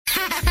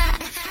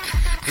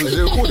Was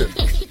it recording?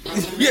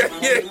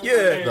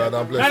 Yeah. Nah,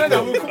 I'm blessed.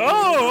 No.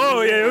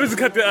 Oh, yeah, we'll just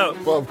cut that out.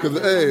 But because,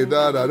 hey,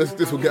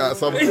 this will get out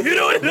somewhere. You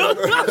know what?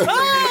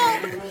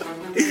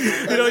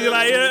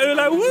 You're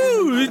like,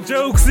 woo,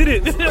 jokes in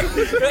it.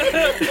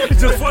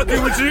 Just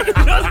fucking with you.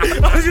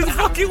 I was just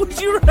fucking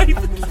with you, right?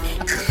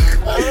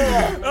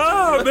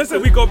 Oh,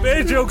 listen, we got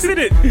bad jokes in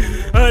it.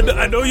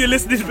 I know you're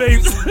listening,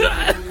 babes.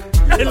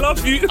 I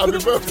love you. Happy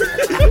birthday.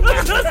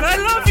 I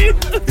love you.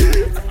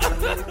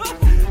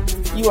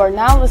 You are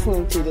now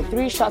listening to the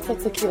 3 Shots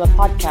of Tequila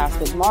podcast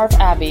with Marv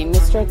Abbey,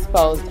 Mr.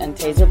 Exposed, and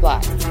Taser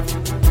Black.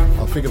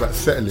 I'm thinking about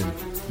settling.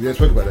 You ain't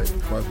spoke about that,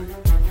 quietly.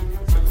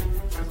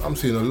 I'm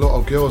seeing a lot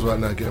of girls right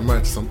now getting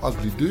married to some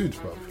ugly dudes,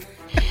 bro.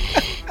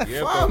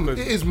 Yeah, Fam, it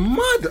is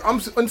mad. I'm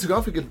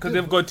thinking because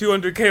they've got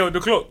 200k on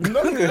the clock.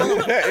 No.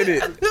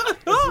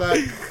 It's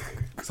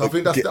like, so I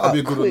think that'll be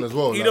a good one as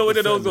well. You know what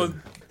are those ones?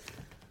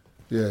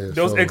 Yeah.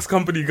 Those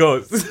ex-company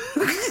girls.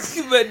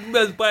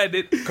 Man's buying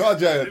it. Car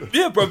giant.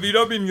 Yeah, bro. You know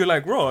what I mean? You're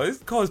like, bro, this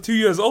car's 2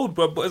 years old,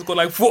 bro, but it's got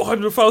like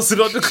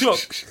 400,000 on the clock.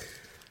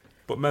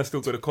 But man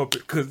still got to cop it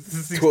because it's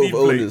a 16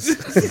 plate.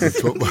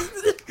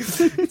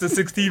 It's a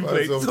 16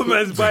 plate. So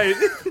man's buying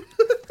it.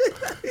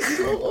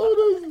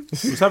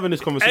 I was having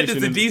this conversation. And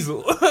it's a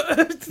diesel.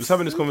 I was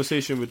having this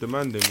conversation with the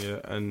man then, yeah,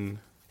 and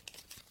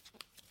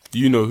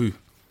you know who.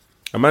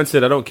 A man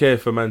said, I don't care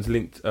if a man's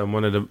linked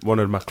one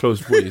of my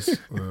close boys.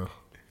 Yeah.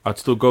 I'd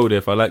still go there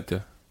if I liked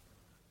her.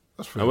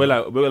 That's fair. And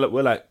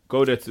we're like,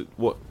 go there to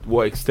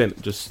what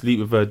extent? Just sleep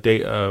with her,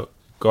 date her,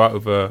 go out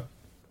with her,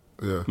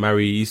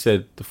 marry. He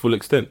said the full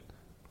extent.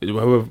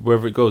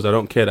 Wherever it goes, I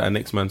don't care that our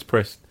next man's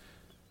pressed.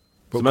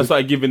 But so man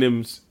started giving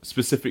him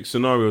specific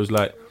scenarios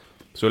like,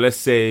 so let's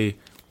say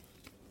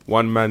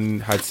one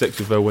man had sex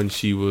with her when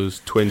she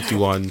was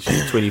 21,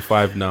 she's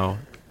 25 now.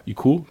 You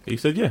cool? He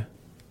said, yeah.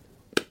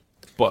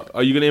 But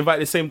are you going to invite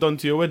the same Don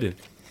to your wedding?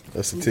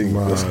 That's the thing.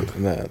 Nah.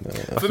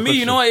 For me,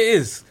 you know what it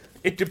is?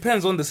 It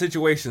depends on the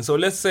situation. So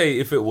let's say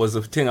if it was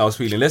a thing I was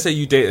feeling. Let's say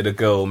you dated a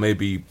girl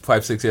maybe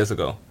 5-6 years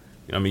ago.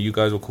 You know what I mean? You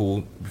guys were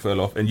cool, you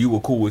fell off, and you were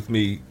cool with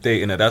me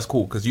dating her. That's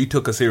cool because you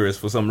took her serious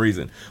for some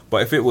reason.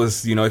 But if it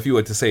was, if you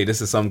were to say this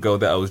is some girl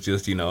that I was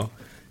just,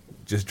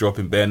 just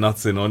dropping bare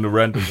nuts in on the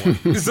random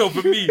one. So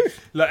for me,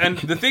 and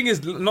the thing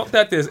is, not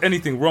that there's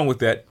anything wrong with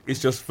that. It's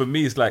just for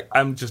me, it's like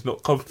I'm just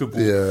not comfortable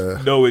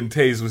knowing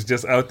Taze was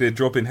just out there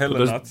dropping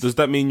hella nuts. Does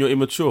that mean you're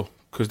immature?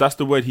 Because that's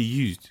the word he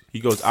used. He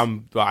goes,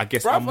 I'm more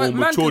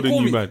mature than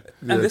you, man.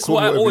 And this is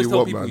what I always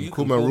tell people. You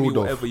call can me call me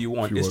Rudolph whatever you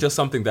want. It's just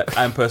something that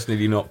I'm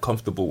personally not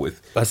comfortable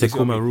with. I say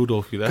call man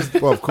Rudolph, you know?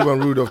 Well, call man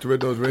Rudolph, the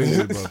Red-Nosed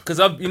Reindeer, bro. Because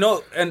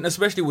and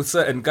especially with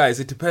certain guys,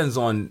 it depends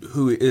on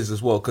who it is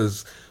as well.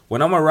 Because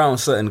when I'm around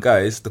certain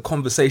guys, the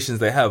conversations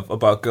they have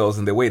about girls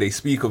and the way they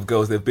speak of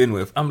girls they've been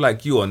with, I'm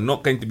like, you are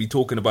not going to be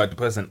talking about the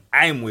person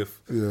I'm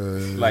with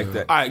like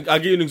that. I'll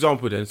give you an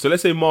example then. So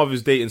let's say Marv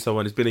is dating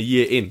someone, it's been a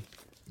year in.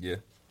 Yeah.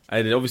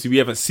 And then obviously we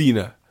haven't seen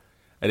her.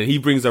 And then he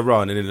brings her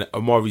around and then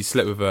Amari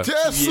slept with her.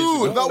 Jesus!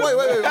 No, wait.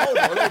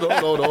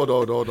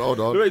 Hold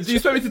on. Wait, do you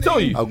expect me to tell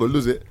you? I'm going to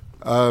lose it.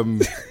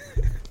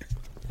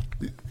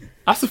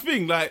 That's the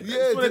thing, like,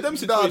 it's one of them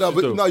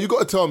situations, no, you got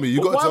to tell me.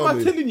 Why am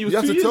I telling you? You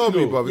have to tell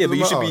me, brother. Yeah, but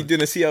you should be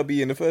doing a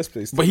CRB in the first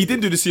place. But he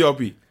didn't do the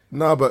CRB.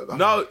 No, but...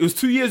 No, it was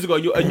 2 years ago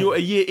and you're a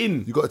year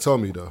in. You got to tell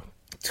me, though.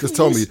 Just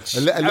tell me.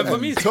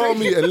 Tell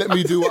me and let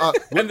me do what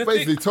I...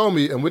 Basically, tell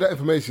me, and with that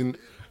information...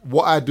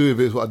 What I do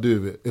with it is what I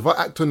do with it. If I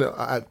act on it,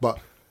 I act. But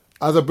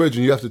as a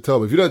virgin, you have to tell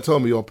me. If you don't tell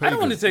me, you're a pagan. I don't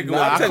want to take it.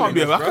 How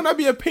can I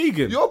be a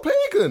pagan? You're a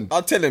pagan.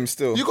 I'll tell him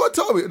still. You got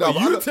to tell me. No,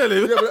 you tell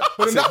him. Yeah,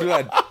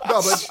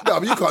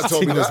 but you can't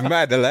tell me He was that.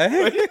 mad, like.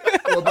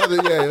 Well, brother,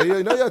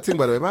 you know your thing,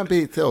 by the way. Man,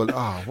 be tell.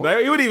 He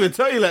wouldn't even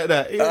tell you like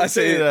that. I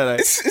say,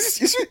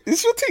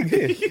 it's your thing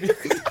here.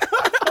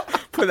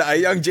 Put out a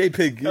young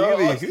JPEG.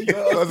 I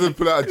just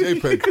put out a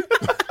JPEG.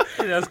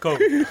 That's cool.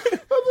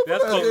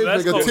 That's cool.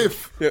 That's a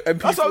TIFF.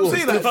 That's what I'm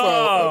saying.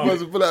 I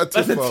must put out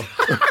a TIFF file.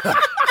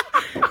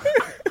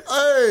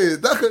 Hey,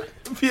 that could...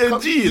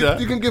 PNG,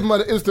 you can give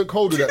man an instant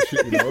cold of that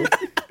shit, you know?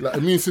 Like,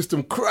 immune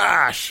system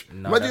crash.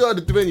 Imagine you had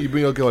the venue, you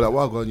bring your girl like,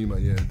 wow, go on you,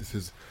 man. Yeah, this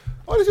is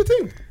your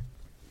thing.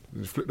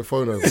 You just flip the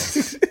phone over.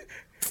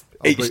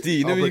 HD,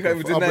 you never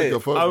even deny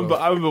it. I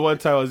remember one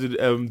time I was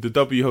in the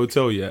W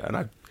Hotel, yeah,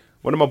 and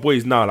one of my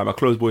boys now, like my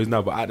close boys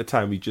now, but at the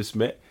time we just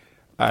met,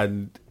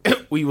 and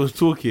we was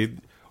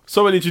talking.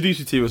 Someone introduced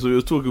you to him, so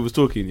we was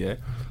talking, yeah,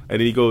 and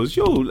then he goes,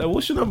 "Yo, like,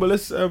 what's your number?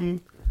 Let's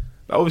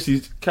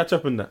obviously catch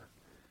up on that."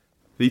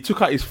 And he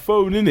took out his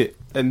phone in it,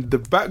 and the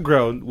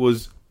background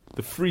was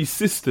the 3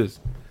 sisters,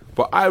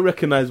 but I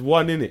recognised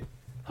one in it.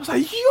 I was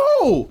like,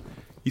 "Yo!"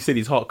 He said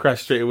his heart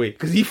crashed straight away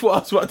because he thought I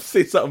was about to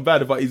say something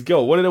bad about his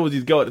girl. One of them was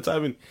his girl at the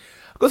time, and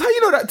I goes, "How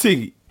you know that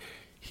thing?"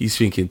 He's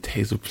thinking,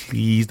 "Taser,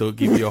 please don't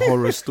give me a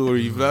horror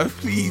story, man.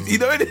 Please." You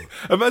know,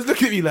 and man's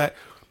looking at me like,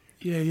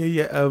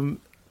 yeah.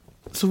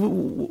 So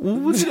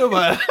what's you know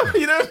about?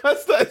 You know, I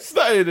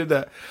started in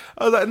that.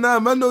 I was like, nah,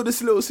 man, know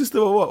this little sister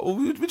or what?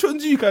 Which one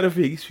do you kind of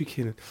think? He's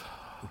thinking,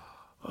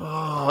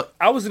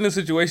 I was in a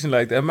situation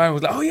like that. A man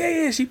was like, "Oh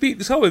yeah, she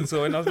beat so and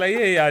so," and I was like,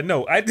 "Yeah, I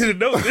know. I didn't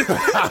know this."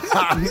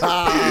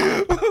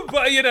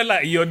 But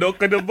like, you're not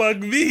gonna bug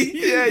me.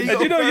 Yeah,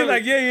 and you're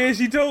like, "Yeah,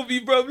 she told me,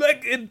 bro."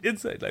 Like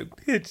inside, like,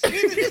 bitch.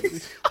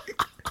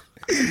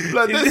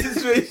 Like this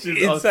situation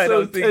inside, I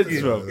was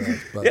thinking, bro.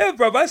 Yeah,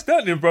 bro, I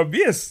started, bro.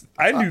 Yes,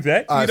 I knew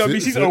that. You know what I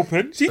mean? She's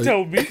open. She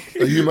told me.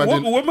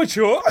 We're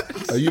mature.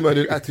 Are you man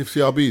doing active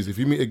CRBs? If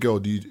you meet a girl,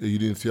 are you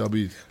doing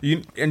CRBs?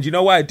 And you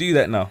know why I do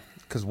that now?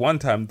 Because the one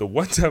time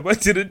I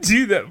didn't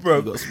do that,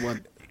 bro.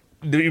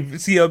 The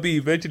CRB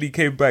eventually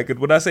came back, and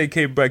when I say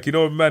came back, you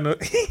know what, man?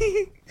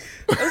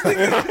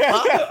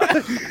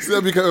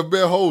 CRB came with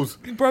bare holes.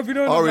 Bro, you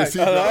know what RAC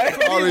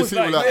was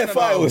like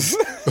files.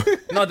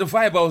 No, the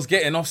vibe I was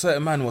getting off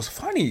certain man was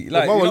funny.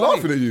 Like, man was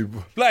laughing at you.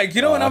 Like,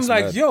 and I'm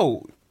like, mad.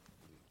 yo.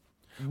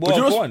 But do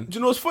you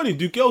know what's funny?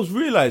 Do girls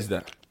realise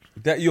that?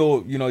 That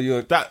you're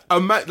that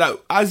like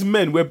as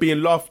men we're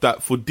being laughed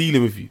at for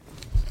dealing with you.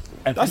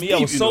 And for me, I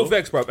was so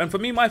vexed, bro. And for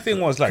me, my thing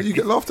was like, you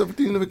get laughed at for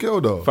dealing with a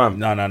girl, though. Fam,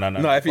 no.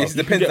 It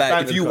depends.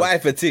 Like, if you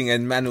wife a thing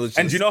and man was, just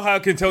and you know how I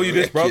can tell you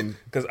this, bro?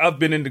 Because I've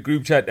been in the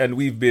group chat and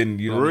we've been,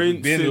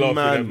 been laughing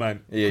at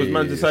man. Because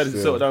man decided to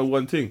settle down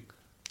one thing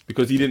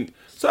because he didn't.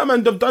 So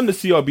man, they've done the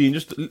CRB and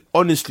just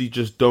honestly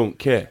just don't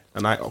care.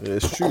 And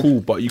it's true.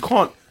 Cool, but you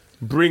can't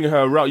bring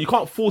her around. You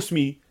can't force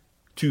me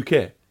to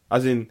care.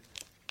 As in,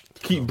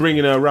 keep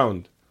bringing her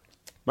around.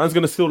 Man's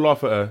gonna still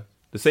laugh at her.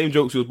 The same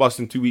jokes he was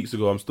busting 2 weeks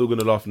ago, I'm still going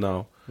to laugh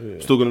now. Yeah.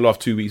 I'm still going to laugh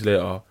 2 weeks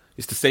later.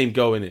 It's the same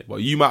girl, innit?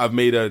 But you might have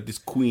made her this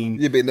queen.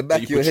 Yeah, but in the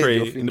back of your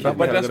head,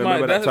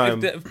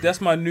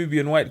 that's my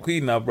Nubian white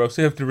queen now, bro.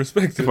 So you have to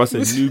respect it. I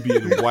said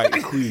Nubian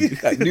white queen.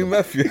 Like New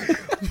Matthew.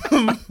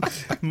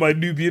 My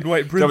Nubian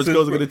white princess.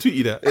 Girls are going to tweet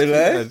you that.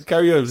 Yeah,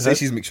 carry on. Say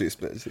she's mixed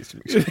split.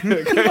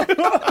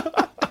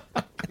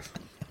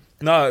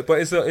 No,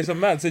 but it's a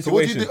mad situation. So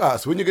what do you do?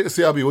 So when you get the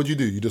CRB, what do?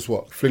 You just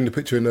what? Fling the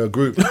picture in a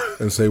group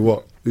and say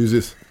what? Who's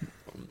this?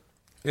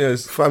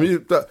 Yes. Fam,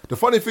 the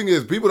funny thing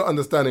is, people don't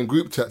understand in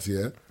group chats,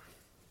 yeah?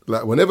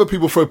 Like, whenever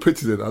people throw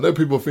pictures in, I know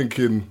people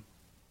thinking,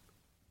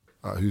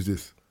 who's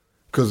this?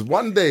 Because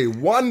one day,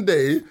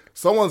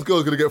 someone's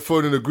girl's going to get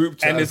thrown in a group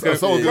chat. And it's going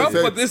to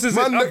say, but this is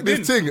man, look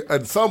this thing.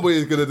 And somebody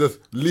is going to just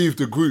leave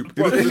the group.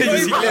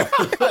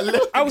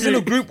 I was in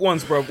a group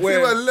once, bro.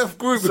 Where I left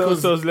group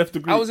because... So left the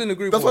group. I was in a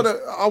group That's why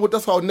I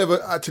would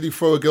never actually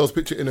throw a girl's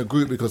picture in a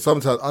group because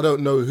sometimes I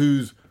don't know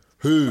who's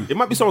who. It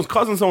might be someone's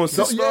cousin, someone's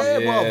sister. Yeah,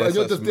 bro. And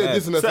you're just there,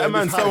 this and that. Certain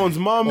man, someone's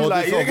mum,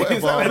 like,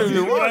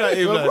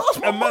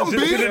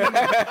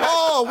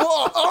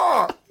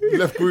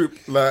 left group,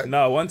 like.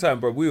 Nah, one time,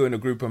 bro, we were in a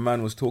group, a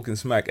man was talking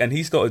smack, and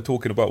he started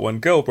talking about one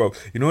girl, bro.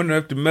 You know, when you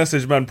have to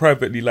message man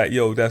privately, like,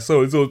 yo, that's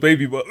so-and-so's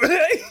baby, but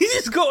he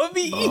just gotta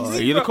be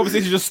easy. The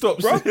conversation just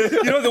stops. Bro,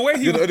 you know, the way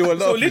he was,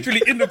 so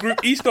literally in the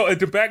group, he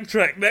started to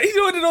backtrack. Now, he's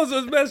one of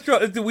those man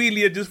started to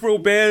wheelie and just throw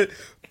bare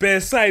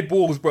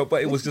sidewalls, bro.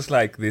 But it was just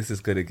like, this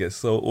is gonna get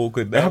so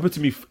awkward now. It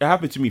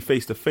happened to me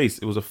face to face.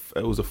 It was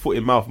a foot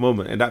in mouth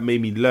moment, and that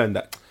made me learn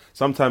that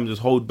sometimes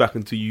just hold back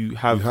until you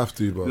have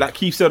to, bro. Like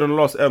Keith said on the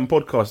last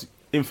podcast,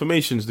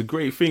 information's the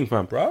great thing,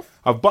 fam. Bro,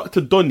 I've bucked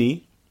to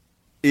Donny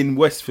in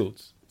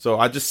Westfields, so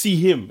I just see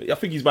him. I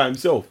think he's by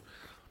himself.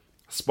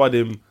 I spud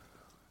him,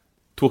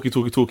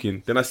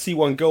 talking. Then I see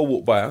one girl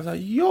walk by. I was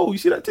like, yo, you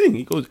see that thing?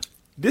 He goes,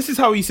 this is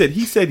how he said.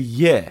 He said,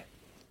 yeah.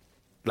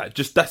 Like,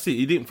 just that's it.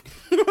 He didn't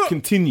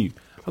continue.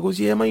 I goes,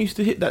 yeah, man, used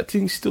to hit that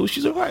thing still.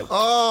 She's alright.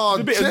 Oh,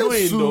 it's a bit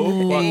annoying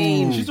though, but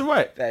she's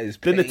alright. That is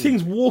then the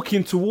thing's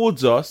walking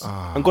towards us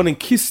and gone and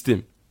kissed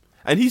him.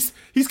 And he's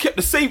kept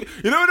the same,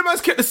 you know when the man's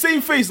kept the same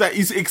face, like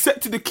he's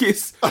accepted the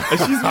kiss and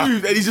she's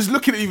moved and he's just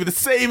looking at you with the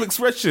same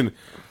expression.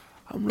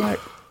 I'm like,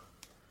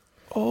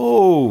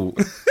 oh.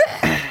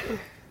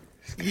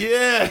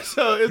 Yeah,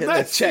 so it's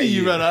nice to see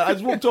you, man. I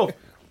just walked off.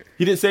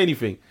 He didn't say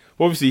anything.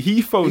 Obviously,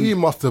 he phoned... He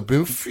must have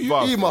been...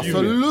 he must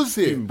have lost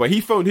it. But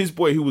he phoned his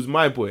boy, who was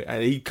my boy,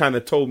 and he kind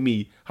of told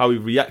me how he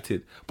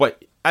reacted.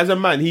 But as a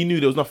man, he knew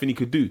there was nothing he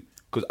could do,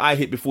 because I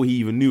hit before he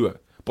even knew her.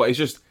 But it's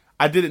just,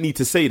 I didn't need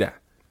to say that.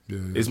 Yeah.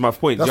 Is my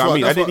point. Do you know what I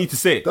mean? I didn't need to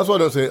say it. That's why I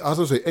don't say it. I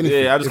don't say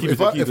anything. Yeah, I just keep it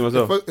to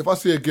myself. If I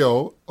see a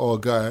girl or a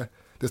guy,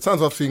 there's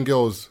times I've seen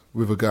girls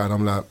with a guy, and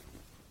I'm like,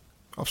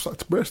 I've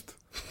sucked breast.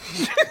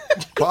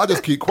 But I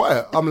just keep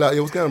quiet. I'm like,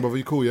 yo, what's going on, brother?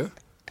 You cool, yeah?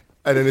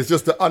 And then it's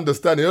just the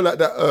understanding, you know, like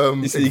that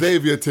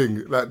Xavier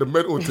thing, like the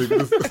mental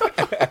thing.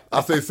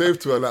 I say safe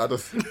to her, like I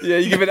just... Yeah,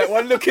 you give it that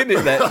one look in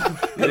it, like.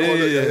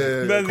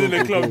 Yeah. Man's in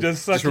the club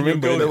just sucking your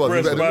girl's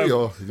breast by...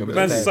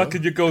 Man's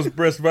sucking your girl's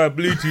breast via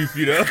Bluetooth,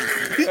 you know?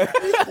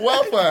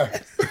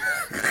 Wi-Fi.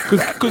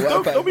 Because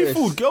don't be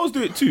fooled, girls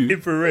do it too.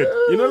 Infrared.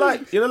 You know,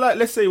 like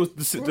let's say it was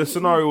the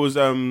scenario was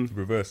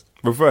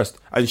reversed,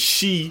 and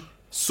she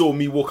saw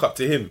me walk up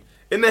to him.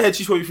 In her head,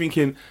 she's probably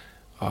thinking,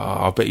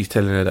 I bet he's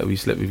telling her that we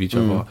slept with each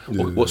other.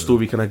 What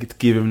story can I get to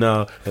give him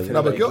now?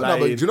 No, but do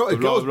you know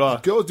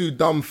what? Girls do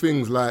dumb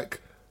things like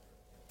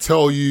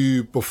tell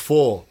you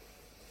before.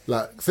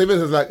 Like, say for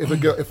instance, like if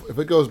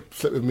a girl's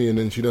slept with me and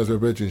then she knows her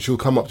virgin, she'll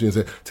come up to you and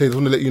say, "Tay, I just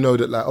want to let you know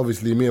that, like,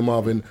 obviously me and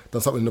Marvin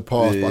done something in the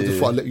past, but I just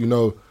thought I'd let you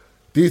know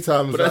These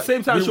times, But at the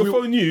same time, she'll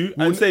phone you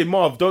and say,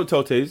 Marv, don't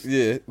tell Taze.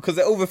 Yeah, because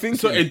they're overthinking.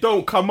 So it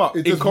don't come up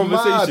in just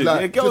conversation. mad,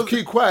 like, Yeah, girls, just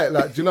keep quiet,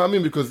 like, do you know what I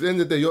mean? Because at the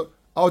end of the day,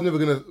 I was never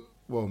gonna.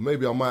 Well,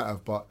 maybe I might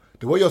have, but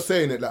the way you're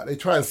saying it, like, they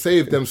try and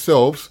save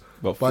themselves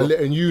by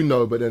letting you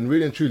know, but then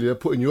really and truly, they're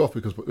putting you off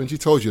because when she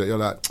told you that, you're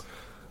like,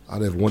 I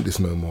don't want this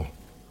no more.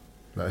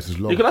 Like, this is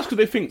long. that's because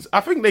they think.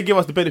 I think they give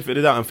us the benefit of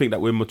the doubt and think that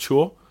we're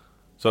mature.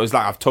 So it's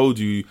like, I've told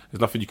you, there's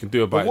nothing you can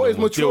do about But it. what is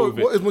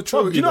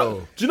maturity,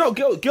 do you know,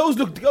 girls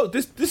look,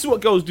 this is what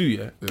girls do,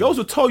 yeah? Girls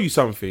will tell you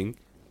something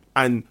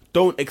and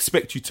don't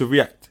expect you to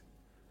react.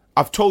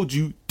 I've told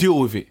you, deal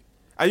with it.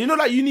 And you know,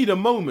 like, you need a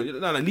moment.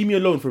 No, leave me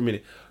alone for a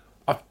minute.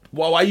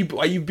 Why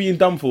are you being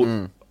dumb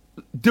for?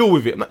 Deal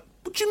with it. I'm like,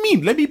 what do you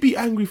mean? Let me be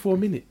angry for a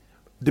minute.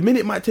 The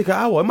minute might take an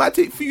hour. It might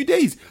take a few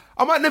days.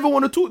 I might never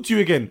want to talk to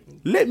you again.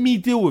 Let me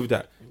deal with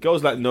that.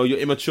 Girls like, no, you're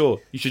immature.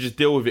 You should just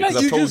deal with it. Like,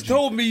 you just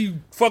told me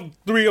fuck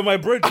 3 of my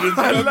brethren. You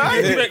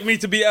expect me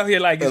to be out here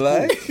like it's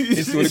cool. You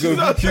just want to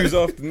go views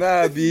after.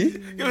 Nah, B.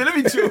 Let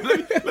me chill.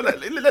 Let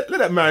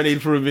that marinate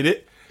for a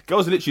minute.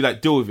 Girls are literally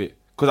like, deal with it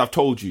because I've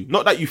told you.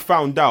 Not that you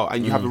found out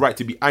and you have the right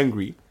to be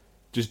angry.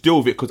 Just deal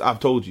with it because I've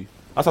told you.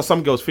 That's how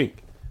some girls think.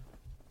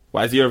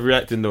 Why is he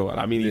overreacting though?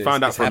 I mean, he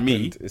found out from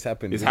me. It's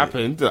happened. It's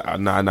happened.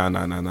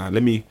 Nah.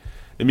 Let me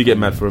get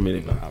mad for a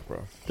minute. Nah,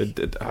 bro.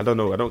 I don't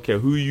know. I don't care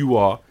who you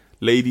are.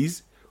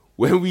 Ladies,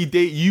 when we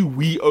date you,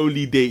 we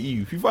only date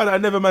you. If you find out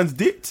another man's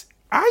dipped,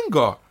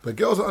 anger. But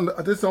girls are under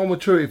this whole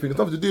maturity thing. It's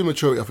nothing to do with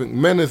maturity. I think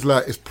men is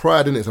like, it's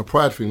pride in it. It's a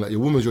pride thing. Like, your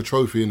woman's your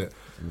trophy in it.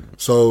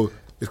 So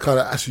it's kind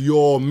of, that's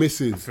your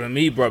missus. For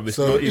me, bruv, it's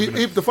So not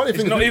even. the funny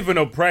thing It's is, not even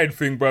a pride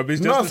thing, bruv. It's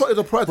just No, it's not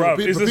a pride thing. bruv,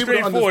 But it's a people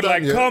don't straightforward. Like,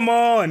 understand, yeah. come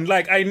on,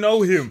 like, I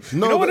know him.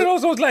 No, you know what but- it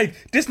also was like?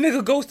 This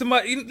nigga goes to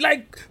my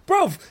like,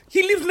 bruv.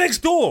 He lives next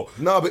door.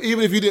 no, but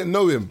even if you didn't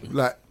know him,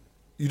 like,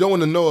 you don't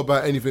want to know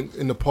about anything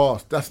in the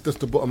past. That's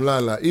just the bottom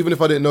line. Like, even if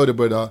I didn't know the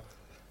brother,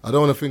 I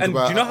don't want to think And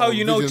about. do you know how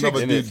you know vision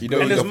chicks- another dude You know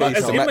going and your as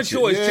face out.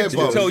 immature as chicks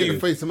bro, can tell get you. the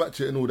face to match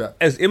it and all that.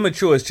 As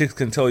immature as chicks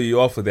can tell you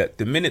off of that,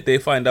 the minute they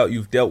find out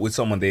you've dealt with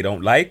someone they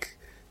don't like,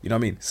 you know what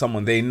I mean?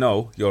 Someone they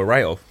know, you're a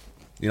write-off.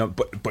 You know,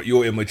 but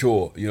you're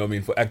immature, you know what I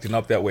mean, for acting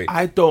up that way.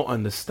 I don't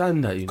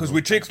understand that, you know. 'Cause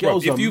with chicks, bro,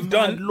 girls if are you've mad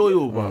done-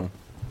 loyal, bro.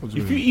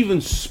 If you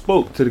even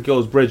spoke to the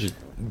girl's brethren,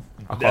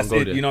 I can't That's go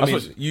it, there. you know what I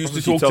That's mean? what- You used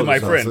that's to what talk she to my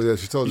tells us. friend. So yeah,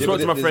 she told You you. spoke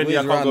to my friend, yeah,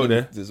 I can't go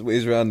there. There's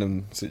ways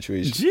random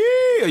situations.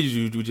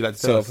 Gee, would you like to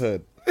So tell I've us?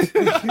 heard.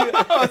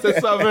 I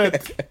said something.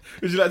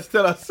 Would you like to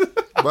tell us?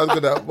 Man's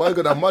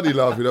got that money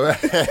laugh, you know.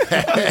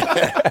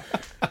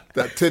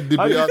 That Ted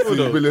How do you feel, DiBiase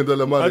though? $1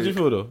 billion money. How do you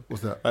feel though?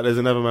 What's that? Like there's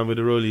another man with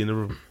a rollie in the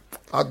room.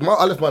 I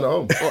left mine at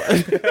home.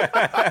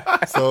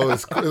 So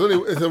it's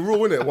a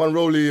rule, isn't it? One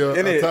rollie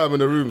at a time in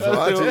the room. So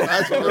I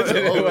actually left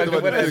it home.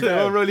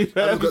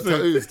 I've got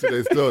tattoos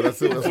today still.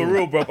 That's it. That's For all.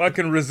 real, bro. I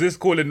can resist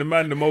calling the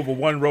man them over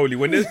one rollie.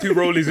 When there's 2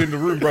 rollies in the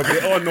room, bro,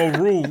 there are no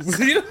rules.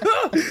 You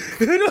know?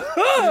 You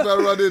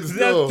gotta run in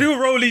still. There's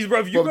 2 rollies, bro.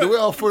 You From the got, way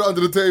I throw it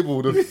under the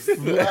table,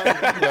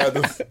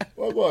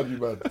 what on you,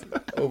 man?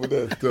 Over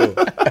there still.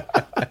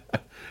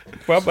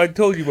 bro, I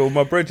told you, bro,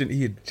 my brethren,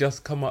 he had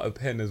just come out of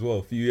Penn as well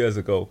a few years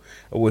ago.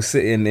 We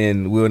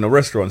were in a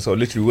restaurant, so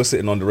literally we're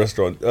sitting on the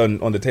restaurant,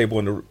 on the table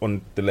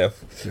on the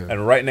left,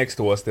 and right next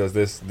to us there's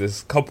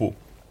this couple.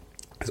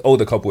 This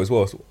older couple as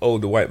well, so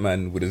older white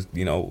man with his,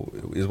 you know,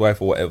 his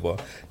wife or whatever.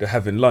 They're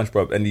having lunch,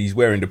 bro, and he's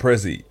wearing the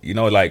Prezi. You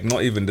know, like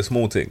not even the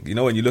small thing. You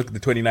know, when you look at the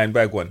 29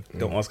 bag one,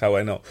 don't ask how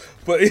I know,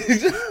 but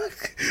it's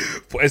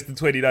the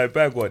 29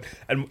 bag one,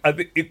 and I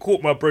think it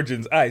caught my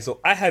brethren's eye, so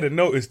I hadn't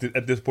noticed it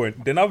at this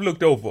point. Then I've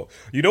looked over.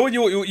 You know when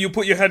you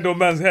put your hand on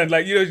man's hand,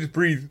 like, you know, just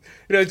breathe.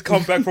 You know, just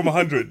come back from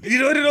 100. You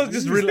know,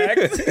 just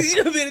relax.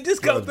 You know what I mean?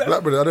 Just come back.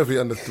 Black brothers, I don't think you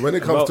understand. When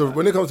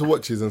it comes to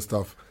watches and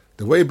stuff,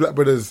 the way black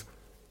brothers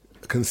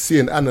can see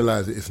and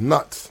analyze it, it's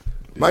nuts.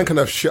 Man can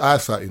have shit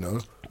eyesight, you know.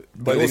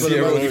 But they see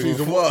a man Rollie sees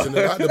a watch and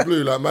out the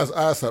blue, like man's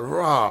eyesight,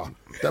 rah,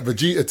 that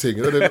Vegeta thing,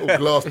 you know, the little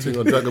glass thing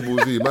on Dragon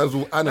Ball Z. Man's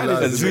all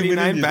analysing.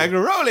 29 bag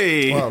of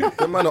rollie. Wow,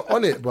 them man are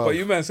on it, bro. But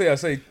you man say I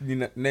say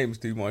names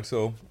too much,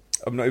 so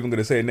I'm not even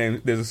gonna say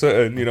names. There's a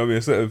certain, you know what I mean,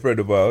 a certain friend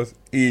of ours,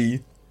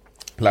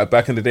 like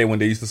back in the day when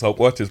they used to sell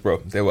watches, bro.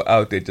 They were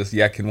out there just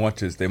yakking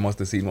watches. They must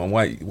have seen one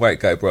white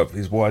guy, bro,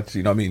 his watch,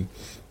 you know what I mean,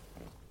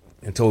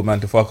 and told man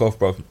to fuck off,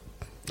 bro.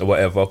 Or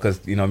whatever,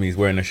 because, you know what I mean, he's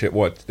wearing a shit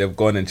watch. They've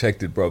gone and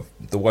checked it, bro.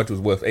 The watch was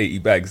worth 80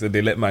 bags, and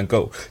they let man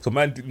go. So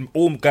man,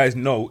 all guys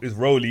know is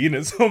Rollie,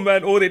 innit? So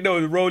man, all they know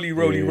is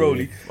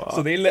Rollie.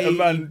 So they let a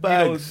man, you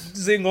know,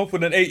 zing off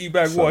with an 80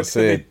 bag watch. So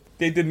they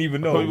didn't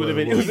even know. It would have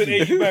been It was an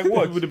 80 bag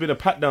watch. It would have been a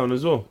pat down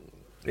as well.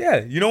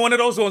 Yeah, you know, one of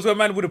those ones where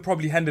man would have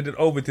probably handed it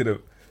over to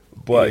them.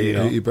 But, you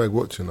know, 80 bag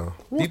watch, you know.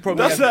 he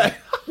probably That's like.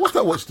 What's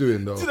that watch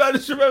doing, though? I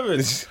just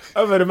remember.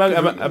 I've had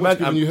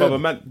a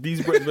man.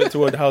 These boys went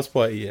to a house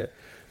party, yeah,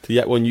 to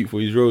yak one youth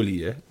for his rollie,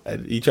 yeah,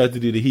 and he tried to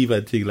do the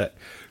heave-hand thing, like,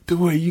 don't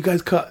worry, you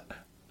guys cut.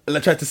 And I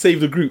tried to save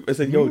the group. I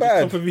said, yo, just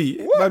come for me.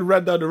 Man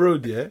ran down the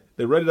road, yeah.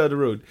 They ran down the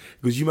road.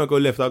 He goes, you man go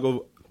left, I'll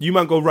go. You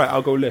man go right,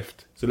 I'll go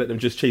left. So let them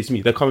just chase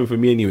me. They're coming for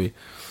me anyway.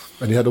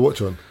 And he had the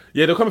watch on.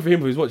 Yeah, they're coming for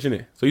him for his watch,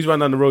 innit? So he's ran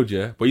down the road,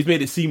 yeah, but he's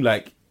made it seem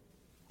like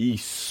he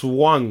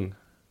swung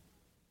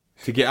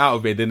to get out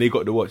of it. Then they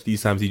got the watch.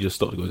 These times he just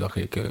stopped. He goes,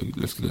 okay,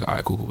 let's go. All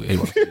right, cool. Hey,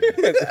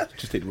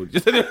 just take the watch.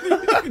 Just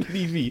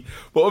leave me.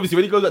 But obviously,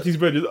 when he goes up to his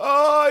brother,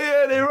 oh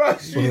yeah, they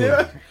rushed me.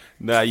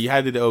 Nah, he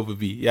handed it over,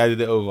 B. He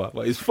handed it over.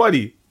 But it's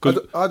funny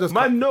because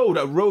man know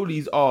that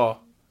rollies are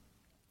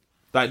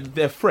like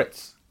they're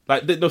threats.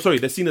 Like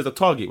they're seen as a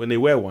target when they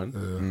wear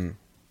one.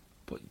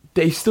 But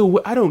they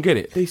still, I don't get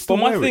it. They still.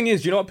 But my thing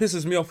is, you know what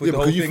pisses me off with the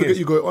whole thing? You forget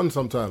you got it on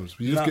sometimes.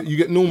 You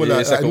get normal. Yeah,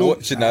 it's like a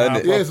watch now, isn't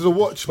it? Yeah, it's a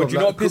watch. But you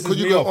know what pisses because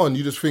you me got off? on,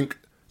 you just think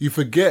you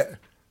forget.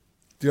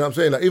 Do you know what I'm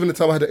saying? Like even the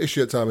time I had an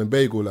issue at time in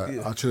Bagel,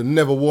 I should have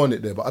never worn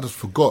it there, but I just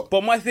forgot.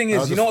 But my thing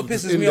is, you know what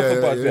pisses me off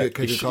about that?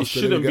 It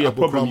shouldn't be a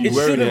problem. It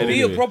shouldn't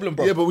be a problem,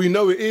 bro. Yeah, but we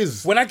know it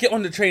is. When I get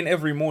on the train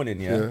every morning,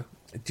 do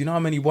you know how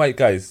many white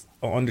guys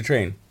are on the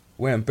train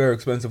wearing bare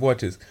expensive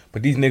watches?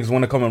 But these niggas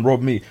want to come and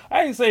rob me.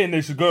 I ain't saying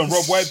they should go and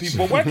rob white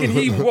people. Why can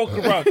he walk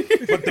around?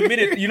 But the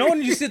minute, you know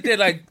when you sit there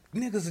like,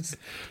 niggas, it's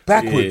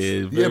backwards.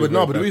 Yeah, but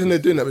the reason they're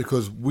doing that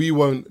because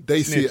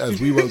they see it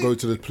as we won't go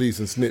to the police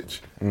and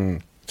snitch. You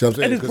know what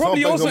I'm saying? And it's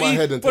probably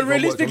also but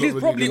realistically, it's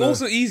probably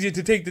also easier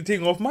to take the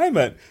thing off my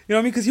man. You know what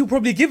I mean? Because he'll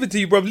probably give it to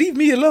you, bro. Leave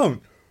me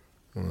alone.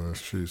 Oh,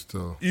 that's true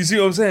still. You see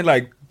what I'm saying?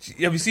 Like,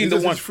 have you seen the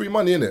one? It's free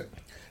money, innit?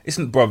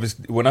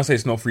 When I say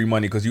it's not free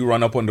money, because you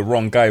run up on the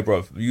wrong guy,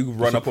 bruv. You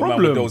run up on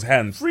man with those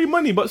hands. Free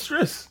money, but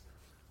stress.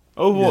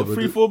 Over what?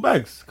 3-4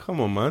 bags? Come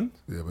on, man.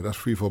 Yeah, but that's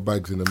 3-4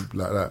 bags in them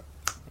like that.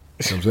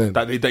 You know what I'm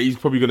saying? that he's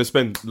probably going to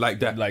spend like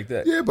that.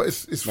 Yeah, but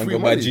it's free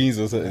got money. my jeans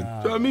or something. Do you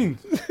know what I mean?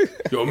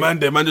 Yo, man,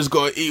 just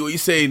got to eat what you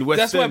saying.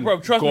 That's why, bro,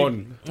 trust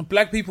me.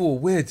 Black people are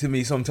weird to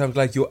me sometimes.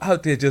 Like, you're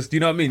out there just,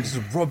 you know what I mean?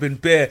 Just robbing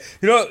bare.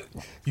 You know,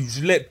 you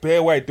just let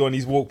bare white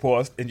Donnies walk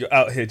past and you're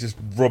out here just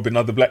robbing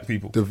other black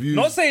people.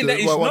 Not saying that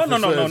it's...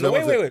 No,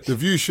 wait. The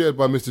view shared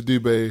by Mr.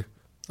 Dubé.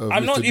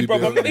 I'm not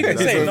even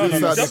saying no.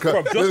 Just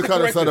this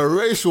kind of sound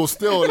racial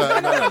still.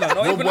 Like,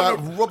 no.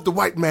 Rob the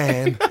white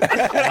man,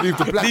 leave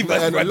the black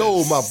man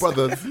alone, my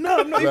brother. No,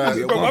 I'm not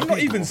even. Bro, I'm not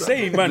even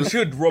saying man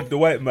should rob the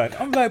white man.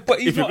 I'm like,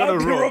 but he's not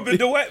robbing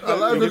the white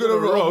man. If you're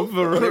gonna rob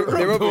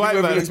the white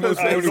man,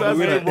 I'm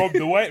gonna rob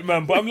the white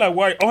man. But I'm like,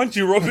 why aren't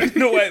you robbing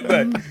the white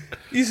man?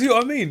 You see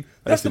what I mean?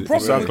 That's the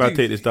problem. SoundCloud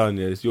take this down,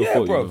 yeah. It's your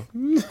fault, bro.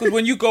 Because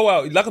when you go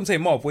out, like I'm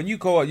saying, Marv, when you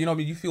go out, you know what I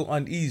mean, you feel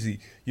uneasy.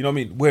 You know what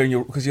I mean? Wearing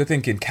your, because you're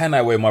thinking, can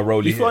I wear my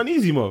rollie? You feel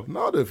uneasy, Marv?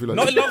 No, I don't feel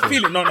like that. Not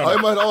feeling, no. I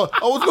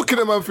was looking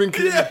at man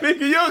thinking,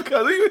 yo,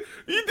 cuz,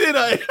 you did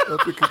that. I'm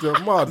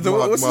thinking,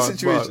 what's the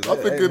situation? I'm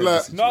thinking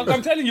like... No,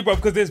 I'm telling you, bro,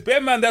 because there's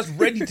bare man that's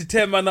ready to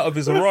tear man out of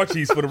his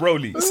Harachis for the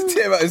rollie. What's the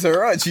tear out his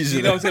Harachis?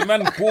 You know what I'm saying?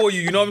 Man, bore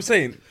you know what I'm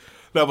saying?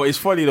 No, but it's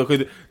funny though,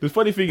 because the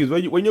funny thing is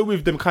when you're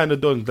with them kind of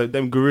dons, like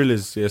them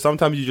gorillas, yeah,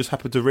 sometimes you just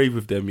happen to rave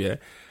with them, yeah,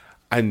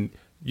 and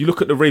you look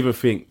at the rave and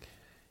think,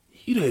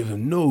 you don't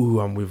even know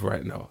who I'm with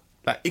right now.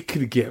 Like, it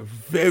could get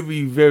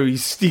very, very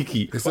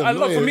sticky. But I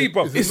love for me,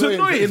 bro. It's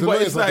annoying, but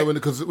it's like...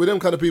 Because with them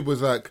kind of people,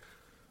 it's like...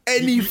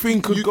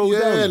 Anything could go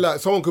down. Yeah, like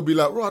someone could be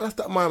like, "Right, that's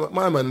that my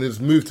man," and they just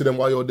move to them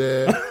while you're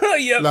there.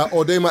 Yep. Like,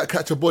 or they might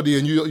catch a body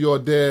and you're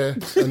there and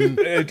drinking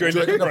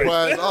the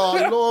prize.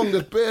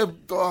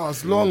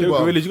 It's long, bro.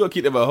 Gorillas, you got to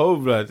keep them at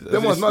home, blood.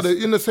 Them ones, no, they're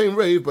in the same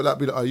rave, but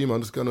be like, "Oh, you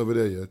man, just going over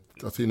there, yeah.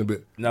 I've seen a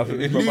bit." Now,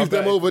 leave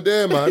them over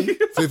there, man.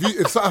 So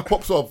if something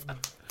pops off,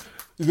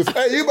 you just,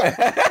 hey, you man.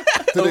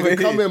 So they can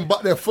come in,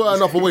 but they're far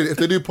enough away. If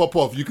they do pop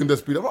off, you can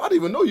just be like, I didn't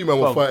even know you man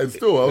were fighting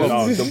still.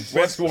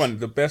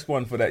 The best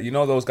one for that, you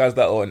know those guys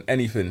that are on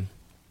anything?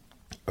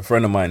 A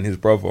friend of mine, his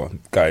brother,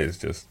 guy is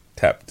just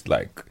tapped.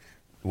 Like,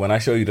 when I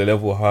show you the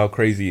level of how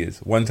crazy he is.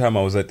 One time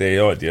I was at their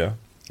yard, yeah.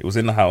 He was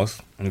in the house,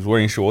 and he was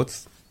wearing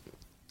shorts,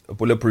 a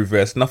bulletproof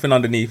vest, nothing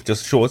underneath,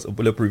 just shorts, a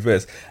bulletproof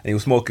vest, and he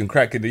was smoking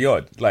crack in the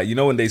yard. Like, you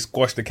know when they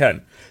squash the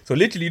can. So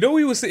literally, you know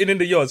we were sitting in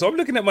the yard. So I'm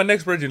looking at my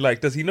next brethren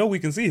like, does he know we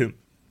can see him?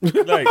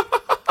 Like,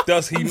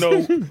 does he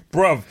know?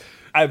 Bruv,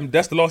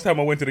 that's the last time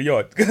I went to the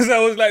yard. Because I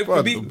was like,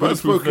 bruv,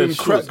 smoking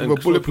crack with a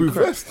bulletproof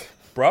vest.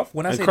 Bruv,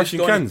 when I say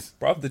crushing cans.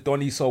 Bruv, the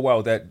Donny so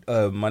wild that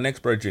my next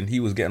brethren, he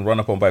was getting run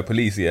up on by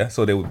police, yeah?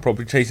 So they were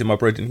probably chasing my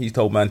brethren. He's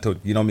told man to,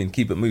 you know what I mean,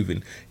 keep it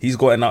moving. He's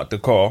gotten out the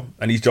car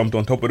and he's jumped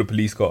on top of the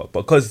police car.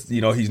 But because, you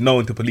know, he's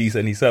known to police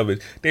and he's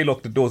savage, they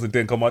locked the doors and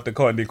didn't come out the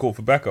car and they called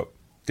for backup.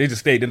 They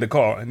just stayed in the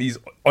car and he's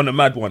on a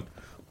mad one,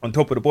 on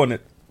top of the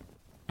bonnet.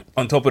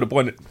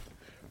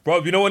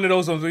 Bro, you know one of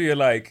those ones where you're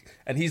like,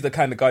 and he's the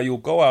kind of guy you'll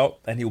go out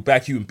and he'll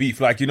back you in beef.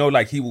 Like, you know,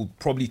 like he will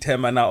probably tear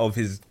man out of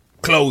his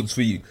clothes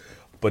for you.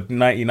 But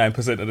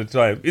 99% of the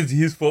time, it's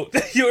his fault.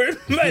 You're in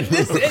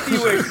madness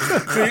anyway.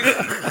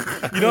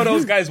 So, you know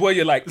those guys where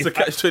you're like... It's a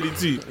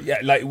catch-22. Yeah,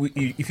 like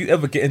if you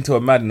ever get into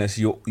a madness,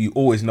 you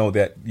always know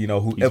that, you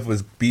know,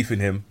 whoever's beefing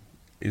him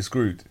is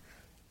screwed.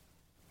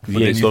 But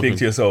then you think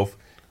to yourself,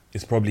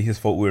 it's probably his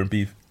fault we're in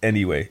beef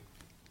anyway.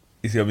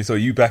 You see what I mean? So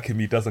you backing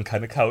me doesn't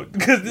kind of count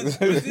because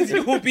it's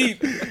your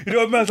beef. You know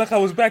what I mean? It's like I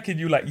was backing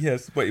you, like,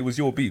 yes, but it was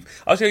your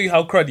beef. I'll show you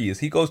how cruddy he is.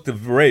 He goes to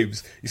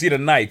raves. You see the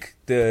Nike,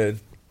 the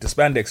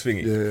spandex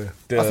thingy.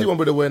 Yeah. I see one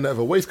brother wearing that with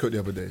a waistcoat the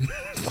other day.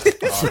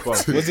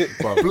 Was it?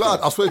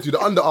 Blood, I swear to you,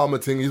 the Under Armour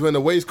thing, he's wearing a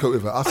waistcoat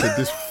with it. I said,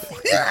 this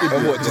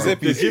What,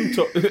 Giuseppe? The gym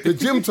top. The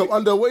gym top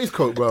under a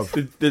waistcoat, bro.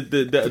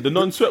 The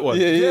non-sweat one.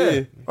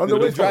 Yeah. Under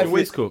The waistcoat.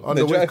 waistcoat.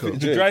 Under The dry waistcoat. fit.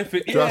 The dry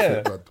fit, Dry yeah.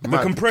 fit, bro. The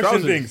Mad. compression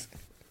Trousers. things.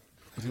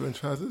 Was he wearing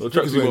trousers? Or I think he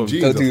was wearing tracksuit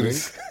jeans, Don't I do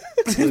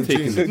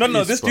think. this.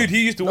 No, this dude,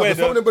 he used to No, wear but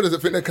some of the... them brothers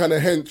that think they're kind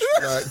of hench,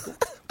 like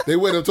they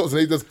wear them tops and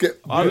they just get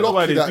I don't know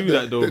why blocky. they do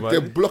that though, man.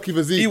 They're blocky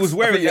physiques. He was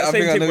wearing I that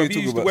think same I thing, know but what he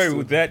you're used to talking wear it about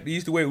with that. He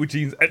used to wear it with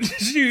jeans and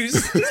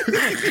shoes.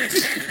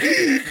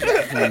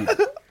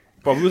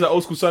 But we was at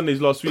Old School Sundays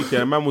last week,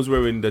 and a man was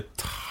wearing the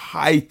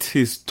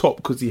tightest top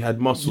because he had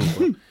muscles,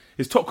 bro.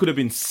 His top could have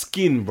been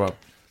skin, bro.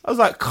 I was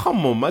like,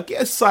 come on, man,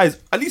 get a size,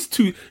 at least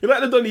 2. You know,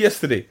 like they done it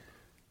yesterday.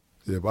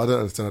 Yeah, but I don't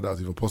understand how that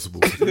was even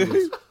possible.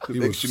 He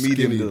was Extra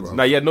medium skinny, deals. bro.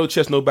 Nah, he had no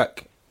chest, no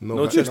back. No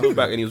No back, chest, no nothing.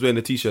 back, and he was wearing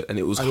a t-shirt, and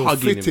it was And it was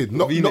hugging fitted, him.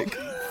 not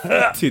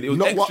Fitted. It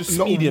was extra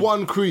not medium.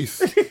 one crease.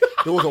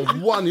 There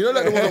wasn't one. You know,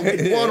 like there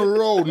wasn't one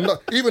roll.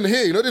 Not, even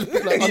here, you know, this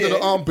bit like under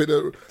the armpit.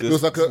 There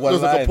was like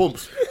a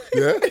pumps.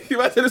 Yeah, You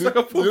might say it's like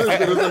a you know,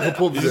 there was like a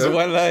pumps. Just Yeah?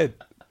 one line.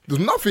 There's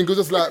nothing. It was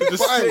just like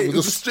fine. It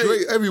was just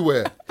straight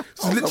everywhere.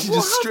 It's literally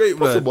just straight,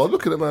 man. Possible. I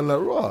look at the man like,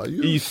 raw.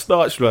 You, He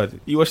starched, blood.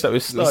 He washed that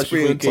with starch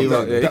spray before he on top came of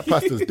out. that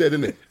pasta's dead,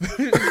 isn't it?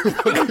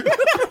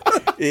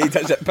 Yeah, he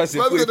touched that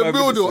passive. Man, look at the 45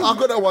 meal minutes. deal. I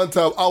got that one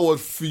time. I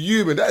was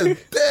fuming. That is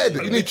dead.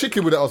 You need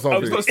chicken with that or It's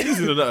something. not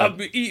seasoned or I've nothing.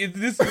 been eating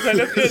this since I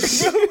left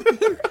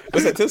here.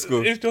 What's that,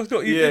 Tesco? It's just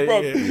not eating, Yeah,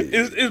 bro. yeah.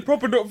 It's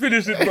proper not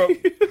finishing, bro.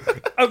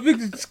 I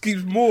think it just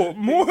keeps more of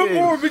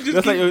it just That's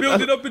keeps like your-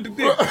 building up in the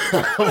thing.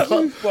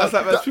 That's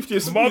like that's 50 a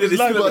spoon Marv's and it's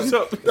life, still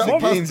at the top.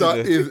 That beans pasta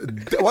in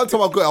is. One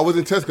time I got it, I was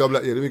in Tesco. I'm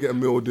like, yeah, let me get a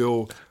meal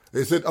deal.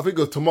 They said, I think it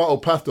was tomato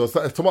pasta or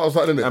something. Tomato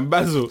something in it. And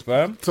basil.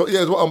 Fam. So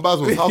yeah, it's what I'm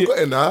basil. So I got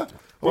it now.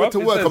 I went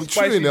to It work. says I'm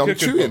chewing it. I'm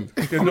spicy chewing. chicken,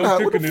 bro. There's I'm no like,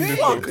 what chicken the in this,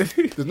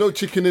 fuck? There's no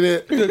chicken in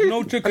it. There's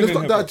no chicken And it's in not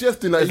here, bro.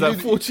 digesting. Like, It's like you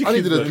 4 need- I chickens,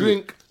 needed a man.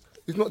 drink.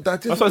 It's not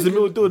digesting. That's why it's a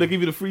meal deal. They give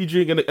you the free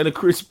drink and a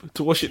crisp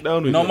to wash it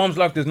down with. No, it. Mom's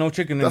life, there's no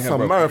chicken in That's here, a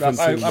bro. marathon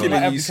I thing, might bro.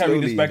 have You to carry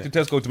this slowly, back to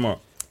Tesco tomorrow.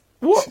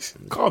 What?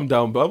 Calm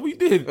down, bro. What you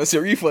did? That's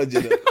your refund,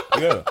 you know.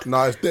 Yeah.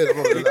 Nah, it's dead.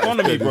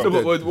 Economy, bro.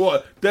 So,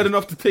 what? Dead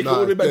enough to take it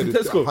all the way back to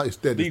Tesco? It's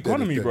dead. The it's dead,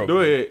 economy, it's bro.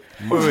 dead.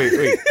 No,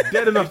 wait.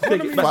 Dead enough to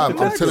take it back Fam,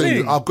 to I'm Tesco. telling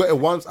you, Thing. I've got it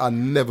once. I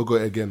never got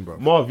it again, bro.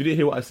 Marv, you didn't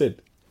hear what I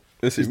said.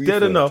 That's It's your dead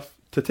refund. enough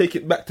to take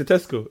it back to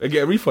Tesco and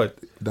get a refund.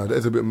 No, that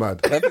is a bit mad.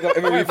 I think I've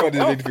ever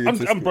refunded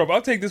anything. Bro,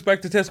 I'll take this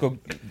back to Tesco.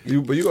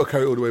 But you got to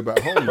carry it all the way back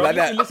home, bro. Like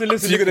that. Listen.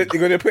 So you're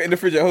gonna put it in the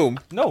fridge at home?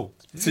 No.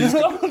 He's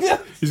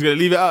gonna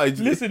leave it out.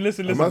 Listen.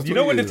 man's You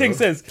know what the talking, thing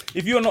says?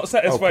 If you're not Oh,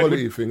 satisfied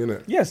quality with... thing,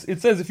 innit? Yes,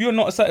 it says if you're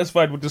not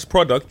satisfied with this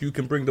product, you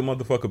can bring the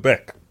motherfucker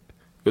back.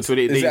 But so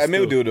they Is that a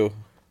meal deal though?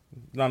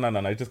 No.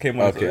 It just came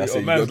out. Okay, I see.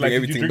 You Man's gotta like,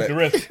 bring did you drink everything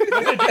the rest?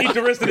 I said, you eat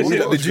the rest of the What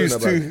shit. else you juice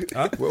got in that too.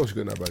 bag? What else you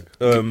got in that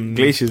bag?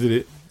 Glaciers, isn't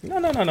it? No.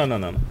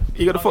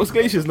 You got the Fox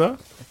Glaciers now?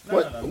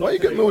 Why you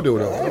get meal deal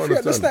though? I don't I forgot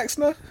the understand. snacks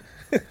now.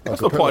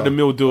 That's not part of the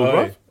meal deal,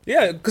 bro.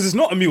 Yeah, because it's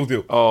not a meal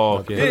deal. Oh,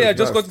 okay. Yeah, I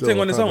just got the Still, thing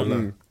on its I own.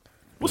 don't know.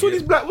 What's all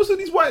these what's all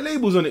these white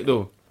labels on it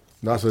though?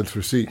 That's a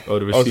receipt. Oh,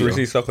 the I was the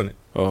receipt stuck on it.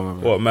 Oh,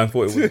 man. What, man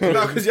thought it was...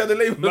 No, because you had the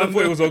label. Man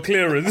thought it was on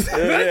clearance.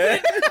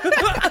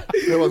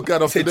 That was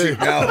going off today.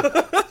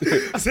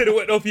 I said it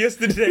went off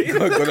yesterday.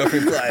 Got up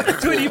in pride.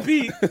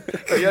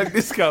 20p. You had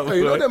discount. Hey,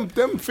 you know bro.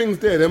 them things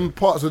there, them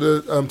parts of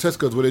the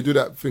Tesco's where they do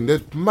that thing.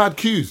 There's mad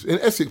queues in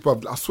Essex,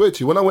 bro. I swear to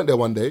you, when I went there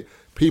one day,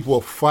 people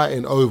were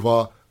fighting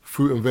over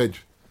fruit and veg.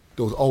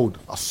 That was old.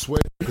 I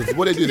swear. Because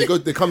what they do,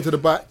 they come to the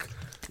back,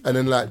 and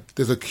then like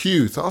there's a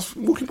queue. So I was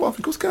walking by, I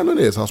think, what's going on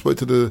here? So I spoke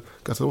to the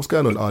guy. I said, what's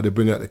going on? Oh, they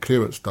bring out the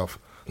clearance stuff.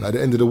 Like at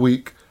the end of the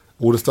week,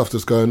 all the stuff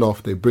that's going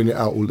off, they bring it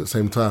out all at the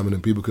same time, and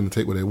then people can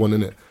take what they want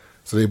in it.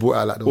 So they brought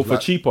out like Or for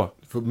cheaper.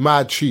 for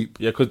mad cheap.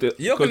 Yeah, because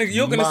You're gonna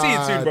see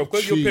it soon, bro.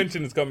 Because your cheap.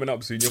 pension is coming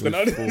up soon. You're gonna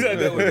understand that.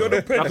 You're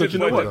the pension you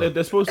know what? budget.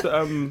 They're supposed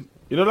to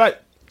you know,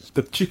 like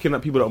the chicken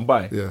that people don't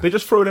buy. Yeah. They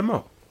just throw them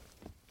out.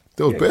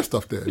 There was best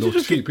stuff there. They There was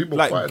just cheap. get, People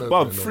like, fighting over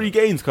well, it, free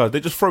gains, cause they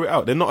just throw it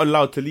out. They're not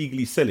allowed to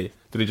legally sell it.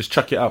 So they just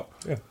chuck it out.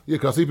 Yeah,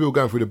 because I see people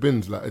going through the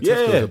bins. Like at Yeah,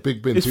 Tesco's, a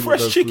big bin. it's people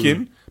fresh go through-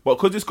 chicken, but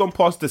because it's gone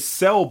past the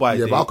sell by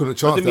Yeah, date, but I couldn't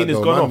chance doesn't mean that it's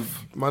though. gone Man,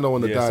 off. man, don't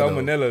want to Yeah, die.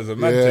 salmonella though. is a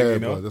mad thing, you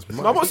know? bro, that's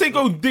mad. No, I'm not saying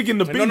go dig in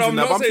the bins. No, I'm and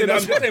that, not but saying that. I'm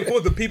that's just saying for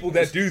the people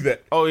that do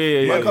that. Oh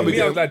yeah. Man can't be Me,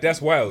 I was getting- like,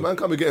 that's wild. Man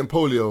can't be getting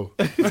polio.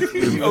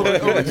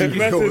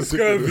 Massive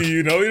scurvy,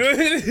 you know,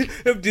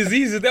 of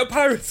diseases that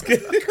pirates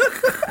get.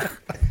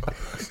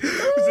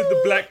 Is it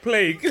the Black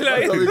Plague? Man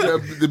can't be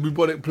getting the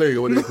bubonic plague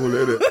or what they call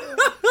it, innit?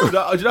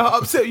 Do you know how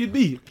upset you'd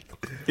be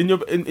in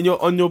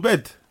your on your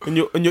bed and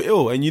you're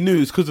ill and you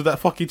knew it's because of that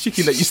fucking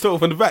chicken that you stole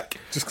from the back.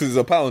 Just because it's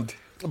a pound.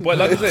 But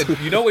like I said,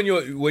 you know when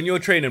you're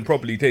training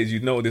properly, Taze, you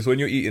know this. When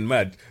you're eating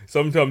mad,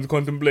 sometimes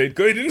contemplate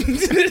going to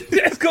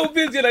Tesco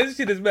bins. You're like, this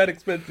shit is mad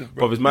expensive,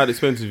 bro. Bro, it's mad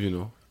expensive, you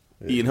know.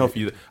 Eating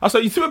healthy. I saw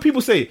you see when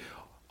people say,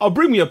 "I'll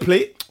bring me a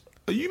plate."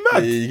 Are you Yeah,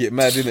 mad? you get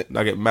mad, innit?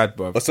 I get mad,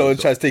 bro. Or someone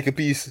tries to take a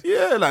piece.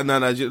 Yeah, like nah,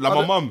 like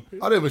my mum.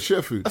 I don't even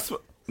share food. That's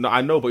what, no,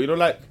 I know, but you know,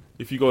 like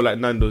If you go like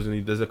Nando's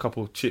and there's a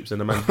couple of chips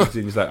and the man puts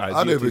in, he's like, I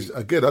don't even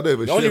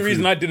The only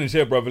reason I didn't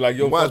share, brother, like,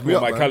 yo, fuck me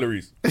up my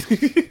calories.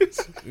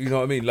 You know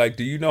what I mean? Like,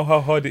 do you know how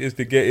hard it is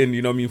to get in,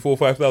 4,000 or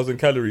 5,000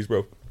 calories,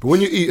 bro? But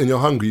when you eat and you're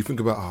hungry, you think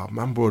about,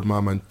 man borrowed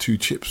my man 2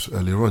 chips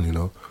earlier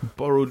on,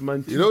 Borrowed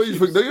man. You know, you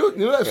think,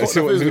 that's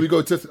what it is when we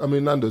go to,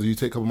 Nando's, you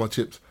take a couple of my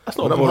chips. That's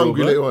not when borrowed, I'm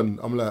hungry bro. later on,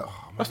 I'm like,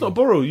 That's not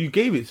borrowed. You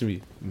gave it to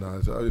me. No,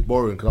 it's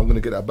borrowing because I'm going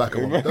to get that back.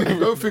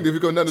 Don't think if you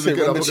go Nando's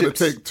again, I'm not going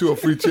to take 2 or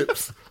 3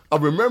 chips.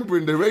 I'm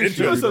remembering the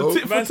ratio.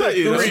 Tit for tat,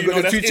 You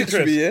got 2 chips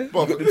for me, yeah?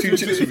 Bro, you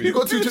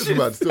got 2 chips for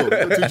man still. You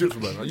got 2 chips for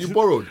man. You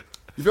borrowed.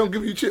 If I don't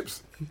give you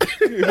chips.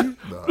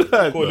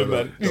 Call him,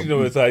 man. You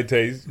know it's high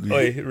taste.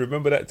 Oi,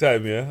 remember that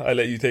time, yeah? I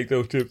let you take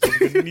those chips.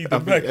 I need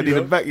them back, I need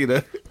them back,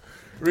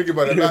 Ringing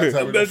about the night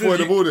time at 4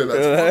 in the morning.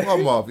 Like,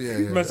 come on, yeah.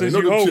 Man says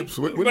you home. Chips.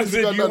 When Man did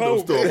said you you go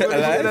home.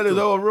 Nando's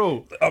store?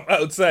 roll. I'm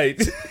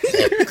outside.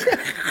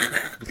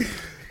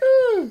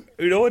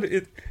 You know what?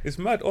 It's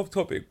mad off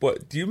topic,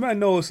 but do you man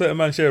know a certain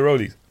man share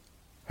rollies?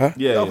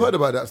 Yeah, I've heard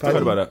about that. I've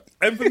heard about that.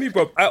 And for me,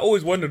 bro, I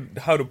always wondered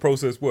how the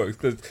process works.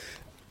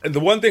 And the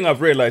one thing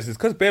I've realised is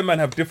because bear man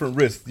have different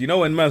wrists. You know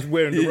when man's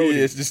wearing the rollie,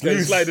 it's just like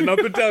loose. sliding up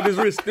and down his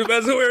wrist. The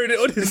man's wearing it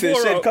on his Shared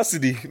forearm.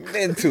 custody.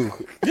 Mental.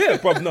 Yeah,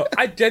 bro. No,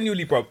 I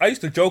genuinely, bro. I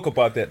used to joke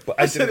about that,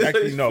 but I didn't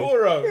actually know.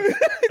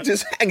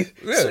 Just hang,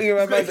 swinging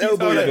my man's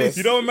elbow. like You know. this.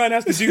 You know when man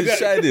has to do We're that,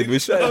 shining. We're Oh,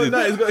 shining.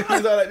 no, he's got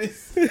his out like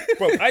this.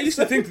 bro. I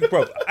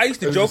used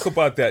to joke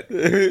about that,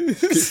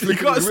 You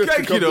can't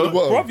skank, you know.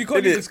 bro. You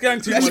can't even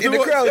skank too much. Actually, in the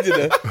crowd, you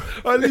know.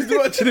 I need to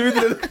watch in the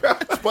middle of the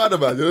crowd.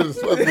 Spider-Man, the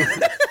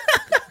Spider-Man.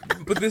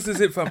 But this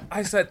is it, fam.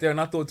 I sat there and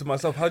I thought to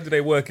myself, how do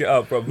they work it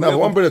out, bro? No,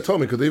 one brother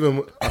told me, because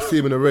even I see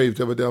him in a rave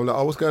the other day, I'm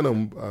like, what's going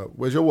on?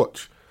 Where's your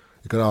watch?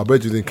 Because our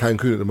brother's in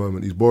Cancun at the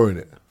moment. He's borrowing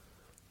it.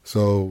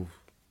 So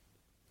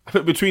I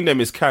think between them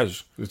is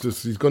cash. it's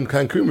just, he's gone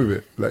Cancun with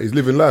it. Like, he's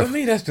living life. For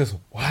me, that's just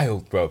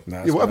wild, bro.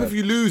 Yeah, what happens if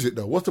you lose it,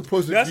 though? What's the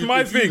process? That's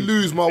my if thing. you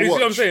lose my You see watch.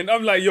 what I'm saying?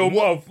 I'm like, yo,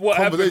 Marv, what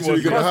happened conversation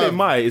was... you gonna Can't say have?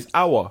 my, it's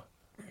our.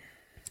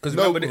 Because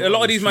No, remember, a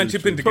lot of these man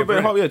chip in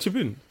together. innit? Yeah, chip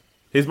in.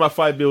 Here's my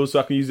 5 bills so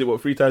I can use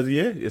it, 3 times a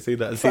year? Yeah, say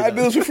that. 5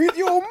 bills for free?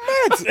 You're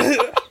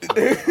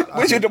mad.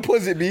 Where's your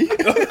deposit, me?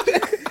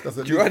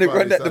 You rather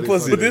run that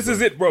deposit. But this is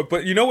it, bro.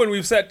 But you know when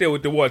we've sat there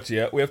with the watch,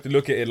 yeah, we have to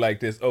look at it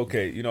like this.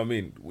 Okay, you know what I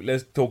mean?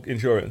 Let's talk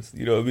insurance.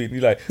 You know what I mean?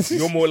 You're like,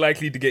 you're more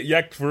likely to get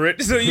yacked for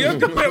it, so you have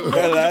to pay more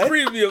the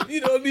premium. You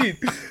know what I mean?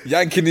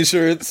 Yanking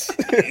insurance.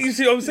 You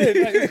see what I'm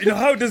saying? Like,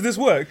 how does this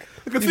work?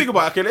 Look, think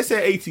about it. Okay, let's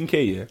say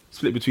 18k, yeah?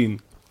 Split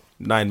between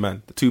 9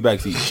 man. 2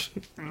 bags each.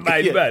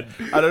 9 Yeah. man.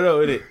 I don't know,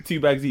 innit?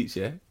 2 bags each,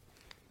 yeah?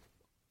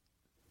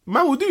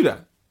 Man will do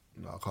that.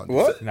 No, I can't do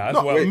What? that. Nah, that's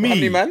Not wild. me. How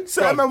many man?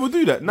 Certain man will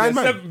do that. 9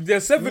 man.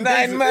 There's 7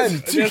 9 days. man.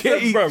 There's 2K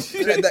seven, bro.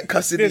 Like that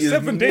custody There's is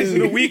 7 days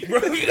in a new. week, bro.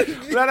 No,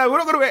 we're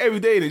not going to wear it every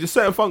day, innit? Just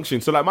certain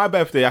functions. So, like, my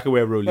birthday, I can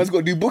wear a rollie. Man's got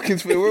to do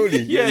bookings for the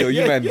rolling. Yeah, yo,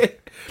 you man.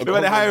 But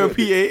when they hire a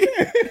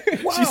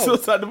PA, she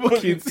sorts out the Do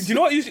bookings. you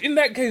know what? In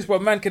that case, bro,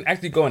 man can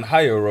actually go and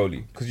hire a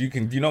rollie because you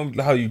can. You know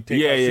how you take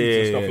Yeah, out seats yeah,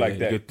 and stuff yeah, like yeah.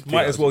 that. You could Might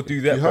take as well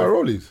do that. You hire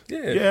bro. rollies?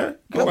 Yeah, Yeah.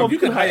 Come on, you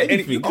can hire anything.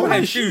 anything. You can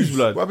hire shoes, shoes.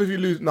 blood. What happens if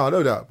you lose? No, I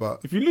know that,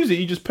 but If you lose it,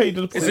 you just pay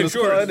the It's deposit.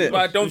 insurance, innit?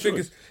 but I don't think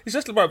it's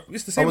just about.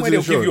 It's the same much way is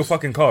they'll give you a insurance?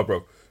 fucking car,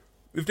 bro.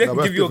 If they No, can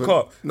but give you a that's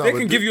car, different. No, they but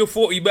can give you a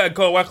 40-bag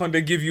car. Why can't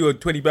they give you a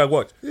 20-bag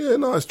watch? yeah,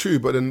 no, it's true.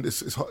 But then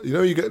it's hard. You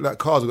know, you get like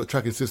cars have got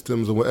tracking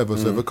systems or whatever.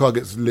 So if a car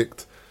gets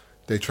licked,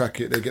 they track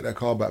it, they get their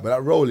car back. But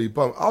that rollie,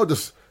 bum, I'll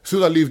just as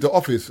soon as I leave the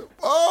office,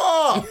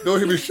 they'll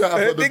hear me shout out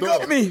at the They door.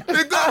 got me.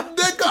 They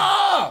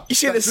got. You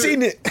should have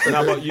seen it.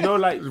 No, but you know,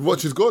 like,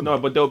 Watch is gone. no,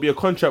 but there'll be a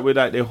contract where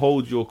like they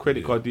hold your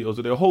credit card details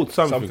or they'll hold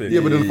something. Something.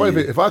 Yeah, but then the funny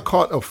thing, if I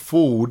can't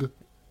afford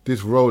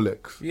this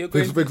Rolex, You're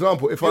because going- for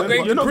example, if you're I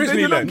going to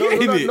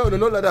Disneyland. no,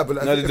 not like that, but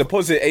like, No, the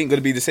deposit ain't going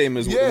to be the same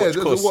as what yeah, the watch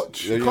there's costs. a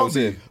watch. You know what I'm Can't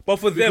be. saying? But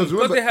for them, Because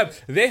because remember-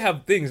 they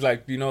have things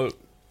like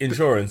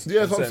insurance. Yeah,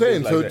 that's and what I'm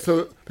certain saying. things So,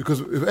 like that. so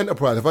because with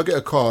Enterprise, if I get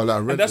a car like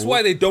a rental, that's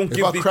why they don't if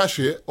give I the- crash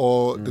it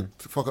or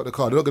fuck up the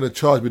car, they're not going to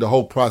charge me the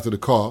whole price of the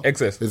car.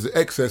 Excess. There's the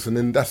excess, and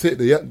then that's it.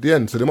 The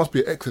end. So there must be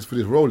an excess for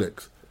this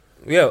Rolex.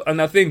 Yeah,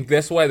 and I think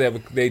that's why they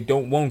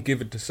won't give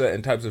it to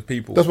certain types of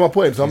people. That's my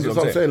point. So You see I'm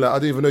what I'm saying, like, I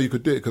didn't even know you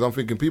could do it because I'm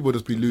thinking people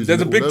just be losing.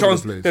 There's a it big all over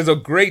chance. the place. There's a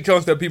great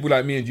chance that people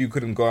like me and you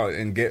couldn't go out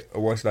and get a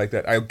watch like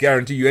that. I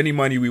guarantee you, any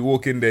money we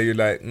walk in there, you're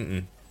like,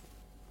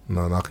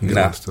 No, I can get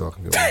Nah. one still. I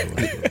can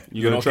get one.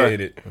 You're not gonna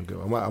getting try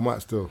it. I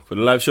might still. for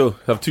the live show.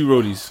 Have 2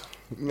 rollies.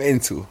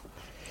 Mental.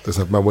 Just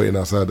have man waiting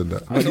outside and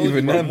that. I told you,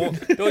 even bro,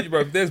 them. told you, bro.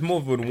 If there's more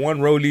than one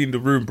rollie in the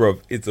room, bro,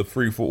 it's a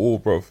free for all,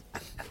 bro.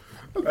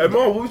 Hey,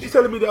 Mom, what was you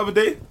telling me the other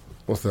day?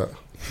 What's that?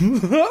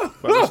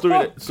 About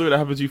the story that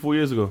happened to you 4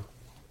 years ago.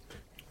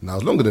 No, it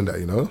was longer than that.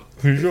 You know.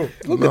 Sure.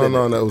 No,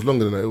 it was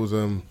longer than that.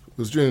 It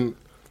was during.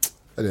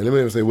 Let me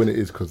even say when it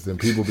is, because then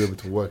people will be able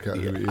to work out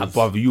who it is.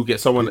 Brother, you get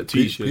someone that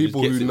tweets you.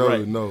 People just who gets it know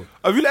right. know.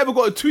 Have you ever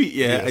got a tweet,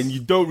 Yes. and you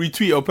don't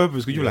retweet it on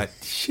purpose because you're like,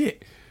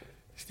 shit,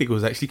 this nigga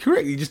was actually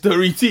correct. You just don't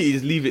retweet it, you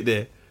just leave it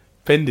there,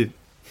 pending.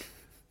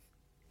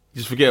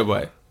 Just forget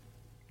about it.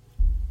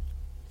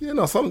 Yeah,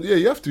 no,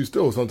 you have to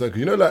still sometimes.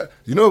 'Cause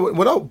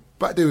when I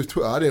back there with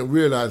Twitter, I didn't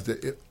realize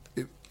that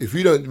if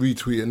you don't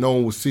retweet it, no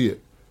one will see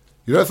it.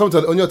 You know,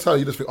 sometimes on your timeline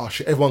you just think, oh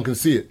shit, everyone can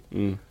see it,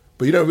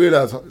 but you don't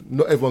realize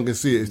not everyone can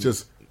see it. It's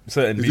just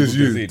certain it's people just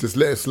can you. see it. Just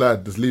let it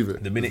slide. Just leave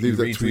it. The minute just leave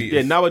you that tweet. retweet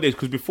Yeah, nowadays,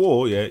 because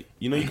before, you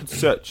could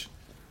search.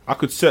 I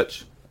could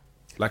search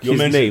like Your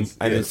his name mentions,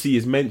 and then yes. see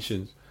his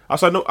mentions.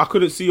 I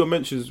couldn't see your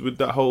mentions with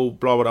that whole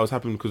blah blah that was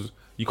happening because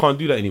you can't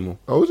do that anymore.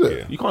 Oh, is it?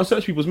 Yeah. You can't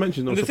search people's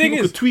mentions. No. The So thing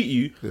people is- could tweet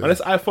you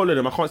unless I follow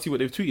them. I can't see what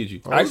they've tweeted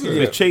you. Actually,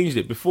 They've yeah. changed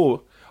it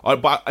before,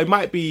 but it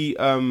might be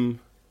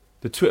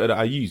the Twitter that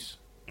I use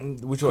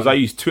Which because one? I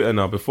use Twitter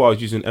now. Before I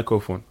was using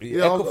Echophone.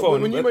 Yeah,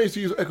 Echophone. when you man used to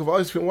use Echophone, I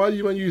used to think, why do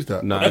you man use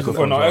that? Nah,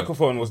 Echophone, no, Echophone.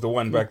 Echophone was the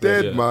one back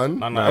Dead, then. man.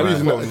 No, I'm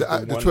using Echophone was the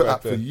one Twitter back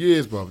app for then.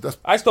 years, bro. That's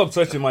I stopped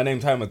searching my name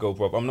time ago,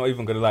 bro. I'm not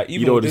even gonna lie. Even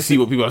You don't with want to this see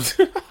what people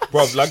are.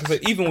 bro, like I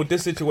said, even with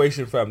this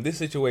situation, fam, this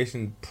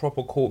situation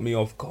proper caught me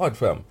off guard,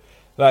 fam.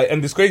 Like,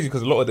 and it's crazy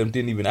because a lot of them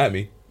didn't even at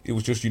me. It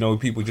was just, people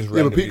just yeah, but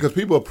randomly. because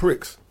people are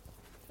pricks.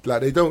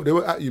 Like they won't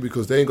at you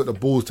because they ain't got the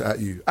balls to at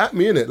you. At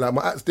me, innit? Like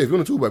my at's there. If you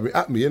want to talk about me,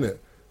 at me, innit?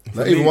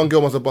 Like even me- one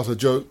girl must have bust a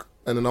joke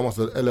and then I must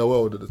have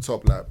LOL at the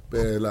top, like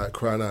bare, like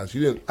crying out. She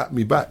didn't at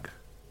me back.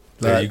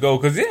 There Like, you go,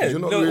 because you're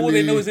not all they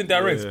really- know is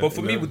indirects. Yeah, but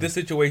for me, with this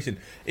situation,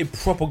 it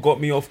proper caught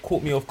me off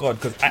guard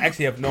because I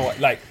actually have no,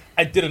 like,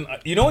 I didn't.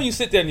 You know when you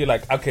sit there and you're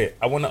like, okay,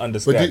 I want to But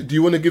understand. do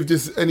you want to give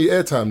this any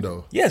airtime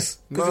though? Yes,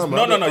 because man,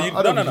 no,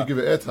 I don't think you give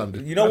it airtime.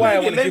 dude. You know why I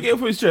Let want him to get it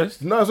for his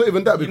chest. No, it's not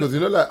even that because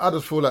like I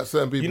just feel like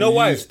certain people know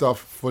why? use stuff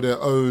for their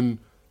own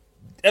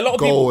a lot of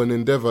goal people. and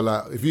endeavor.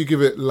 Like if you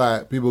give it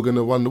like people are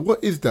gonna wonder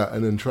what is that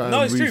and then try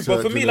No, and it's true, research.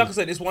 but for me, and like I then-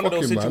 said, it's one of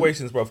those Fucking man.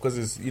 situations, bro. Because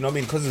it's, you know what I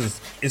mean? Because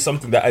it's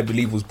something that I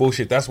believe was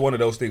bullshit. That's one of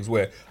those things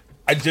where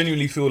I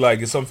genuinely feel like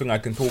it's something I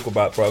can talk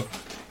about, bro,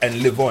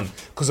 and live on.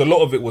 Because a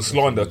lot of it was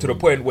slander to the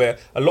point where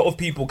a lot of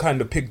people kind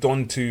of picked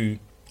on to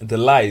the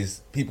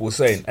lies people were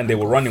saying and they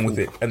were running with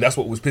it, and that's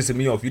what was pissing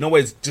me off. You know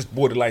where it's just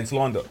borderline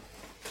slander.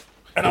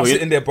 And I'm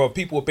sitting there, bro.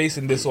 People were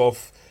basing this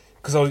off.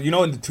 Because I was,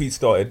 when the tweet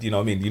started, you know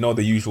what I mean? You know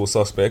the usual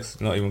suspects.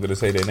 Not even going to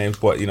say their names,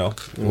 but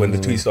when the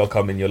tweets start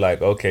coming, you're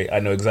like, okay, I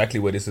know exactly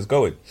where this is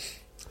going.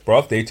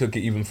 Bruv, they took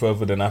it even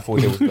further than I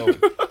thought they was going.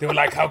 They were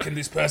like, how can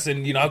this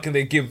person, how can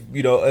they give,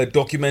 a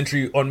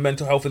documentary on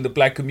mental health in the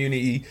black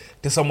community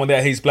to someone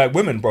that hates black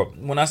women, bro?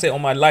 When I say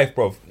on my life,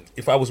 bro,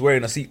 if I was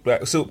wearing a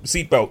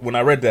seatbelt, when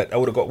I read that, I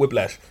would have got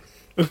whiplash.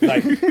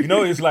 Like,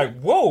 it's like,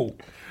 whoa.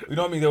 You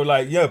know what I mean? They were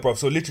like, yeah, bro.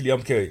 So literally, I'm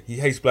okay. He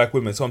hates black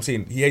women. So I'm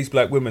saying he hates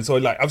black women. So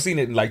like, I've seen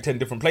it in like 10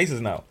 different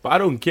places now. But I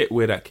don't get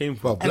where that came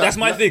from. But And that's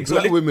my thing. So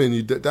Black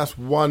women, that's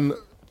one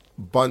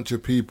bunch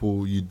of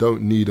people you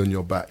don't need on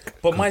your back.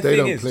 But my 'Cause they thing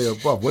don't is- play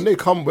above. When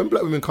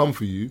black women come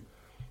for you,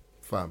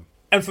 fam.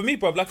 And for me,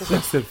 bro, like I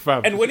said, said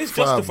fam. and when it's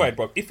Fam. justified,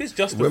 bro, if it's When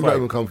black justified,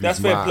 women come for you, that's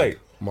it's fair mad. play.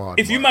 Mad,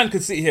 If you mad. man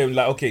could sit here and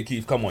like, okay,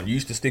 Keith, come on, you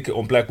used to stick it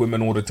on black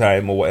women all the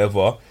time or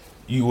whatever,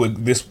 you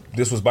would this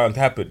was bound to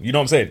happen. You know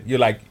what I'm saying? You're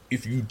like,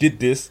 if you did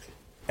this,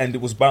 and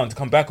it was bound to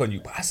come back on you.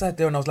 But I sat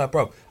there and I was like,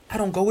 bro, I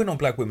don't go in on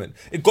black women.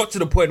 It got to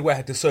the point where I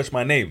had to search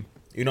my name.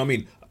 You know what I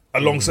mean?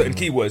 Along certain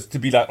keywords to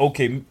be like,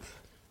 okay,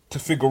 to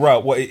figure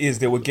out what it is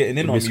they were getting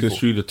in on me for.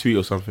 Misconstrued a tweet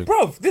or something.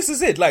 Bro, this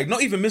is it. Like,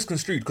 not even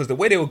misconstrued, because the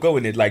way they were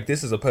going it, like,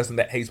 this is a person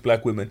that hates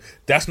black women.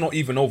 That's not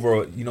even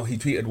over. He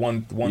tweeted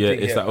one Yeah, thing.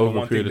 it's here, that over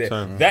one a period thing of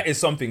there. time. That is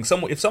something.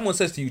 If someone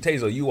says to you,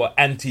 Taser, you are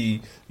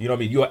anti. You know what I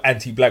mean? You are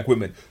anti-black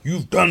women.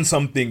 You've done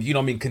something. You know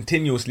what I mean?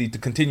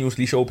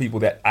 Continuously show people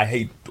that I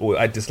hate or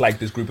I dislike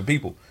this group of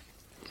people.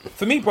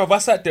 For me, bro, I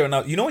sat there and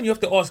when you have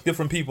to ask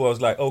different people, I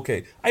was like,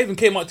 okay. I even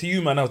came up to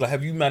you, man. I was like,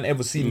 have you, man,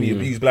 ever seen me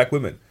abuse black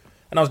women?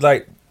 And I was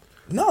like,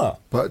 nah.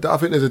 But I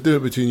think there's a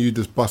difference between you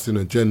just busting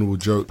a general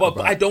joke. But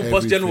about I don't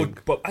bust general.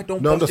 everything. But I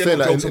don't No, I'm bust just saying,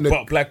 general like, jokes in the-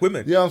 about black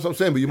women. Yeah, that's what I'm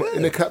saying. But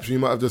in the caption, you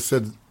might have just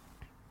said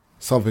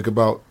something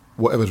about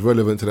whatever's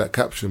relevant to that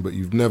caption, but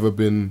you've never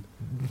been.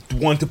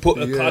 Want to put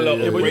a Yeah, color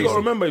yeah, or But you race. got to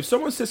remember, if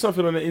someone says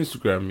something on their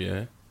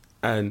Instagram,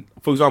 and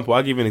for example,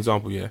 I'll give you an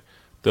example,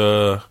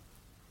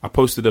 I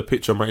posted a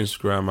picture on my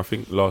Instagram, I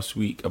think last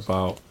week,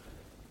 about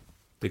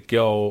the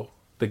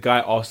guy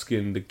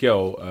asking the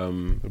girl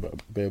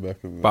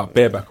about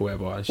bareback or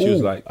whatever, and she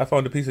was Ooh, like, I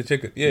found a piece of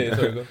chicken. Yeah,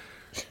 sorry, go.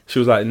 she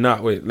was like, nah,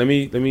 wait, let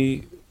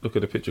me look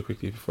at the picture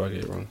quickly before I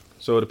get it wrong.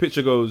 So the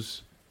picture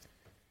goes,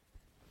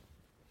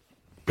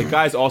 the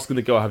guy's asking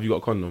the girl, have you got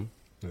a condom?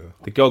 Yeah.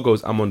 The girl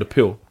goes, I'm on the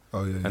pill.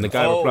 Oh yeah. And the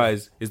guy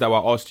replies, is that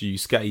what I asked you,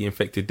 scatty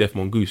infected deaf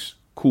mongoose?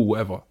 Cool,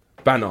 whatever.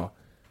 Banner.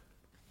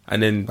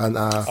 And then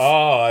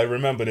Oh, I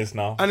remember this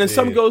now. and then Yeah,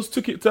 some yeah. girls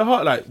took it to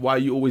heart, like, why are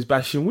you always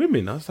bashing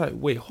women? I was like,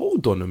 wait,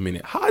 hold on a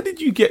minute. How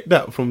did you get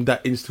that from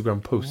that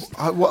Instagram post?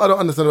 What I don't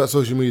understand about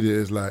social media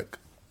is like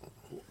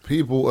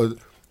people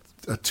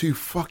are too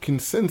fucking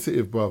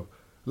sensitive, bro.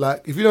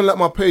 Like if you don't like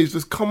my page,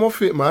 just come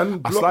off it, man.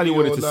 I Block slightly me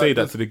wanted or, to like, say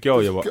that just- to the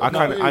girl, just but get I off my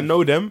kind page. I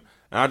know them,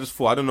 and I just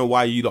thought, I don't know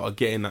why you lot are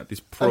getting at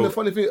this And the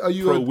funny thing, are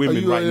you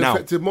pro-women right an now.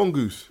 infected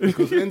mongoose?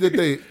 Because at the end of the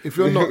day, if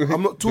you're not,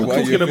 I'm not talking,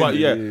 talking about,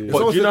 If but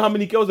someone do you know said- how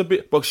many girls are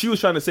bit? But she was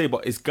trying to say,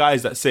 but it's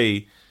guys that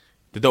say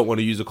they don't want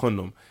to use a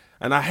condom,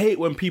 and I hate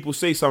when people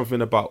say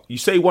something about you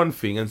say one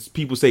thing and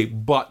people say,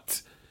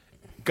 but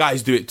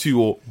guys do it too,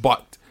 or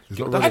but It's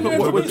not That's relevant. not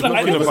what we're I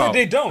talking never about. said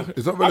they don't.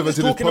 It's not I'm relevant just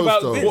to this talking post,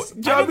 about though. this. What, do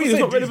you know what I mean? It's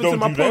not relevant to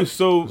my post,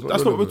 so that's what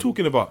we're relevant.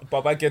 talking about.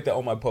 But I get that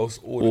on my posts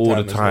all All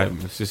the the time. as time.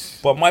 well. It's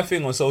just But my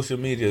thing on social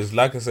media is,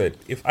 like I said,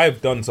 if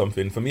I've done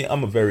something, for me,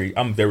 I'm very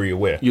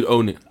aware. you'd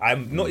own it.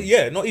 I'm not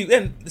even.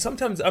 And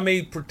sometimes I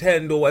may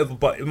pretend or whatever,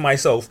 but in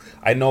myself,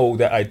 I know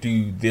that I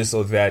do this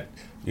or that.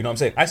 You know what I'm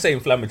saying? I say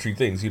inflammatory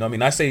things. You know what I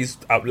mean? I say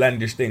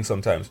outlandish things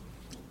sometimes,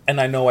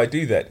 and I know I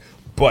do that.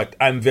 But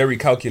I'm very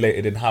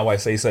calculated in how I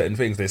say certain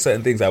things. There's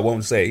certain things I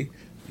won't say.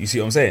 You see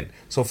what I'm saying?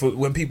 So for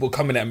when people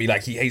coming at me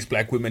like he hates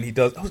black women, he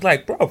does. I was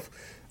like, bro,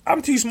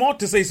 I'm too smart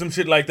to say some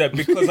shit like that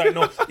because I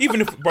know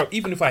even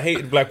if I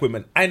hated black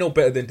women, I know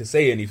better than to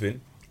say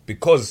anything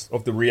because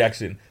of the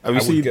reaction. Have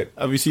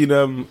you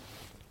seen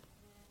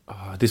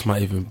this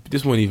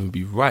won't even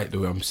be right the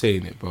way I'm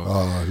saying it, bro.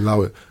 Oh,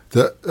 allow it.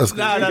 That's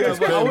Nah,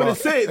 but I want to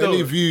say it though.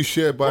 Any view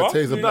shared by What?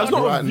 Taser No, Black it's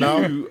not right a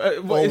now, view,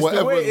 or it's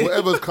the way-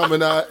 whatever's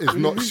coming out is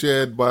not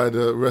shared by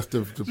the rest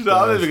of the. No,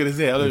 I'm not even gonna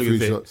say it. I'm not even three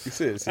gonna shots.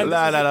 Say it, say it. Nah,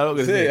 I'm not gonna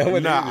Say say it, I it.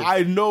 wanna Nah, hear it.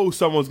 I know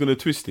someone's gonna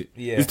twist it.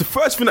 Yeah. It's the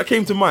first thing that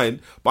came to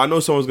mind, but I know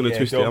someone's gonna Yeah,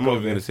 twist it. don't I'm go not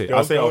even there. gonna say it. Don't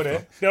I'll say go it there.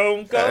 after.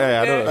 Don't go Yeah, I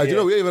there. don't- Do you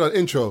know we ain't even on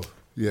intro?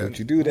 Yeah, Would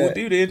you do We'll that?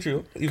 do the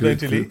intro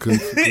eventually. could do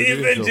the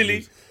intro, Eventually.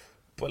 please.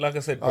 But like I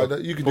said, bro,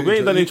 You can But do we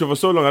ain't done intro. intro for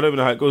so long. I don't even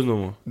know how it goes no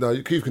more.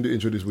 No, Keith can do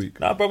intro this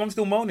week. nah, bro, I'm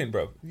still moaning,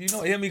 bro. You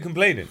don't hear me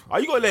complaining. Oh,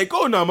 you gotta let it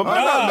go now, my man.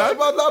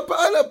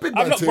 I know big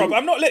I'm man not, thing. bro.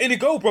 I'm not letting it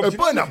go, bro. Hey, Do you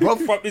burn know-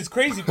 that, bro. It's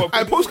crazy, bro.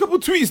 I post a couple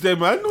tweets there,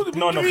 man. No,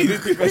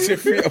 because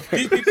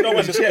these people don't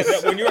understand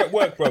that when you're at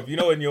work, bro. You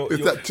know, when you're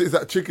It's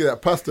that chicken,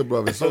 that pasta,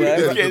 brother. So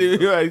Yeah,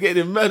 yeah,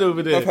 Getting him mad over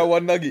I've there. had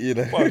one nugget, you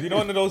know. bro, you know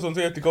one of those ones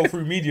where you have to go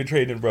through media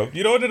training, bro.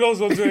 You know one of those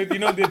ones where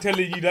they're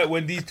telling you that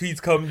when these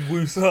tweets come,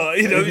 woosah,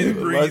 you know, just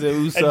breathe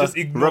and just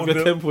ignore Rub your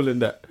them. temple in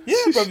that. Yeah,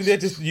 bro, they're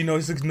just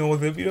just ignore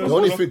them. You know, the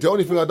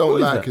only thing I don't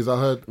is like that? is I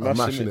heard I'm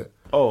mashing it.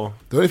 Oh,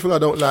 The only thing I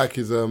don't like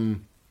is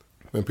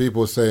when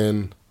people are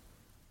saying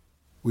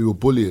we were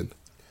bullying,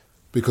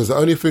 because the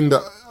only thing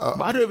that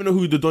but I don't even know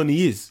who the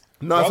Donny is.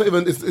 no, it's not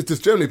even. It's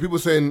just generally people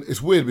saying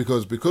it's weird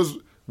because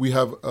we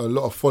have a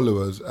lot of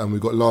followers and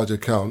we've got large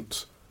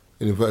accounts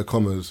in inverted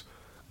commas.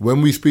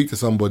 When we speak to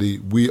somebody,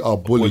 we are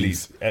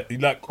bullies.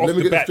 Like off Let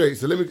me the get bat. this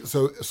straight.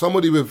 So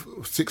somebody with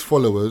 6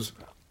 followers,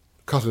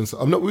 cussing.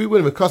 We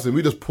weren't even cussing.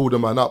 We just pulled a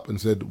man up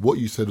and said what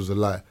you said was a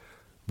lie.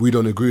 We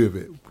don't agree with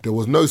it. There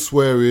was no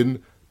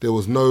swearing. There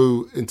was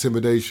no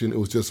intimidation. It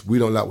was just we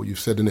don't like what you've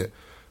said in it.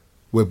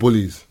 We're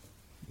bullies.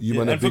 You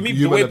man are And for big. me,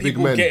 You the man way are big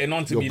people men. getting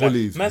onto You're me,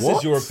 bullies. like, man What?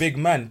 says you're a big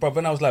man, bro.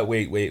 And I was like,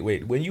 wait.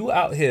 When you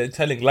out here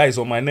telling lies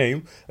on my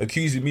name,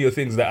 accusing me of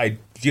things that I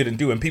didn't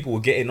do, and people were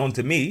getting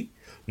onto me,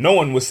 no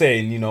one was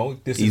saying,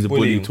 this He's is a bully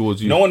bullying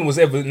towards you. No one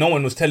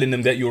was telling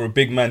them that you're a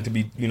big man to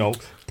be,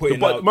 putting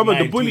But out. remember,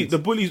 9 the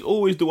tweets. bully's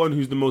always the one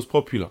who's the most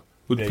popular.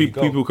 With There you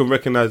go. people can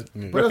recognize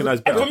And better.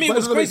 for me, it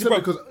was crazy, bro.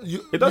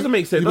 It doesn't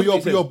make sense.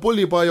 You're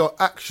bullied by your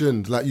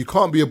actions. Like you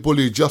can't be a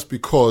bully just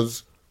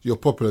because you're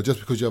popular, just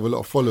because you have a lot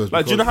of followers.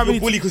 Like, do you know how You're many?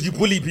 a bully because you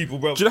bully people,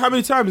 bro. Do you know how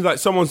many times like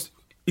someone's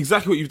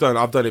exactly what you've done?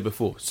 I've done it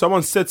before.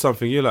 Someone said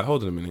something, you're like,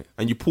 hold on a minute,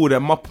 and you pull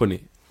them up on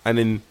it, and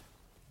then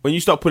when you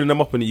start putting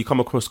them up on it, you come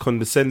across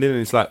condescending, and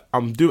it's like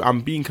I'm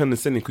being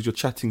condescending because you're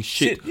chatting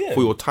shit yeah.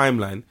 for your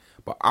timeline,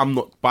 but I'm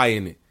not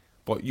buying it.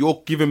 But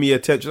you're giving me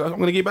attention. I'm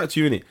gonna get back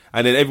to you innit?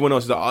 And then everyone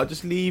else is like, "Oh,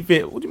 just leave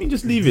it." What do you mean,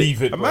 just leave it?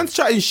 Leave it, A bro. man's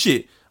chatting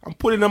shit. I'm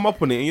putting them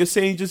up on it, and you're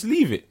saying just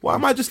leave it. Why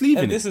am I just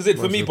leaving And it? this is it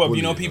for Man's me, a Bob.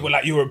 bully, People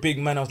like, you're a big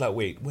man. I was like,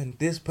 wait, when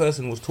this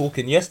person was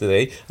talking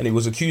yesterday and he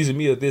was accusing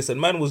me of this, and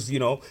man was,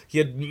 he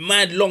had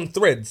mad long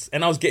threads,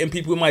 and I was getting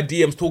people in my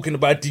DMs talking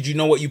about, did you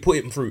know what you put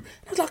him through?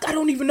 I was like, I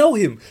don't even know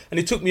him. And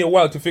it took me a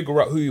while to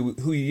figure out who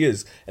he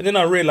is. And then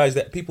I realized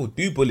that people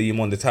do bully him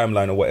on the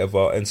timeline or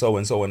whatever, and so on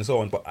and so on and so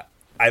on. But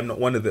I'm not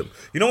one of them.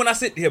 When I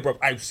sit here, bro,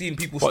 I've seen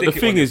people But stick the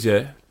it thing on is,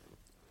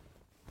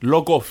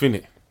 log off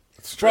innit?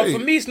 bro, for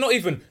me, it's not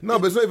even. No,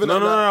 but it's not even. No.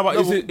 But what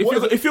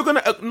is it? if you're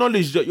gonna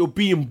acknowledge that you're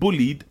being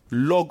bullied,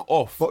 log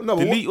off. But no,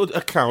 but delete your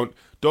account.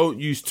 Don't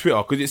use Twitter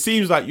because it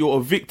seems like you're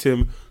a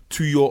victim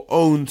to your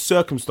own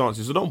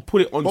circumstances. So don't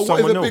put it on But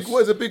someone else.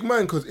 what is a big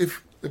man? Because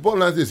if the bottom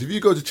line is this: if you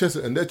go to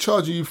Chesterton, they're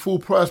charging you full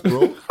price,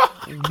 bro.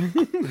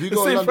 If you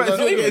go same London, price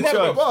you're getting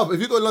charged. Bob, if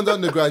you go London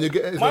Underground, you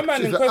get it's My man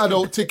in an question-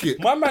 adult ticket.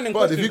 my man in But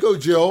question- if you go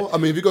jail,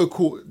 if you go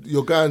court,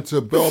 you're going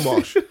to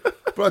Belmarsh.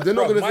 Bro, they're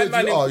not Bro, going my to say to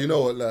man you, in- oh, you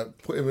know what, like,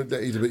 put him in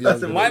there, he's a bit younger.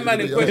 Listen, my he's a man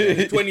bit in question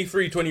younger. is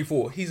 23,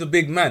 24. He's a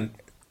big man.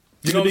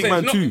 He's a big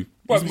man It's not- too.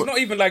 Bro, He's it's not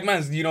even like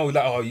man's, like,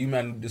 oh, you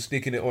man are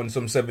sticking it on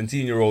some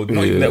 17-year-old.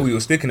 Not even Yeah. that we were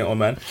sticking it on,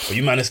 man. But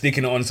you man are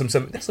sticking it on some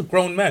 7. That's a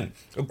grown man.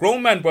 A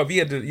grown man, bro. He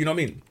had, you know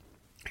what I mean?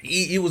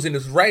 He was in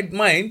his right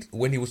mind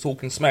when he was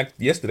talking smack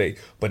yesterday.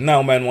 But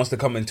now man wants to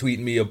come and tweet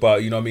me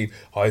about,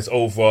 oh, it's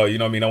over. You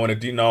know what I mean? I want to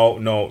do,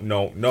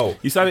 no.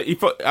 He sounded.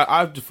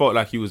 I just felt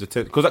like he was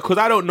because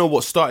I don't know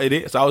what started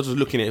it, so I was just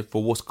looking at it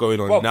for what's going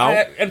on Bro, now.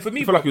 and for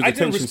me, I feel like he was I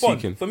didn't attention respond.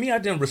 seeking. For me, I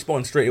didn't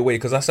respond straight away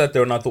because I sat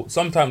there and I thought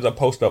sometimes I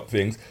post up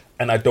things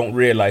and I don't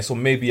realize, so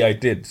maybe I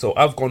did. So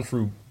I've gone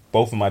through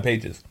both of my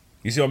pages.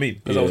 You see what I mean?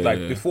 Because I was like,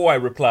 before I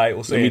reply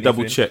or say Let me anything,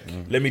 double check.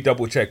 Let me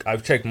double check.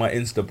 I've checked my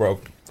Insta,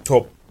 bro.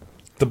 Top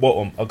the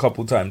bottom a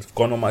couple times,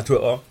 gone on my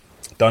Twitter,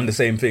 done the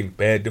same thing,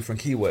 bare different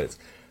keywords.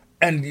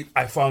 And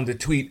I found the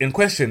tweet in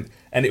question,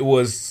 and it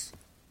was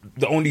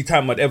the only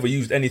time I'd ever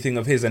used anything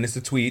of his, and it's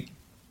a tweet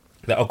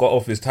that I got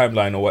off his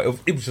timeline or whatever.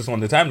 It was just on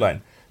the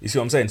timeline. You see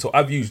what I'm saying? So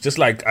I've used, just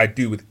like I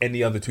do with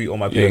any other tweet on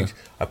my page,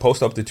 I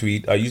post up the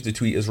tweet, I use the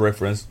tweet as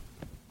reference,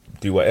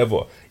 do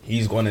whatever.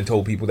 He's gone and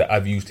told people that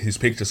I've used his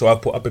picture. So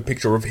I've put up a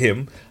picture of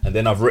him, and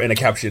then I've written a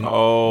caption.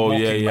 Oh,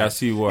 yeah, I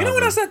see what. You know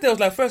what I said there? I was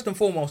like, first and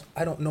foremost,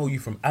 I don't know you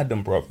from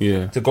Adam, bro.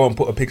 Yeah. To go and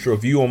put a picture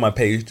of you on my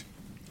page.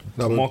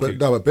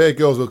 But bare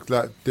girls look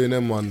like doing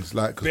them ones,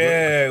 like,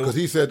 because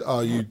he said,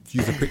 you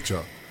use a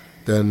picture.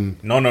 Then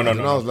no.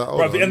 I was like,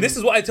 bro, and this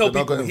is what I tell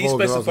people. He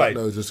specified.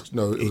 Like, it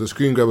was a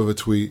screen grab of a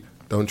tweet.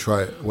 Don't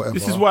try it. Whatever.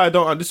 This is why I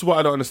don't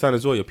understand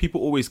as well. Yeah, people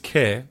always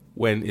care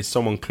when it's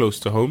someone close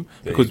to home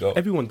because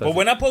everyone does. But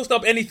when I post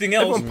up anything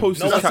else, everyone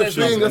posts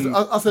captions.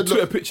 I said,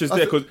 Twitter pictures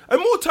there because and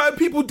more time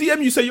people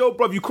DM you say, "Yo,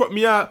 bro, you cropped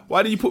me out.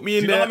 Why did you put me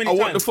in there? I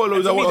want the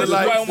follows. I want the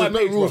likes." There's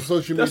no rules for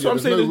social media. That's what I'm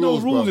saying. There's no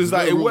rules. It's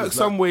like it works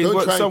some way. It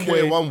works some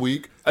way. 1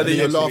 week and then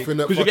you're laughing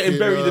at because you're getting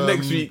buried the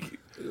next week.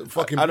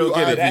 Fucking I don't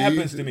get it. That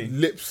happens to me.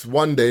 Lips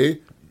one day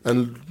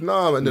and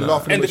and then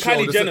laughing and at Michelle.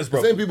 And the Kylie Jenners,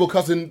 bro. The same people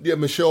cussing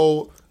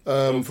Michelle.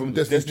 From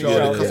Destiny's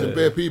Child, cussing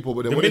bare people,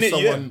 but then when it's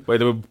someone where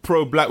they were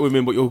pro black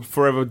women, but you're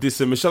forever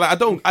dissing Michelle. Like,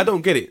 I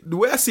don't get it. The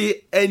way I see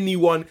it,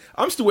 anyone,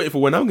 I'm still waiting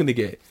for when I'm gonna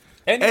get it.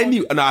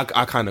 And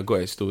I kind of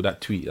got it still. That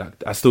tweet,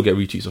 I still get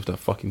retweets of that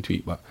fucking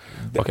tweet, but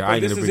okay, I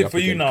ain't gonna bring it up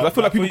again. I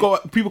feel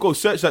like people go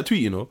search that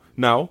tweet,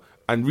 now.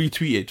 And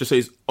retweet it just so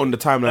it's on the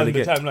timeline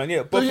again. But don't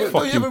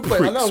you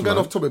ever, I know I'm going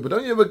off topic, but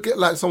don't you ever get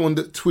like someone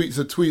that tweets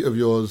a tweet of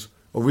yours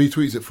or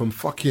retweets it from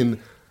fucking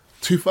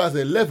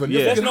 2011?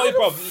 Yeah, that's not a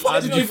problem. How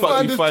did you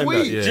find this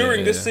tweet?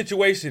 During this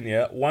situation,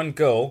 one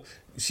girl,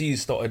 she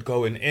started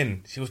going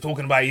in. She was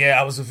talking about,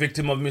 I was a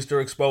victim of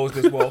Mr. Exposed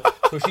as well.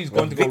 So she's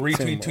going to go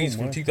retweet tweets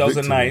from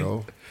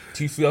 2009,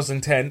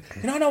 2010.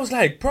 And I was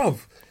like,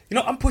 bruv,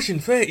 I'm pushing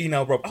 30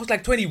 now, bruv. I was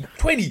like 20,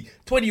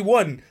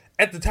 21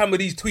 at the time of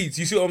these tweets.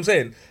 You see what I'm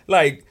saying?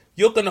 Like,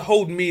 you're going to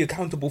hold me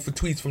accountable for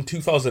tweets from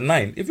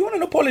 2009. If you want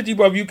an apology,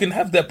 bruv, you can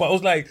have that. But I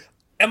was like,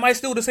 am I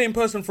still the same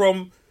person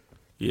from...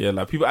 Yeah,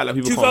 like people act like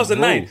people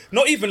 2009.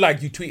 Not even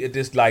like you tweeted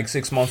this like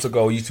 6 months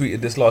ago. You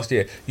tweeted this last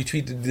year. You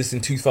tweeted this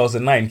in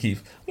 2009,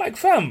 Keith. Like,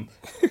 fam,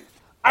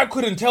 I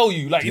couldn't tell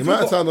you. Like, the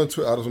amount of times on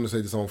Twitter, I just want to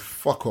say to someone,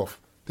 fuck off.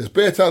 There's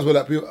bare times where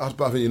like people, I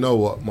think, you know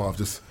what, Marv,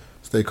 just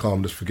stay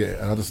calm, just forget it,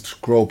 and I just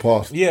scroll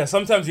past. Yeah,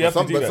 sometimes you have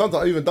to do that.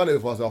 Sometimes I've even done it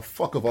before. I say, oh,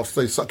 fuck off, I'll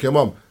say suck your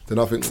mum. Then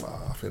I think, it's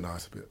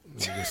a bit.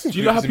 Do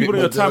you know how people on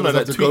your timeline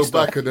that tweet stuff?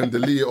 Go back and then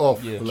delete it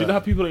off. Yeah. Do you know how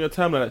people on your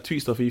timeline that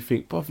tweet stuff and you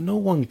think, bruv, no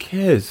one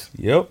cares.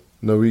 Yep.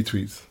 No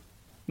retweets.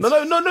 No,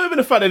 not even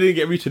the fact they didn't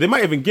get retweets. They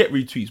might even get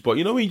retweets, but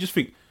when you just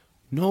think,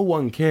 no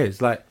one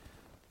cares. Like,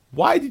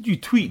 why did you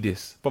tweet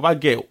this? But I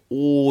get it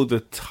all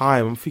the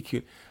time. I'm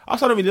thinking, I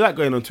don't really like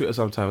going on Twitter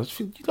sometimes. I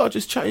think, you lot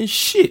just chatting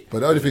shit. But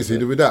the only thing is,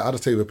 with that, I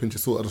just take it with a pinch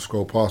of salt. I just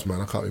scroll past, man.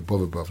 I can't be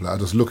bothered, bruv. Like, I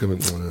just look at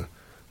it and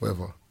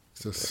whatever.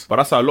 But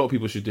that's how a lot of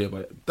people should do it.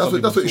 But that's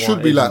what it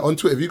should be like on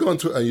Twitter. If you go on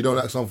Twitter and you don't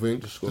like something,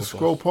 just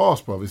scroll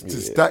past, bruv. It's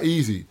just that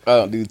easy. I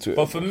don't do Twitter.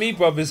 But for me,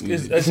 bruv,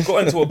 it's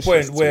gotten to a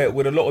point where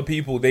with a lot of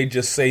people, they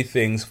just say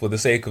things for the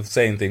sake of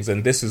saying things.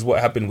 And this is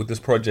what happened with this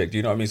project.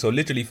 You know what I mean? So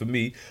literally for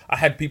me, I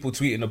had people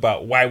tweeting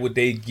about why would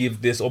they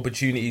give this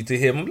opportunity to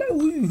him. I'm like,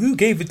 who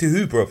gave it to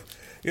who, bruv?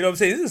 You know what I'm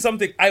saying? This is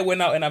something I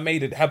went out and I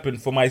made it happen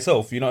for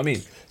myself. You know what I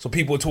mean? So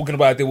people were talking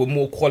about there were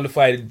more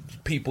qualified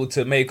people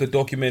to make a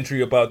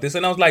documentary about this.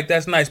 And I was like,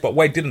 that's nice, but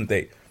why didn't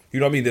they? You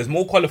know what I mean? There's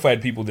more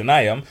qualified people than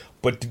I am,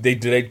 but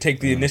did they take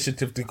the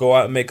initiative to go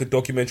out and make a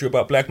documentary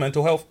about black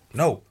mental health?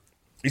 No.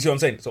 You see what I'm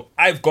saying? So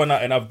I've gone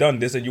out and I've done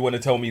this, and you want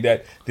to tell me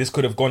that this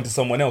could have gone to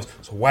someone else.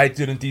 So why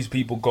didn't these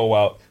people go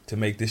out to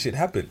make this shit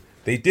happen?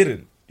 They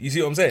didn't. You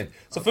see what I'm saying?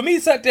 So for me, I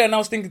sat there and I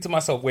was thinking to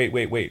myself,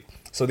 wait.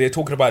 So they're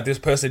talking about this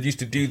person used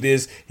to do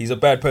this. He's a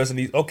bad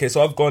person. Okay,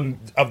 so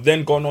I've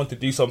then gone on to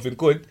do something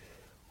good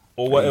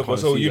or whatever.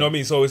 So you know what I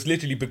mean? So it's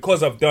literally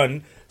because I've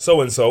done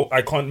so-and-so,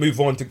 I can't move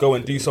on to go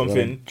and do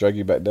something. Drag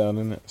you back down,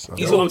 innit? So.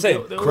 You see what I'm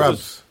saying?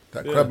 Crabs.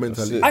 That crab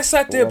mentality. I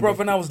sat there, bro,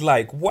 and I was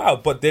like, wow.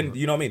 But then,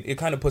 you know what I mean? It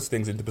kind of puts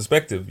things into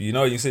perspective. You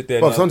know, you sit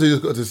there. But sometimes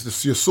you've got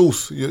this, your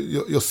sauce.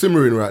 You're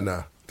simmering right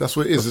now. That's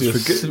what it is. You're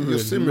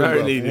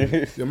simmering.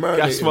 You're marinating.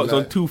 Gas marks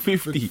on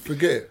 250.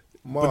 Forget it.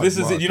 But this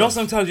is it. You know,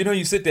 sometimes,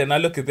 you sit there and I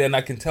look at there and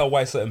I can tell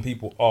why certain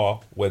people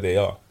are where they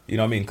are. You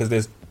know what I mean? Because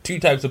there's two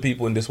types of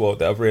people in this world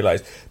that I've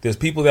realised. There's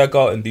people that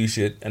go out and do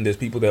shit, and there's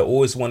people that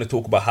always want to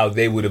talk about how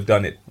they would have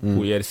done it.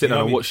 Well, yeah, they sit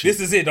down and watch shit.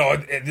 This is it. Oh,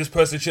 this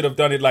person should have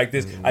done it like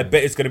this. I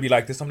bet it's going to be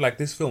like this. I'm like,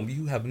 this film,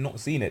 you have not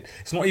seen it.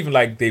 It's not even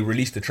like they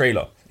released the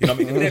trailer. You know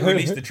what I mean? If they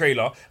released the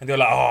trailer and they're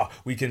like,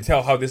 we can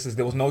tell how this is.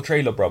 There was no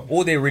trailer, bro.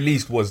 All they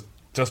released was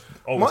just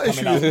my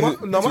issue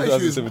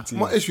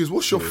is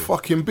what's your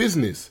fucking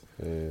business?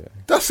 Yeah.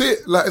 That's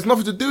it. Like, it's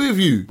nothing to do with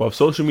you. But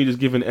social media's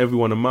giving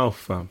everyone a mouth,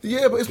 fam.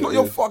 Yeah, but it's not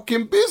your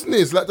fucking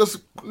business. Like, just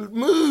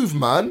move,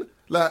 man.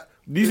 Like,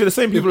 these are the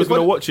same people that's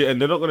gonna watch it,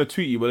 and they're not gonna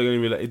tweet you, but they're gonna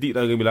be like, deep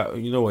down, gonna be like,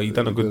 you know what, you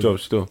done a good job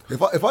still.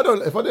 If I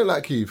don't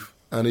like Keith,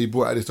 and he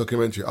brought out this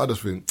documentary, I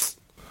just think,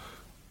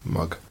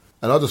 mug.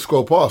 And I'll just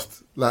scroll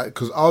past, like,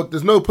 because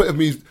there's no point of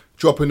me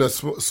dropping a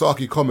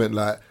sarky comment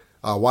like,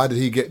 why did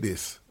he get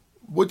this?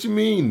 What do you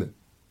mean?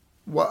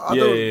 What, I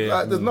don't,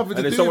 like, there's nothing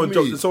to do with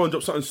me. Someone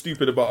dropped something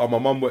stupid about, my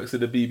mum works at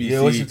the BBC. Yeah,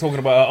 what's she talking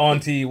about? Her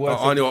auntie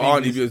works at the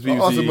BBC.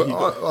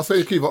 I'll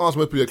say, Keith, I asked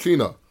him to be a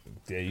cleaner.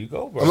 There you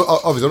go, bro.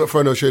 Obviously, I'm not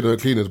throwing no shade on the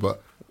cleaners,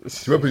 but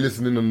she might be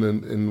listening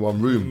in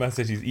one room. Man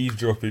said she's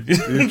eavesdropping.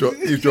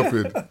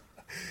 Eavesdropping.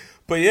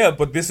 But yeah,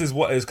 this is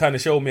what has kind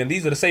of shown me, and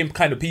these are the same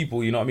kind of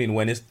people, you know what I mean,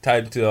 when it's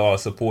time to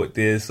support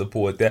this,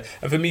 support that.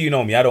 And for me, you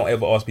know me, I don't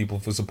ever ask people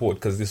for support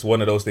because it's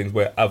one of those things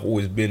where I've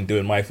always been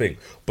doing my thing.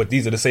 But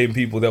these are the same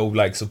people that will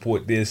like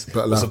support this,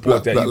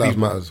 support that. Black Lives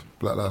Matters.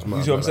 Black Lives Matter.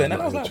 You see what I'm saying?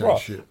 And I was like, bro,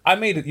 I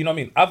made it, you know what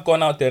I mean? I've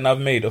gone out there and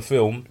I've made a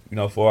film, you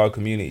know, for our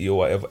community or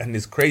whatever, and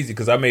it's crazy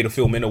because I made a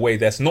film in a way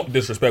that's not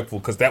disrespectful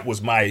because that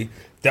was my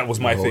thing.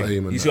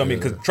 You see what I mean?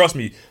 Because trust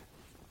me,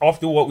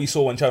 after what we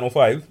saw on Channel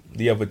 5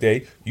 the other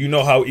day, you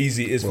know how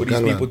easy it is for these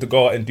people to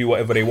go out and do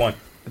whatever they want.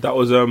 That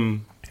was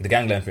the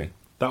gangland thing.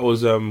 That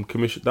was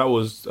commission. That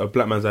was a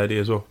black man's idea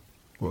as well.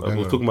 We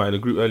were talking about it in a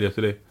group earlier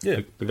today.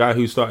 Yeah, the guy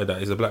who started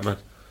that is a black man.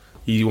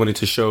 He wanted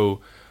to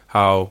show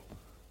how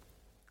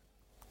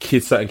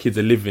certain kids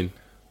are living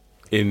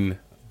in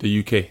the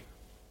UK.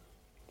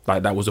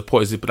 Like that was a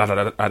positive.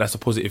 That's a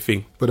positive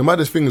thing. But the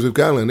maddest thing is with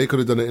gangland, they could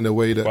have done it in a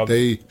way that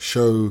they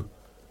show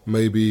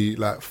maybe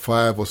like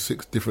 5 or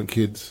 6 different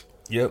kids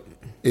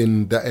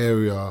in that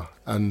area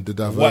and the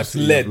diversity. What's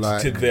led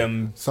like, to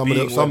them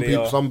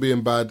some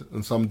being bad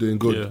and some doing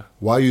good. Yeah.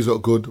 Why you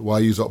not good? Why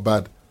you not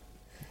bad?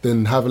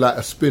 Then have like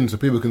a spin so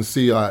people can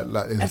see like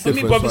there's a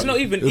difference. Me, it's not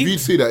even. If you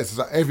see that, it's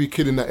like every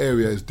kid in that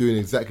area is doing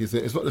exactly the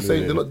same. It's not the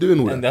same. They're not doing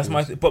all that. And that's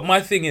my. But my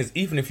thing is,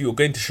 even if you were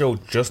going to show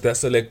just that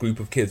select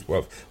group of kids,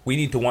 bro, we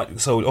need to want.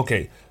 So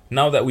okay.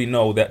 Now that we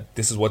know that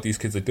this is what these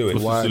kids are doing,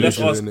 so let's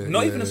ask,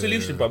 not even a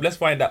solution, bro. Let's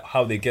find out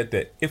how they get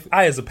there. If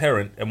I, as a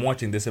parent, am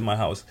watching this in my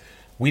house,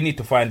 we need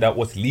to find out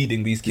what's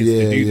leading these kids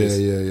to do this.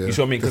 You see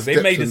what I mean? Because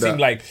they made it seem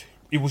like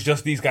it was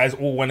just these guys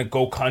all want to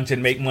go conch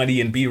and make money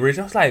and be rich.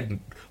 I was like,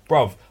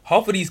 bruv,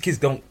 half of these kids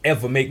don't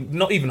ever make,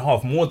 not even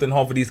half, more than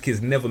half of these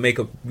kids never make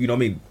a, you know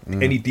what I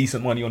mean, any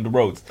decent money on the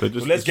roads. So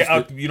let's get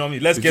out, you know what I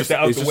mean? Let's get that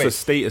out the way. It's just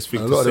a status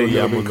thing to say,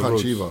 yeah, I'm on the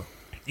roads. Either.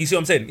 You see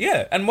what I'm saying?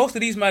 Yeah, and most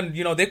of these man,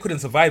 you know, they couldn't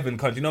survive in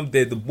country. You know,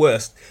 they're the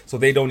worst, so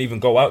they don't even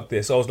go out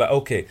there. So I was like,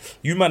 okay,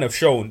 you man have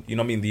shown, you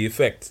know what I mean, the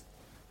effect,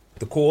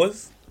 the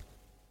cause.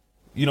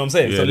 You know what I'm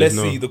saying? So let's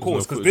see the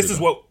cause. Because this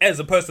is what, as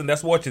a person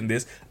that's watching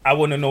this, I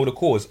want to know the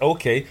cause.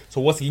 Okay, so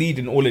what's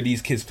leading all of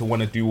these kids to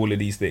want to do all of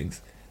these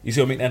things? You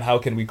see what I mean? And how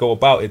can we go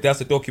about it?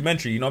 That's a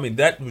documentary, you know what I mean?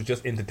 That was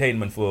just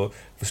entertainment for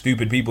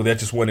stupid people that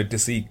just wanted to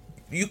see.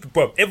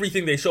 Bro,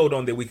 everything they showed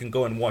on there, we can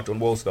go and watch on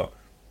Worldstar.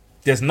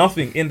 There's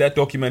nothing in that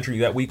documentary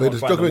that we can't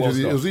find on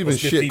Worldstar. It was even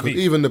shit, because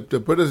even the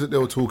brothers that they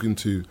were talking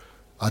to,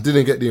 I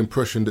didn't get the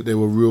impression that they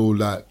were real,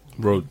 like,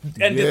 road.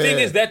 And the thing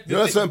is that... You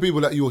know certain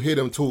people that you'll hear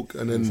them talk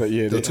and then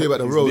they'll tell you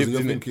about the roads and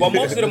you're thinking... But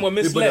most of them were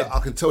misled. I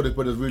can tell the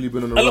brothers really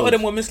been on the road. A lot of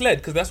them were misled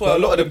because that's why a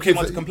lot of them came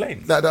on to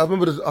complain. Like, I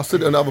remember I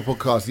said on another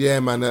podcast,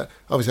 yeah, man,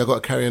 obviously I got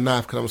to carry a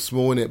knife because I'm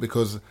small in it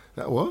because...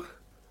 what?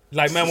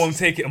 Like, man won't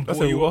take it and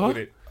bore you up with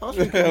it. I was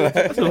thinking,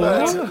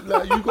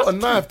 like, you got a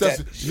knife.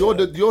 You're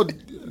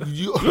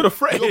the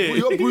threat.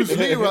 You're Bruce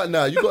Lee right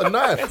now. You got a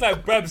knife. It's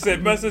like Brad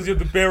said, man says you're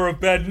the bearer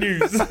of bad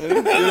news.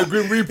 You're the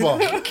Grim Reaper.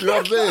 You know what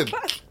I'm saying?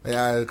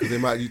 Yeah, because they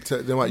might use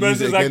it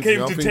against me. I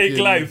came to take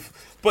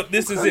life. But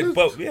this is it.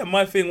 But yeah,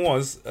 my thing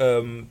was,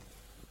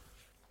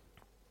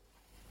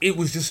 it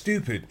was just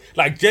stupid.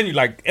 Like, genuinely,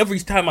 like, every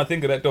time I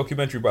think of that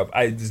documentary, bruv,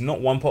 there's not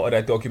one part of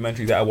that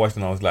documentary that I watched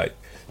and I was like,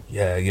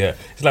 yeah.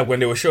 It's like when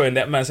they were showing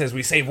that man says,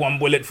 we save one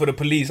bullet for the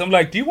police. I'm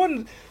like, do you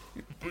want...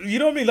 You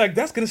know what I mean? Like,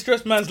 that's going to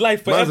stress man's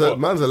life forever.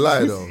 Man's a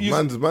lie, though.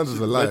 Man's a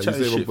lie.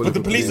 But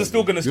the police are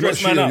still going to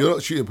stress man out. You're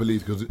not shooting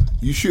police because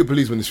you shoot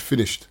police when it's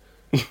finished.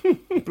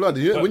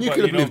 Bloody, when you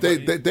kill a police,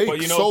 they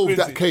solve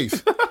that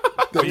case.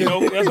 You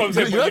know, that's what I'm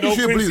saying. You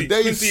shoot police,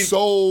 they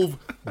solve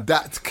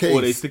that case.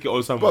 Or they stick it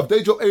on someone. But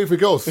they drop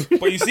everything else.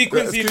 But you see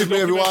Quincy... Excuse me,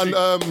 everyone.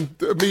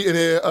 Meeting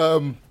here.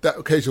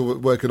 That case you're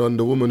working on,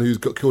 the woman who's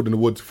got killed in the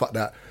woods. Fuck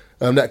that.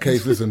 That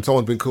case, listen,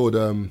 someone's been called...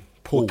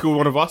 Paul. Killed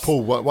one of us?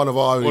 Paul, one of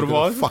our own. You're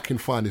going to fucking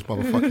find this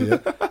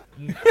motherfucker,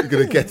 yeah? You're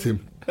going to get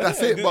him. That's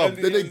it, bruv.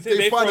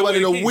 They find him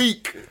in a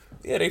week.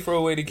 Yeah, they throw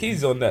away the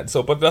keys on that.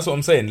 So, but that's what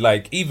I'm saying.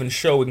 Like, even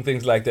showing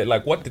things like that,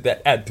 like, what did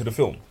that add to the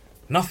film?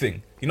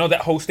 Nothing. You know,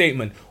 that whole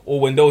statement. Or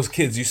when those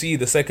kids, you see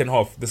the second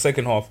half,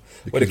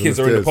 where the kids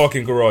are in the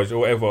parking garage or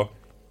whatever.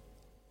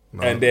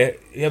 No. And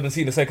you haven't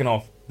seen the second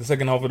half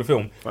of the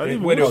film. Where they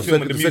were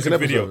filming the music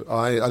video.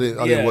 I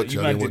didn't watch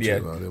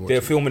it.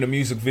 They're filming the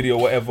music video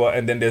or whatever,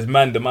 and then there's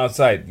man them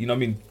outside, you know what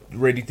I mean,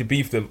 ready to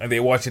beef them, and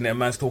they're watching it, and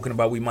man's talking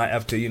about we might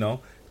have to, you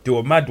know, do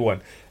a mad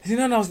one. You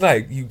know, and I was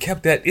like, you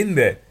kept that in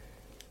there.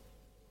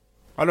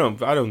 I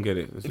don't get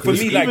it. For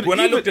me, like, when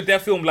I looked at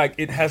that film, like,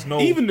 it has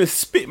no... Even the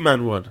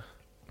Spitman one.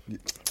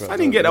 I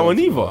didn't get that one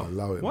either.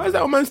 Why is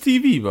that on man's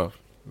TV, bro?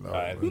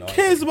 Who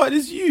cares about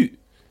this youth?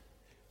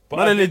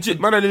 Man are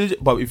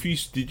legit. But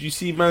did you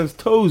see man's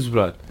toes,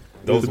 blood?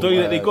 The doggy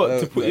that they got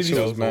to put in his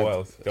Those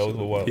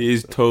were wild.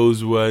 His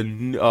toes were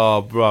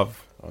bruv.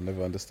 I'll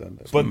never understand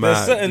that. But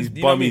there's certain, these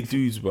you know what I bummy mean?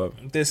 dudes,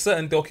 bruv. There's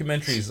certain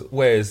documentaries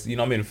where it's, you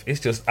know what I mean, if it's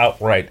just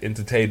outright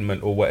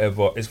entertainment or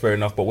whatever, it's fair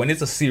enough. But when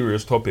it's a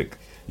serious topic,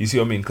 you see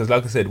what I mean? Because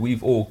like I said,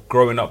 we've all,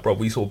 growing up, bro,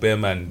 we saw Bear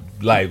Man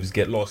lives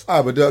get lost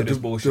but to this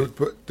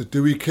bullshit.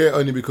 do we care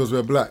only because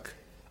we're black?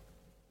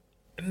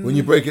 When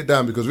you break it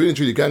down, because we didn't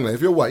treat the gang like,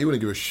 if you're white, you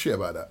wouldn't give a shit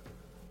about that.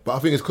 But I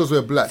think it's because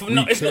we're black.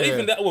 No, it's not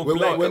even that we're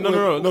black. We're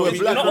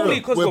black. Not only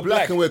because we're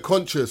black and we're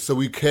conscious, so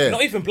we care.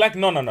 Not even black.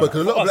 No.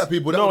 Because a lot of black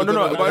people. No.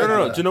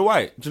 Do you know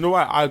why? Do you know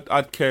why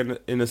I'd care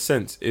in a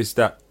sense? Is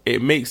that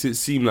it makes it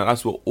seem like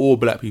that's what all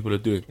black people are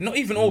doing. Not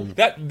even all.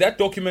 That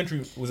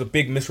documentary was a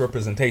big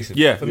misrepresentation.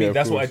 Yeah. For me, Yeah,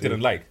 that's of what I course,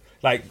 didn't like.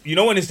 Like, you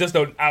know when it's just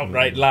an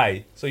outright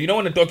lie. So you know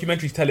when a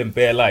documentary's telling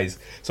bare lies.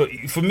 So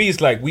for me, it's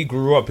like we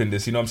grew up in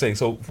this. You know what I'm saying?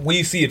 So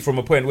we see it from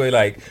a point where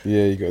like,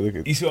 Yeah, you gotta look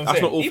at. you see what I'm That's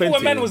saying? not Even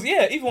when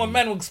authentic.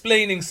 man was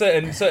explaining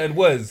certain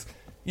words,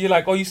 you're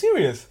like, are you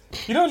serious?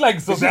 You know,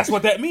 like, so that's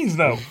what that means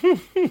now. You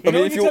I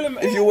know, mean, when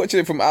if you're watching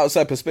it from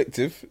outside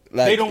perspective,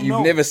 like They don't you've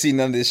know. never seen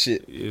none of this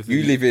shit. Yes,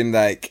 You it live in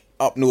like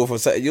up north or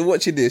something. You're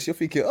watching this. You're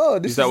thinking, oh,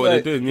 this Is that what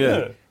like, they're doing?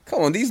 Yeah.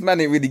 Come on, these men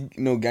ain't really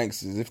no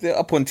gangsters. If they're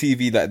up on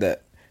TV like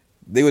that,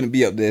 they wouldn't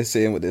be up there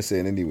saying what they're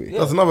saying anyway.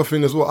 That's another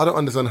thing as well. I don't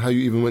understand how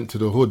you even went to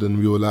the hood and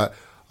we were like,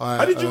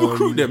 How did you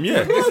recruit them?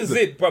 Yeah. This is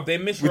it, bro. They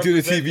We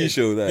misrepresented. do the TV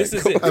show. Like, This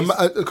is it.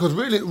 because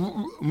really,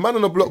 man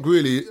on the block,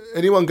 really,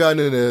 anyone going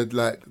in there,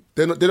 like,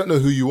 they don't know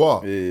who you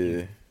are.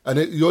 Yeah.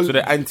 And you're, So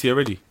they're anti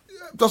already.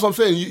 that's what I'm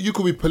saying. You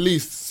could be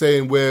police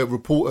saying we're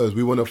reporters,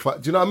 we want to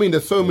fight. Do you know what I mean?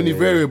 There's so many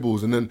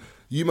variables, and then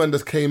you man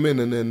just came in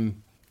and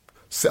then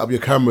set up your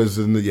cameras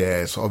and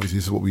so obviously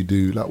this is what we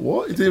do. Like,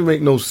 what? It didn't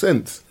make no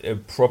sense.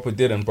 It proper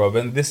didn't, bro.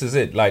 And this is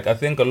it. Like, I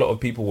think a lot of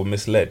people were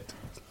misled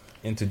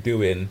into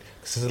doing.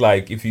 Cause it's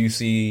like if you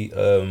see.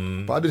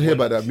 But I did hear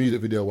about that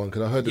music video one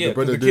because I heard that the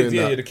brother the kids,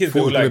 doing that. the kids, thought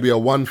it was they were going to like, be a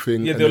one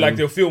thing. yeah, and they're like then-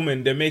 they're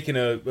filming. They're making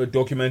a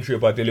documentary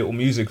about their little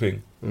music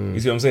thing. You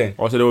see what I'm saying?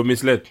 Oh, so they were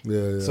misled.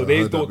 Yeah, So I they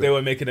heard that thought bit. they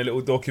were making a little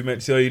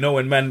document. So you know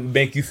when man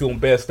make you film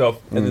bare stuff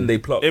and then they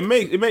plot. It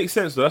makes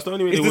sense though. That's the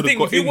only way It's they the would have thing.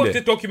 got If you in watch there.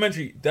 this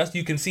documentary, that's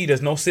you can see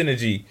there's no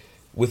synergy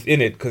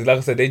within it because, like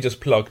I said, they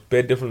just plugged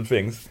bare different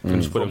things.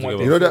 just put them from what together.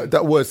 they You know filmed.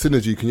 that word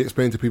synergy, can you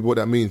explain to people what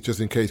that means just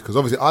in case? Because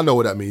obviously I know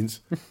what that means,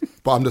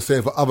 but I'm just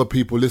saying for other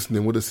people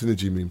listening, what does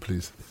synergy mean,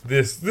 please?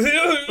 This.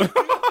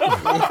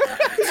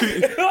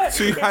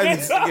 Two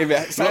hands, Give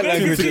it sign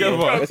language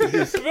together.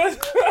 again.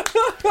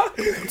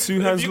 two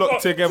hands you locked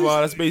got- together.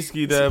 That's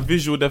basically the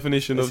visual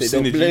definition of Say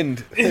don't synergy.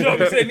 blend. You know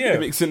what I'm saying? Yeah.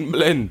 Mix and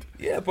blend.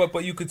 Yeah,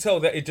 but you could tell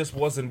that it just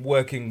wasn't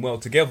working well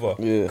together.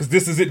 Yeah. Because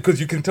this is it. Because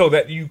you can tell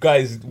that you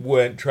guys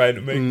weren't trying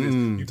to make this.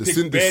 You The,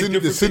 picked bare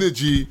different things.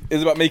 synergy.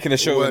 It's about making a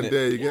show. Well, innit?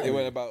 there you get It me.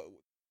 went about.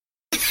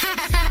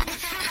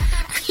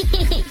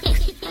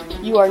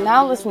 You are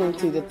now listening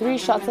to the 3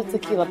 Shots of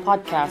Tequila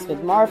podcast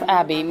with Marv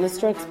Abbey,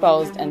 Mr.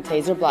 Exposed, and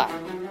Taser Black.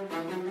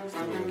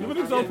 Give an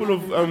example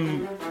of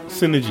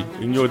synergy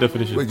in your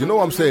definition. Wait, you know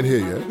what I'm saying here,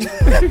 yeah?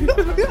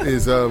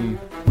 Is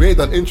we ain't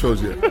done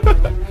intros yet.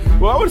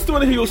 Well, I would still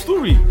want to hear your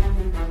story.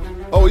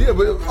 Oh yeah,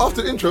 but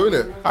after the intro,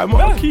 innit? I'm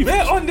Keith.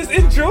 They're on this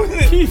intro.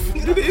 Keith,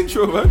 do the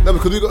intro, man. No,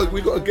 because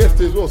we got a guest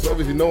as well, so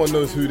obviously no one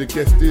knows who the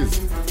guest is.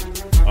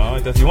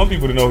 Does he want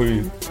people to know who he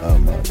is? Oh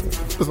man.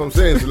 That's what I'm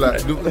saying. So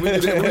like, when we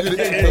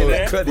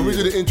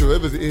do the intro,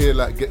 whoever's here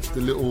like gets the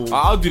little.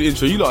 I'll do the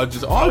intro. You lot are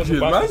just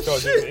arguing, about man. to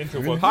start doing the Shit.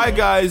 intro, but- Hi,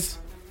 guys.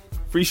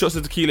 3 Shots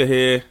of Tequila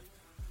here.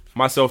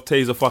 Myself,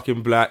 Taser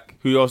fucking Black.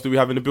 Who else do we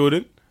have in the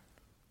building?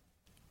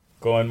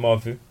 Go on,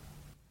 Marvin.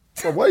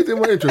 Oh, why you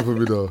doing my intro for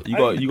me though? You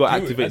got to do it.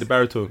 activate the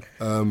baritone.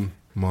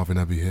 Marvin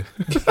Abbey here.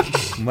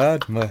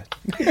 Mad.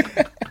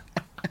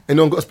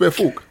 Anyone got a spare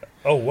fork?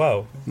 Oh,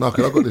 wow. No,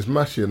 because I got this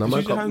mash here. Now, man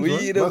Use your can't hands,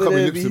 We eat man over can't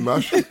be there, lips in B.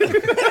 mash.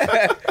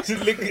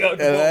 Just lick it out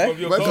the bottom of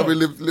your Man car. can't be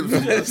lips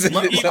in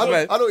mash.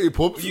 I don't eat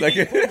pumps. You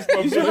eat pumps,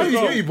 bro.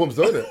 You eat pumps,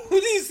 don't it? Who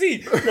do you see?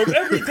 From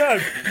every time.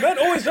 Man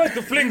always tries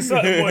to fling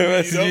something on you,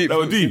 That's you know? deep. That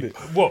would do.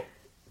 What?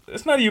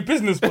 It's none of your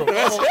business, bro.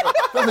 That's a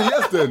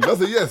yes then. That's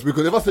a yes.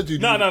 Because if I said you...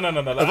 No. If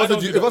I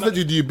said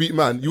you do you beat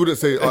man, you wouldn't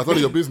say, oh, it's none of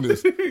your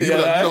business. You'd be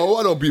like, no,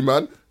 I don't beat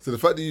man. So the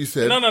fact that you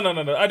said... No.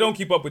 I don't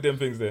keep up with them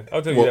things there.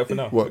 I'll tell you What? that for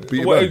now. What?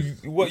 Beat what man?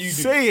 you do?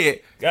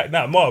 Say it.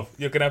 Nah, Marv,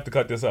 you're gonna have to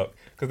cut this out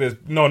because there's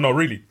no,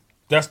 really.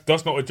 That's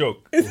not a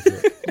joke.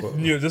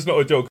 Yeah, that's not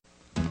a joke.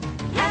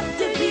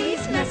 After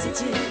these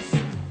messages,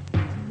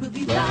 we'll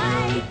be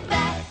right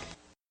back.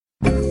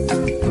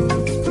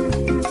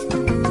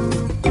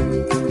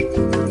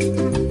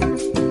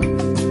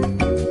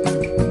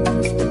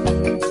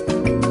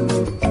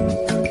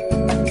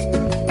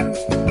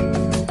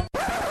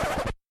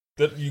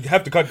 You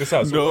have to cut this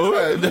out. No.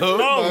 No. Mad.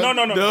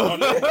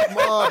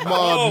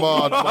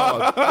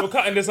 You're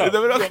cutting this out.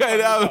 No, we're not cutting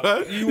it out,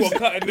 man. You are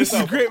cutting This this is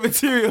out. great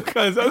material,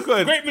 guys. I'm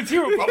good. Great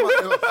material, bro.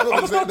 I'm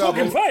gonna start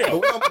talking fire.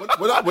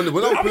 When I'm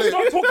gonna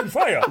start talking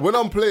fire. When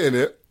I'm playing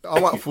it,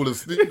 I might fall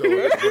asleep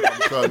though.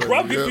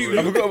 Bro, if you-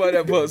 I forgot about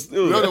that part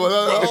still.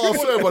 Oh,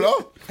 sorry,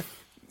 brother.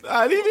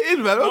 Leave it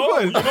in, man. No, Go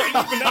on. you're not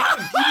leaving that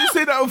in. You didn't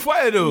say that on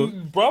fire, though.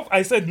 Bruv,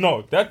 I said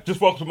no. That just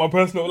fucks with my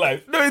personal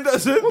life. No, it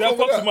doesn't. That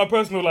fucks with my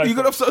personal life. You're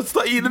going to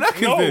start eating the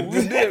knackers No, then.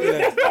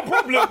 that's the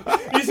problem.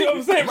 You see what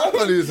I'm saying? Man, I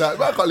can't leave this out.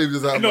 Man, I can't leave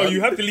this out. No, man.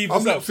 you have to leave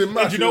I'm this out. mixing And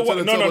mash you know here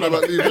what? trying to No. tell me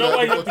about You leaving know it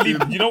why out. you have to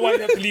leave? You know why you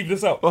have to leave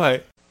this out?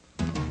 Why?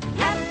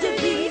 After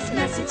these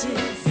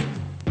messages,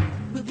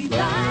 we'll be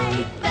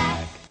right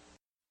back.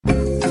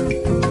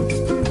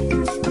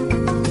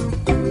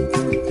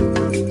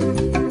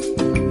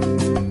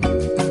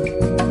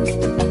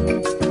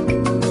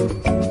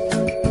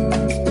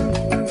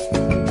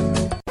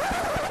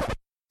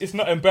 It's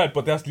not bad,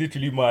 but that's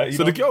literally my.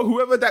 So the girl,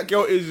 whoever that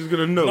girl is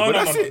going to know. No, But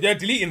no, that's no. it. Yeah,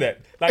 deleting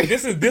that. Like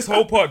this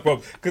whole part, bro.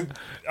 Because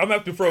I'm gonna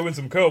have to throw in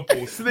some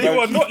curveballs. You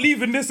are not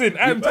leaving this in.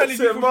 I'm telling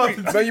you, for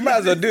free. Man, you might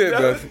as well do it,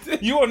 bro.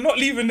 You are not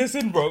leaving this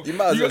in, bro. You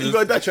might as well You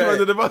got to dash just him try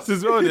under it. the bus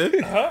as well, yeah?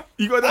 Huh?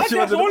 You got to dash him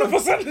I under all the of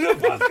bus. a sudden the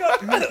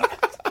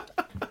podcast.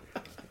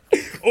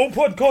 All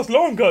podcast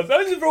long, cuz.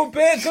 I just throw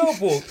bare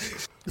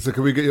curveballs. So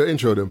can we get your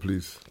intro then,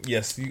 please?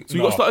 Yes. So you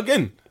got to start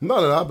again?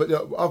 No. But yeah,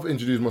 I've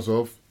introduced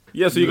myself.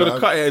 Yeah, so you got to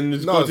cut it and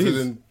just no, go to so his.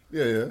 then,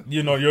 yeah.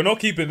 You know, you're not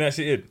keeping that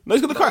shit in. No,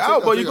 he's going to cut it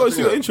out, but you got to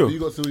see the intro. You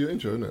got to see your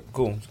intro, innit?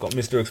 Cool. It's got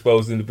Mr.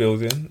 Exposed in the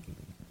building.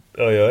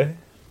 Oh yeah.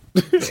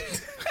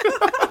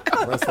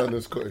 Man sounding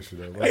Scottish, you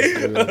know.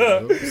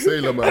 Man.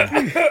 Sailor man.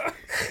 Have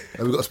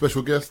we got a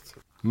special guest?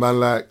 Man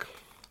like.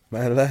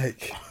 Man,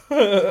 like.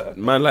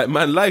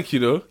 Man like, you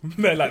know.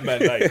 Man like.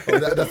 Oh,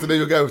 that's the name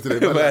you're going with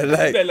today. Man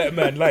like.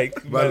 Man,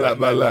 like.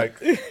 Man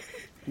like.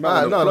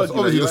 No, that's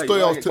obviously the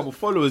story I was a couple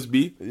followers,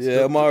 B.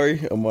 Yeah, Amari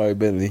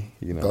Bentley,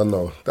 you know. I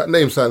know. That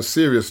name sounds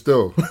serious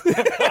still.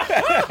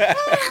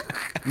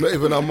 Not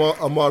even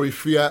Amari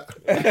Fiat.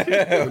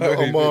 Not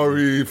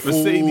Amari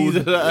Mercedes.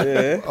 Ford.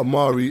 Yeah,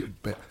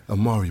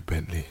 Amari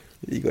Bentley.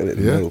 you got it.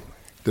 Yeah? No.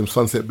 Them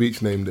Sunset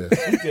Beach name there.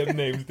 Them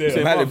names there.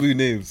 Malibu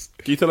names.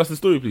 Can you tell us the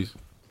story, please?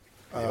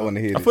 I want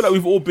to hear I this. feel like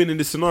we've all been in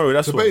this scenario.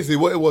 That's So why. basically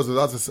what it was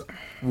is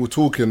we were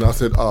talking, I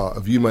said,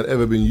 have you man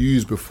ever been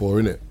used before,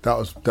 innit? That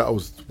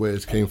was where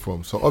it came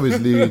from. So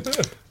obviously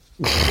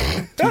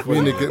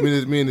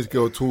me and this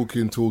girl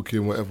talking,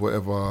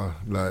 whatever.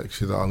 Like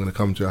she's like, I'm gonna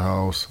come to your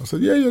house. I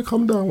said, yeah,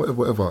 come down,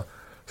 whatever.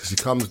 So she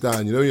comes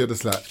down, you know, you're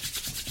just like,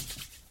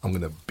 I'm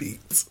gonna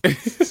beat.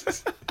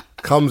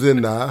 Comes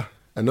in there,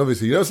 and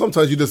obviously, you know,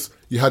 sometimes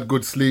you had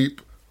good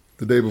sleep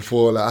the day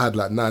before, like I had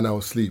like 9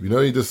 hours sleep, you know,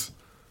 you just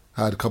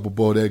had a couple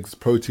boiled eggs,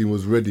 protein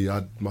was ready,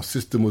 my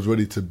system was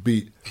ready to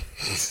beat.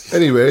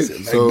 Anyway,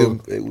 so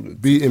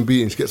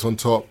beating, she gets on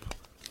top,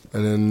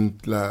 and then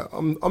like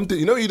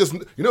you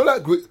know,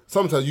 like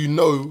sometimes you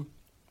know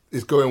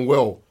it's going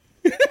well.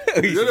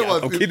 You know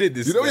I'm killing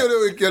this. You know,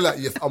 you're like,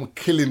 yes, I'm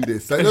killing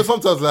this. Like, you know,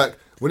 sometimes like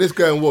when it's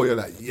going well, you're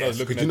like, yes,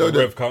 looking because at you know the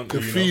rev the counter,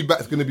 you know.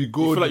 feedback's going to be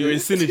good. You feel like you're in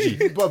synergy.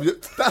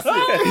 Bruv, that's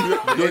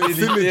it. You're in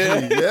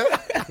synergy,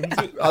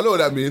 yeah? I know what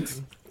that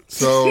means.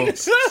 So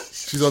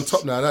she's on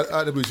top now, and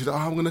at the booth, she's like,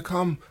 I'm gonna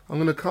come.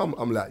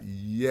 I'm like,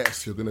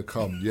 yes, you're gonna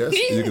come, yes.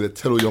 And you're gonna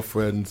tell all your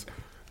friends,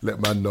 let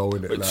man know,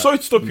 innit? Like, Sorry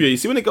to stop you. You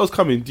see, when the girl's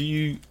coming, do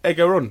you egg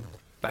her on?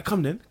 Like,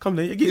 come then.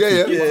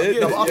 yeah. Yeah,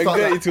 No, but you're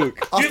dirty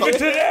talk. Give it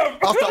to them.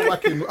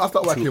 I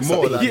start whacking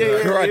more. Like,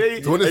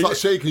 Yeah. So when it starts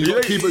shaking, you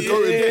gotta keep it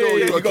going.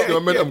 You gotta keep the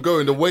momentum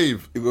going, the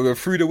wave. You gotta go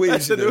through the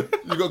waves, you know.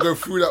 You gotta go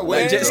through that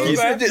wave. Like jet skis. you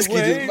know? Jet ski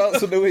just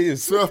bounce on the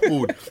waves.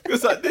 Surfboard.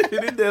 It's like,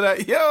 they're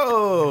like,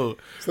 yo.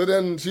 So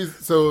then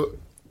she's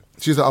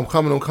like, I'm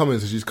coming.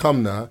 So she's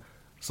come now.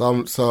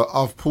 So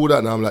I've pulled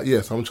out now. I'm like,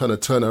 yes, I'm trying to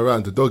turn her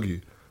around to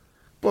doggy.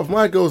 But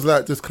my girl's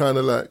like just kind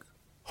of like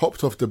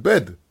hopped off the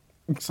bed.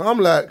 So I'm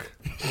like,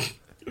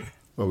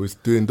 we're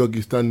doing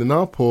doggy standing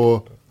up,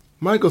 or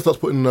my girl starts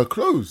putting in her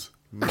clothes.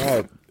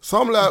 Mad. So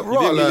I'm like, didn't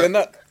get your right,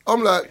 nut?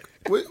 I'm like,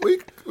 where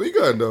you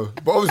going though?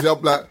 But obviously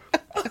I'm like,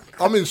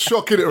 I'm in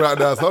shock in it right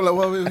now. So I'm like,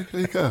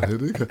 where you going? I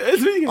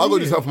got to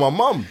do something for my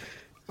mum.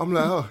 I'm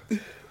like, oh.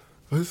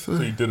 So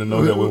you didn't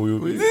know that when we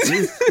were...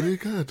 Where you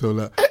going though?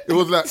 Like, it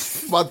was like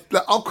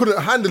I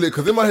couldn't handle it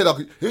because in my head,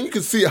 you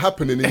can see it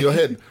happening in your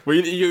head. But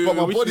But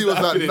my body was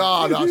like,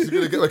 nah, she's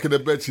gonna get back in the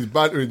bed. She's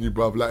bantering you,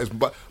 bruv. Like,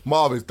 it's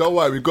Marvin, don't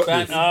worry, we got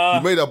this.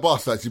 You made her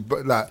bust. Like,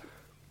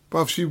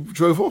 bruv, she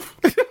drove off.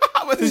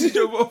 When did she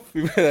drove off?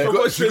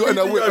 She got in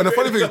her whip. And the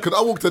funny thing is, because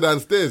I walked her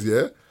downstairs,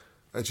 yeah,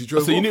 and she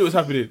drove So you off. knew it was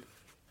happening?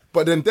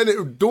 But then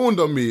it dawned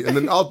on me, and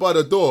then I was by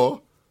the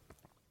door,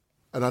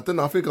 and I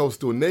think I was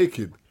still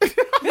naked.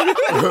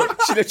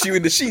 She left you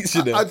in the sheets,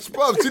 you know.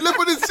 Bruv, she left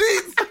on the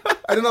sheets.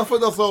 And then I thought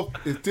to myself,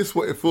 is this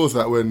what it feels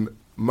like when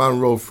man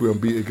roll through and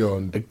beat a girl?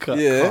 And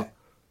Yeah.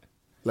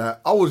 like,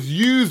 I was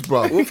used,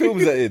 bruv. What film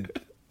was that in?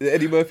 The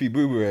Eddie Murphy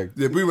Boomerang.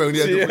 Yeah, boomerang,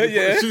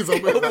 yeah. She's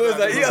on me. I was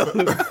like, yo,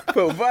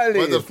 felt I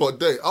violated. just thought,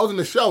 day. I was in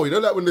the shower, you know,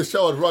 like when the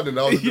shower's running,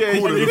 I was in the Yeah,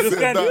 corner you just just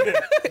sitting stand down.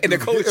 there. In the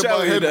cold Hitting shower,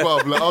 my head, you know.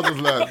 bruv. Like, I was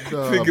just like,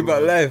 nah, Think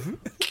about bruv. life.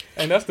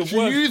 And that's the She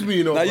worst. used me,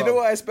 you know. Now, you bruv. know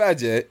why it's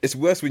bad, yeah? It's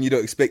worse when you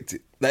don't expect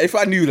it. Like, if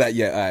I knew, like,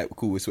 yeah, alright,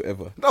 cool, it's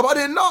whatever. No, but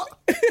I did not.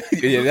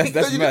 Yeah,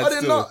 that's mad I did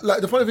still. not.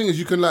 Like, the funny thing is,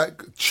 you can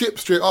like chip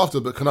straight after,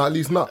 but can I at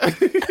least nut?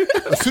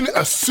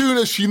 as soon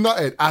as she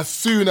nutted, as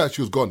soon as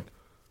she was gone.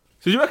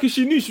 So you reckon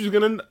she knew she was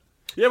going to...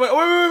 Yeah,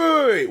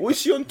 wait. Was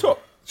she on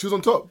top? She was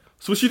on top.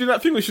 So was she doing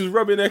that thing where she was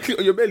rubbing her clit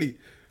on your belly?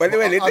 But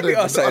anyway, let me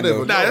ask something though.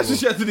 Nah, that's what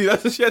she had to do.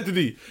 She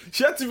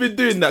had to be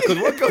doing that because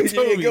what girl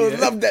told me? Girls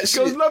love that shit.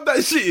 Girls love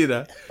that shit, you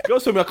know.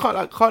 Girls told me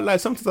I can't lie.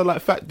 Sometimes I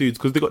like fat dudes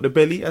because they got the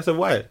belly. I said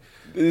why?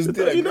 It's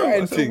You know,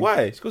 I said,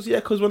 why? She goes,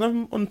 yeah, because when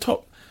I'm on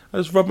top, I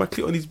just rub my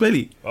clit on his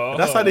belly.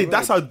 That's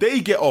how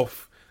they get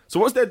off. So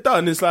once they're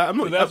done, it's like I'm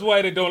not. That's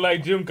why they don't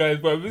like gym guys,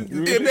 bro.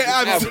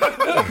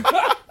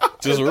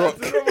 Just rock.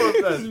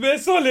 It's very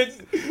solid.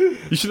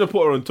 You should have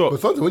put her on top.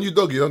 But sometimes when you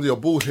doggy, under your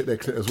balls hit their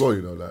clit as well,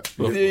 you know, like.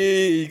 Yeah,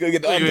 you gotta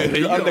get the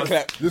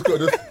underclap. Just got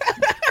this.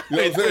 You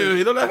know what I'm saying?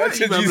 You don't like That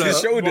should use his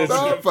shoulders.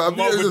 Nah, fam,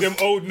 Mark with them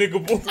just, old nigga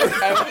balls.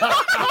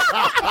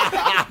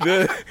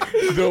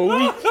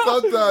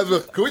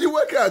 sometimes, cause when you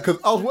work out, cause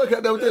I was working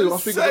out the other day, I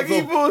was thinking to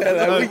Saggy myself, balls.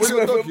 when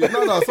you're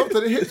doggy, no,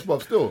 sometimes it hits,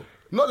 but still.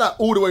 Not like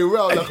all the way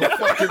around, like a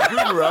fucking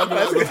boomerang.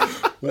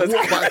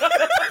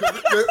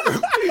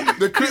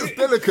 The clit's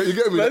delicate, you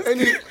get me?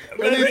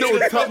 Any little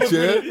touch,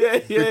 Yeah.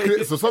 The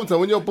clit, so sometimes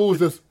when your balls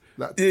just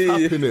like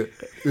tapping it,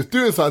 it's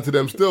doing something to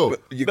them still.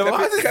 You No, clap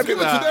why it Give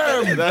it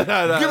to them.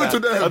 Nah. Give it to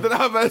them. I don't know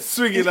how man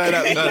swinging like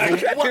that.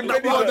 Man.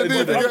 What underneath,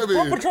 you get me?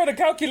 I'm trying to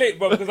calculate,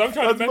 bro, because I'm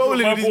trying to That's measure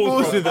bowling my with his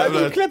balls balls, in bro. that,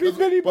 man. clap his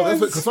belly But buttons.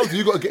 because sometimes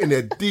you got to get in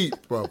there deep,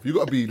 bro. You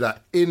got to be like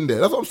in there.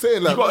 That's what I'm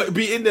saying. Like, You got to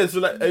be in there, so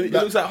like it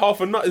looks like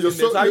half a nut is in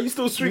there. So how you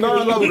still swinging?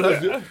 No, with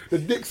because that? the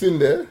dick's in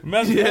there.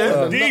 Man's Yeah.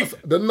 balls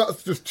The deep.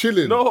 nuts just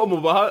chilling. No homo,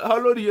 but how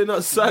low do you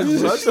not sag?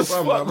 What the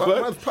Fam, fuck,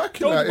 man? man's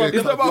packing Don't that fuck- in.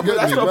 it's not about- You get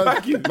that's me? not Man's-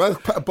 packing. man's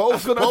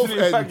both got nothing to do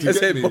with ends. packing. You I get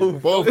said me?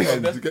 both. Both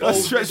ends. You get That's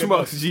me? stretch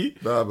marks, G.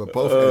 Nah, but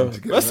both ends.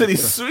 You get I said me?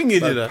 he's swinging,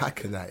 you Man's know.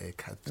 packing that in.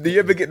 cuz. Do you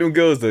ever get them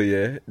girls though,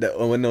 yeah? That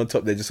when they're on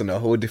top, they're just on a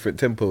whole different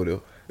tempo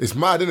though. It's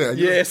mad, isn't it?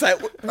 Yeah, it's like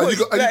And you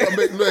got to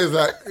make noise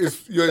like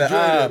you're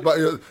enjoying it, but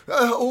you're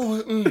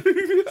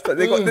it's like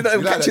they're not even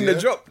You like catching that, the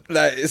drop.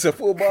 Like it's a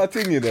full bar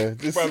thing, you know.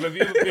 Just, Bro, have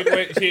you ever been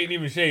wet, she ain't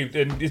even shaved,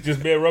 and it's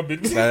just bare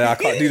rubbing? nah, I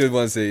can't do the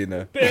ones there, you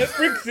know. Bare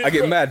springs in, I get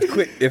bro. mad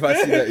quick if I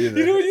see that, you You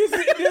know know. what you're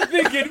sitting there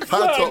thinking, high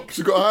fuck. top.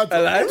 She got a high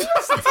top. Like,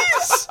 what's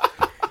this?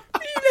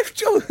 You left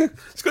Joe.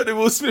 It's got the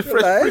Will Smith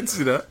Fresh Like- Prince,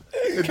 you know.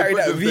 Carry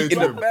that V in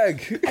the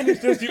bag. And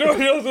it's just, you know,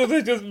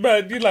 it's just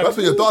mad. You're like, That's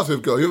when you're dancing with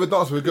a girl. You ever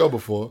danced with a girl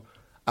before?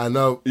 And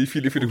You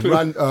feel it for the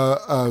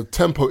club.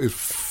 tempo is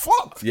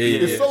fucked. Yeah,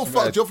 it's so it's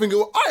fucked. mad. You're thinking,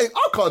 well, I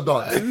can't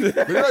dance.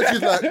 You know,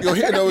 she's like, you're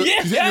hitting her.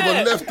 Yeah. She's hitting you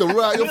from left to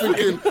right. You're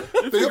thinking,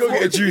 go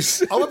get a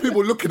juice. Other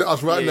people looking at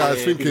us right now,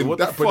 is thinking What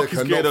the that brother fuck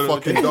is cannot going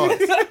on?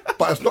 fucking dance.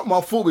 But it's not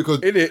my fault because,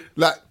 Innit?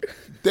 like,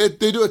 they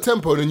do a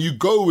tempo and then you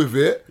go with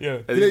it. Yeah.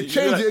 Then they You change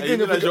realise- it again. you You're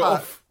realise thinking, you're ah,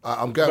 off.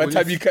 I'm By going. the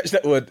time you catch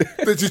that one,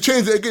 Then you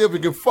change it again. You're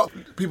thinking, fuck.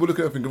 People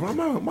looking at it thinking, why am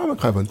I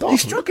can't even dance?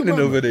 he's struggling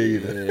over there, you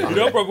know. you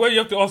know, bro, where you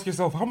have to ask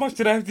yourself, how much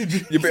did I have to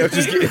do? You better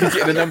just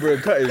get the number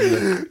and cut it. You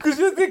know. Because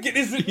you're thinking,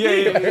 this is Yeah.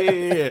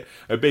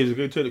 Hey, babes, we're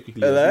going to toilet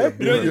quickly. Hello?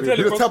 You know, you tell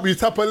it, bro. You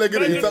tap her leg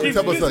in it. You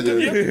tap her side. You have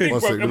to Yeah. think, One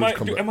bro, second, let me just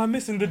come back. am I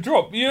missing the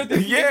drop? You know,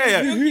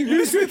 Yeah. You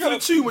listen to the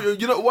tune, but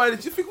you're not whining.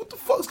 You think, what the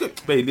fuck's going on?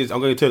 Babe, listen, I'm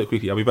going to toilet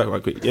quickly. I'll be back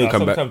right quick. You ain't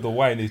come back. Sometimes the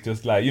wine is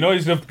just like, you know,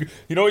 it's just,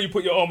 you know, you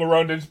put your arm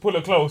around and just pull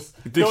her close.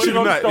 The You know,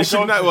 Suge Knight, stop the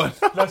Suge Knight dancing.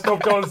 one. Like,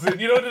 stop dancing.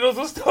 You know, those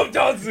will stop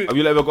dancing. Have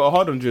you ever got a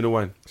hard on during the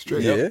wine?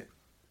 Straight Yeah, up.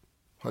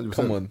 100%.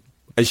 come on.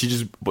 And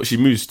she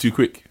moves too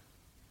quick.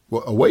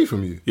 What, away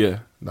from you? Yeah.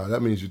 No,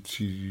 that means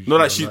she No,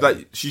 like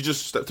she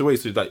just stepped away,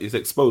 so like it's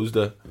exposed.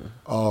 Oh,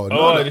 no. Oh,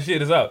 no. the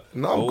shit is out.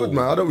 No, I'm good,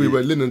 man. I don't really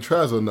wear linen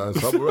trousers on that and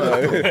stuff.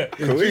 Right.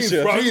 jeans,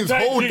 Croatia. Bro, jeans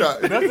tight hold jeans.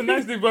 that. That's the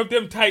nice thing about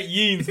them tight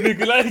jeans,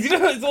 nigga. Like, you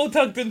know, it's all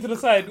tucked into the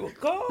side.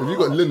 God. If you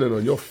got linen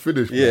on, you're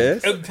finished. Yeah.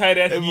 Them tight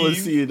ass Everyone's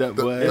jeans. seeing that,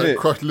 boy. Like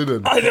crushed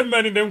linen. I them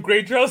man in them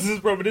grey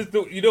trousers, bro. But it's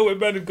still, you know when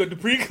man has got the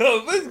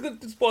pre-cum, he's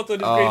got the spots on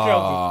his grey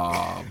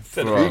trousers.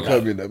 Said You it.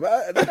 come in there.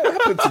 But that don't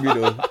happen to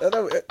me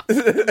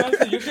though. Man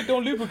said, your shit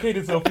don't lubricate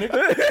itself,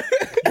 nigga.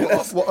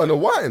 What, on a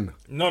wine?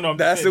 No, I'm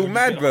That's saying, still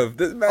mad, bro.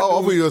 That's mad. Oh,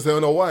 I thought you were saying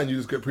on a wine, you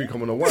just get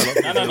pre-cum on a wine.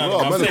 No. Man,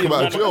 I'm just saying- come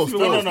out of jail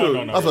no, still.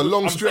 no. That's a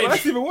long I'm stretch. saying-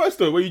 That's even worse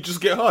though, when you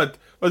just get hard.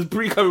 That's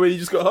pre-coming when you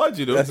just got hard,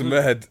 you know. That's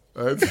mad.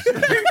 What are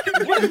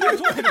you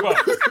talking about?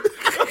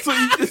 That's what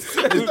you just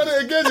said. He's done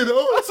it again, you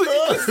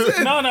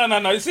know.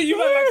 No. See, you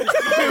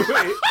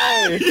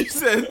like You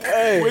said,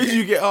 where did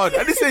you get hard?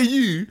 I didn't say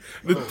you,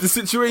 the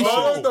situation.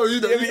 Oh, no, you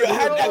don't. you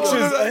had actions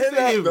ahead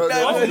of him.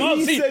 No, Marv,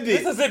 he see, said it.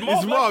 this is it.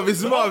 It's Marv.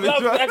 That's not how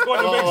it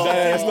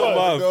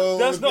works.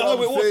 That's not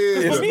how it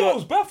works. For me, I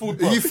was baffled,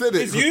 bro. He said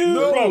it. It's you,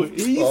 No, bro.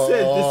 he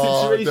said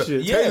the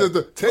situation. Yeah.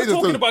 Taser's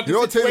talking done. about You the know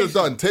what Taser's situation.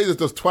 done? Taser's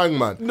does twang,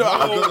 man. No,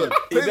 does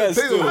Taser's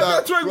still.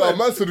 like, Twang, bro, man.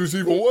 man said it's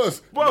even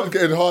worse. Bro, Man's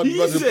getting hard.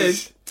 he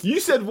said, you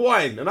said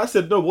wine, and I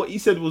said no. What he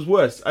said was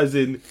worse, as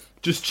in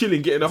just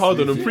chilling, getting a hard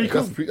on and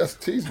pre-cum. That's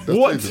Taser. That's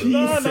What Taser. he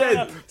No.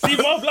 said. See,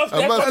 Marv loves the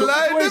And egg man's on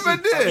the still-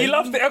 situation. He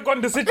loves the egg on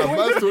the Man's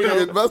situation.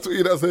 still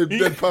eating that same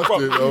dead pasta,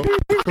 you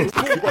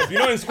know. You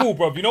know, in school,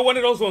 bro. You know, one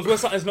of those ones where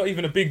something's not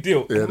even a big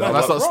deal. Yeah, Man, that's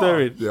like, not bro,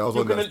 staring. Yeah, I was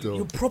You're on that gonna, still.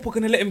 you're proper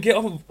gonna let him get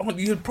off.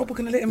 You're proper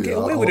gonna let him get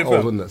away with it, I was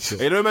bro. on that still.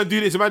 Hey, no man, do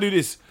this. Man, do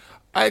this.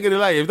 I ain't gonna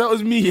lie, if that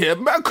was me here,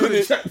 man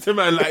couldn't chat to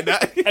man like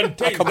that. And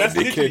that's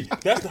literally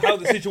that's how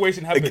the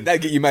situation happened.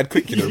 That get you mad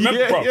quick, you know.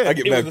 Remember, bro, yeah. I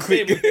get it was mad the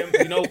quick. same with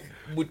them, you know,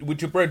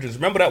 with your brethren.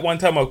 Remember that one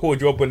time I called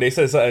you up when they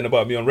said something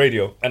about me on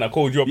radio, and I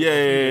called you up.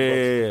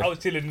 Yeah. I was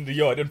chilling in the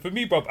yard, and for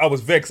me, bro, I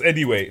was vexed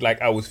anyway.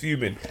 Like I was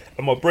fuming,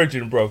 and my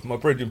brethren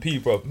P,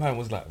 bro, man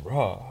was like,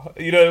 raw,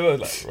 you know, it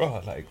was like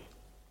raw, like.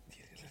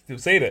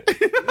 Say that.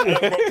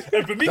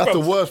 And for me, That's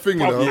bro, the worst thing,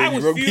 you know. I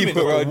was wrong fuming.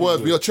 people Bro. around The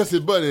worst. Your chest is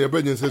burning. Your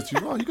Brendan says to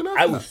you, "Oh, you can have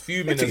I that." was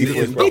fuming as think it you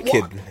is, was bro.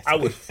 wicked. I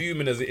was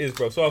fuming as it is,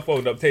 bro. So I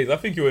phoned up Taser. I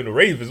think you were in a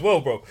rave as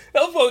well, bro.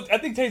 I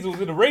think Taser was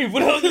in a rave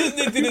when I was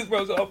listening to this,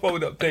 bro. So I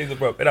phoned up Taser,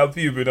 bro, and I'm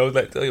fuming. I was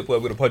like, "Tell your boy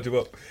I'm gonna punch him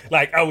up."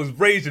 Like I was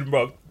raging,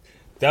 bro.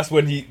 That's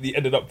when he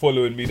ended up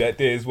following me that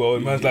day as well.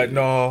 And man's like,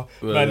 "No,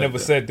 man never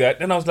said that."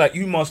 Then I was like,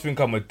 "You must think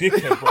I'm a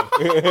dickhead, bro."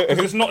 'Cause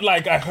it's not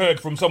like I heard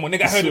from someone.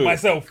 Nigga, I heard it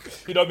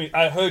myself. You know what I mean?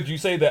 I heard you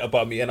say that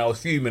about me, and I was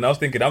fuming. I was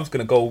thinking, I'm just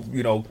gonna go,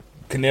 you know,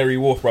 Canary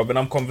Wharf, bro, and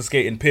I'm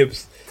confiscating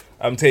pips.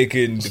 I'm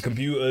taking the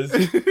computers.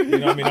 You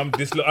know what I mean? I'm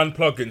just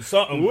unplugging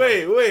something.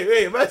 Wait.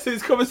 Man says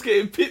he's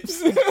confiscating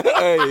pips.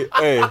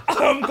 hey.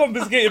 I'm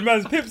confiscating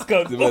man's pips,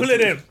 cuz. All of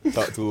them.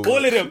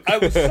 All of them. I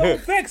was so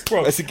vexed,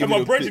 bro. Let's give And me my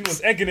the brethren pips.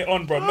 was egging it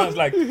on, bro. Man's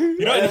like,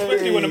 you know, and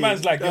especially when a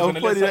man's like, How funny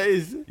that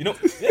is. you know,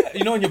 yeah,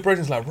 you know, when your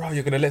brethren's like, bro,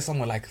 you're gonna let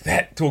someone like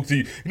that talk to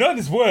you. You know,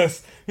 it's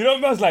worse. You know,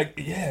 man's like,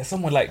 yeah,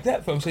 someone like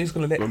that, fam. So he's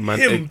gonna let Man,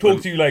 him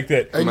talk to you like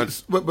that. And,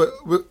 but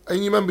and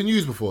you remember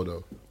news before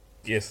though?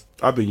 Yes.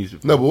 I've been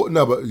used. No,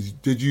 but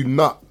did you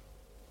not?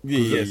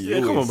 Yeah,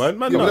 come on,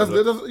 man. Yeah,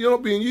 but you're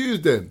not being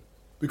used then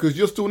because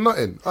you're still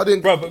nutting. I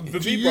didn't. Bro, but for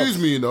you me, bro, use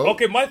me, you know.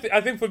 Okay,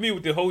 I think for me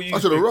with the whole use I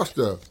should have thing, rushed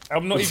her.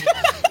 I'm not even.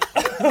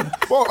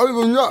 Well, I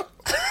even nut.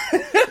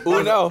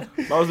 Oh no.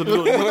 I was at the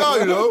door. Now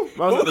you know.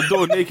 I was at the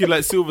door naked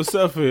like Silver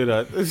Surfer. You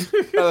know.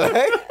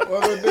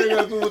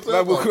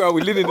 Man, walk around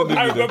with linen on the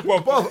I window. remember, bro.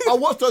 Bro, I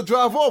watched her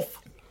drive off.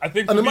 I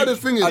think And for the me,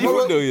 maddest thing is, I my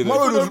don't know, you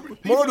know.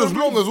 road was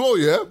long as well,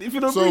 yeah? If you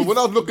don't So breathe. when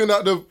I was looking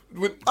at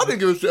I didn't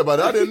give a shit about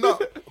it. I didn't know.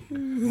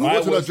 I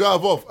watching her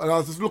drive off, and I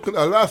was just looking at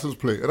her license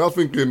plate, and I was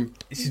thinking,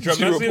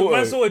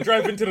 man saw her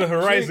drive into the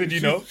horizon, you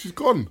know. she's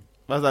gone.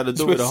 I was at the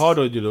door with a hard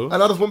on, you know.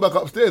 And I just went back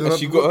upstairs. And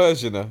She got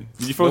hers, you know.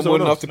 Did you throw No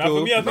someone more off? than Now, for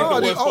enough me, I to think No, I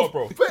the didn't. worst part,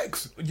 bro.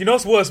 Vex. You know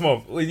what's worse,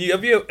 Mom? Have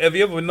you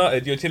ever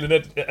nutted? You're chilling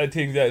at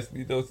things that's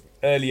those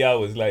early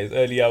hours, like it's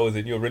early hours,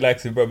 and you're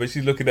relaxing, bro. But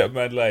she's looking at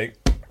man like,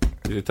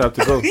 It's time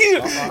to go.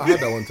 I had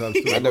that one time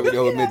too. I never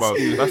know what mid Bro,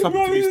 that's happened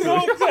bro, to me he's so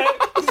still.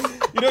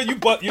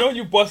 upset.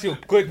 You bust your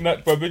good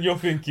nut, bro, and you're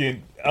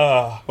thinking,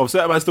 I'm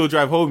certain man still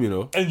drive home, you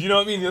know. and you know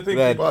what I mean? You're thinking,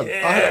 Man, but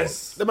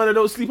yes. The man that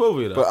don't sleep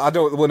over, you know. But I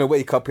don't want to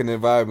wake up in an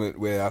environment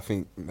where I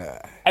think, nah.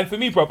 And for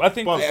me, bro, I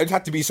think It would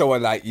have to be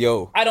someone like,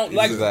 yo. I don't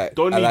like this is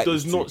Donny I like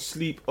does this not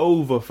sleep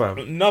over,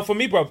 fam. no for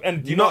me, bro.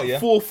 And you know, Not yeah.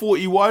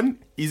 4:41.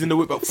 He's in the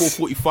whip at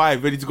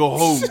 4:45, ready to go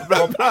home.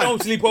 I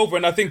don't sleep over,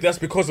 and I think that's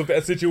because of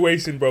that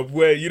situation, bro.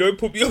 Where you don't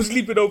put you're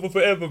sleeping over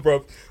forever,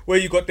 bro. Where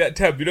you got that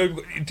tab, you know, you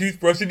got your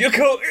toothbrush in your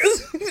coat,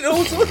 you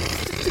know.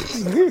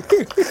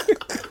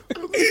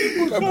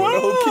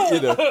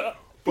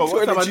 But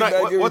one time, 22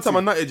 bag one time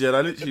I nutted, yeah, and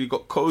I literally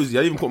got cozy.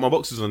 I didn't even put my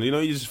boxes on. You know,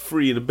 you're just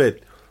free in the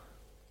bed.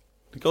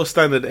 The girl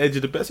stand at the edge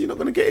of the bed, so you're not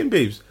gonna get in,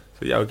 babes.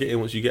 So yeah, I'll get in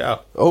once you get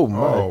out. Oh, my.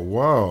 Oh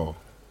wow.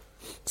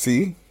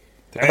 See?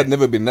 I've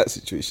never been in that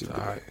situation.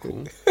 Alright,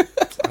 cool.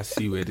 I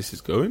see where this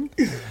is going.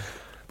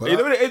 But You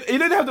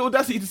don't have the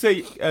audacity to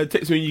say,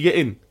 text me when you get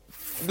in.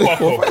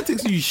 Fuck off. I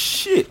text you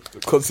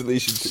shit.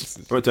 Consolation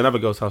fixes. I went to another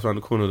girl's house around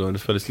the corner though and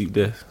just fell asleep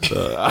there.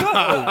 So,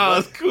 I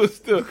was cool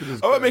still.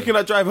 I wasn't making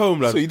that drive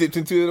home, lad. So you dipped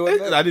into the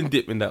one? I didn't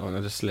dip in that one.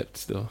 I just slept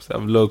still. So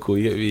I'm local,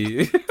 you get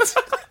me?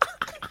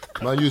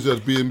 man use it as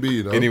B&B,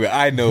 you know. Anyway,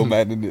 I know,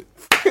 man, innit?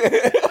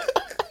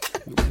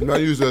 Man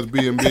use it as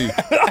B&B.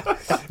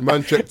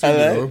 Man checked in, you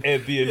know.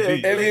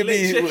 Airbnb.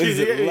 Airbnb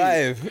was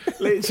live.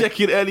 Late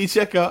check-in, early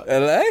check-out.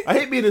 Hello? I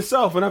hate being in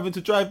South and having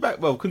to drive back,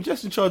 bro.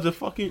 Congestion charge are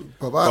fucking...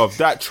 Bye-bye. Bro,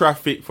 that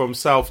traffic from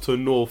South to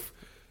North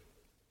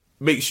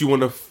makes you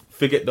want to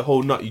forget the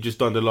whole nut you just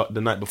done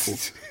the night before.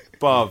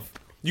 Bruv,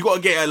 you got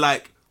to get at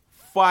like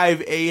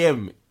 5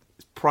 a.m.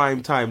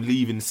 prime time,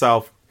 leaving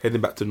South,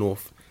 heading back to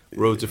North.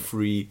 Roads are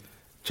free.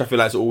 Traffic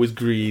lights are always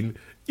green.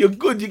 You're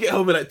good. You get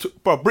home in like...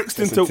 Bro,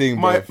 Brixton That's the to thing,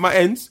 my bruv.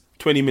 ends,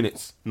 20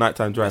 minutes.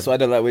 Nighttime drive. So I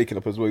don't like waking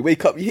up as well. You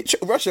wake up, you hit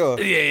rush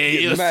hour.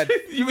 Yeah. Mad.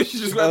 You wish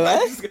you just Hello?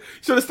 went back. You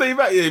should have stayed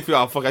back. Yeah, you feel,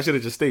 oh, fuck, I should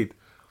have just stayed.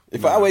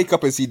 If I wake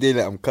up and see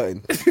daylight, I'm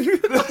cutting.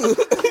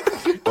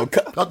 I'm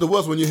cut. That's the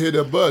worst when you hear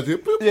their birds. You're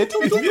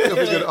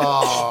thinking,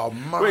 oh,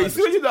 man. Wait,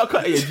 see when you're not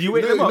cutting it, do you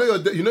wake them up?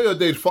 You know your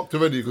day's fucked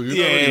already because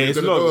you know Yeah, you're it's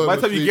gonna long. go home By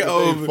the time and you sleep, get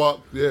your day's home-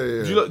 fucked.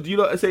 Yeah. Do you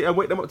not say and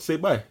wake them up to say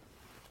bye?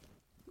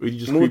 Or you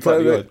just No creep out the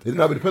time, yard? It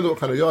depends on what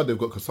kind of yard they've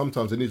got because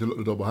sometimes they need to lock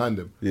the door behind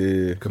them.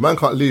 Yeah. Because man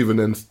can't leave and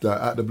then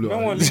at the blue. No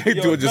one The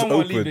door just leave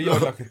open. the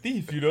yard like a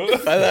thief, you know.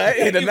 I like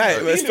in the night,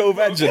 but it's still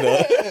bad, you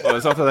know. Oh,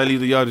 sometimes I leave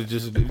the yard and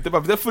just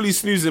they're fully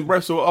snoozing,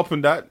 breaths all up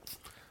and that.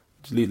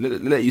 Just leave,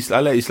 I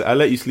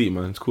let you sleep,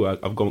 man. It's cool.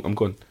 I'm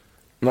gone.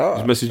 No.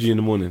 Just message you in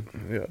the morning.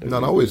 No,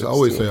 I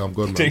always say I'm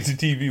gone, man. Take the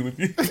TV with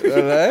you.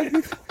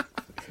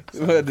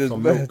 Man, there's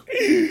Some mad. milk.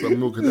 Some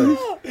milk and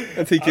eggs.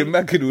 I'm taking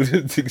mac and all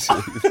them things.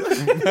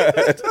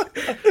 Mad.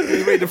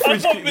 You made the I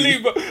fridge can't quickly.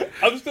 believe it.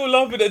 I'm still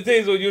laughing at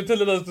days when you're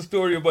telling us the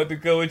story about the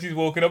girl when she's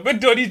walking up and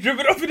Donnie's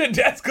driven off in a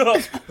dad's car.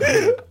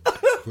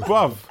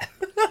 Bruv.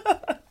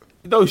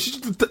 No,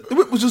 the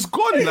whip was just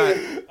gone.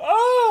 Like,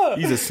 Ah,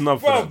 he's a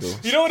snub for bro, that, though.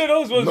 you know what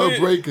those ones? No where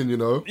breaking, you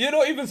know. You're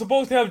not even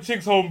supposed to have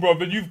chicks home, bro,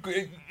 and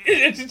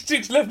it's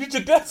chicks left at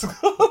your desk.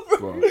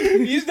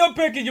 You start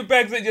packing your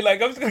bags and you're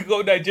like, I'm just gonna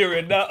go to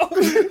Nigeria now.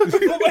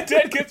 Before my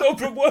dad gets home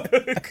from work.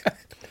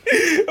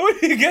 When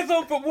he gets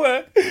home from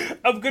work,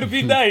 I'm gonna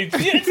be nice.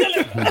 Yeah, tell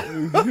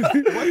him.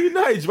 Why you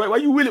Nige? Why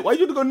you willing? Why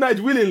you gonna go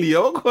Nige willingly?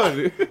 Oh God.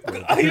 You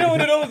know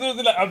what those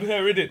was like? I'm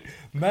hearing it.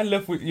 Man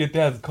left with your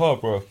dad's car,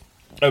 bro.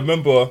 I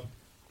remember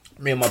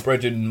me and my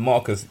brother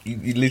Marcus. He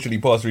literally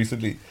passed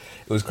recently.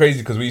 It was crazy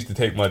because we used to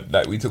take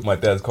we took my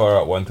dad's car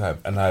out one time,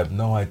 and I have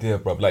no idea,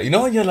 bro. Like, you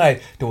know when you're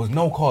like, there was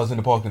no cars in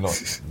the parking lot,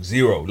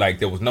 zero. Like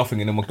there was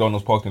nothing in the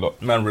McDonald's parking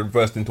lot. Man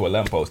reversed into a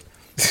lamppost,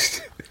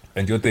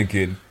 and you're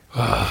thinking,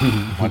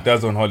 my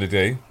dad's on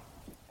holiday.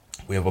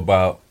 We have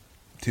about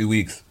 2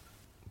 weeks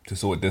to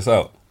sort this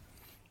out.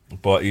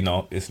 But you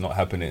know, it's not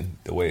happening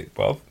the way,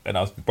 bruv. And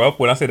I was, bruv,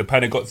 when I say the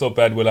panic got so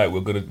bad, we're like,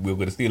 we're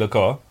gonna steal a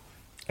car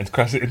and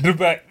crash it in the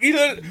back. You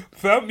know,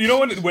 fam. You know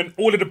when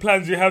all of the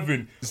plans you're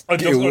having are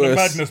just on a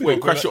madness. Wait,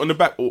 bro. crash it on the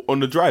back or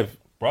on the drive?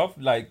 Bruv,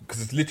 like,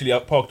 because it's literally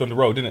out parked on the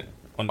road, isn't it?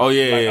 Oh,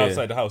 yeah, yeah.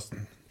 outside the house.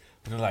 And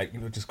they're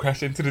like, just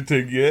crash into the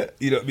thing, yeah.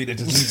 You know what I mean? They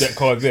just leave that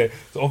car there.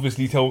 So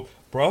obviously,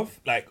 bruv,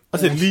 like, I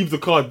said leave the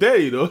car there,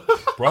 you know.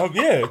 bruv,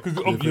 yeah, because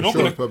you're not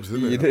gonna. Purpose,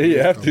 isn't You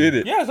it? have to hit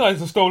it. Yeah, so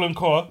it's a stolen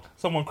car.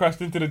 Someone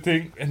crashed into the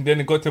thing, and then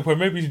it got to a point.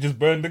 Maybe you should just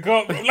burn the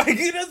car. Like,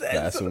 you know,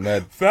 That's so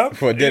mad. fam.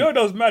 For You them. know,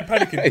 that was mad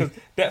panicking because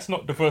that's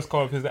not the first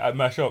car of his that I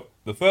mashed up.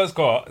 The first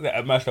car that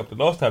I mashed up the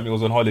last time he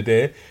was on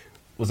holiday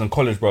was in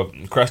college, bro.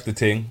 Crashed the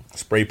thing,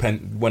 spray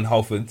paint, went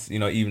Halfords, you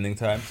know, evening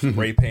time,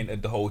 spray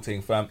painted the whole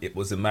thing, fam. It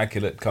was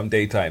immaculate come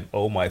daytime.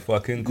 Oh my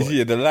fucking god.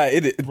 Yeah, the light,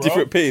 in it, Bruv.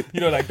 different paint.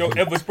 You know, like, don't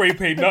ever spray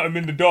paint nothing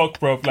in the dark,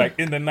 bro. Like,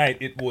 in the night,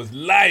 it was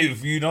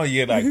live. You know,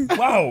 you're like,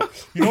 wow.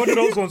 You know, one of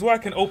those ones where I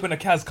can open a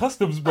Kaz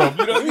Customs, bro.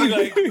 You know what I mean?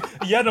 Like,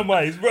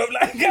 Yanamize, bro.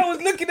 Like, I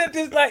was looking at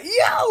this like,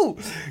 yo!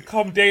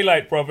 Come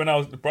daylight, bro. And I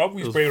was, bro,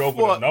 we sprayed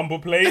over the number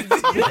plates.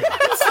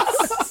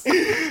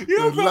 You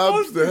know, The bro,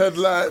 lamps, the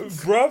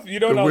headlights, bruv, you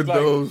know, the and I was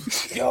windows.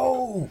 like,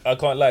 yo, I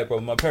can't lie, bro.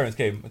 My parents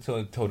came. I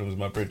told them it was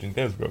my bridge and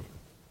Des, bro.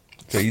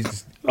 So he's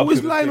just I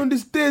was lying on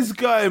this Des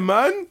guy,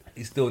 man.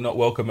 He's still not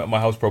welcome at my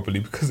house properly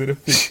because of the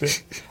fixed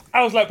thing.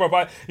 I was like,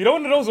 bro, you know,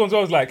 one of those ones where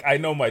I was like, I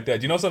know my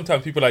dad. You know,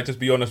 sometimes people like just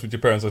be honest with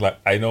your parents. I was like,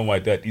 I know my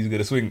dad. He's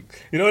gonna swing.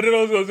 You know, one of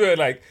those ones where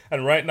like,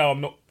 and right now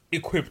I'm not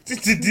equipped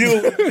to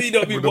deal with, you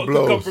know, With the what could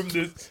come blows. from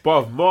this.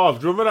 Bruv, Marv,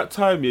 do you remember that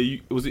time? Yeah,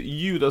 was it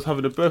you that was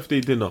having a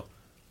birthday dinner?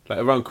 Like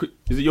around,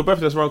 is it your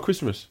birthday that's around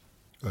Christmas?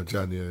 Oh,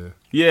 Jan, yeah.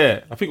 Yeah,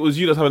 I think it was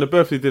you that's having a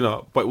birthday dinner,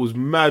 but it was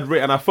mad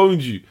rain, and I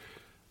phoned you.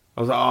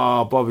 I was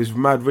like, Bob, it's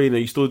mad rain,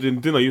 and you still doing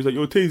dinner. You was like,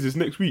 your Taser's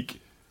next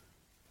week.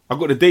 I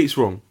got the dates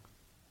wrong.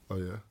 Oh,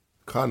 yeah.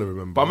 Kind of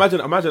remember. But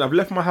imagine, I've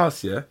left my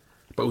house, yeah,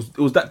 but it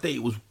was that day,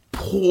 it was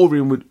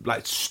pouring with,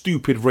 like,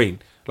 stupid rain,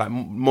 like,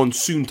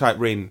 monsoon type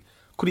rain.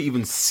 Couldn't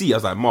even see. I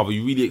was like, Marv, are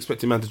you really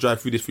expecting man to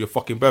drive through this for your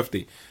fucking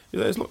birthday? He's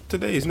like, it's not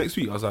today, it's next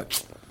week. I was like,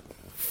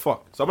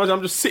 fuck. So imagine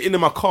I'm just sitting in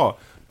my car,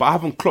 but I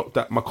haven't clocked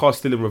that my car's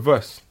still in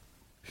reverse.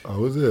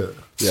 Oh, was it?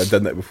 Yeah, I've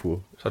done that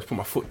before. So I just put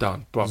my foot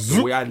down. Bro,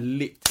 the way I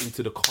licked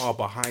into the car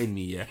behind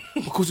me, yeah,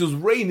 because it was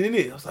raining,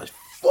 innit? I was like,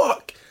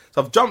 fuck.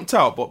 So I've jumped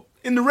out, but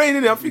in the rain,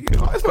 innit, I'm thinking,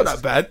 it's not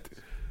that bad.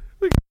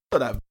 It's not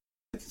that bad.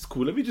 It's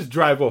cool. Let me just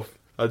drive off.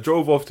 I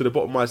drove off to the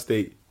bottom of my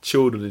estate,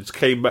 chilled, and just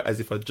came back as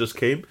if I just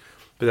came.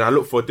 But then I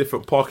looked for a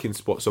different parking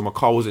spot, so my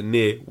car wasn't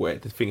near where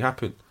the thing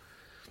happened.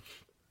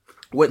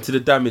 Went to the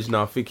damage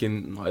now,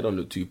 thinking, I don't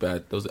look too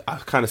bad. I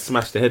kind of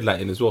smashed the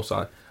headlight in as well,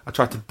 so I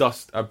tried to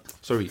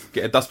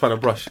get a dustpan and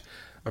brush.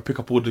 I pick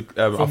up all the...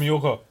 From your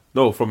car?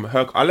 No, from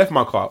her. I left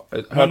my car.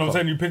 Her No, I'm car.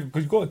 saying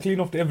because you got to clean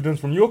off the evidence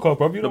from your car,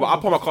 bro. You No, but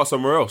I put my car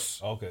somewhere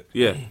else. Okay.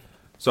 Yeah.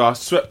 So I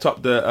swept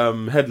up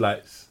the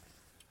headlights.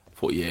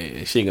 Thought,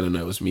 yeah, she ain't gonna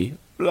know it was me.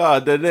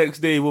 Blood, the next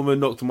day, woman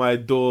knocked on my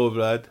door,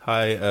 blood.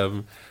 Hi,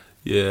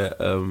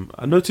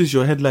 I noticed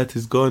your headlight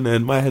is gone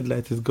and my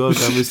headlight is gone.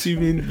 I'm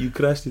assuming you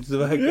crashed into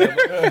my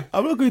headlight.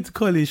 I'm not going to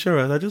call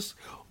insurance. I just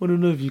want to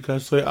know if you can.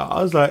 So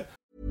I was like,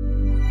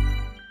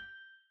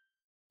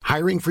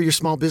 Hiring for your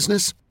small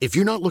business? If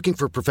you're not looking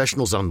for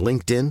professionals on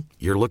LinkedIn,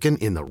 you're looking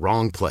in the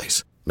wrong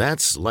place.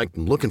 That's like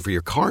looking for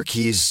your car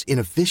keys in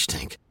a fish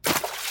tank.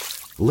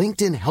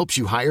 LinkedIn helps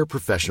you hire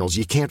professionals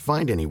you can't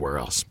find anywhere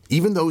else,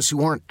 even those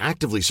who aren't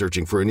actively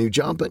searching for a new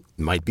job but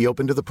might be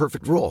open to the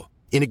perfect role.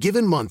 In a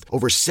given month,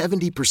 over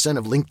 70%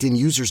 of LinkedIn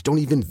users don't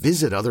even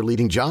visit other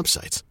leading job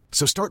sites.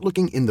 So start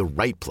looking in the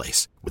right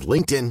place. With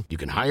LinkedIn, you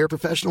can hire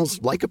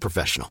professionals like a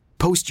professional.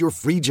 Post your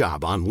free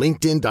job on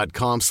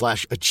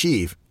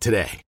linkedin.com/achieve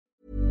today.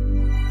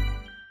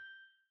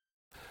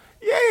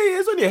 yeah,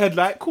 it's only a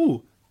headlight.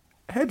 Cool.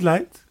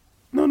 Headlight?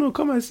 No,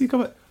 come on, see,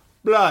 come on.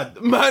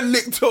 Blood, man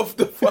licked off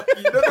the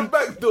fucking, the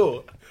back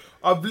door.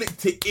 I've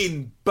licked it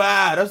in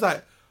bad. I was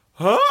like,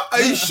 huh?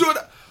 Are you sure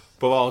that?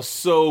 But I was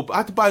so... I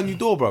had to buy a new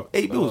door, bro.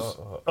 8 bills.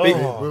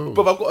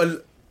 But I've got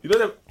a... You know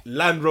the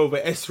Land Rover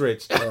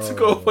S-Reg? I had to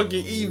go on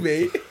fucking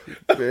eBay,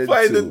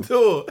 find the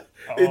door.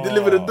 They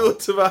delivered the door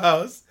to my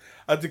house.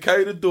 I had to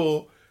carry the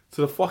door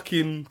to the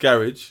fucking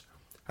garage.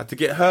 I had to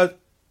get her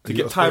to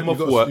get time off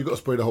work. You got to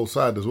spray the whole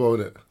side as well,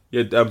 innit?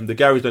 Yeah, the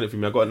garage done it for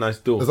me. I got a nice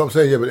door. That's what I'm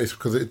saying, yeah, but it's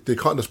because they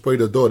can't just spray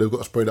the door. They've got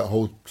to spray that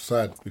whole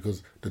side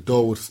because the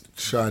door would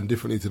shine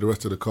differently to the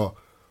rest of the car.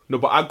 No,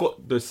 but I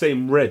got the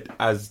same red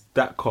as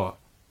that car.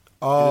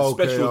 Oh,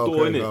 There's a special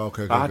door in it.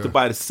 Okay, I had to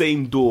buy the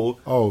same door.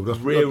 Oh,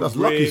 that's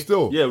lucky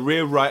still. Yeah,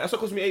 rear right. That's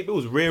what cost me 8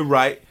 bills. Rear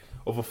right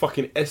of a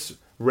fucking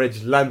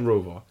S-Reg Land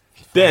Rover.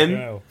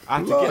 Then I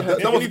had to get her.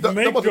 That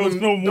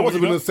must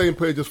have been the same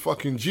page as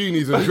fucking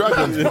genies and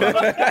dragons.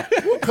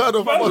 What kind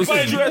of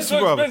fucking dress,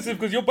 so expensive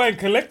because you're buying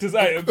collector's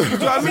items. Do you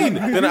know what I mean?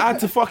 Then I had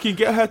to fucking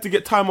get her to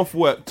get time off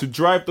work to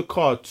drive the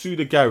car to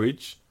the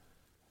garage.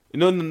 You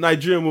know, the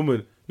Nigerian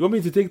woman, you want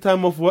me to take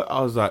time off work?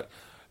 I was like,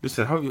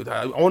 listen,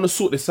 I want to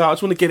sort this out. I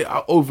just want to get it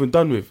over and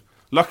done with.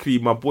 Luckily,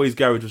 my boy's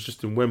garage was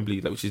just in Wembley,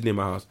 which is near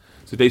my house.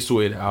 So they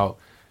sorted it out.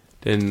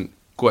 Then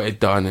got it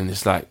done, and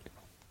it's like,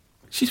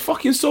 she's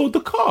fucking sold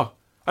the car.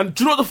 And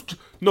do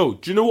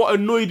you know what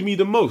annoyed me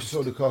the most?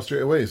 Sold the car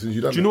straight away since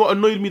you done. Do you know what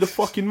annoyed me the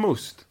fucking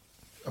most?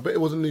 I bet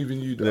it wasn't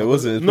even you. No, it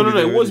wasn't. No,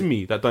 it was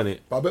me that done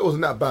it. But I bet it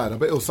wasn't that bad. I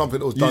bet it was something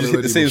that was You done just hit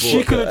already the same before.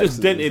 She could have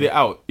just dented it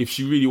out if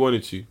she really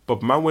wanted to.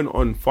 But man went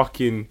on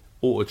fucking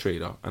Auto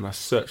Trader and I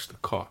searched the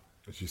car.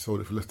 And she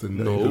sold it for less than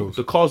 $8 No, bills.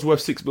 the car's worth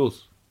 6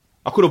 bills.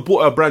 I could have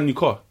bought her a brand new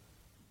car.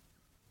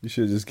 You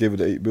should have just gave her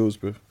the 8 bills,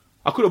 bro.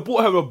 I could have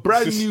bought her a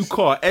brand new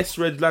car,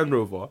 S-Reg Land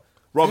Rover,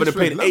 rather than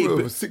paying 8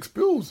 bills. 6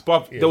 bills.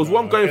 But there was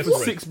one going for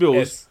 6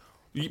 bills.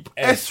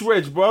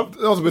 S-Reg, bro.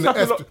 That must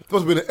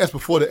have been an S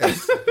before the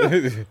S.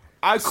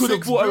 I could have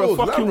 6 bought her a bills,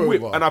 fucking Land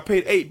whip Rover. and I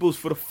paid 8 bills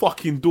for the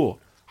fucking door.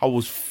 I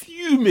was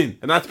fuming.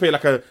 And I had to pay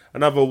like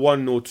another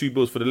 1 or 2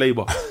 bills for the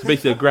labour. It's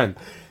basically $1,000.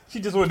 She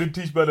just wanted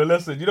to teach man a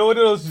lesson. You know what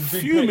else is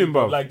big Fuming, petty,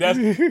 bro. Like that's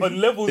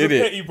on levels of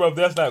Innit? petty, bro.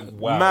 That's like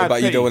wow. Mad But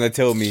you petty. don't want to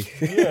tell me.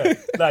 Yeah,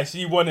 like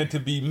she wanted to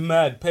be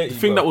mad petty. The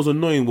thing bro. that was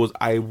annoying was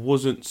I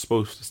wasn't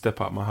supposed to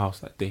step out of my house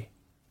that day.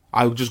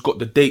 I just got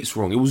the dates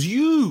wrong. It was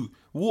you,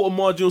 Water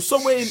Margin,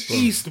 somewhere in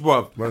East,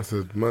 bruv. Man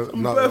said,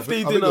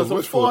 birthday dinner,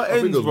 some far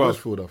ends, bro.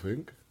 Westfield, I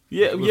think.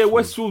 Yeah,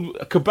 Westfield,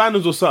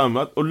 Cabanas or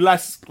something, or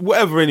last,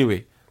 whatever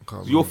anyway.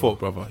 It's your fault,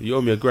 brother. You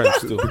owe me a grand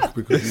still.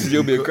 Because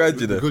You owe me a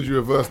grand, you know. Because you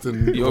reversed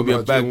and You owe me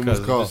a bag, cuz.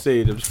 I'm just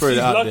saying, I'm just throwing She's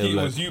it out lucky there. it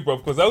Like. was you, bro,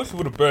 because I wish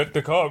would have burnt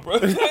the car, bro.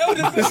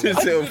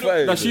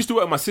 Nah, she used to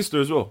work with my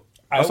sister as well.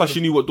 That's why she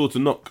knew what door to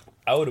knock.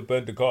 I would have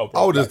burnt the car,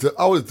 bro. I would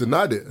have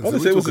denied it. I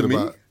would say it wasn't me.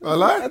 I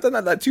lie? I done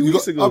that like 2 You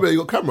weeks got, ago. I bet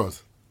you got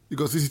cameras. You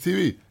got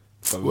CCTV.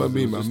 Well,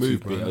 me, man,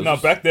 move, man. No,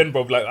 back then,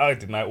 bro, like I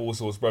deny all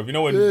sorts, bro. You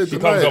know when Yeah, she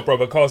deny comes it. up, bro,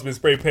 her car's been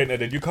spray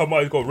painted, and you come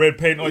out, it's got red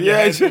paint on your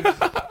head.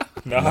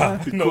 Nah,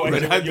 no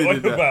idea what you're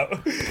on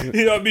about.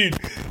 You know what I mean?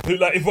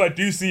 Like if I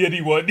do see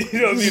anyone, you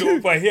know what I mean, or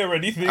if I hear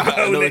anything,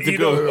 I'll know let where to you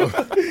go.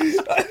 know.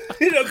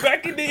 You know,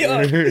 back in the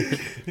yard,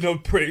 you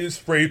know,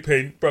 spray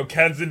paint, bro,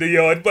 cans in the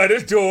yard by the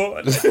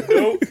door.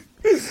 No,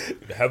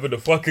 having a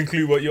fucking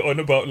clue what you're on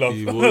about, love.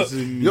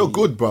 You're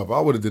good, bruv. I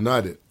would have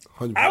denied it.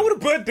 100%. I would have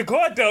burnt the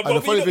car down, And bro.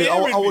 the funny thing,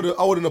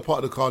 I wouldn't have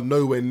parked the car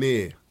nowhere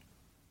near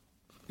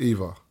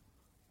either.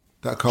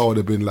 That car would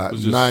have been like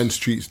just- 9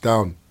 streets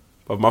down.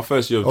 But my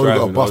first year of I would've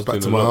driving, got a bus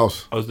back to my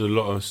house. I was doing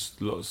a lot of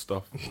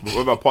stuff. But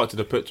when I parked at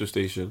the petrol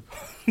station,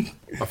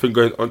 I think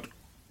going on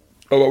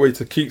my way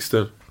to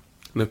Kingston,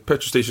 and the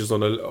petrol station's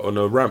on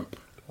a ramp.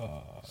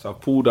 So I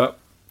pulled up,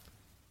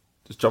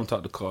 just jumped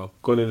out the car,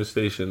 gone in the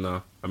station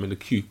now. I'm in the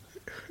queue.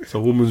 So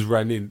a woman's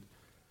ran in.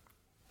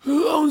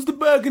 Who owns the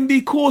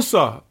Burgundy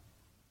Corsa?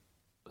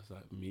 I was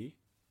like, me?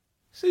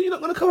 So you're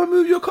not gonna come and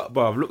move your car?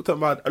 But I looked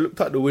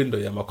out the window,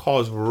 yeah, my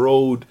car's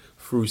rolled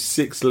through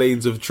 6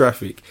 lanes of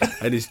traffic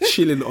and it's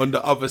chilling on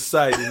the other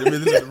side in the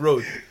middle of the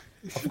road.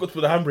 I forgot to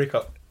put the handbrake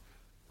up.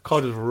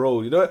 Car just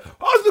rolled, you know?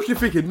 I was looking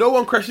thinking, no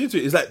one crashed into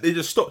it. It's like they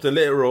just stopped and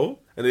let it roll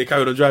and they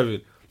carried on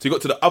driving. So he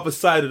got to the other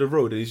side of the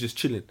road and he's just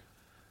chilling.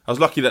 I was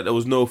lucky that there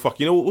was no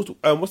fucking, you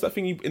know, what's that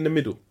thing in the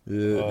middle?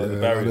 The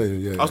barriers.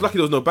 Yeah, I was lucky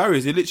there was no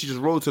barriers. He literally just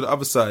rolled to the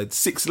other side,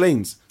 6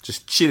 lanes,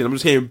 just chilling. I'm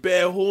just hearing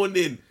bare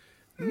horning.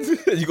 You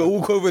got to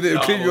walk over there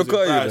and clean your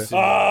car, you know. embarrassing.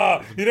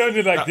 You know,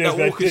 like That there's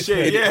that walking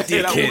shade, yeah,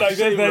 that walking like there's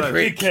shade, that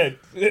man.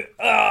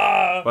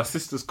 dickhead. My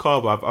sister's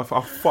car, bro.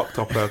 I fucked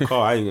up her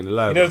car. I ain't gonna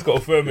lie. You know, it's got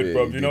a ferment,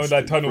 bro. You know,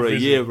 that tunnel For a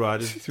vision. year, bro. I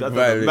just that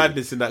Right.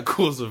 madness in that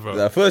Corsa, bro.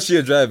 That first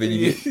year driving,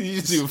 you You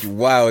get do-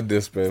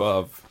 wildness, bro.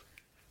 Bruv.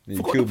 You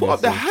Forgot to killed put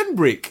up the myself.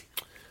 handbrake.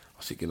 I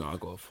was thinking, I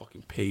gotta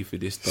fucking pay for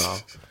this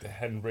stuff. The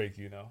handbrake,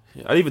 you know. I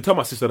didn't even tell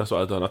my sister that's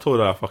what I'd done. I told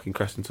her I fucking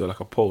crashed into like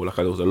a pole, like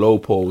there was a low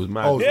pole. It was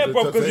mad. Oh, Yeah,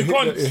 bro, because you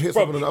can't. It hit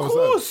Bro, someone on the Of other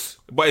side. course,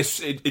 but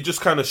it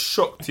just kind of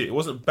shocked it. It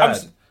wasn't bad.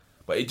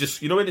 but it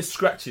just, you know when it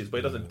scratches, but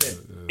it doesn't dent.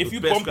 If you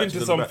Bare bump scratches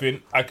into on the back.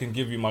 something, I can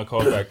give you my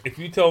car back. If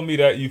you tell me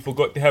that you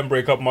forgot the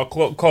handbrake up, my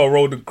car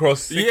rolled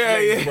across 6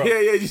 lanes, bro.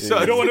 You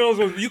saw You know what else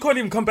was? You can't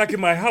even come back in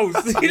my house.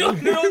 You know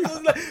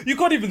like, you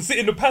can't even sit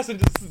in the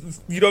passenger.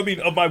 You know what I mean?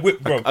 Of my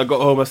whip, bro. I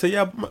got home. I said,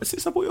 "Yeah,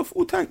 sis, I bought your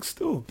full tank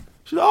still."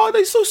 She's like, "Oh,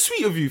 they're so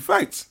sweet of you.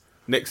 Thanks."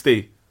 Next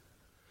day,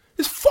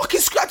 there's fucking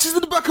scratches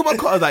in the back of my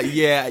car. I was like,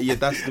 "Yeah,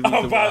 that's the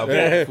reason why I bought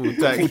a full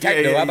tank." Full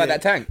tank though. How about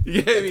that tank?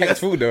 Yeah, Tank's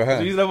full though, huh?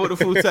 The reason I bought the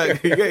full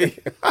tank.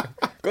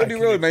 Go on the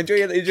road, man.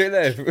 Enjoy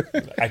life.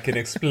 I can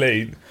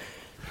explain.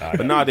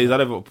 But nowadays, I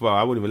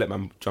wouldn't even let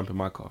man jump in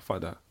my car.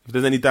 Fuck that. If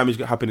there's any damage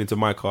happening to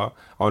my car,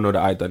 I'll know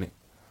that I done it.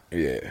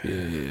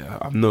 Yeah.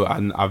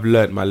 I've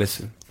learned my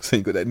lesson. So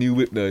you got that new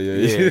whip now,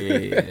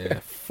 Yeah.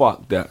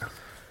 Fuck that.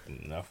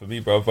 Nah, for me,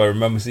 bro, if I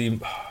remember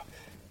seeing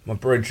my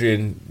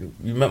brethren,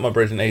 you met my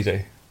brethren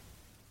AJ.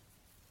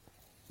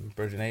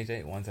 Brethren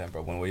AJ, one time,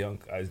 bro, when we were young,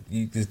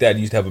 his dad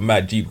used to have a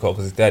mad Jeep car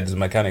because his dad is a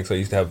mechanic, so he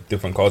used to have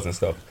different cars and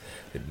stuff.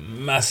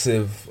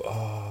 Massive,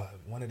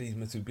 one of these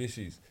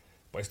Mitsubishis,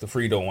 but it's the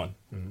Freedom one.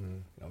 You know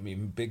what I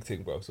mean, big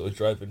thing, bro. So it's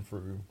driving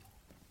through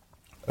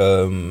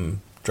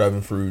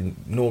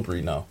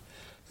Norbury now.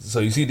 So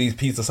you see these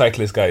pizza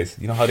cyclist guys,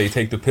 you know how they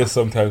take the piss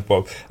sometimes,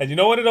 bro. And you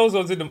know one of those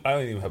ones in them, I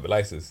don't even have a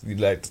license. You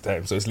like the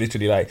time, so it's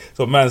literally like,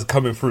 so man's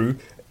coming through,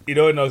 I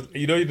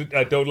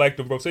don't like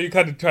them, bro. So you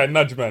kind of try and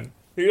nudge, man.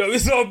 You know,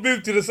 it's all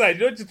moved to the side,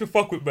 you know, just to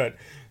fuck with, man.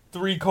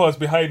 3 cars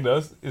behind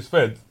us is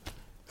feds.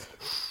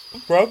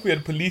 Bro, we had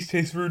a police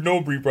chase through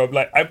Norbury, bro.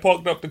 Like, I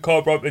parked up the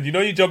car, bro, and you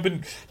know you jump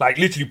in, like,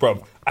 literally,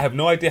 bro. I have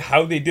no idea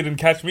how they didn't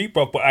catch me,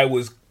 bro, but I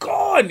was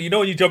gone. You know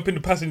when you jump in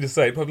the passenger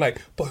side, bro,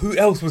 like, but who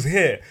else was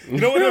here? You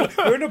know,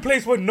 we're in a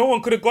place where no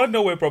one could have gone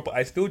nowhere, bro, but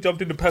I still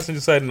jumped in the passenger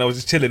side and I was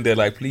just chilling there,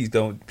 like, please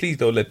don't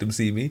let them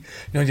see me. You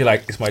know, and you're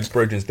like, it's my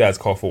brethren's dad's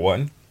car for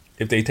one.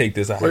 If they take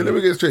this, Wait, let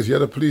me get straight. You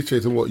had a police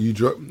chase and what? You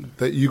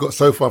got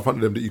so far in front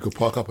of them that you could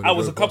park up. And I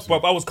was a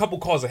couple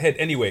cars ahead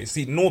anyway.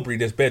 See, Norbury,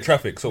 there's bare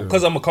traffic, so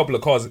because I'm a couple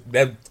of cars,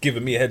 they're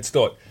giving me a head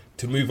start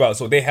to move out.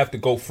 So they have to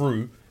go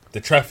through the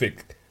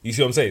traffic. You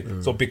see what I'm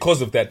saying? So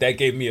because of that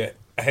gave me a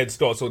head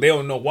start. So they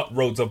don't know what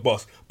roads I've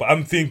bust. But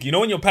I'm thinking, you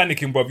know, when you're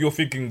panicking, bruv, you're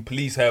thinking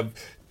police have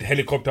the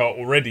helicopter out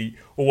already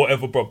or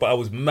whatever, bruv. But I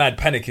was mad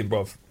panicking,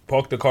 bruv.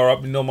 Park the car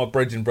up, you know, my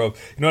brethren, bro. You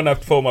know, and I have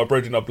to phone my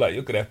brethren up, like,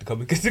 you're gonna have to come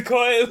and get the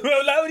car, bro.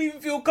 Like, I don't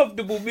even feel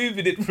comfortable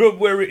moving it from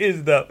where it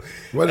is now.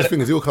 Well, the thing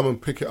is, he'll come and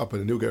pick it up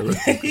and then he'll get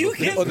arrested. You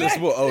get On the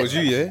spot. Oh, it was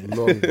you, yeah?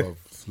 Long, bro.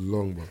 It's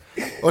long, bro.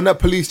 On that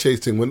police chase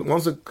thing,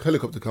 once the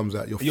helicopter comes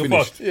out, you're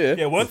fucked. finished.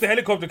 Yeah, once the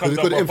helicopter comes Because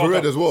out, it's got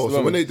infrared as well.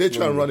 So when they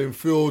try and run in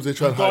fields, they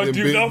try and hide can't in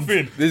do bins.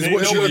 nothing. This is They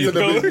what know you where do you in the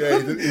go.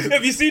 bin.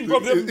 Have you seen, bro,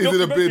 them He's in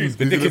the bin. documentaries?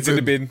 The dickens in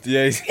the bin.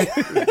 Yeah.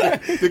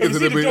 Dickens Have in you the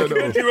seen the bin.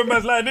 documentary where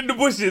man's lying in the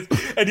bushes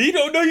and he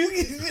don't know you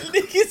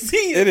can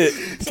see it?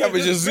 Innit? So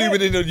Camera's just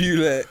zooming in on you,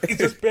 like. It's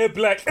just bare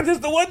black. And there's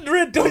the one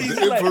red dot. He's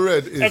The like,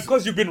 infrared is- and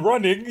because you've been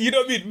running, you know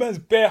what I mean? Man's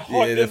bare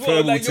hot Yeah, the as well.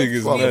 thermal Like, thing you're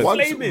is Well, mad.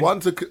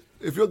 flaming.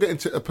 if you're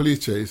getting a police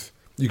chase,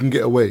 you can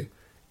get away.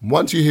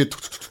 Once you hear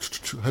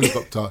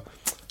helicopter,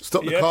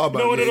 stop the Yeah, car,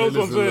 man. no one of those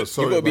ones,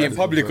 Listen, You gotta be man. in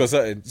public or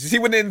something. You see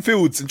when they're in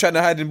fields and trying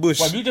to hide in bush.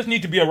 Well, you just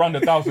need to be around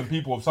 1,000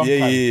 people of some Yeah,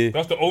 kind. yeah, yeah.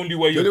 That's the only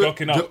way you're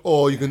ducking up.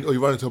 Or you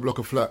run into a block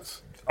of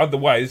flats.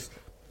 Otherwise,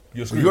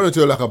 you're If you screwed. run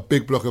into like a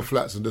big block of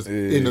flats and just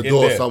in the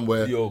door there,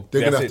 somewhere, you're-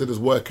 they're gonna that's have to it. just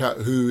work out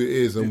who it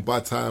is and by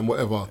time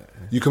whatever.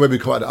 You can maybe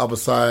come out the other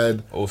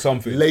side Or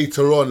something.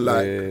 later on,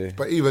 like. Yeah.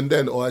 But even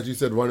then, or as you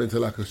said, run into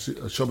like a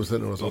shopping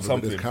centre or something. Or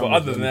something. there's But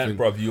cameras other than and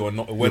that, everything. bruv, you are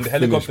not. When You're the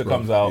helicopter finished,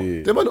 bruv. comes out,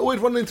 They might always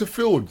run into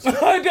fields. I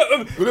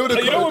don't- Whenever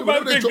they, you know what whenever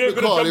man they think drop they're the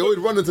gonna car, jump they always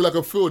run into like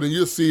a field and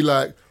you see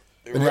like.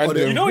 And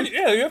Random. You know,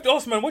 yeah, you have to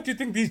ask, man, what do you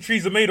think these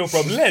trees are made of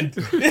from? Lead.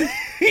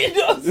 You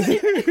know what I'm saying?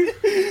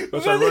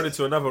 That's I run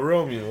into another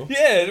realm, you know.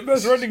 Yeah, the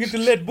man's running into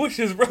lead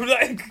bushes, bro.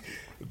 Like,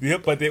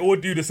 yep, but they all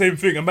do the same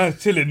thing. A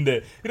man's chilling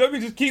there. You know what I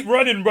mean? Just keep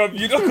running, bro.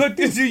 You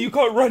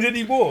can't run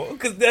anymore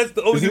because that's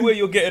the only way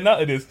you're getting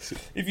out of this.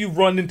 If you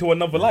run into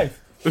another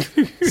life. So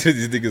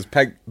these niggas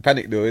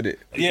panic though, innit?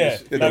 Yeah.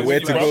 They know where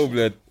to go,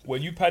 blood.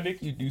 When you panic,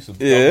 you do some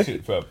Yeah. dumb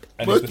shit, fam.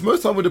 And it's just-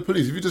 Most time with the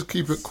police, if you just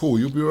keep it cool,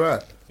 you'll be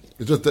alright.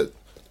 It's just that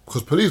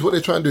because police, what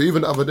they try and do,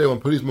 even the other day when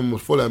policemen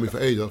was following me for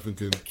ages, I was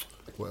thinking,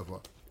 whatever.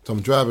 So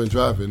I'm driving,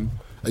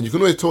 and you can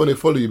always tell when they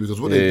follow you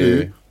because what they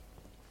do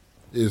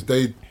is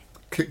they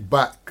kick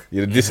back.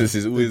 Yeah, the distance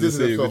is always the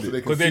Distance same. themselves so innit?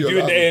 they can 'Cause they're see your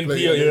doing the license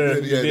ANPR,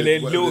 plate, yeah. They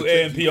whatever, little you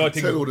ANPR can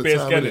thing tell all with the bare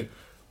time, scanning. innit?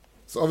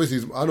 So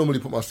obviously, I normally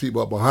put my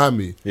seatbelt behind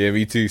me. Yeah,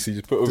 me too. So you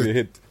just put it over your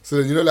head. So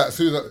then, you know, like, as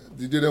soon as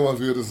you do the ones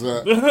where you're just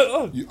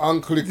you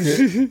unclick it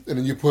and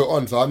then you put it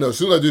on. So I know as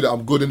soon as I do that,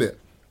 I'm good in it.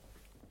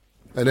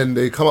 And then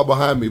they come up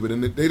behind me, but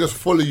then they just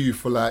follow you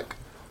for like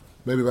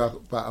maybe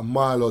about a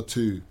mile or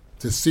two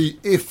to see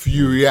if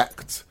you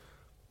react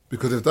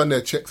because they've done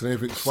their checks and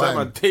everything's fine.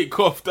 Someone take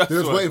off. That's They're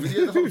just what. waiting for,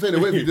 yeah, that's what I'm saying.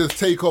 They're waiting for you to just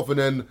take off and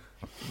then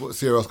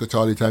Sierra Oscar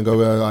Charlie Tango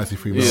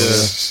IC3.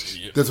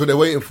 Yeah. That's what they're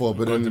waiting for.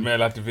 But then the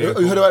mail out the you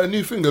vehicle. heard about the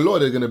new thing, the law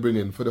they're going to bring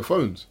in for the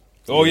phones.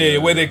 Oh yeah,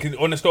 where they can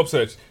on the stop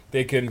search,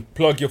 they can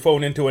plug your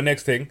phone into a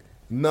next thing,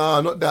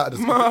 Nah, not that.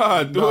 Man,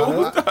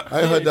 Nah,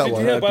 I ain't heard that Did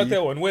one. you hear about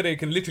that one where they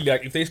can literally,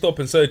 like, if they stop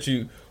and search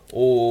you,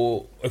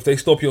 or if they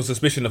stop your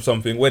suspicion of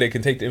something, where they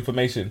can take the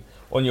information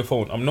on your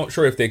phone? I'm not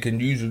sure if they can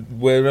use it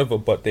wherever,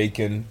 but they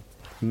can.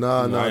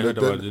 Nah, I heard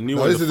about the new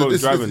one. this The is- phone this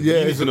is- driving. yeah, You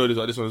need it's to a- know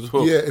this one as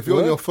well. Yeah, if you're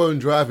on your phone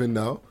driving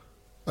now,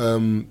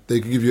 they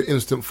can give you an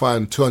instant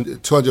fine,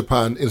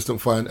 £200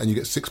 instant fine, and you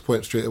get 6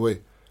 points straight away.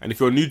 And if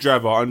you're a new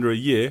driver under a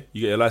year,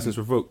 you get your license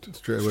revoked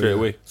Straight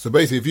away. Yeah. So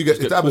basically, if Just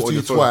it get happens caught to on you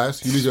your phone.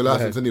 twice, you lose your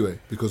license anyway.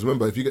 Because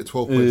remember, if you get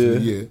 12 points in a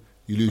year,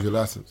 you lose your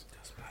license.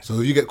 So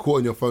if you get caught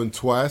on your phone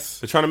twice,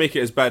 They're trying to make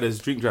it as bad as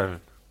drink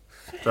driving.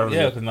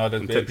 Yeah, because now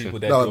there's bare Protection. people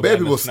that no, go bare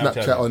behind people the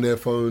Snapchat on their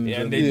phones.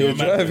 Yeah, and they do it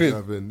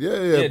driving. Yeah,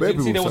 Yeah, bare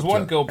people see, there was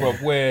one Snapchat. girl, bro,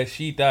 where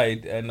she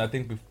died, and I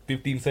think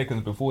 15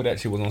 seconds before that,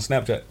 she was on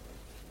Snapchat.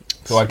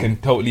 So I can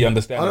totally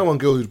understand. I know it. one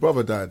girl whose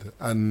brother died,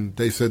 and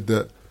they said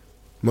that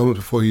moments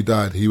before he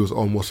died, he was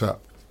on WhatsApp.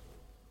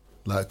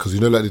 Like, because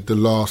like the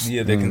last.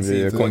 Yeah, they can see.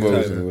 Yeah, it.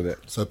 combos and all that.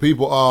 So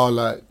people are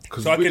like.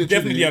 Cause So I we can literally-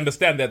 definitely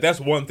understand that. That's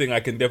one thing I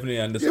can definitely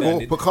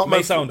understand. Yeah, but can't it may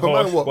man, sound but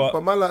harsh, man, what? but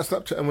But man, like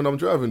Snapchatting when I'm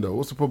driving though.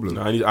 What's the problem?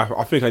 No,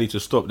 I think I need to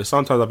stop. There's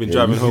sometimes I've been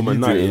driving you home at do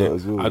night. it a Yeah, lot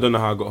as well. I don't know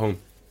how I got home.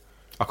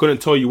 I couldn't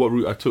tell you what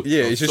route I took.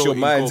 Yeah, I'm it's just so your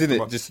mind's, engulfed innit?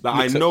 about- Just like, I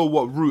looks at- know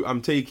what route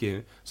I'm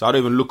taking, so I don't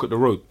even look at the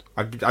road.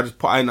 I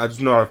just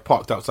know I've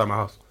parked outside my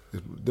house.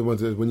 The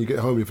ones that when you get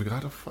home, you think, how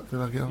the fuck did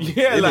I get home?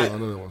 Yeah, like I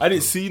know that one. I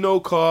didn't see no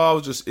car. I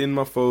was just in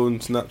my phone,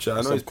 Snapchat. I know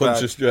it's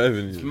Subconscious bad.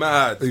 driving. It's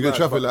mad. You get It's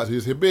traffic mad, lights, you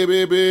just hear beep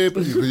beep beep.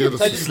 You're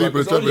just sleeping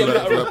in It's only traffic a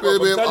lights. matter Like, of-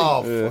 beep beep. I'm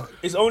Oh, telling fuck.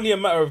 it's only a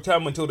matter of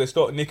time until they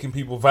start nicking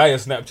people via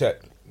Snapchat,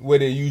 where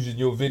they're using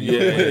your video.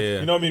 Yeah.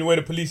 You know what I mean? Where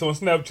the police on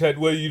Snapchat,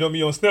 where you know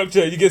me on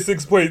Snapchat, you get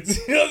 6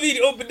 points. You know what I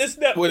mean? Open the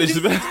snap. Well, it's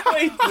you get 6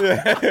 points.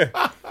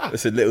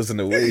 That's a littles in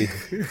the way.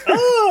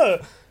 Ah!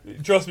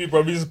 Trust me,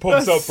 bro. It just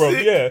pops That's up, bro.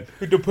 sick. Yeah,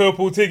 with the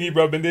purple thingy,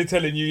 bro, and they're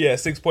telling you,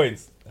 6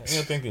 points. And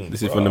you're thinking,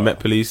 This is from the Met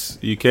Police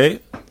UK.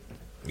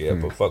 Yeah,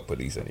 but fuck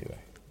police anyway.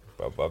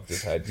 But I've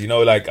just had,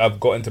 like I've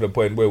gotten to the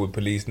point where with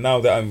police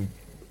now that I'm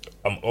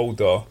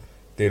older,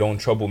 they don't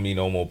trouble me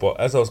no more. But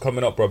as I was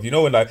coming up, bro,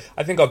 when I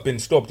think I've been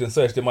stopped and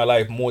searched in my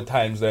life more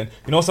times than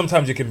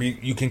sometimes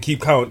you can keep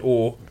count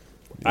or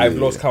I've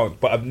lost count,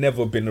 but I've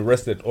never been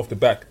arrested off the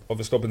back of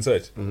a stop and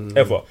search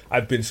ever.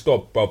 I've been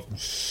stopped, bro,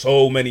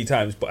 so many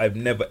times, but I've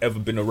never ever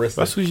been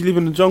arrested. That's because you live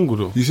in the jungle,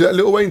 though. You see that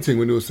Lil Wayne thing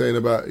when he was saying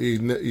about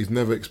he's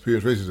never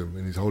experienced racism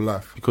in his whole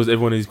life? Because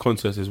everyone in his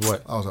concerts is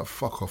white. I was like,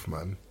 fuck off,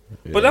 man.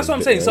 But that's what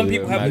I'm saying. Some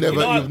people have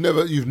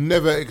You've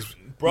never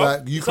Bro,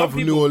 like you some come from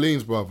people- New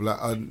Orleans, bruv.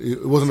 Like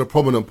it wasn't a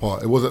prominent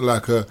part. It wasn't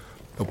like a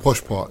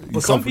posh part. You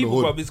But some come from the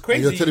people, hood. bruv, it's And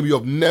crazy. you're telling me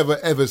you've never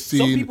ever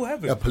seen people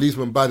haven't. a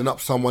policeman badding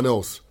up someone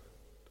else.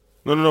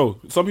 No.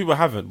 Some people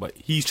haven't, but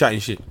he's chatting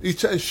shit. He's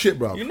chatting shit,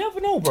 bruv. You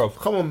never know, bro.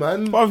 Come on,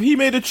 man. But he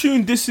made a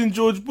tune dissing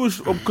George Bush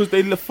because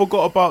they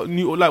forgot about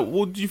New. Like,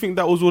 what do you think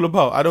that was all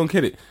about? I don't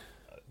get it.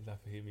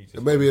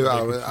 Maybe He just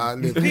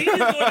wanted to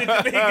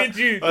make a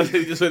tune.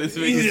 He just wanted to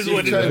make He a just tune.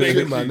 wanted to chatting make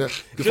shit, a man. tune. The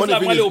Just funny like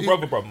thing my is, little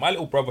brother, bro. My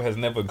little brother has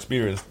never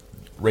experienced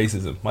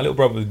racism. My little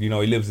brother, he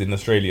lives in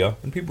Australia,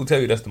 and people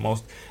tell you that's the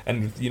most.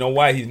 And you know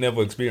why he's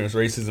never experienced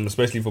racism,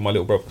 especially for my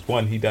little brother.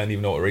 One, he doesn't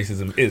even know what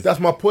racism is. That's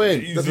my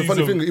point. He's- That's the he's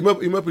funny a- thing.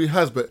 He probably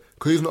has, but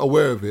because he's not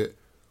aware of it.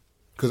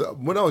 Because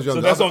when I was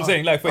younger, that's what I'm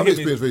saying, like, for I've him,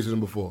 experienced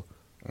racism before.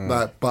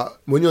 Like, but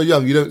when you're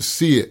young, you don't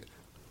see it.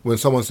 When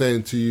someone's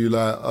saying to you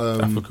like,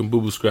 African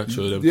booble scratch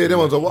or them. yeah, them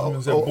ones are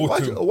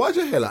why's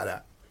your hair like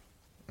that?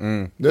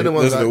 They're the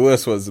ones Those are the like,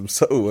 worst ones, them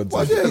subtle ones.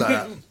 why's your hair like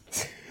that?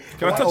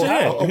 Can I touch your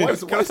hair? Can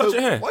I touch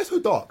your hair? Why is it so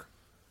dark?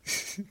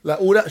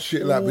 Like all that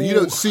shit, like, but you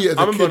don't see it as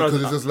I a kid remember when I was-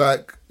 because it's just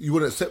like you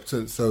wouldn't accept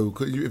it. So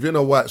 'cause if you're in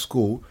a white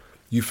school,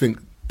 you think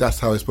that's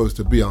how it's supposed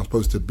to be. I'm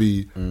supposed to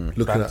be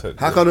looking Battered, at.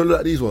 How can I look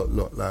at these?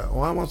 Look like?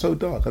 Why am I so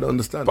dark? I don't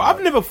understand. But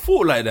I've never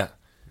thought like that.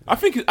 I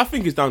think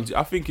it's down to.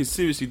 I think it's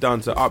seriously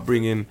down to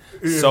upbringing,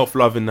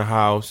 self-love in the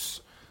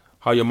house,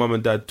 how your mum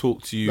and dad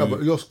talk to you. No,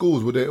 but your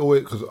schools were they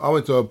always? Because I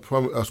went to a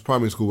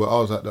primary school where I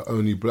was like the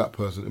only black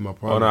person in my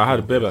primary. Oh no, I had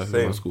a school. baby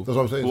in my school. That's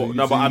what I'm saying. Well, So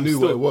no, so but I'm knew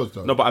still, what it was,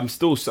 though. No, but I'm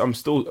still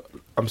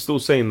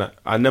saying that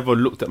I never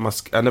looked at my.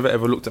 I never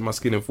ever looked at my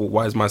skin and thought,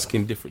 why is my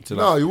skin different to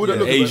like No, you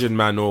wouldn't an look at Asian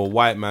man or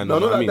white man? No,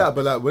 or not what I like mean? that.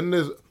 But like when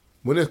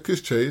there's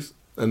kiss chase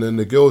and then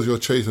the girls you're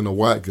chasing are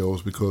white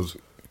girls because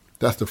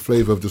that's the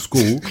flavour of the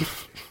school.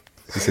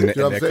 It's in You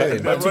know what I'm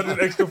saying? I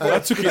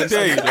took it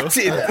there, you know.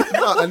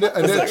 No, and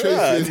they're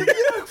chasing.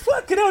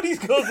 Fucking hell, these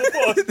girls are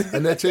fast.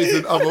 And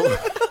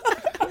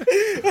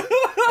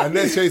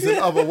they're chasing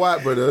other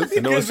white brothers.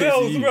 No one's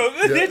Gazelles, chasing you. bro.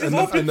 They're Yeah, just and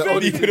hopping the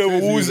only through. thing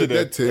chasing you is a in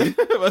dead team.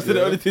 That's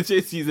the only thing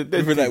chasing you is a dead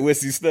Even thing. like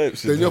Wesley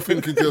Snipes. Then you're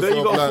thinking to Then you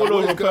yourself, gotta like,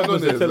 follow what's your going on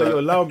purpose here? and tell her, Like,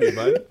 allow me,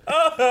 man.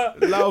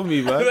 Allow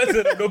me, man. I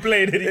said I'm not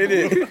playing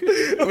anymore.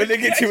 When they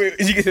get to it,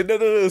 you get to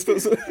no, stop.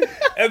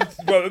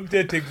 Bro, them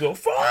dead things are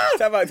fast.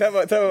 Time out.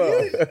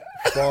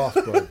 Fast,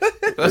 bro.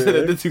 I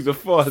said the things are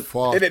fast.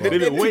 Fast, Innit? bro.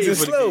 The things are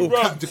slow.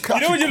 The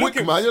catch when you you're quick,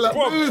 looking- man. You're like,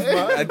 bro, move,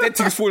 man. And then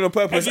things fall on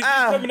purpose. And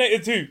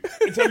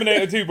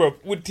Terminator 2, bro,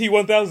 with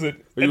T-1000.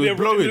 He was then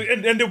blowing.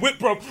 and the whip,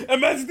 bro.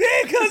 And man's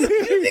there, cuz.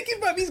 You're thinking,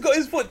 fam, he's got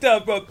his foot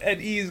down, bro.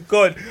 And he is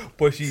gone.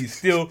 But she's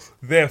still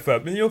there,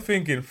 fam. And you're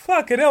thinking,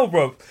 fucking hell,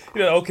 bro.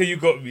 You know, okay, you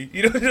got me.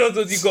 You know,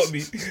 you got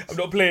me. I'm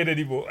not playing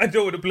anymore. I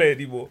don't want to play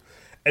anymore.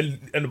 And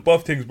the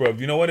buff things, bro.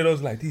 You know, one of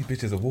those, like, these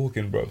bitches are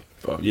walking, bro.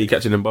 Bro, you ain't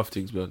catching them buff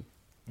things, man.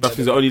 Buff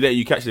things are only there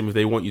you catch them if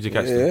they want you to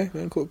catch them. Yeah,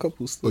 man, caught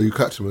couples. Or you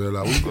catch them and they're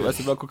like, what you doing? That's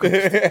about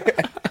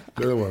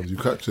The other ones, you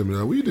catch them and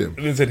they're like, what you doing?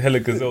 And then said hella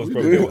gazelles,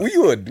 bro. What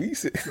you on? We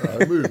sit.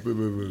 Like,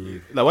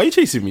 move. Like, why are you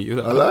chasing me? Is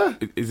that, Hello?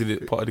 Isn't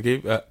it part of the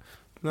game?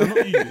 No,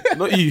 not you.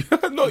 Not you.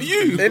 Not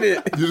you.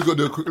 Innit? You just got to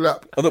do a quick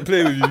lap. I'm not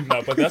playing with you.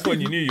 Nah, but that's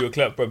when you knew you were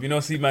clapped, bro. You know,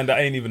 see, man, that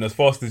ain't even as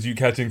fast as you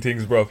catching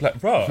things, bro. Like,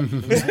 bro.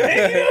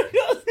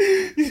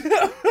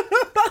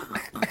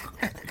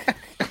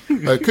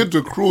 Like, kids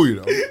are cruel, you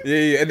know.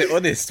 Yeah, and they're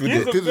honest with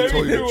He's it. a Kids will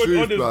tell you the very truth,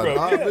 honest, man. bro.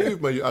 Ah,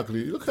 move, man, you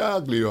ugly. Look how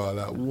ugly you are.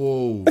 Like,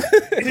 whoa.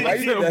 Why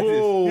you doing that?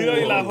 Whoa. You know,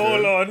 you're like,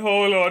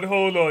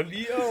 hold on.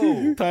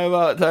 Yo. Time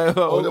out.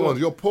 Oh, them ones,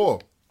 you're poor.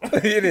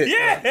 Innit?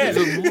 Yeah. It's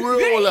a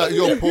real, like,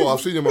 you're poor.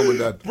 I've seen your mum and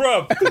dad.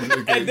 Bro.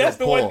 And that's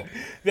the Poor. one.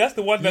 That's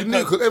the one You that knew,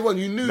 because everyone,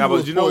 you knew Nah, you but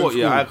was do you know poor what? in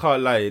Yeah, I school.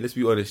 can't lie. Let's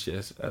be honest,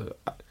 yes.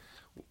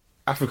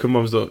 African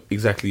mums don't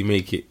exactly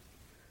make it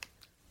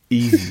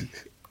easy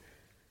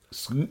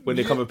when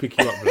they come and pick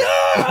you up, bro.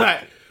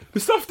 Like, the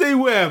stuff they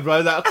wear,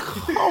 bro, like,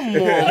 come on,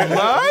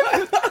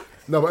 man.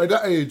 No, but at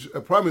that age,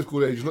 at primary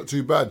school age, it's not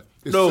too bad.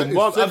 It's No, it's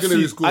mum,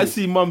 secondary school. I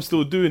see mum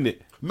still doing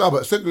it. No,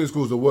 but secondary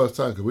school is the worst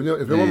time. Because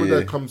if your mum and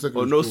dad come Oh,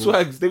 secondary no school,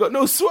 swags. They got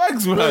no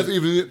swags, parents man.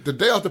 evening, the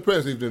day after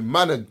parents evening,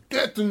 man are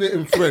getting it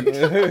in French.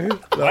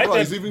 Like, right,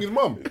 he's even his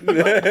mum. Right,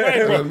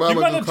 bro. And my You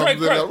mum man just are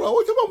comes in trying. like, "Bro,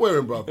 what's your mum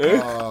wearing,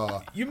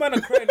 bro? You man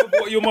are crying about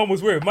what your mum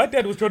was wearing. My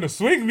dad was trying to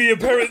swing me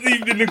at parents'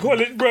 evening in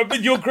college, bro.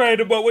 But you're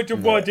crying about what your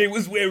RJ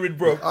was wearing,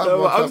 bro.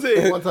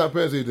 One time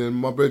parents evening,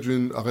 my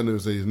brethren, I can't even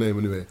say his name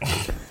anyway.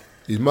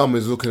 His mum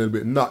is looking a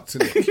bit nuts,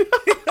 innit?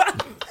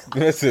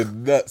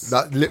 Listen, nuts.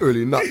 That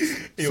literally nuts.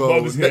 Your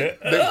mum's here.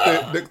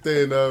 Next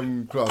day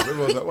in class,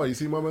 everyone's like, "Why you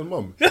see mum and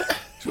mum?"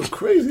 She was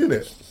crazy,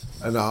 innit?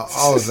 And I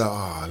was like,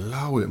 "Oh,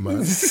 allow it, man."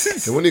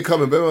 And when he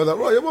come in, everyone was like,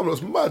 "Right, your mum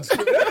looks mad."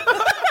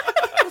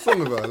 What's wrong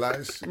with her? Like,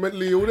 she's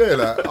mentally all there.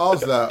 Like, I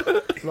was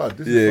like, "Blood,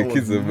 this Yeah, is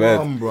kids someone's are mad.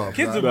 mum, bro."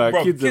 Kids Like, are,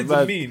 bro, kids are kids are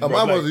bad. mean, and bro.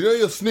 my mum was,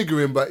 you're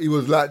sniggering, but he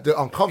was like the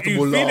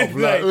uncomfortable You laugh.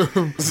 feeling like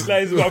it's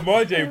my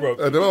RJ, bro.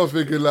 And then I was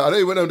thinking, like, I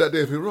didn't went home that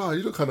day and think, right,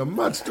 you look kind of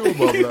mad still,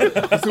 bro. Like, you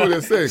see what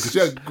they're saying? Because she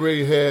had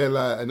grey hair,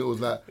 like, and it was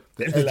like,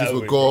 the edges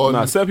were gone.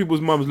 Nah, certain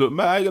people's mums look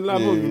mad. I ain't gonna lie,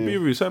 bro, be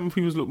real. Certain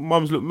people's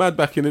mums look mad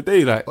back in the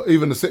day, like.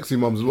 Even the sexy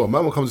mums as well.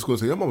 Man will come to school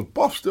and say, your mum's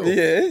buff still.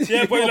 Yeah.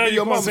 Yeah, but like,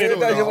 you can't say still.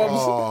 that. your mum's-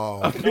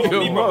 Oh. No,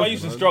 me, bro, I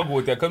used to struggle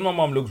with that because my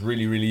mum looks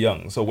really, really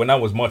young. So when I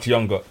was much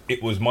younger,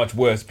 it was much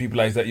worse. People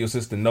like, is that your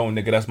sister? No,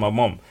 nigga, that's my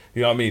mum.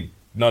 You know what I mean?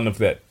 None of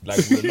that. Like,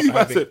 we're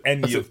not having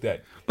any of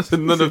that. I said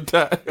none of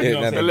that. You know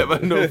what I'm I saying? let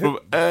man know from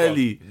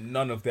early.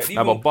 None of that.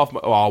 Nah, but buff.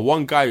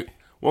 One guy.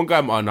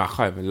 Nah, I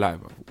can't even lie,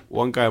 man.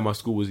 One guy in my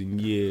school was in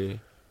year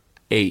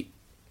 8,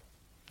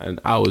 and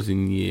I was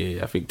in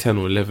year, I think, 10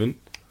 or 11,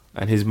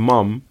 and his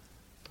mum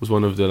was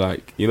one of the,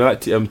 like, you know,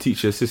 like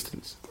teacher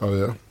assistants. Oh,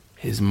 yeah.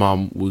 His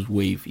mum was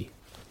wavy,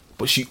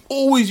 but she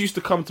always used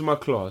to come to my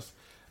class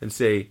and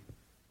say,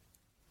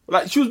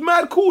 like, she was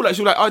mad cool. Like,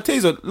 she was like, "Oh,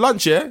 Taser,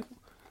 lunch, yeah?"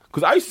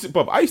 Because I used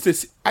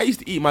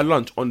to eat my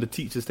lunch on the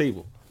teacher's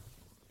table.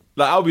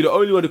 Like, I'll be the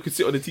only one who could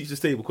sit on the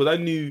teacher's table because I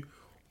knew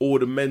all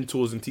the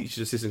mentors and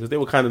teacher assistants because they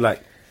were kind of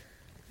like,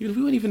 you know,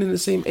 we weren't even in the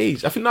same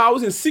age. I think, no, I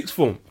was in sixth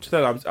form.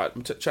 I'm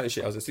chatting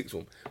shit. I was in sixth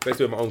form. But I used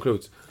to wear my own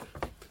clothes.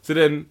 So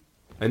then,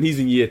 and he's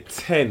in year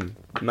 10,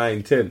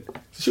 9, 10. So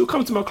she'll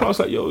come to my class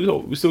like, yo,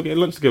 we're still getting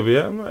lunch together,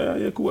 yeah? I'm like,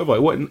 yeah, cool,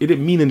 whatever. It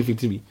didn't mean anything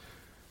to me.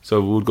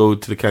 So we would go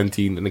to the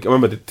canteen. And I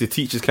remember the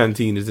teacher's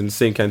canteen is in the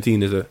same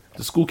canteen as the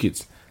school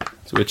kids.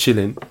 So we're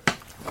chilling.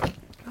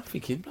 I'm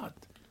thinking, blood.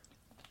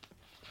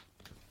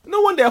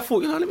 No one day I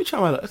thought, let me try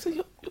my luck. I said,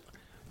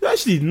 you're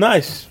actually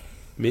nice,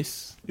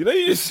 miss. You know,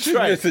 you just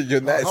try.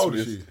 You're nice. How old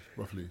is miss. she,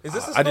 roughly? Is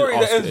this a I didn't story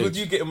that ask ends the with age.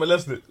 you getting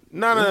molested?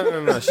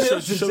 No.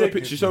 She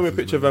showed me a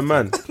picture of a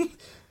man.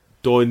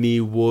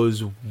 Donnie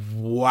was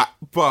what,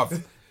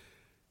 bruv?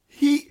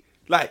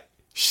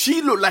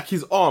 She looked like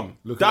his arm.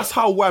 That's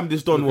how wham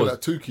this Don Look was.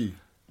 at that Tukey.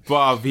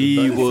 Bruv,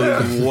 he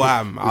was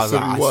wham. I was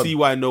like, I 71. see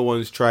why no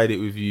one's tried it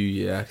with you.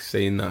 Yeah,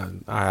 saying that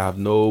I have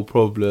no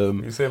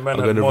problem. You say man I'm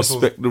had gonna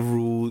muscles. respect the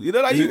rules. You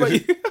know, like you.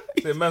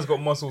 That man's got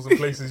muscles in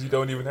places you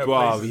don't even have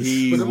Bruv, places.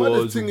 he But the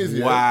maddest was thing is,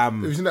 yeah,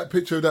 wham. have you seen that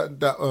picture of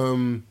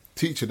that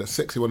teacher, that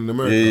sexy one in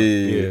America?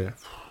 Yeah.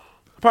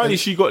 Apparently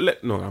she got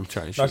let. No, I'm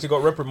trying. No, she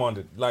got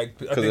reprimanded. Like, I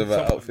Because think of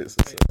her some- outfits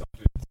and stuff.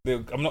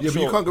 I'm not Yeah,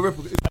 sure. but you can't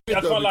get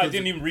I can't lie, I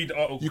didn't even read the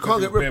article. You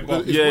can't get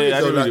reprimanded. It's Yeah, weird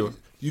I though, didn't like,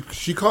 read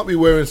she can't be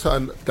wearing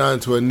something down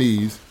to her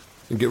knees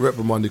and get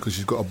reprimanded because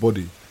she's got a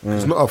body.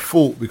 It's not her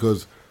fault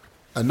because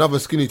another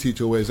skinny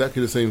teacher wear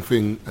exactly the same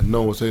thing and no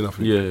one will say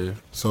nothing. Yeah.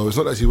 So it's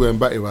not that she's wearing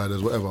batty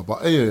riders, whatever.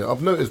 But anyway,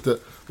 I've noticed that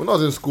when I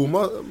was in school,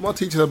 my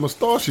teachers had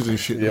moustaches and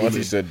shit. Yeah, my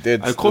teacher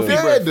dead. And coffee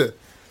Dead. breath.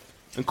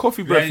 And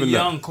coffee breath That and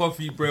young that.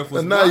 coffee breath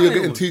was And now you're wild.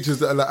 getting teachers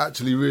that are like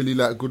actually really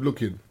like good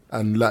looking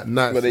and like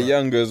nice. But they're like.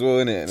 younger as well,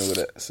 innit? And all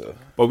that. So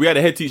But we had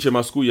a head teacher in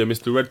my school, yeah,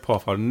 Mr.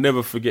 Redpath. I'll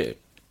never forget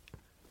it.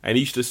 And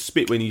he used to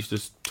spit when he used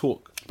to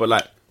talk. But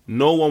like,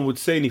 no one would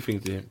say anything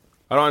to him.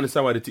 I don't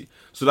understand why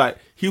so like,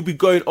 he'll be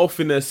going off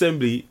in the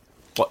assembly,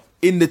 but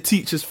in the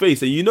teacher's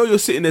face. And you know you're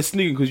sitting there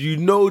sneaking because you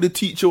know the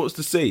teacher wants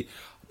to say,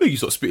 no, you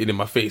stop spitting in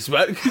my face,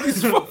 man.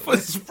 He's proper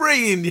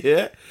spraying,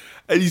 yeah?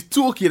 And he's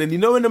talking, and you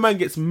know when the man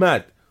gets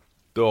mad,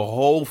 the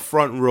whole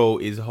front row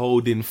is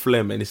holding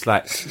phlegm, and it's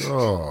like,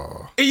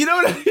 Oh. and you know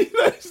what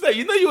it's like,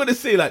 you know you want to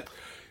say like,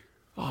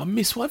 oh,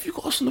 miss, why have you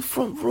got us on the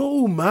front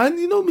row, man?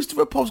 You know Mr.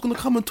 Redpath's going to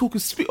come and talk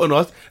and spit on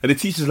us. And the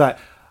teacher's like,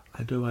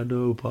 I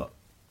know, but...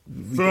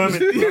 Firm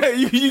it.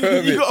 Yeah,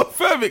 you got to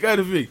firm it kind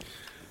of thing.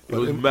 It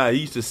was mad.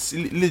 He used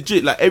to,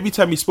 legit, like every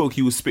time he spoke,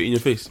 he would spit in your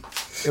face.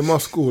 In my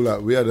school, like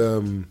we had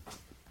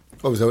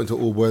obviously I went to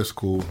all boys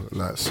school,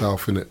 like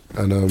South innit,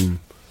 and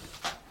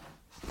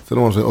so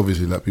no one say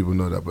obviously like people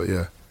know that, but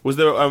yeah, Was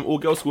there all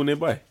girls school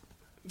nearby?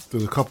 there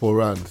was a couple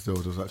around. There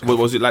was like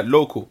Was it like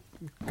local?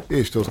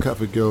 ish. There was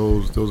Catholic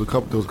girls. There was a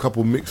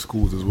couple mixed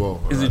schools as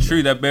well. Is it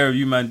true that bare of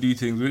you man do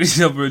things with each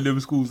other in them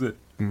schools? No.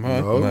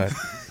 mad.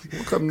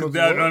 What kind of-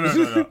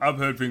 No. I've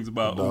heard things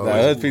about. Nah,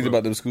 I heard things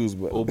about them schools,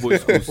 but All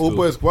boys schools. All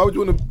boys. Why would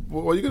you want to?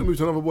 Why are you going to move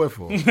to another boy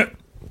for?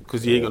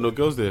 Because you ain't got no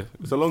girls there.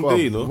 It's a long Bruv,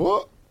 day, you know?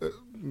 What?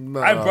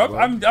 Nah,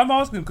 I'm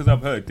asking because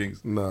I've heard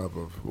things. Nah,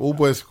 bro. All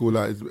boys school,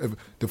 like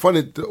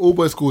the all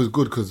boys school is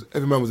good because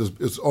every man was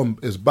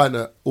it's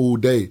banter all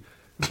day.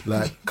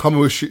 Like coming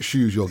with shit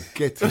shoes, you're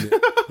getting it.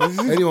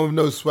 Anyone with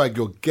no swag,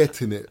 you're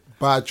getting it.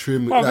 Bad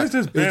trim. Bro, like, it's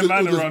just it was bare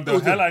man it was around it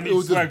was the hell I it need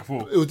was swag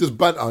for. It was just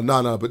banter.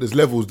 No, but there's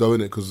levels though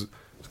in it because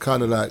it's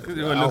kind of like It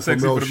look alpha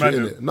sexy male for the shit man,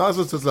 in it. No, it's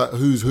just like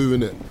who's who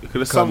in it.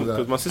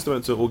 Because my sister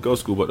went to an all girls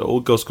school, but the all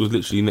girls school is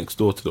literally next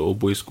door to the all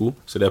boys school.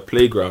 So their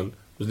playground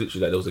was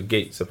literally like there was a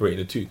gate separating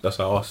the two. That's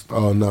how I asked.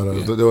 Oh no,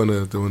 they were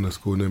in the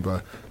school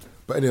nearby.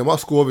 But anyway, my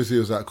school obviously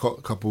was like a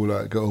couple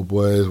like girl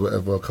boys,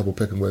 whatever, a couple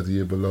pecking boys a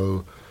year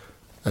below.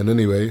 And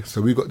anyway,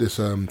 so we got this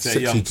young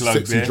sexy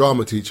plug there.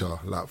 drama teacher.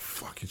 Like,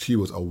 fucking, she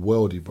was a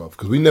worldie, bruv.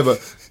 Because we never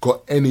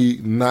got any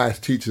nice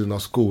teachers in our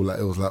school. Like,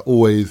 it was like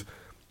always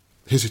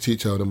history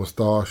teacher with a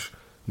moustache.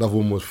 Another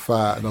one was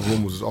fat. Another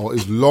one was, it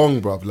was long,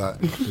 bruv. Like,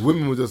 the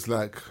women were just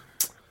like,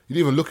 you didn't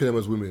even look at them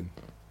as women.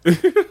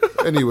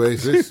 Anyway,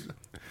 so this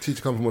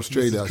teacher come from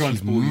Australia. She's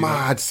transport, you know.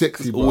 mad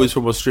sexy, bruv. Always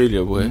from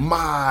Australia, boy.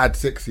 Mad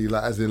sexy,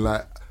 like, as in,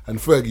 like, and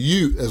for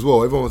you as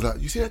well, everyone was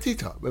like, you see that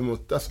teacher?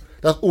 That's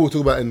all we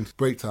talk about in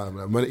break time.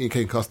 Like, when it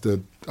came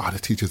custard, the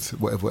teachers,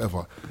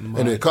 whatever.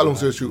 Anyway, cut long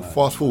story short,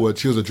 fast forward,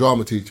 she was a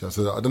drama teacher.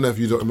 So I don't know if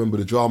you don't remember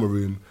the drama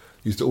room.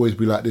 Used to always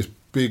be like this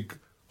big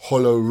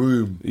hollow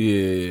room.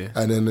 Yeah.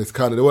 And then it's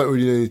kind of, there weren't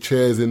really any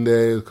chairs in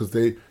there because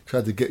they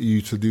tried to get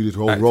you to do this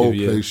whole Active, role play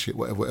yeah. shit,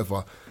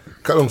 whatever.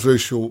 Cut long story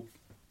short,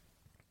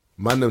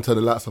 man them turned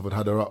the lights off and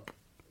had her up.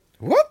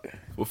 what?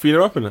 Well, feed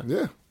her up in it.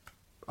 Yeah.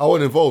 I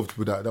wasn't involved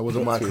with that. That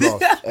wasn't my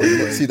class. I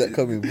didn't see that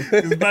coming.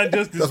 This man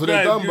just That's what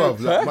they done, described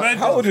bruv. Like, man,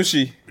 How old was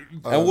she?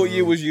 And what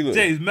year was you? Look?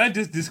 James, man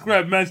just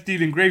described man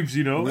stealing grapes,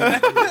 you know. we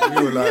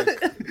were like,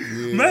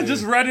 yeah, Man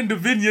just ran in the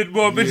vineyard,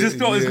 Bob, and just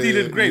started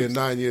stealing grapes. Year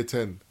 9, year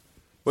 10.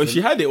 Well,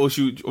 she had it, or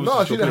she?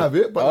 No, she didn't have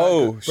it. But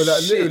like shit.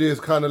 literally, it's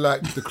kind of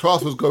like the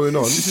class was going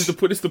on. This is the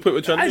point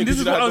we're trying to And make. this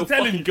You is don't what I have was no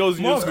telling fucking you. girls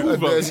in your Mark, school, And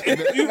bro. then- If and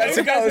then- You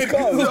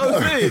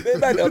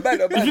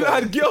guys you don't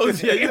had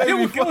girls, yeah, you Yeah, don't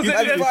we even girls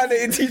fucking. in there.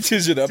 violating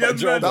teachers, you know, about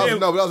Yeah, drama. man.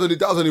 that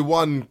was only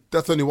one.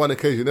 That's only one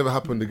occasion. It never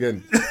happened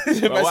again.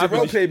 Massive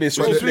role play, miss.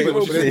 Role play,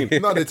 role play.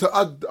 No,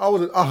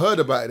 I heard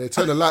about it. They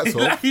turned the lights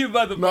You're off. lying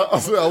about the No, I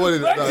swear I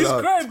wanted Man it.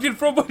 described it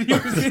from what he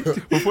was in.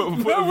 Man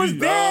was I wasn't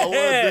there,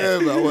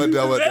 there. man. I wasn't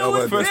That was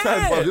there. first But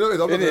time. you know what it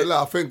is? I'm not gonna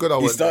lie. Thank God I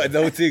He went. started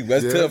the whole thing,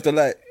 man. Yeah. Turn off the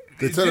light.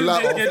 They turned the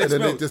light Did off you get and then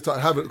they expelled? just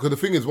started having. Because the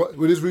thing is,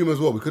 with this room as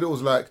well, because it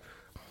was like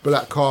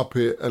black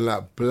carpet and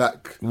like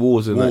black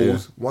Walls and that, yeah.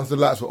 Once the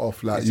lights were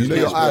off, like It's you just know,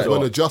 your gets eyes bright.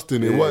 weren't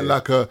adjusting. It wasn't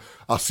like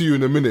I'll see you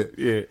in a minute.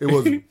 Yeah. It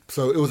was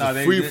Nah, a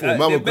they- free they- form. they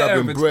Man were better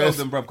have grabbing expelled breasts,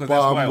 them, bruv, 'cause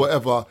that's bum, wild.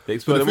 whatever. They But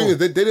expelled the them thing all. is,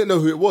 they didn't know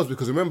who it was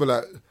because remember,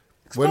 like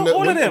when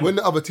all of them. when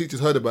the other teachers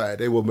heard about it,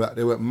 they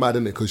went mad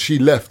in it because she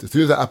left as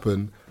soon as that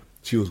happened.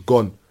 She was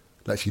gone.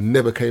 Like she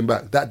never came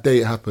back. That day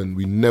it happened,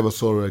 we never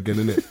saw her again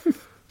in it.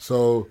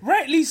 So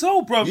Rightly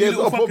so, bro. yeah, You it's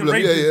little not a fucking problem.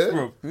 rapist, Yeah.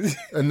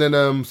 bro. And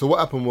then so what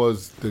happened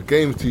was the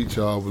games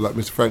teacher, like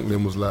Mr.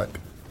 Franklin, was like,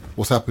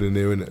 "What's happening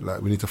here? Innit?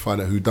 Like we need to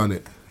find out who done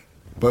it."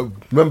 But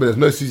remember, there's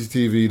no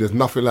CCTV. There's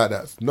nothing like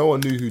that. No one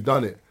knew who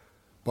done it.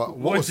 But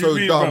what was do you so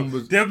mean, dumb bro?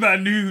 was That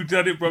man knew who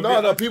done it, bro.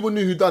 no, people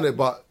knew who done it,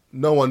 but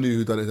no one knew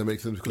who done it. That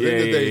makes sense. Because Yeah, at the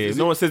end of the day, yeah.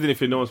 No one says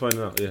anything. No one's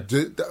finding out. Yeah.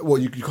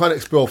 you can't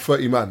expel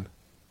 30 man.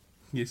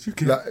 Yes, you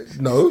can. Like,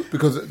 no,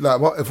 because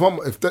like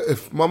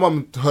if my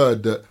mum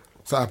heard that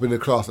something happened in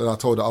the class and I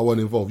told her I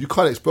wasn't involved, you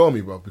can't expel me,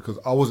 bro, because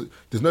I wasn't.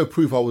 There's no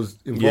proof I was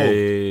involved. Yeah.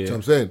 You know what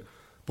I'm saying?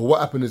 But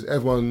what happened is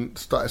everyone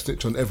started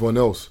snitching on everyone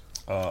else.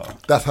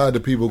 That's how the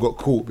people got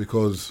caught,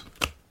 because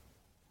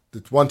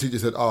the one teacher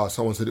said,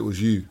 someone said it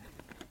was you.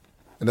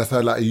 And that's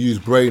how he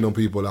used brain on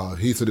people.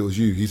 He said it was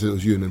you, he said it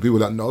was you. And then people were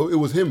like, no, it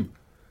was him.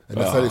 And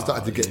that's how they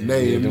started to get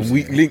names. The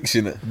weak links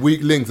in it.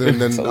 Weak links. And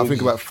then I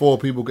think about 4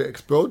 people get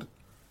expelled.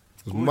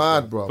 It was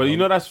mad, bro. But you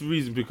know that's the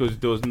reason, because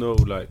there was no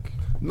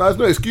No, there's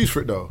no excuse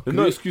for it though. There's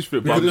no excuse for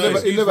it. But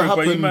it never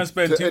happened. But you man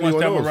spend too much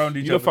time around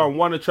each you other. found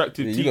one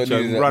attractive you teacher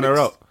gotta and do run her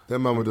that out. That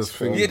man would just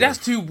think. Yeah, that's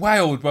too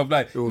wild, bro.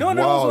 Like, It was no,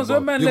 wild, when bro.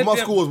 man Yeah, let my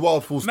them, school was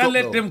wild, full stop, man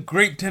let though. them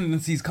grape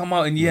tendencies come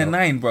out in year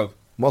 9, bro.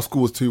 My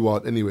school was too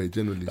wild anyway,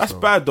 generally. That's so.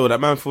 bad though.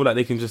 That man feel like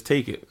they can just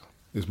take it.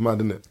 It's mad,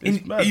 isn't it?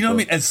 In, mad, you know what I bro.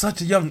 mean? At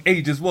such a young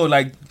age as well,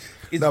 like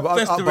it's No, but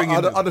festering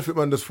in them. other fit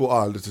man just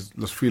thought,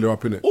 let's feel her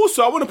up in it.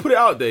 Also, I want to put it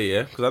out there,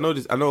 yeah, because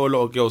I know a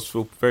lot of girls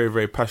feel very,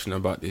 very passionate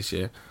about this,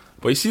 yeah.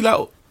 But you see,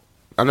 like,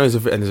 I know it's a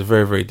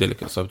very, very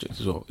delicate subject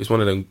as well. It's one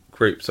of them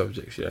grape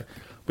subjects, yeah.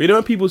 But you know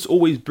when people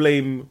always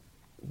blame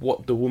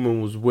what the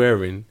woman was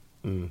wearing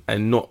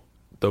and not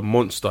the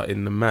monster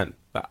in the man.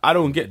 Like, I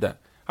don't get that.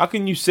 How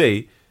can you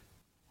say,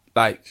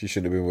 like, She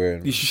should have been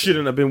wearing. she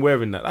shouldn't have been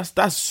wearing that?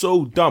 That's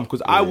so dumb.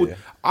 Because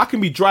I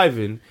can be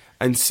driving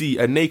and see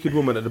a naked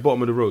woman at the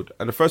bottom of the road,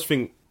 and the first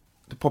thing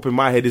to pop in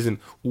my head isn't,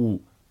 ooh,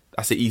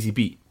 that's an easy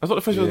beat. That's not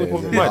the first thing that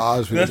pop in my I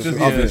head.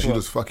 think she's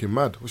just fucking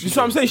mad. You see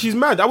what I'm saying? She's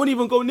mad. I wouldn't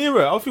even go near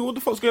her. I think, what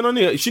the fuck's going on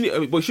here? She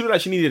looked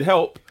like she needed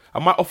help. I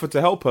might offer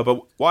to help her,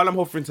 but while I'm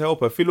offering to help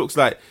her, if it looks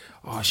like,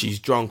 she's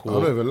drunk or I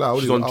don't even lie.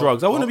 she's on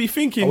drugs, I wouldn't be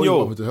thinking, I wouldn't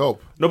yo. bother to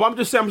help. No, but I'm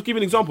just saying, I'm just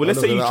giving an example. Let's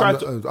say you tried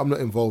to. I'm not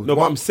involved. No,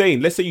 but I'm saying,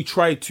 let's say you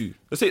tried to.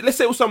 Let's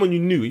say it was someone you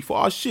knew. You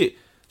thought, shit,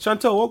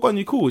 Chantel, what gone?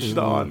 You cool? She's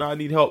like, no, I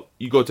need help.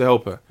 You go to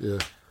help her. Yeah.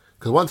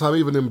 Because one time,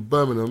 even in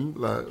Birmingham,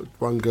 like,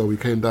 one girl, we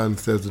came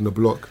downstairs in the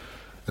block,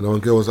 and one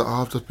girl was like,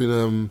 I've just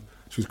been,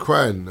 she was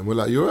crying, and we're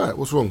like, you alright?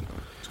 What's wrong?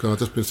 She's going, I've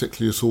just been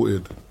sexually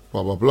assaulted,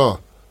 blah, blah, blah.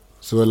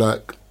 So we're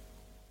like,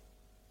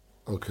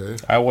 okay.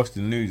 I watched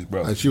the news,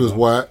 bro. And she was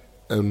white,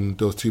 and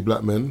there was 2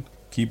 black men.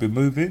 Keep it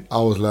moving. I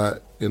was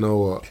like, you know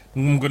what?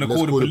 I'm gonna Let's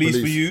call the police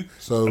for you.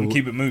 So and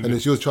keep it moving. And then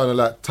she was trying to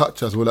like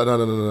touch us. We're like, no,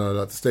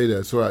 like, stay there.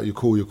 It's alright. You're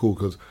cool.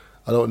 Because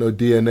I don't know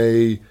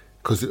DNA.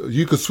 Because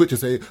you could switch and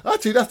say,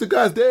 actually, that's the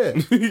guy's there.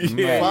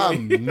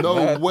 Fam,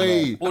 no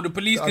way. Or the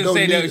police I can don't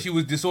say need- that she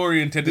was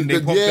disoriented and they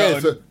popped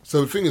out.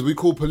 So the thing is, we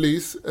call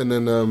police, and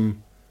then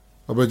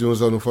my brother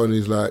was on the phone. And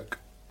he's like,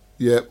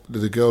 "Yep,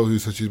 there's a girl who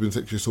said she's been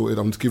sexually assaulted.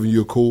 I'm just giving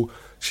you a call.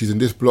 She's in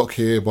this block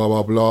here. Blah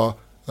blah blah.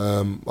 I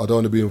don't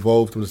want to be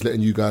involved. I'm just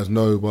letting you guys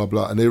know. Blah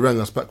blah." And they rang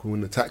us back when we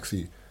were in the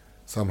taxi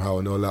somehow,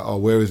 and they were like, "Oh,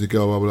 where is the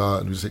girl?" Blah blah.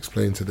 And we just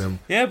explained to them.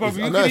 Yeah, but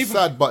I know it's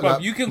sad, but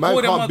like, you can man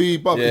call them can't up. be.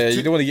 Bruv, Yeah, it's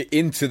you too- don't want to get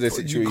into the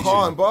situation. You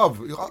can't,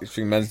 bruv. You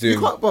think man's doing You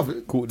can't,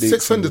 bruv. court Sex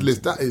dates offenders and-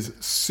 list, that is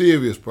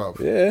serious, bruv.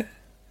 Yeah.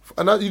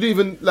 And you didn't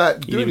even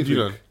like do You anything.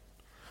 know.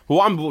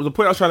 But the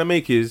point I was trying to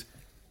make is,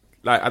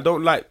 like, I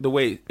don't like the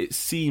way it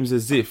seems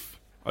as if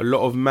a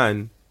lot of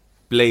men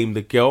blame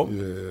the girl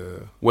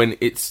when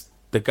it's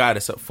the guy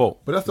that's at fault.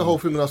 But that's the whole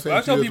thing that I was saying I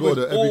to tell you as people well.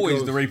 That it's every always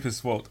girl's- the rapist's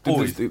fault.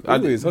 Always.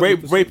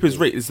 Rape is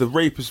rape. It's the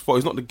rapist's fault.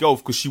 It's not the girl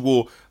because she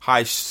wore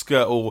high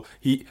skirt or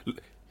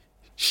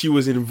she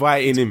was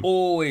inviting him.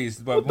 Always.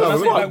 But No, when I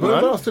say remember,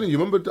 that, I was telling you,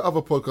 remember the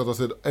other podcast I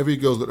said every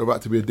girl's got the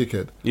right to be a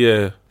dickhead.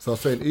 Yeah. So I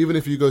was saying, even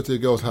if you go to a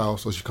girl's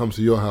house or she comes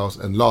to your house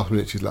and last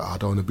minute she's like, I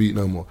don't want to beat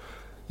no more.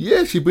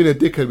 Yeah, she's been a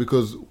dickhead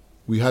because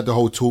we had the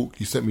whole talk,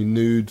 you sent me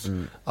nudes,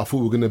 I thought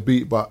we were going to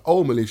beat, but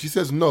ultimately if she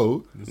says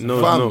no,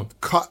 No.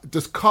 cut,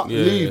 Yeah,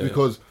 leave yeah.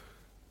 because,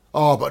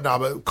 but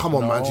come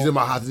on, man, she's in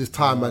my house at this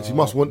time, man, she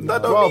must want,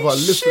 That don't brother,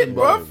 mean listen, shit,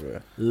 bro.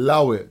 bruv.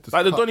 Allow it. Just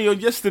Like the cut. Donny on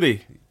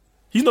yesterday.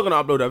 He's not going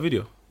to upload that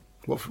video.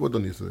 What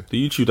done yesterday?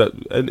 The YouTube,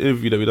 an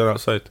interview that we done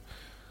outside.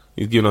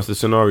 He's giving us the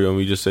scenario and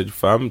we just said,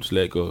 fam, just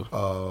let it go.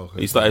 Oh,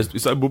 okay. He started,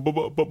 what?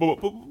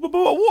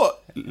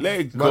 Let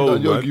it Man go,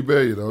 done Yogi man.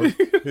 Bear, you know.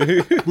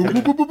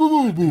 Boom, boom, boom,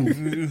 boom, boom,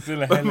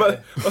 boom. Man,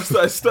 I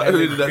started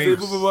stuttering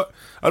that.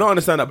 I don't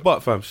understand that,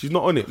 but fam, she's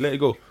not on it. Let it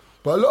go.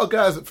 But a lot of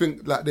guys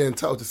think like they're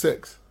entitled to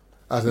sex.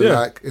 As in, Yeah.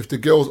 like, if the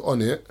girl's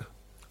on it,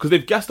 Because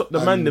they've gassed up the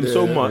man them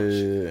so much,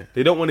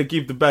 they don't want to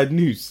give the bad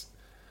news.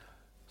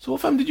 So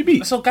what fam did you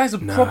beat? So guys are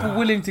proper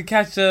willing to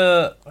catch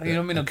a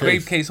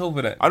grave case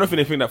over that. I don't think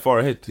they think that far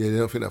ahead. yeah, they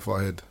don't think that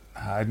far ahead.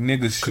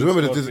 Niggas should Because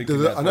remember, start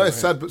thinking that I know far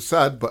it's ahead.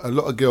 sad, but a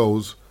lot of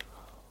girls,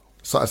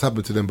 something's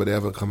happened to them, but they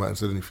haven't come out and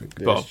said anything.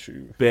 But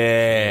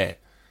bear.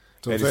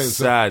 So I'm That is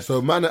saying, sad. So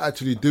man are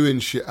actually doing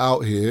shit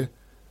out here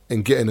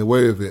and getting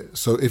away with it.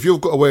 So if you've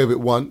got away with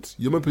it once,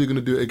 you're probably going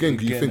to do it again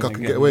because you Again think I and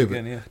can again get away and with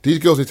it. again, yeah. These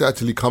girls need to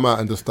actually come out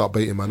and just start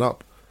baiting man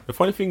up. The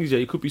funny thing is, yeah,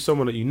 it could be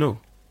someone that you know.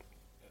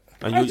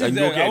 And I you're won't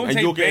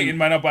getting, take baiting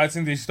man up, but I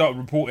think they should start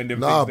reporting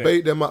them Nah, things.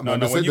 bait them up, man.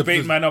 No, They when said you the-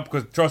 bait man up,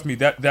 because trust me,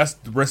 that's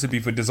the recipe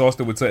for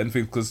disaster with certain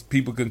things, because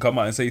people can come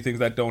out and say things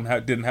that didn't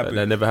happen.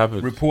 That never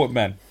happened. Report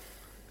man.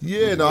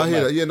 Yeah, no, I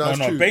hear that. Yeah, no, it's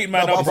no, true. bait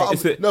man up. But I'm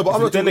It's a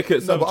not delicate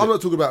talking. No, but I'm subject.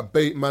 not talking about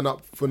bait man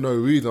up for no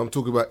reason. I'm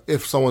talking about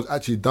if someone's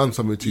actually done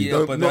something to you. Yeah,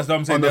 Don't- but not that's what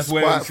I'm saying. on a That's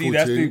where spiteful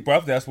that's the thing.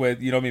 bruv. That's where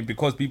you know what I mean.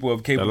 Because people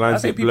have capable. The lines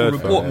I say are people blurred,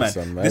 report, fam.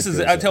 man. That's This is.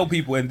 mad I case, tell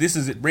people, and this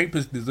is it.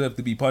 Rapists deserve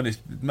to be punished.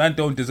 Man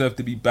don't deserve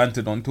to be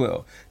bantered on Twitter.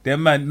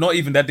 Them man, not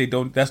even that they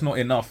don't. That's not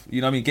enough.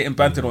 You know what I mean? Getting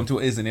bantered on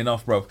Twitter isn't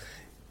enough, bruv.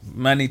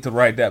 Man need to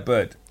ride that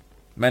bird.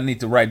 Man need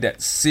to ride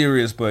that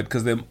serious bird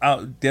because them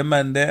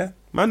man there.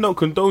 Man don't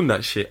condone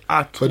that shit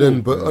at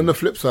all. But on the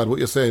flip side, what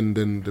you're saying,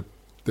 then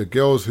the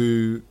girls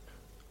who,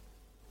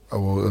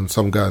 and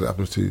some guy that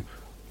happens to,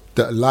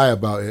 that lie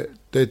about it,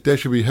 they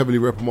should be heavily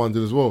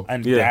reprimanded as well.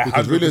 And Yeah,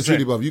 Because really and 100%.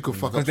 truly, bruv, you can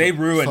fuck up Because they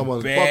ruin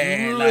someone's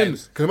bare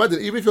lives. Can you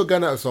imagine, even if you're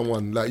going out with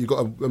someone, like you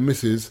got a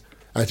missus,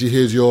 and she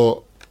hears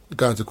you're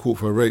going to court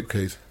for a rape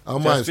case, our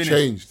mind's finished.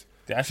 changed.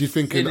 That's She's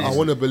thinking, finished. I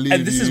want to believe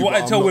and this you, is what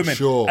but I tell I'm not women.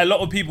 Sure. A lot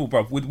of people,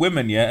 bro, with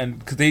women, yeah, and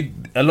because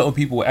a lot of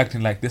people were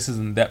acting like this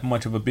isn't that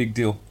much of a big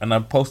deal. And I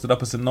posted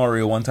up a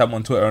scenario one time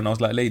on Twitter, and I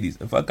was like, ladies,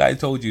 if a guy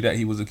told you that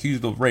he was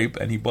accused of rape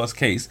and he bust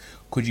case,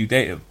 could you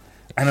date him?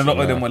 And a lot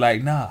of them were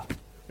like, nah.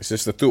 It's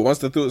just the thought. Once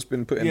the thought's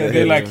been put in Yeah, there,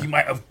 they're like, he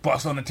might have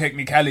bust on a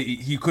technicality.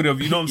 He could have,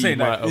 you know what I'm saying?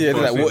 might Like, have. yeah,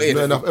 they're like, what if?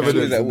 Not enough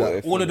evidence Like, in what that.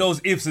 if? all of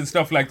those ifs and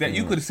stuff like that.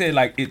 You could say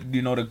like, it,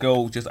 you know, the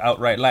girl just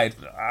outright lied.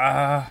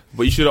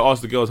 But you should have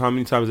asked the girls how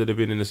many times have they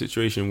been in a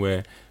situation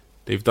where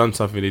they've done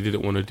something they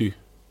didn't want to do.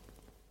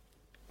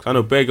 'Cause I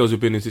know bare girls have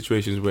been in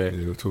situations where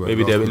we'll talk about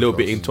maybe they're a last little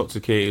bit podcast.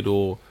 intoxicated,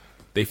 or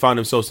they find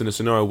themselves in a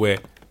scenario where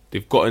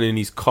they've gotten in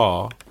his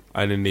car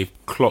and then they've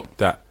clocked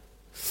that,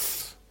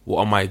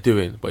 what am I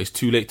doing? But it's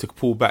too late to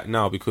pull back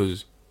now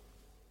because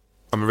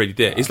I'm already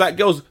there. It's like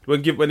girls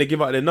when they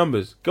give out their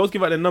numbers. Girls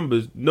give out their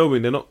numbers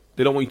knowing they don't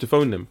want you to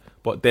phone them,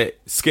 but they're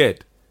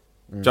scared.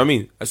 Do you know what I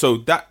mean? So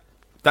that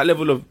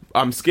level of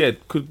I'm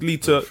scared could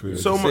lead to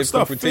so Safe much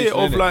stuff. Fear confrontation,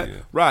 of innit? like, Yeah.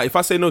 right, if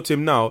I say no to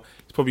him now,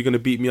 he's probably gonna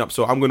beat me up.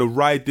 So I'm gonna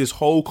ride this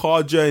whole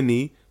car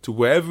journey to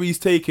wherever he's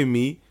taking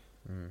me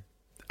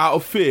out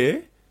of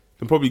fear.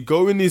 And probably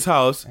go in his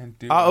house And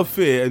do out of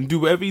fear and do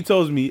whatever he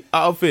tells me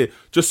out of fear,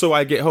 just so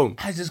I get home.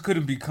 I just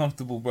couldn't be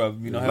comfortable, bro.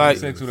 You know, having Like-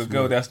 sex with a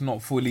girl that's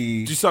not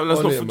fully. Do something that's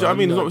On not. it, Do you know what I man.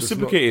 mean? It's No, not it's not-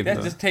 reciprocated.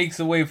 That just takes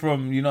away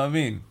from, you know what I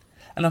mean?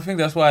 And I think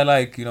that's why I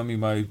like, you know what I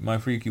mean, my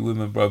freaky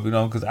women, bro, you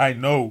know, because I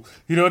know,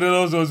 you know,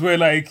 those ones where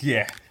like,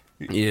 yeah,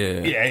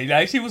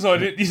 like she was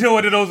on it. You know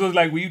what those was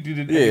like, when you did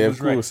it, and Yeah, it of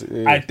was right. course,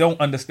 yeah. I don't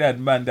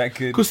understand, man, that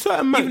could. 'Cause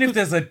certain man- even if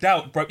there's a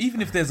doubt, bro,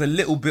 even if there's a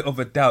little bit of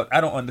a doubt, I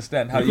don't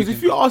understand how Because you if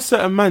can. you ask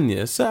certain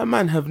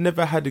man have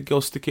never had a girl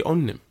stick it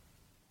on them.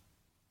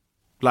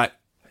 Like,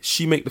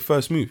 she make the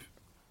first move.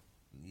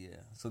 Yeah,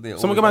 so they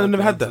Some always man have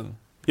never had down that. to-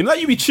 You know,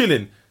 like you be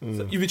chilling.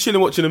 So you be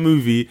chilling watching a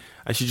movie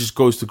and she just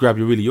goes to grab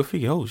your willy. You're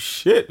thinking, oh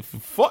shit,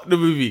 fuck the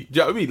movie. Do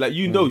you know what I mean? Like,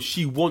 you know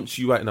she wants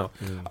you right now.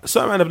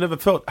 Certain man have never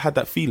had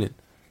that feeling.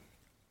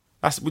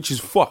 Which is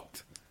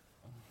fucked.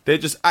 They're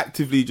just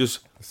actively just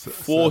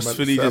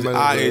forcefully just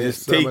out here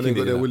just taking got it.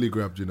 their you know. willy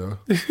grabbed, you know.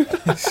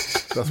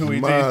 That's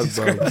mad,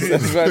 bro.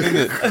 That's bad, isn't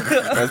it?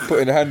 Man's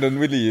putting a hand on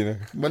Willie, you know.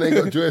 Man ain't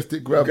got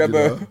joystick grabbed, you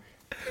Grab know. her.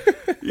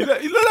 You know,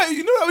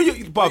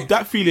 when but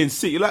that feeling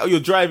sick. You like when you're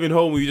driving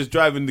home, or you're just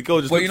driving, the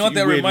girl just. Well, you know what looks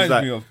at that weird, reminds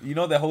it's me of? You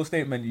know that whole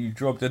statement you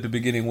dropped at the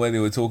beginning where they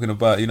were talking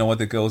about, you know, what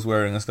the girl's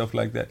wearing and stuff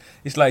like that?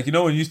 It's like, you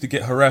know, when you used to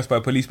get harassed by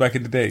police back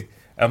in the day,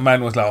 a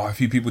man was like, oh, a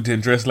few people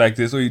didn't dress like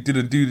this, or you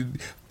didn't do...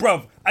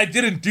 Bruv, I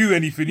didn't do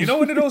anything. You know,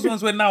 one of those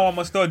ones where now I'm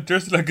going to start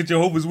dressing like a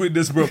Jehovah's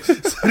Witness, bro, so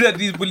that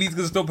these police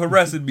can stop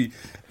harassing me.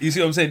 You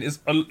see what I'm saying? It's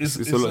a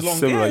lot along,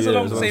 similar, it's yeah,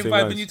 along it's the along same the same vibe.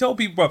 lines. And you tell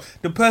people, bruv,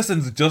 the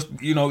person's just,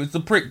 you know, it's a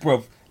prick,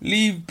 bruv.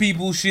 Leave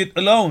people shit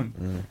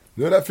alone.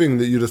 You know that thing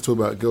that you just talk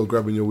about, girl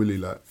grabbing your willy,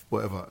 like,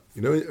 whatever.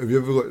 You know, have you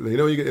ever got, you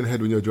know when you get in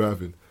head when you're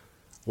driving?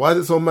 Why is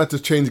it so mad to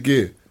change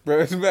gear? Bro,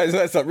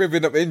 it's like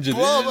ripping up engine.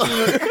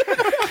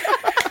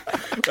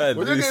 Man,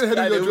 When you're getting head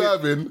when you're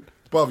driving,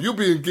 bruv, you'll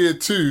be in gear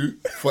 2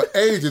 for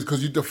ages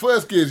because the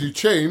first gears you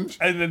change.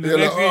 And then the you're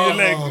next gear,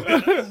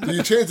 "Oh." So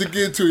you change to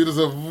gear 2, you're just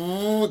like,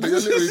 then you're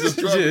literally just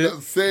driving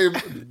that same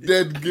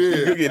dead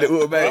gear Get it for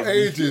automatic.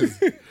 ages.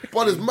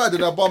 But it's mad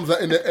that our bums are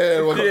in the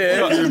air.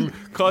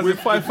 Cars with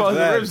 5,000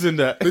 revs in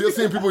that. You're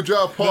seeing people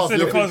drive past. Just in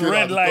the you're car's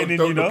thinking, redlining,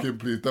 don't you know? look in,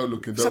 please. Don't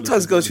look in. Don't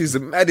Sometimes look girls in. choose the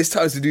maddest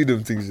times to do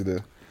them things, you know.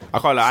 I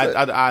can't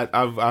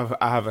lie.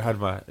 I haven't had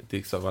my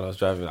dick sucked when I was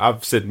driving.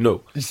 I've said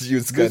no.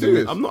 You're scared of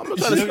serious? it. I'm not trying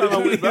to scare my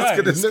willy. Right.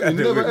 You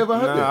never ever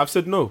had Nah, that. I've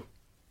said no.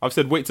 I've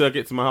said wait till I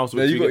get to my house.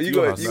 No, Wait you till got get to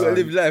your house. to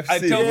live life. I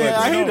see. tell Yeah,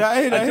 I hear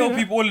that, I tell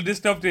people all of this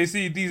stuff they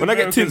see. These When I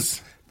get Americans,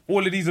 tints.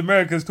 all of these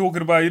Americans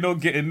talking about, you know,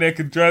 getting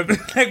naked driving,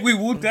 like we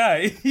will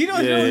die. You know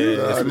what I Yeah, mean?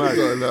 yeah,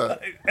 it's mad.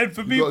 And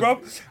for me, You bro,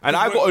 got- And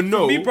I gotta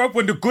know- For me, bro,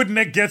 when the good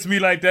neck gets me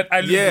like that,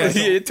 I lose Yeah, myself.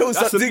 Yeah, your toes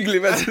start That's a-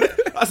 tingling, man.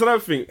 That's another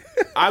thing.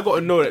 I got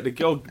to know that the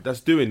girl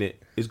that's doing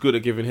it is good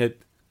at giving head.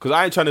 Because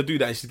I ain't trying to do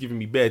that. And she's giving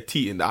me bare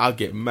teeth, and I'll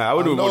get mad. I I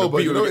wouldn't know, want to but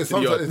beat you her. know, Get it's to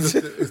the yard.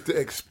 sometimes it's the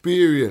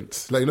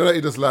experience. Like, you know that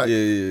you just like,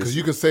 Yeah. because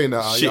you can say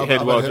now,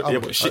 Shithead while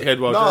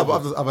No,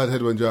 driving. but I've had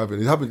head when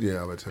driving. It happened,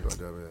 yeah, I've had head when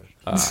driving. Yeah.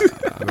 I'll It's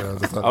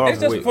have to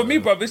just wait. for me,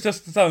 bro. It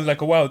just sounds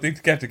like a wild thing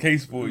to catch a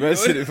case for. You Man know?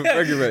 said it for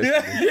bragging rights.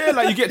 Yeah,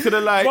 like you get to the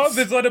lights. Mom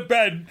is on the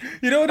bed.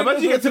 You know what I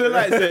Imagine you get to the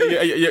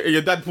lights,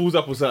 your dad pulls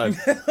up or something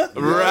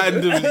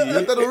randomly.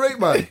 That's not a rape,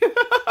 man.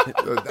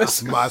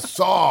 That's my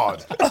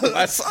sword.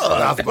 That's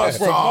my Bro, Mom,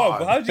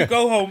 sword. how'd you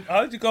go home?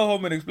 How'd you go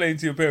home and explain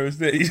to your parents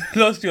that you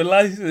lost your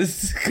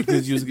license?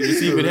 Because you was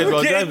receiving head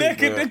while Get driving.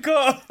 back in the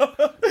car.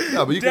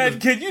 Yeah, but you Dad,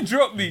 could can you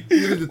drop me?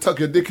 you need to tuck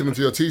your dick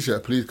into your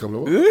t-shirt, please. Come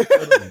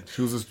on.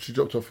 She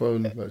dropped her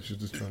phone. Like she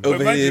was just trying. But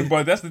Over imagine, here,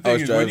 bro, that's the I thing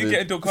was is when you driving.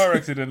 get into a car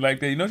accident like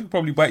that, you know you can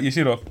probably bite your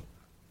shit off.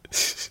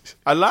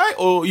 I lie,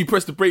 or you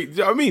press the brake. Do you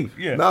know what I mean?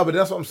 Yeah. Nah, but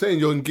that's what I'm saying.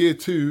 You're in gear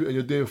 2 and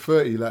you're doing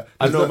 30. Like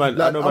I know, man.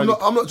 Like, I know, man.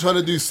 I'm not trying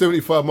to do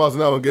 75 miles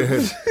an hour and get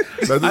ahead.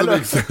 That doesn't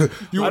make sense.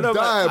 You I would know,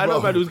 die, man, I know,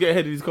 bro. man, who was getting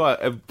ahead in his car.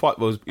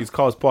 His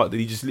car's parked, and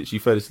he just literally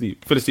fell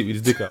asleep with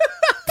his dick out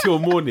till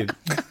morning.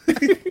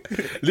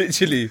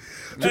 Literally.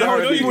 Do you know how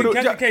many people would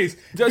catch a case.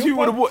 Just you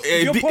would have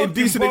If you're parked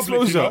indecent in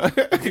public, exposure.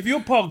 you know, if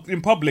you're parked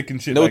in public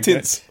and shit, No like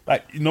tints. that,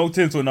 like no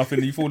tints or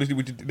nothing, you fall asleep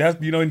with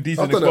that's indecent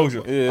I've done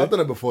exposure. it. I've done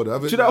it before.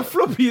 Though. Should have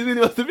floppies in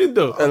the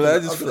window. And I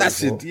I've just done it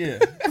flaccid.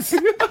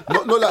 before. Yeah,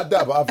 Not like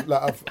that,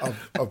 but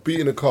I've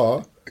beaten a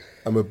car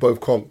and we're both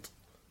conked.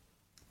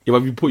 Yeah,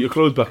 but you put your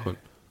clothes back on.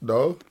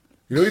 No.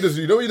 You know, like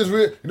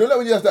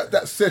when you have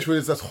that sesh where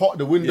it's just hot,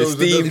 the windows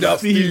You're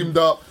steamed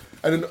up,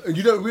 and then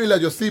you don't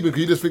realize you're sleeping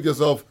because you just think to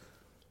yourself,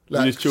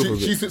 like, just chill for a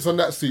bit. she sits on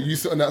that seat, you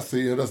sit on that seat,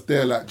 and you're just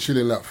there, like,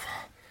 chilling, like,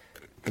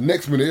 the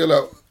next minute, you're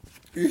like,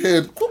 you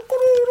hear, like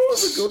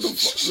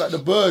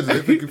the birds, and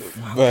you're thinking,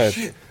 Bad.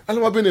 shit, how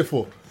long have I been here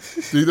for?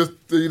 So you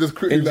just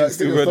quickly, Engine like,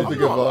 still get running.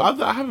 yourself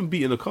together. I haven't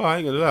beaten a car. I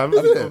ain't gonna lie.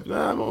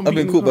 I've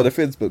been caught by the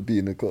feds, but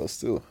beating the car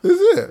still. Is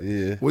it?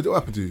 Yeah. What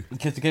happened to you?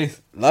 catch the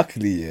case.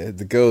 Luckily, yeah,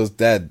 the girl's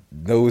dad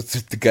knows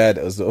the guy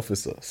that was the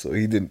officer, so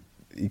he couldn't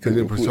press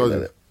report it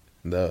charges? like that.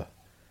 No.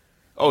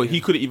 Oh,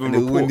 he couldn't even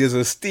And when report. there's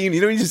a steam,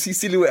 you know, you just see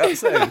silhouette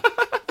outside.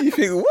 You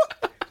think,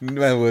 what?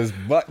 Man was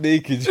butt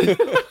naked.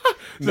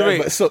 No,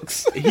 wait. but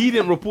socks. He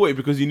didn't report it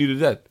because he knew the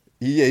dad.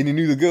 Yeah, and he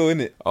knew the girl,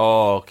 innit?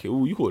 Oh, okay.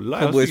 Oh, you got lie.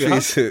 That boy's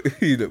face,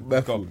 he looked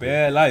Got baffled.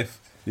 bare life.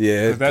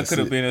 Yeah. 'Cause that that's could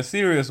have it. been a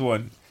serious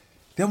one.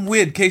 Them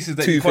weird cases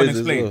that Two you can't feds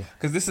as explain. well.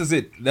 Because this is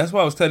it. That's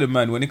why I was telling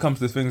man, when it comes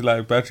to things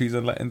like batteries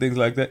and things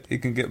like that,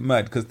 it can get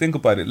mad. Because think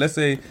about it. Let's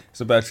say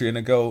it's a battery and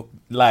a girl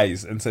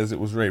lies and says it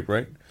was rape,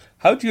 right?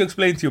 How do you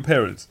explain to your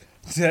parents?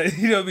 You know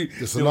what I mean?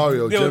 The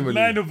scenario, there were generally.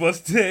 9 of us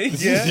there,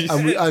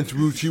 yeah.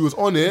 And she was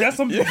on it. That's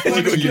something She was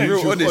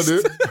on it.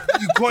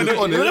 You can't She was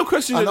on You know the it.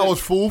 question And that- I was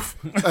fourth.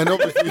 And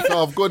obviously,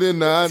 so I've got in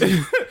there. And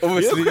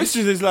The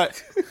question is like,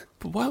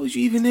 but why was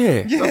you even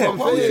there? That's what I'm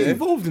Why was you saying.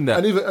 involved in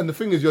that? And the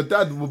thing is, your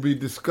dad will be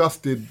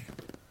disgusted,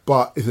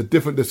 but it's a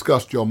different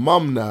disgust. Your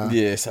mum now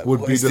Yeah, it's like,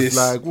 would what be is just this?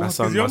 like, My what?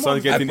 son, your my son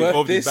mum- getting I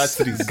involved in birthed this.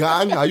 batteries.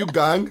 Gang? Are you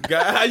gang?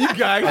 Are you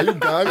gang? Are you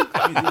gang?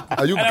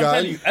 Are you And I'm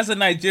telling gang? you, as a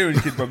Nigerian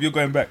kid, bro, you're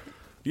going back.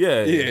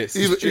 Yeah. Yes.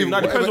 Even Now,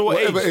 it depends on what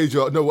whatever age. age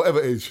you're, no,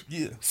 whatever age.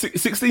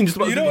 16, just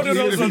about You know what to be-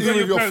 those Even ones if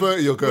when you're parents-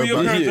 30, you're going when your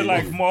back. parents are Yeah.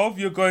 like, Marv,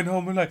 you're going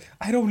home and like,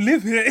 I don't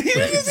live here. I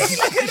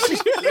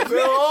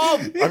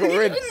got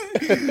red.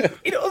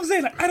 You know what I'm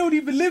saying? Like, I don't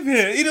even live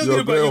here. You know what You're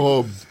I'm saying? going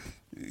home.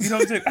 You know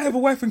what I'm saying? I have a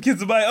wife and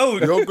kids of my own.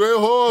 You're going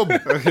home.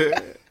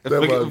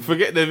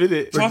 Forget them,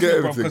 innit? Trust me, forget bro,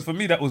 everything. because for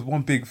me that was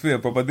one big fear,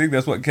 bro. I think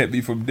that's what kept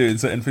me from doing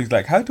certain things.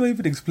 Like, how do I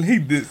even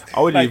explain this?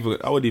 I wouldn't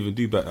Like, even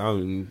do that. I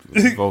wouldn't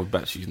involve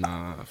batteries.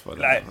 Nah, fuck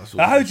that. Like, That's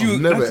all. how do you?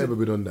 I've never that's- ever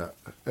been on that.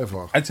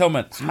 Ever. I tell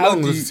man, As how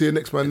long do as you, you see the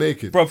next man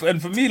naked. bro?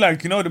 And for me,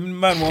 like, you know, the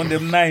man were on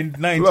them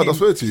 19. Blood, I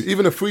swear to you,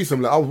 even a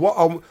threesome, like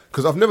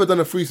because I've never done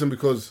a threesome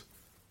because,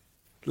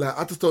 like,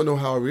 I just don't know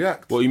how I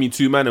react. What, you mean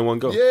 2 men and 1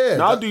 girl? Yeah,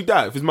 No, I'll that- do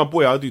that. If it's my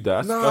boy, I'll do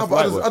that. Nah, That's but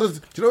right do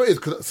you know what it is?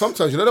 Because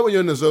sometimes, you know that when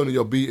you're in the zone and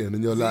you're beating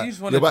and you're like,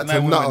 just wanna you're about deny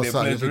to nut women or their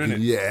something, you're pleasure,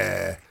 thinking, innit?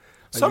 yeah. And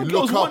Some you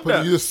girls look up want and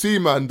that. you just see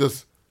man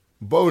just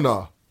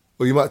boner.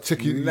 Or you might check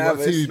it. You Nah,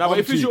 might see Now, but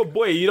if it's your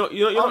boy, you're not I'm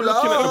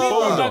looking at the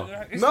boner.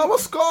 like, no, I'm a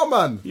scar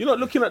man. You're not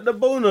looking at the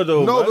boner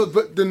though. No, man.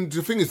 but then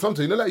the thing is, sometimes,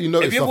 you know, like you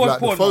notice Have you stuff ever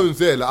like watched the porn, phone's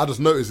there, like I just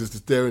notice it's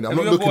just there, and I'm Have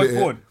not you ever looking at watched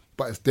it, porn?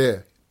 but it's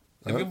there.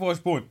 Have you ever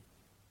watched porn?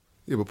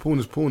 Yeah, but porn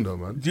is porn though,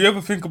 man. Do you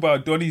ever think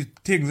about Donnie's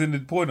things in the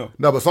porno?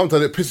 No, but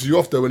sometimes it pisses you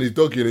off though when he's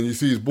dogging and you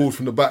see his balls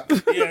from the back. Yeah,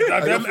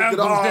 And you're them thinking,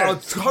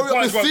 angles there. hurry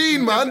up the Bro, scene,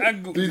 them man.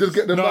 angles- You just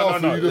get the No,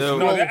 mouth no, and you no. just No,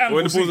 scroll. the angle-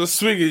 When the balls are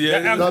swinging, yeah.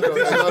 The angle- No.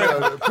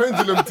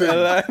 Pendulum thing.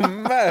 Like, That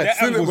mad.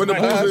 angle's When the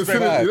mad. balls in That's very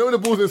synergy, bad. you know when the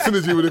balls in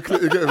synergy with the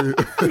clip, you get me?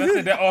 That's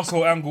it, that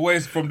asshole angle.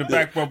 Where's from the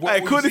back, bro?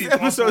 Hey, call this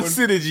episode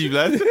Synergy,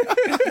 man.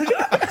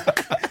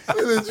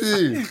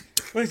 Synergy.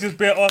 Well, it's just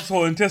bare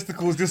asshole and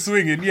testicles just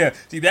swinging. Yeah,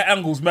 see that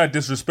angle's mad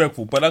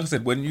disrespectful. But like I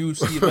said, when you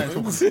see a man,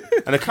 And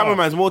the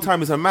cameraman's more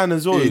time as a man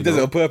as well. He you does it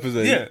know. on purpose,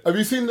 eh? yeah, Have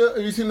you seen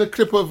the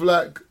clip of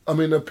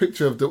a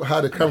picture of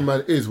how the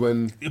cameraman is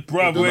when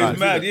bro, the where man- it's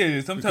mad.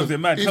 Yeah, sometimes they're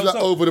mad. He's Tell like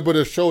some- over the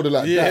brother's shoulder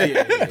like that.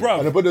 And the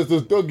bro. brother's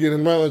just dogging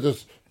and man is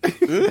just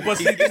But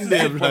see, this is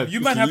it, bro. You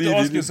man have to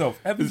ask yourself: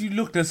 haven't you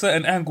looked at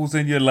certain angles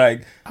and you're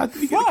like, How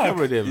did you get the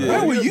camera there, man?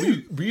 where were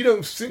you? But you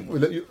don't think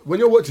when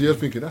you're watching, you're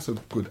thinking that's a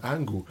good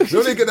angle. You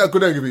only get that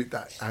good angle.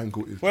 That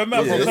angle is. Well,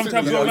 man,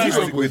 sometimes Yeah,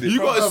 man's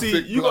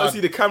You gotta see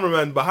the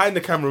cameraman behind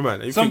the cameraman.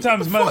 And you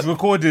sometimes think, man's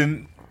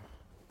recording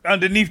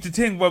underneath the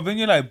thing, bro. And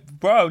you're like,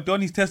 bro,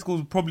 Donny's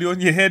testicles probably on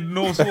your head and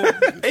all sorts.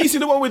 Hey, you see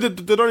the one with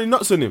the Donny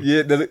nuts on him?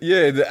 Yeah,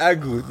 the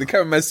angle. The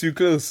cameraman's too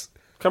close.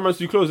 Camera's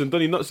too close and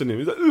Donny nuts on him.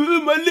 He's like,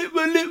 my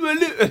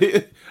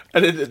lip.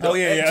 And then Oh,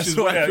 yeah, I she's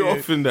saw that, right yeah.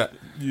 off in that.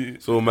 Yeah.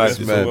 It's all mad. That's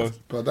It's mad. all mad.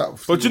 But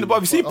that. But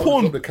have you seen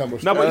porn? The camera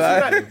No,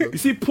 but straight. you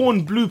see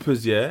porn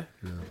bloopers, yeah?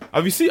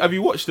 Have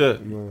you watched it?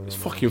 It's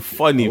fucking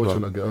funny, watch bro.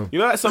 when I get home. You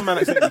know that some man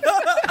accidentally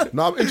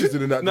No, I'm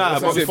interested in that. Nah,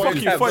 That but it's sounds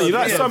fucking funny. You know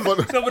that Yeah, some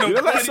funny. you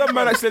know that some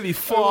man accidentally I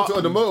fart. watch it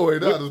on the motorway.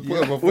 Now, just put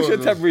it on my What's your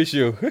phone. tab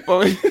ratio?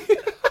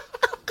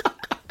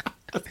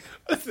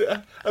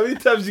 How many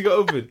tabs you got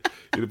open?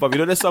 But you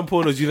know there's some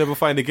pornos you never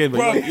find again,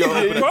 Bro, but you're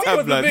open a bro, tab,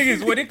 but the lad. thing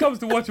is, when it comes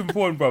to watching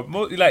porn, bro,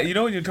 like, you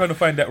know when you're trying to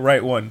find that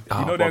right one,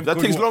 you know bro, that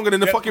good takes one- longer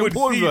than the that fucking good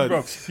porn, scene, man.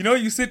 bro. You know,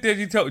 you sit there and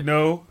you tell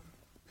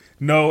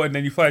no, and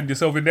then you find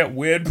yourself in that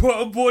weird porn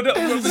up, bro. And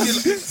you're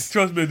like,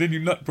 trust me, then you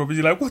nut, bro. And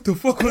you're like, what the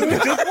fuck was I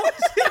just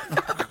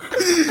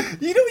watching?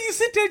 You know, you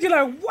sit there and you're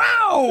like,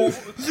 wow.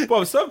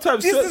 Bro,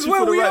 sometimes This is searching where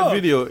for the we right are.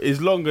 video is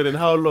longer than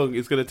how long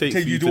it's gonna take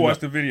Take for you to to watch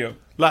nut. the video.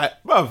 Like,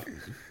 bruv,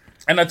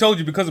 And I told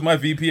you, because of my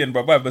VPN,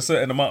 bro, I have a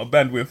certain amount of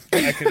bandwidth.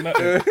 I can nut.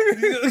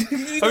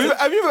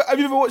 have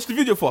you ever watched the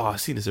video for? Oh, I've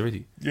seen this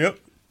already. Yep.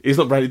 It's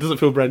not brand. It doesn't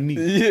feel brand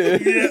new. Yeah.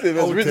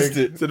 That's rinsed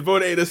it. So the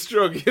bone ain't as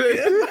strong.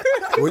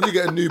 When you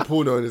get a new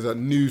porno and it's a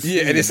new scene,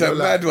 Yeah, and it's a you're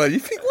mad like, one. You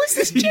think, what's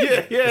this?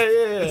 yeah.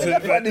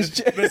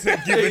 Listen,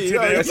 give it to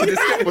I see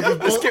them.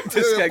 the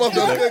skeptic Yeah, fuck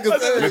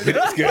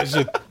that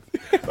excursion.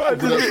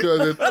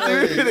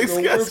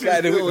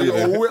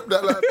 You'll whip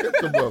that like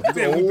picture, bro.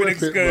 Yeah, You'll we've been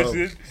whip it, bro.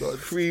 excursion.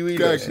 Free weed.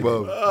 Gag,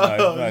 bro.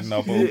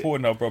 No, but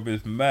Pornhub, bro,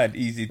 it's mad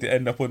easy to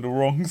end up on the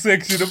wrong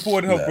section of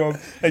Pornhub, bro.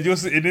 And you're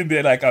sitting in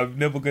there like, I'm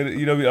never gonna,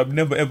 I'm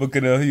never ever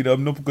gonna,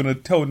 I'm not gonna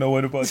tell no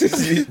one about this.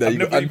 No, I'm you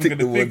never gotta even untick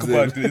gonna the think ones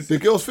about in. this. The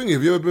girl's thing,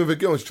 have you ever been with a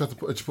girl and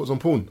she puts on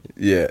porn?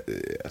 Yeah,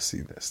 I've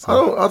seen that I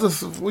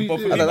stuff. what you But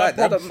for do? me, like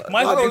my that. problem- my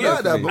I don't thing like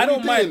is, that, but I don't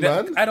what you mind doing,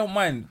 that. man? I don't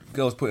mind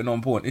girls putting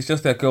on porn. It's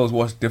just that girls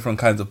watch different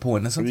kinds of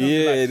porn. And sometimes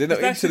Yeah, like, they're not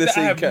it's that into shit the that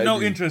same I have no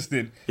category. interest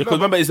in. Yeah, because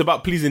remember, it's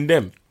about pleasing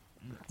them.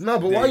 No,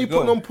 but There why are you you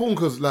putting go. on porn?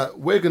 Because like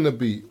we're gonna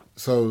beat.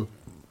 So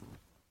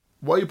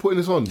why are you putting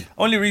this on?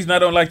 Only reason I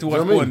don't like to watch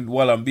know what I mean? porn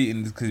while I'm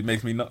beating is because it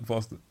makes me nut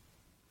faster.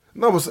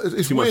 No, but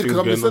it's Too much weird because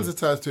I'm things going on.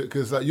 desensitized to it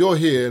because like you're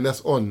here and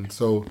that's on.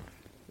 So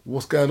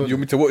what's going on? You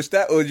want me to watch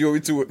that or do you want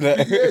me to watch that?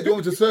 Yeah, do you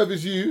want me to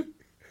service you?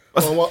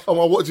 Or am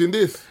I watching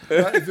this?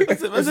 Like,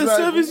 it's As a like-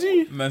 service,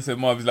 you Man said,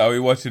 Marv is like, are we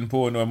watching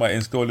porn or am I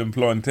installing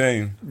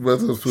plantain?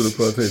 That's what's for the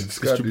plantain.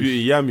 distribute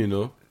yam, you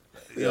know.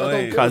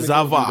 Hey,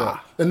 Kazava.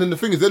 And then the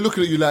thing is, they're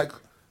looking at you like,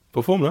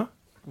 Perform, nah?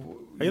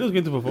 Are you not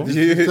going to perform?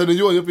 turning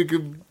you on. You're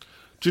thinking,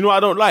 Do you know what I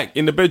don't like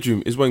in the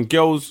bedroom is when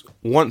girls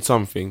want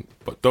something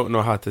but don't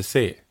know how to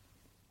say it.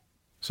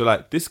 So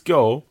like this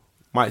girl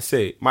might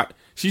say,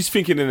 she's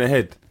thinking in her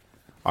head,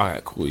 all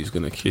right, cool, he's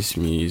gonna kiss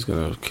me, he's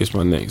gonna kiss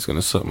my neck, he's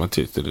gonna suck my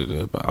tits,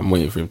 but I'm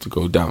waiting for him to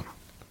go down.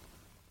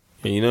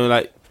 And you know,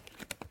 like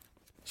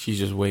she's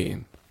just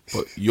waiting,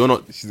 but you're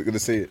not. She's not gonna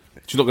say it.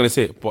 She's not gonna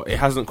say it, but it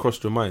hasn't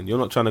crossed your mind. You're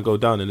not trying to go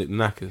down and lick the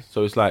knackers.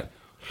 So it's like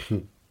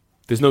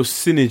there's no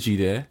synergy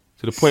there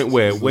to the point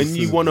where There's no when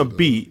you synergy want to there.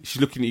 beat, she's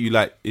looking at you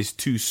like it's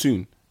too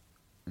soon.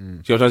 Do you know what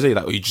I'm trying to say?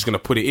 Like, oh, you're just gonna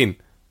put it in,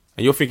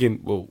 and you're thinking,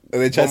 well,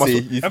 And then try what to am I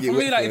say, so- you And for get me,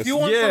 wet like, if first. you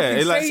want something,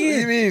 it's like, say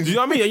it. do you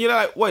know what I mean? And you're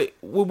like, wait,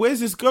 well, where's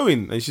this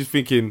going? And she's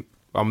thinking,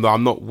 I'm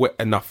not wet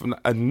enough.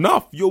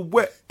 Enough, you're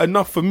wet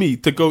enough for me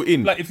to go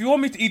in. Like, if you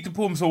want me to eat the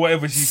pums or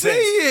whatever she Say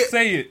says, it.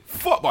 say it.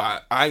 Fuck,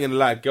 but I ain't gonna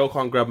lie, girl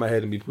can't grab my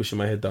head and be pushing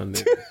my head down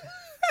there.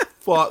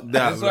 Fuck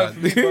that, That's why man. for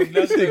me, bro,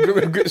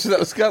 that's Grips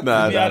that scalp.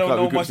 Nah, me, I don't can't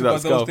be know much gripped about without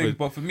those scalping. things,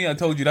 but for me, I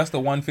told you that's the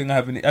one thing I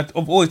have. I've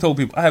always told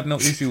people I have no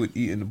issue with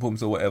eating the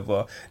pumps or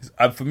whatever.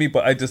 For me,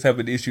 but I just have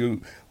an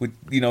issue with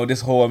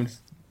this whole.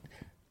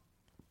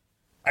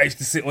 I used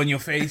to sit on your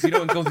face, and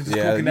girls are just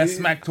Yeah, talking that you-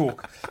 smack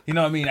talk. You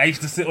know what I mean? I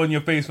used to sit on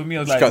your face. For me, I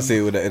was You like, can't say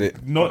all that in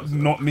it.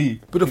 not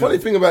me. but the funny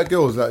thing about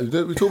girls, like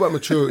we talk about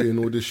maturity and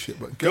all this shit,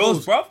 but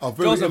Girls, bruv, are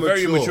girls are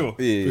very immature.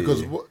 Yeah.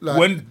 Because like,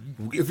 When-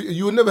 if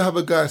you would never have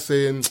a guy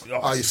saying,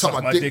 "Oh, you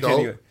suck my dick," though.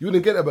 anyway. You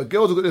wouldn't get that. But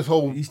girls have got this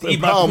whole used to eat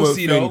my empowerment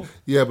pussy, thing. though.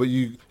 Yeah, but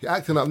you're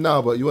acting up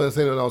now, but you want to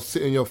say that I'll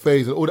sit in your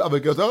face, and all the other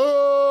girls,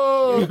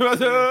 oh,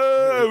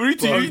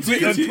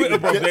 Retweet, On Twitter,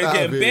 bro, Get they're out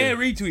getting of bare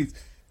here. retweets.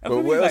 And But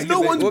for me, what else like, can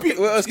No they- one's what- beat.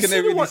 what else You can see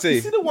they the really one- say?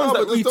 You see the ones No,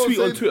 that but just don't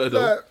retweet on say Twitter though.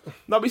 that.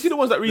 No, but you see the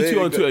ones that There retweet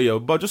you on go. Twitter, yo.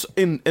 But just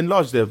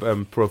enlarge their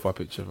profile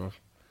picture, bro.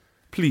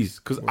 Please,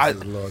 because I.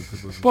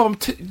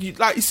 But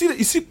you see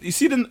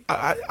the.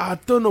 I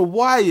don't know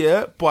why,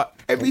 yeah. But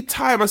every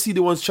time I see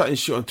the ones chatting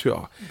shit on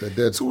Twitter, They're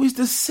dead. it's always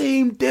the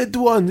same dead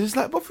ones. It's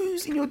like, but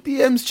who's in your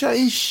DMs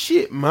chatting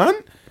shit, man?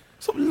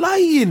 Stop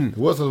lying.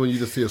 What's when you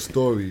just see a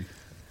story,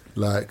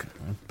 like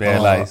bare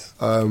lies.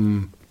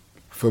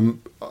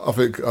 From I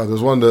think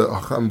there's one that I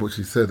can't remember what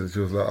she said. She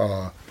was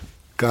like,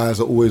 guys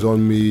are always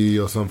on me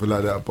or something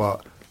like that,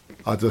 but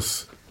I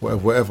just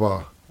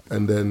whatever.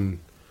 And then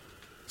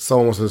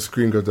someone was on the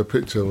screen, grabbed the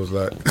picture and was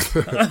like,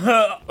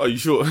 Are you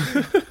sure?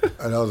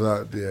 and I was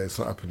like, yeah, it's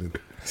not happening.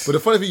 But the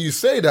funny thing, you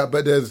say that,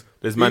 but there's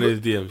man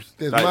in the DMs.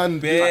 There's Like,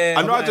 man.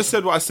 I know I just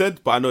said what I said,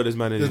 but I know there's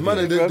man in the There's man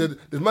in DMs.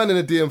 there's man in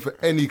the DM for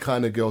any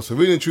kind of girl. So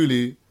really and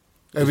truly,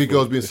 every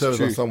girl's being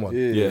serviced by someone.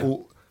 Yeah.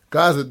 Or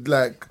guys are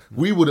like,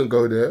 we wouldn't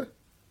go there,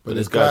 but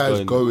there's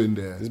guys going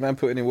there. This man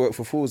putting in work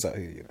for fools out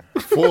here. You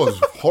know? Fours,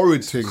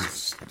 horrid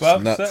things.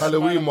 Nuts.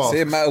 Halloween mask.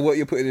 Say it matter what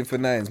you're putting in for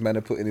nines, man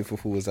are putting in for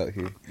fools out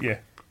here. Yeah.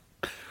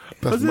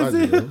 That's mad,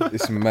 you know?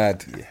 It's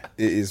mad.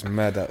 It is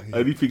mad out here.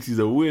 And he thinks he's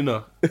a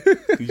winner.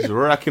 He's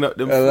racking up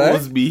them Alright.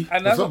 fours, B.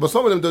 And that's But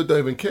some of them don't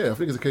even care. I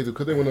think it's a case of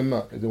because they want a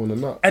nut. They want a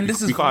nut. And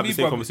this is We for can't have me, the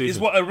same bro. conversation. It's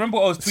what I remember.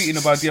 What I was tweeting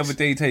about the other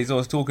day. Taze, I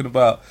was talking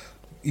about,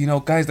 you know,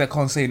 guys that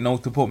can't say no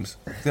to pumps.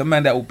 The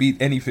man that will beat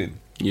anything,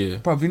 Yeah.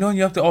 bro. You know,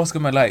 you have to ask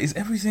him, like, is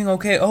everything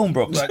okay at home,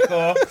 bro? Like,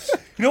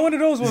 you know, one of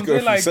those ones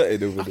where, like,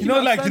 you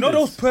know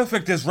those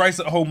perfect as rice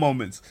at home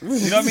moments. You know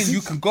what I mean?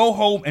 You can go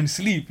home and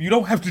sleep. You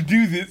don't have to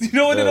do this. You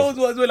know, one of those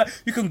ones where, like,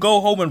 you can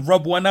go home and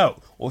rub one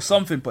out or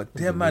something. But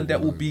they're man that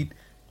will beat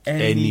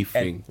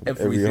Anything. and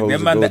Every everything. hole's They're a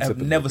man door that have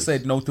type of never bitch.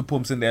 said no to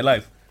pumps in their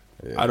life.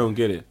 I don't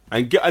get it.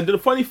 And the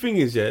funny thing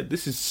is, yeah,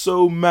 this is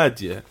so mad,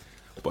 yeah.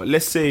 But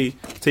let's say,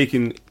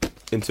 taking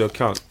into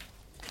account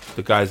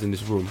the guys in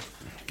this room,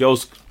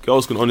 girls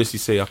can honestly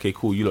say, okay,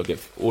 cool,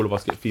 all of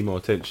us get female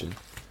attention.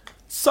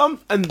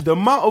 And the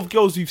amount of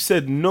girls we've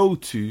said no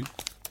to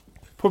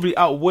probably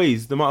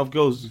outweighs the amount of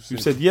girls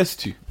we've said yes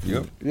to.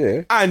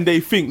 Yeah. And they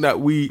think that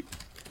we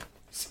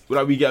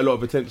get a lot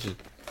of attention.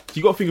 So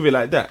you got to think of it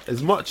like that.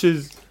 As much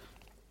as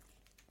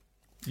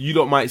you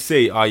lot might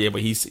say, oh yeah,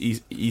 but he's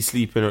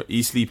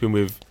sleeping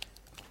with,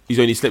 he's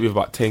only slept with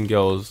about 10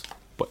 girls,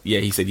 but yeah,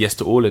 he said yes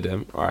to all of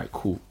them. All right,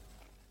 cool.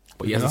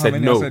 But he hasn't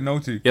said no. Said no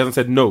to? He hasn't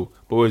said no.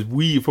 But whereas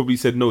we probably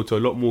said no to a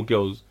lot more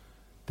girls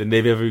than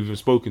they've ever even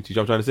spoken to. You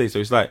know what I'm trying to say? So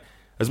it's like,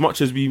 as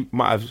much as we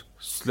might have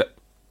slept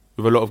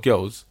with a lot of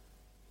girls,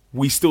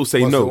 we still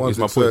say no. Is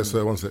my point.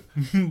 Sorry, one sec.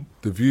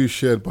 The views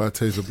shared by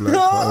Taser Black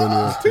are only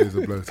on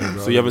Taser Black.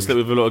 So you haven't slept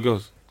with a lot of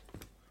girls?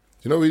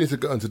 You know, we need to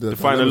get onto the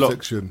Define a dilemma lot.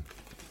 section.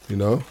 You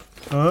know,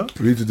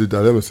 we need to do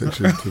dilemma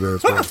section today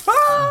as well.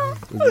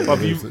 Bob,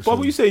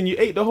 what you saying? You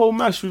ate the whole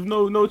mash with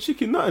no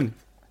chicken, nothing?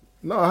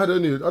 No, I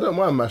don't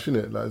mind mashing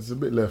it. Like, there's a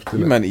bit left. You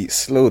innit? man eat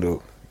slow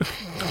though.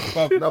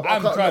 Bro, No, but I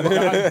I'm can't- trying.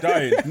 I'm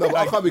dying. No, but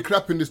I can't be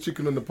crapping this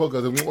chicken on the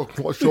podcast. And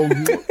what show?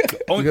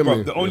 Only, get bro,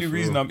 me? the only Yeah, for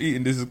reason real. I'm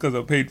eating this is because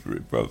I paid for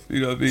it, bro. You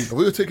know what I mean?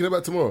 We were taking it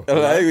back tomorrow.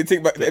 I even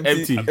take back the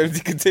Empty. empty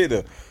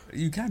container.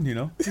 You can, you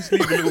know, just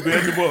leave a little bit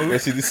at the bottom.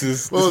 Actually, this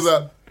is. What was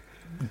that?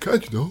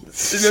 Can't you know? You know,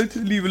 just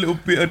leave a little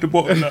bit at the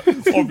bottom. Like,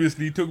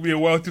 obviously, it took me a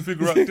while to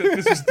figure out that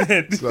this was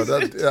dead. No,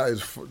 that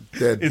is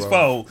dead. It's bro.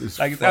 foul.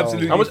 Like, it's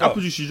absolutely- How much fuck.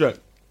 apple juice you drank?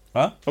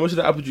 Huh? How much of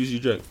that apple juice you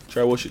drank?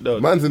 Try wash it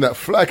down. Man's in that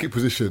fly kick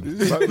position.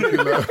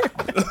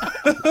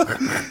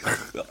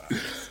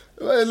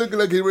 Man looking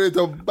like he's ready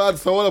to bad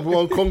someone up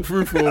on Kung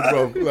Fu for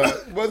bro.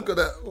 Like, man's got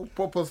that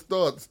proper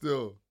start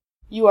still.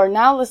 You are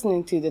now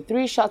listening to the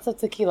 3 Shots of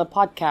Tequila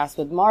podcast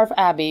with Marv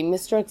Abbey,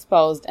 Mr.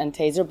 Exposed, and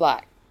Taser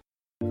Black.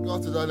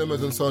 Regards to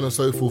dilemmas and so on and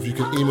so forth, you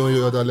can email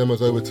your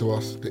dilemmas over to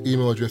us. The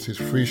email address is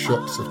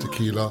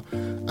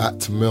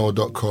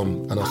 3shotsoftequila@mail.com.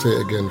 And I'll say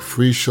it again,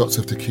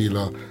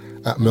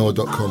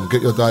 3shotsoftequila@mail.com.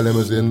 Get your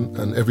dilemmas in,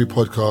 and every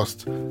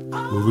podcast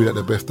we'll read out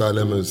the best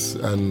dilemmas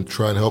and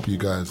try and help you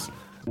guys.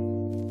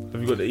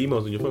 Have you got the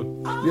emails on your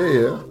phone?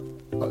 Yeah.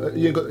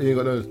 You ain't got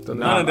no.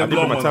 None of I them did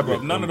long on my ones, tablet.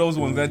 bro. None of those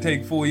ones that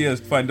take 4 years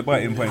to find the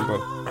biting point, bro.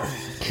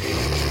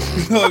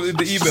 No,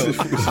 the emails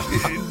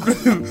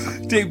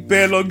take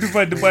bare long to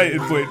find the biting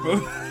point, bro.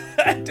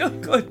 I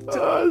don't got.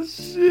 Oh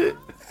shit!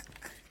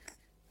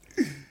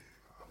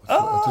 I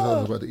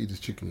was about to eat this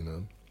chicken, you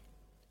know.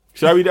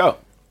 Should I read it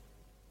out?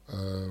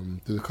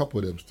 There's a couple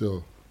of them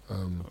still.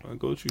 I'll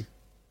go to you.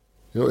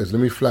 You know what it is?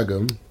 Let me flag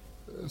them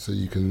so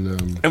you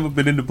can. Ever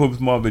been in the pubs,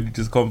 Marv, and you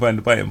just can't find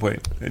the biting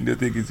point, and you're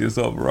thinking to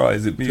yourself, right,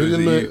 is it me? Do Or is you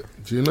it know? you?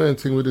 Do you know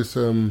anything with this?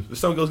 Some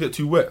girls get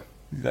too wet.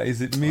 Like,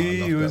 is it Oh, I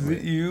me love or is that,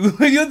 it you?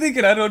 You're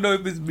thinking, I don't know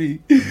if it's me.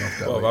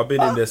 Well, I've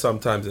been in there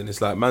sometimes, and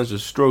it's like man's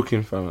just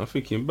stroking, fam. I'm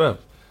thinking, bruv.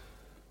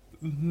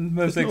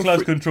 Let's say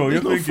clutch control.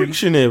 You're There's no thinking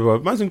friction here, bro.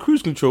 Man's in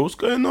cruise control. What's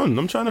going on?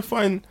 I'm trying to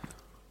find.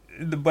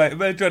 the bite.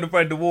 Man trying to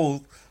find the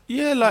walls.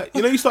 Yeah, like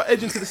you start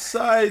edging to the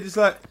side. It's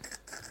like,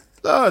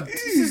 Lord,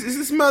 is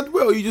this mad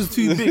well? You just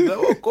too big. Like,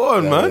 oh, go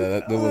on, man.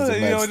 That was a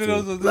You mad know,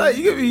 still. Like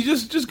you get me, you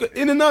just go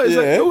in and out. It's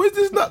like, Yeah. oh, is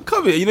this nut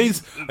covered? You know,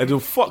 and the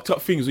fucked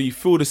up things when you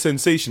feel the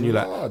sensation. You're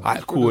like,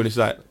 alright, cool, and it's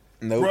like,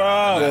 Nope. Bro,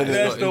 Yeah,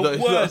 that's the it's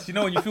not- worst. You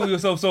know, when you feel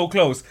yourself so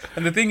close.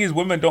 And the thing is,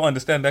 women don't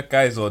understand that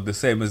guys are the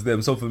same as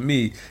them. So for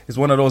me, it's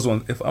one of those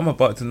ones. If I'm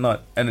about to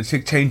nut and a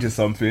chick changes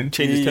something,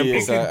 changes tempo.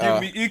 it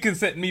can it can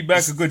set me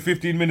back a good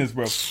 15 minutes,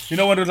 bro. You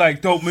know when they're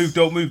like, don't move,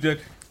 dude.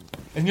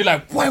 And you're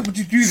like, why would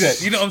you do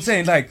that? You know what I'm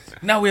saying? Like,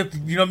 now we have to,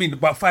 you know what I mean?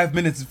 About 5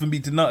 minutes for me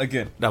to nut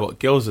again. Now, what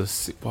girls are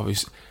sick, bro.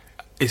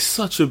 It's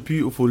such a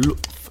beautiful look,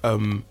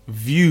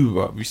 view,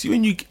 bro. You see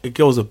when a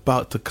girl's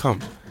about to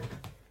come,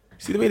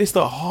 See the way they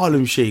start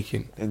Harlem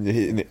shaking. And you're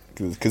hitting it.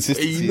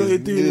 Consistency. You know you're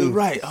doing it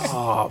right.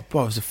 Ah,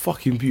 bro, it's a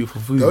fucking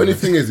beautiful food. The only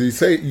thing is, you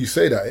say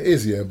that it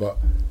is, yeah, but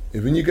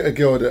if when you get a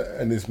girl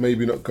that and it's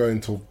maybe not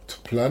going to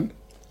plan,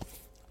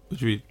 What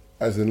do you mean?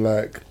 as in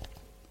like,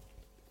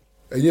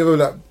 and you ever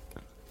like,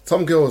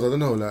 some girls, I don't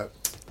know, like,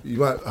 you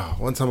might,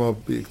 one time I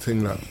beat a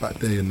thing like back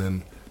day and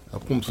then her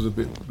pumps was a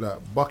bit like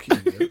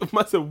buckety. Yeah?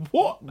 I said,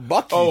 what?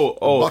 Bucky.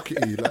 Oh.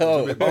 Buckety. Like, it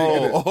was a bit big,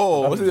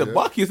 innit? Was it a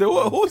Bucky? I said,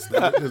 what's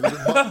that?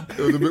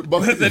 It was a bit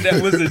buckety.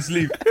 That wizard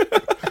sleep.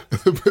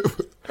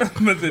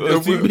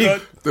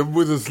 The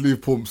wizard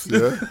sleeve pumps,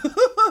 yeah.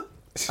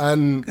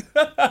 And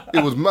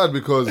it was mad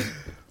because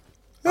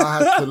I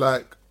had to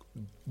like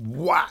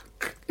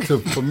whack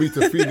for me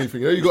to feel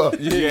anything. You know, you got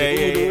to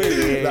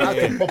Yeah. like, I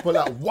had to pop her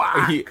like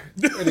whack.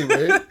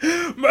 Anyway,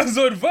 Man's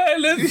on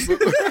violence. I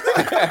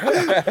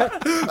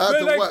had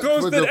to like whack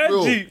Ghost for and the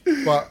Angie.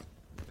 feel, but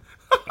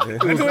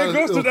it was way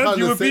Ghost and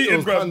Angie were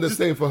beaten, bro. kind of the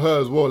same for her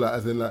as well, like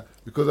as in like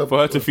because of For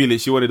her to feel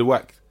it, she wanted to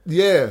whack.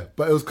 yeah,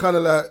 but it was kind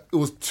of like it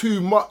was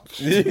too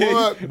much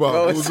work,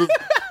 bro. It was just,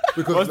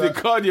 because What's the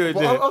cardio in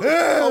but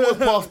there? I was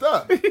past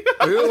that.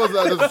 It was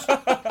like just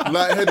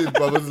lightheaded,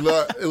 bro. It was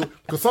like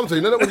because sometimes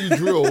you know that when you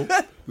drill,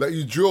 like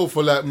you drill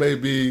for like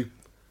maybe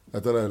I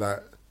don't know,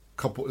 like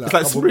couple, like, It's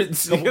like couple,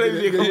 sprints. You gotta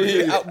do a couple-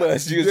 Yeah,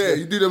 outburst. You yeah,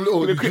 you do them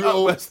little With a quick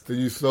drill, outburst. then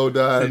you slow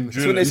down,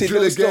 drill. you When they say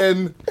drill don't stop.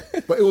 again.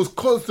 But it was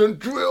constant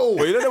drill.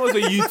 But you know the ones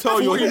where you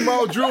tell your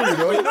 40-mile drill, you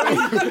know.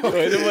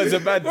 It was a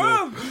bad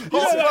one. Half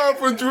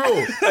marathon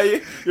drill.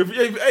 hey,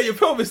 your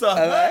pelvis start.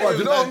 Bro,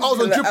 you know, I was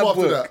on Like drip ab after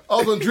work. that. I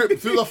was on drip.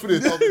 As soon as I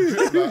finished, I was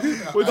on drip. Like,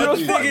 But you know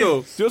what's funny though? You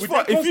know what's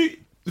funny?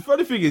 The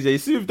funny thing is, yeah, you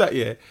see with that,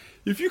 yeah,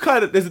 if you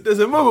kind of there's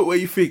a moment where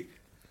you think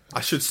I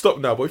should stop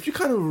now, but if you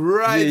kind of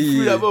ride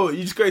through that moment,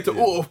 you just go into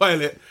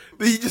autopilot,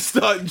 then you just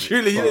start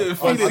drilling. You don't even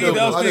feel I it. never-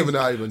 those I things- never know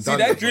how I even See done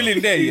that it, bro.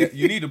 drilling there,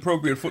 you need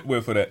appropriate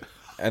footwear for that.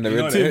 And You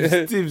know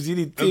the Tims, you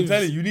need I'm Tims.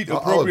 telling you, you need I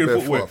was appropriate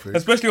barefoot, footwear, I think.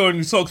 especially on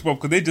your socks, bro,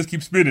 because they just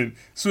keep spinning,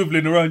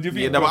 swiveling around your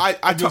feet. Yeah, no, but I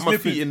And you're tuck my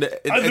slipping. feet in the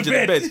On edge the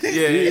of the bed.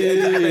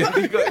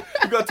 Yeah. You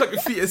got to tuck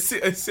your feet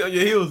and sit on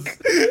your heels.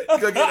 You got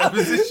to get that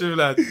position,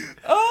 lad.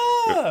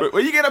 But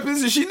when you get that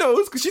position, she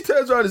knows because she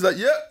turns around and is like,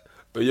 yeah.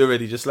 But you're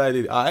ready, just slide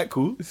in. All right,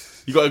 cool.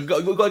 You got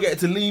to get it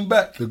to lean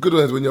back. The good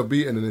one is when you're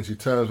beating and then she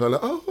turns around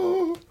like,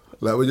 oh.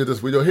 Like when you're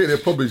hitting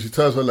it probably, she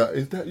turns around like,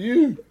 is that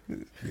you?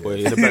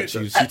 Boy, in the back,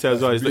 she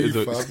turns around.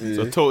 It's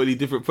a totally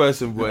different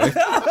person, boy. Just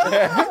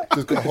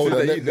got to hold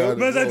her neck down.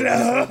 Man's like,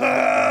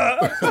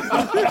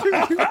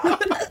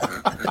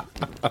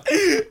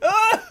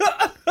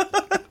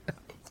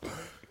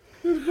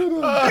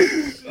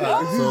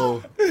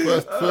 So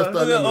first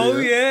dilemma. oh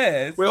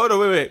yes. Wait, hold on,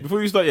 wait. Before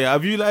you start,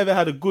 have you ever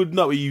had a good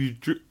nut where you've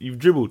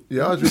dribbled?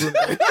 Yeah, I dribbled.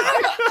 I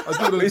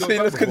dribbled. You say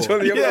you lost control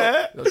of your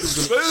mouth.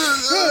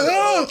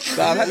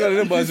 I've had one of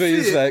them ones where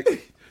it's like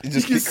you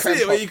just You keep see it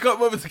cramp when up. you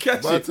come over to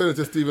catch But I it. turned it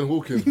to Stephen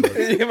Hawkins. Bro.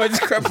 Yeah, man,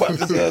 just cramp up.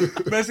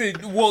 Man say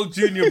Walt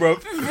Jr., bro.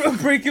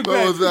 Breaking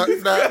That was back.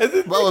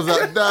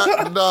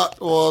 that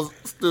was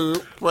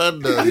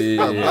stupendous.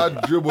 Yeah. I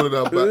dribbled in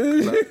her back.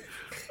 Like,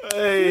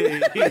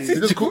 Hey. it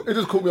just caught me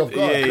off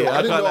guard. Yeah,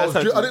 I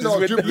didn't know I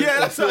was dribbling. Yeah,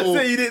 that's what I until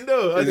say. You didn't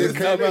know. I It just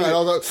came out and I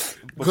was like,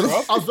 because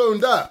I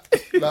zoned out.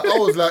 Like I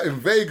was like in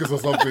Vegas or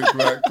something,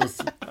 like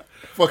just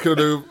fucking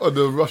on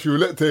the Russian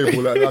roulette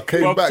table. Like I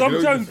came Bro, back.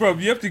 sometimes, bro,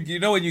 you have to, you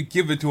know, when you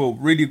give it to a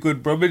really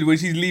good, bro, when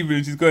she's leaving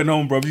and she's going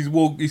home, bro, you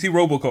see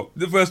Robocop,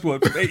 the first one,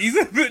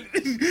 87,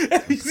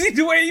 you see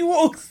the way he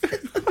walks.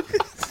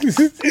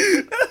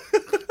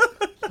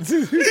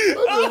 Just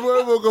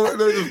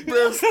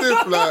bare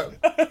stiff,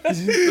 like bare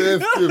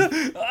stiff.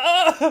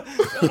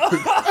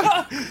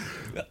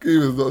 He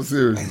was not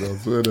serious, though, I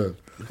swear that.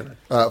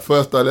 Alright,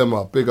 first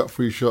dilemma, big up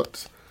 3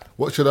 shots.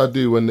 What should I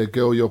do when the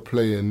girl you're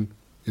playing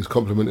is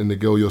complimenting the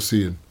girl you're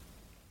seeing?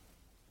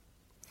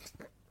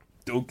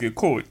 Don't get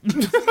caught.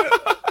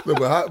 No,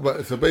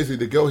 but so basically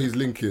the girl he's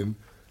linking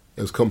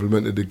has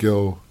complimented the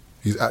girl,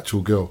 his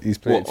actual girl. He's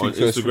playing What, on too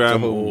close to Instagram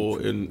home.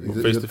 or in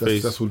He's- face to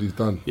face? That's all he's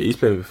done. Yeah, he's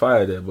playing with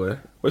fire there, boy. Well,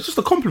 it's just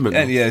a compliment.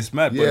 And man. yeah, it's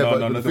mad, but Yeah, no, but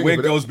no, the no. The thing way is,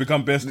 but girls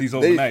become besties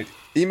overnight.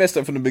 He messed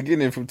up from the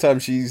beginning, from time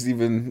she's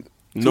even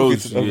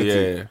Knows, talking to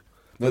yeah.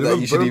 Not that you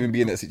Remember- shouldn't even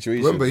be in that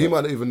situation. Remember, he but-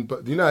 might not even,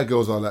 but you know how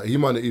girls are like, he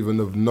might not even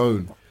have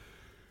known.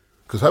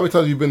 Because how many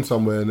times have you been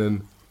somewhere and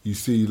then you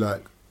see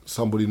like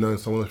somebody knowing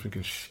someone else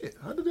thinking, shit,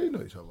 how do they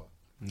know each other?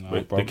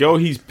 But the girl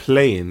he's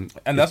playing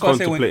And is that's why I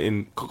say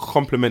when-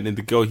 complimenting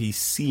the girl he's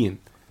seeing.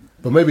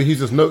 But maybe he's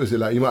just noticed it,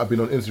 like he might have been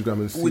on Instagram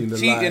and seen With the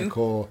cheating. like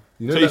or,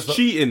 you know, So he's that's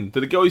cheating.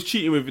 The girl he's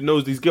cheating with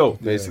knows this girl.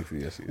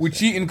 Basically, yes. With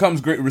cheating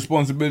comes great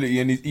responsibility,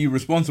 and he's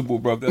irresponsible,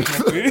 bro. That's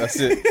not fair. That's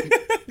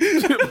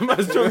it.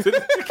 Man's joking.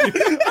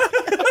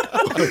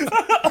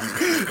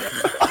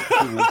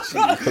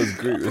 Because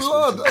great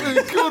blood, I mean,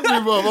 it killed me,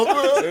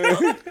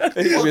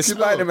 bro. With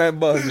Spider-Man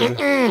buzz.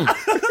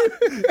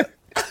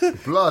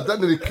 Blood, that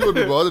nearly killed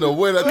me, bro. I don't know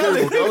where that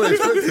came from. I wasn't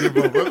expecting it,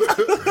 bro.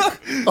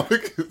 I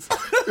think it's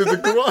the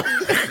garage.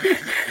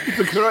 It's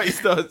the karate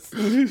stance. The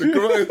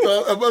karate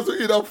style. I'm about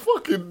to eat a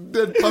fucking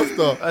dead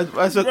pasta.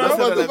 That's I'm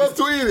about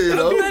to eat it, you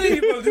know. I'm telling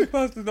you, bro, this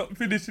pasta's not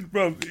finishing,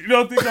 bro. You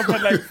don't think I've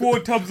had like 4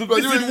 tubs of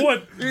But this in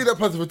one? you eat that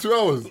pasta for 2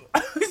 hours.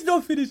 It's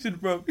not finishing,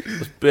 bro.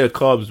 Bare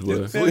carbs,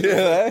 bro. So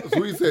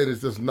what you saying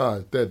is just, nah,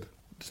 it's dead.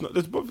 It's not,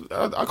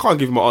 I can't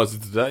give him an answer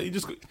to that. You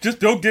just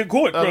don't get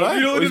caught, bro. Right?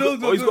 You know,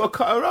 he's got to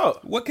cut her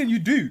out. What can you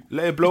do?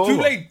 Let it blow It's too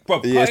over. late,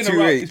 bro. Yeah, it's Cutting too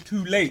her out late. is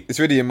too late. It's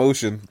really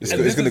emotion. It's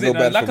And this going to is go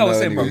it, bad like from I was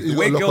now saying, bro. anyway. The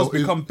way girls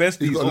become besties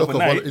He's got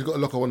overnight. to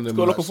lock one of them.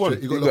 got to lock off one.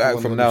 He's He's got to act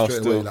from now straight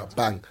still. away, like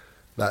bang.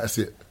 Like, that's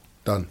it.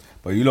 Done.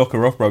 But you lock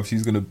her off, bro.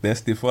 She's gonna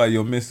bestify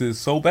your missus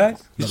so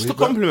bad. It's just a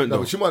compliment, No,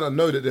 though. but she might not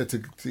know that they're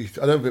to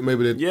I don't think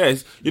maybe they're.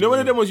 Yes, you know one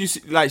of them ones you see,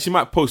 like she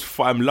might post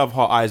love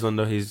heart eyes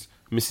under his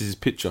missus's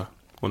picture.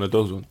 One of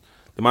those ones.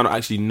 They might not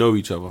actually know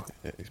each other.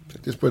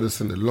 This brother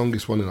sent the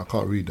longest one in. I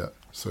can't read that.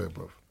 Sorry,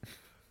 bro.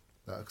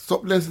 Like,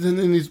 stop listening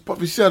in these.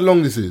 You see how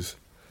long this is?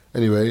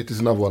 Anyway, this is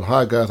another one.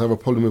 Hi guys, I have a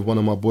problem with one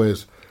of my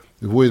boys.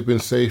 We've always been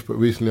safe, but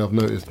recently I've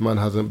noticed man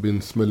hasn't been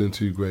smelling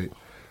too great.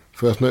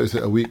 First noticed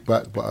it a week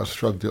back, but I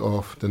shrugged it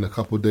off. Then a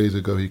couple of days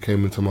ago, he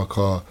came into my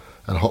car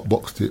and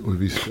hotboxed it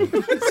with his stick.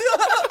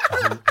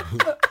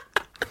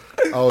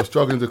 I was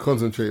struggling to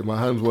concentrate. My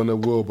hands were on the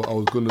wheel, but I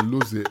was going to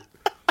lose it.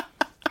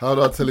 How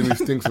do I tell him he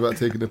stinks about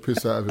taking the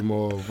piss out of him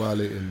or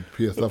violating?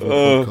 P.S. Love the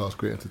podcast,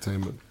 great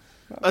entertainment.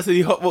 I said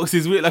he hotboxes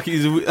his wit like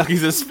he's a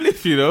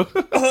spliff, you know.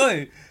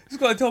 Hey, just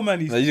gotta tell man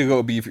he's. No, you got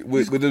to be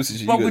with them.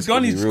 But with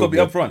Donnie, just gotta be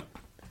upfront.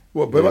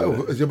 What,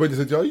 bro? As your brother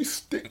said, yo, you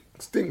stink,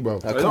 bro.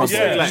 Come on,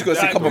 Yeah, you just got to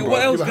say, come on, what bro.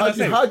 else Yeah, can I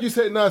say? how'd you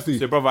say it nicely?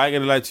 So, brother, I ain't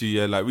gonna lie to you.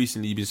 Yeah, like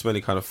recently you've been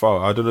smelling kind of foul.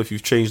 I don't know if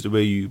you've changed the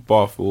way you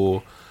bath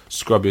or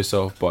scrub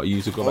yourself, but you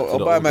used to go back to I'll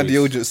the buy a old man ways.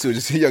 deodorant still.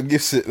 Just young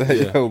gifts it. Like,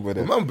 Yeah. yo,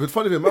 brother. Man, but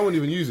funny thing, man won't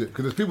even use it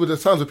because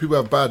there's times where people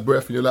have bad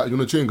breath and you're like, you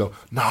want to chew and go,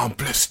 nah, I'm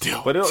blessed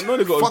still. But they don't know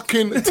they got.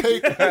 Fucking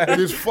take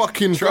this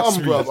fucking Trust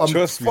gum, me, bro.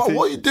 trust me. What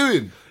are you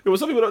doing? It was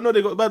some people don't know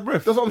they got bad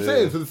breath. That's what I'm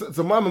saying.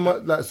 So my man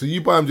might, like, so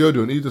you buy him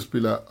deodorant, he just be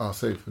like,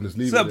 safe, and just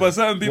leave it. But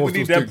certain people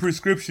need that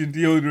prescription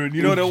deodorant.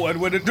 You know that one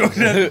when the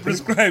doctor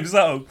prescribes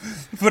something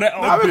for that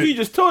I remember you outfit.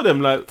 just told them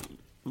like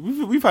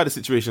we've had a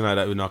situation like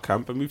that in our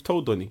camp, and we've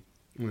told Donnie.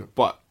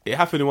 But it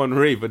happened in one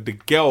rave, and the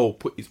girl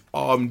put his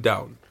arm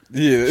down.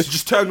 Yeah. She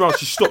just turned around,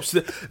 she stops.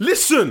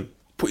 Listen,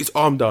 put his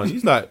arm down.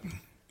 He's like,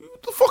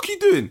 "What the fuck are you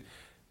doing?"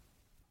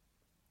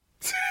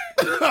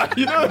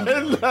 You know,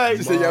 and like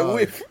Just a young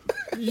whiff.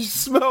 you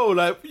smell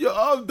like put your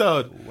arm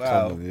down.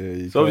 Wow.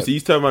 Yeah, So obviously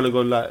he's turned around and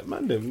gone like,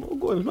 "Man, them, what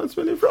going? Man,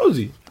 smelling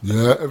frozy."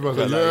 Yeah, everyone's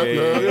like,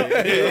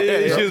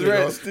 yeah. She was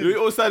right. We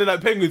all sounded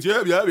like penguins.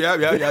 Yeah.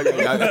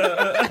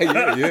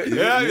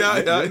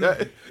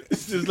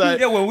 It's just like,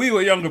 Yeah, when we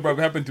were younger, bro, it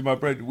happened to my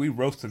brother. We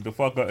roasted the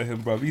fuck out of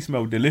him, bro. He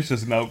smelled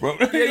delicious now, bro.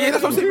 yeah,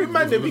 that's what I'm saying. We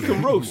man, them, we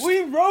can roast.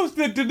 We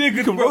roasted the nigga.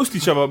 We can roast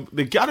each other.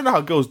 I don't know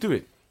how girls do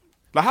it.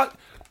 Like how?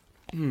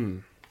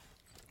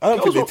 I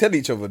don't think they tell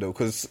each other though,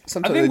 because I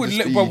sometimes think they with,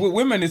 just be... but with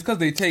women, it's because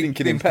they take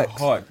thinking things impact.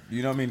 to heart.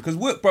 You know what I mean? Because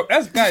bro,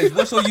 as guys,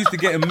 we're so used to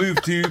getting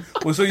moved to.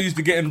 We're so used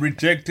to getting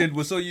rejected.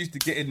 We're so used to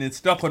getting it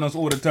stuck on us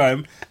all the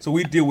time. So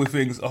we deal with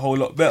things a whole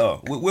lot better.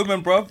 With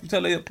women, bro, you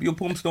tell her your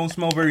pumps don't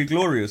smell very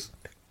glorious.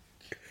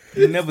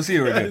 You never see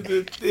her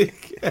again.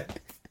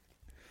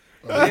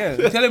 Yeah,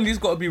 tell him you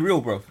just got to be real,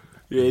 bro.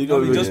 Yeah, you You know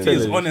what I mean? got Just be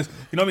as honest.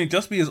 You know what I mean?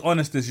 Just be as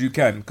honest as you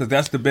can, because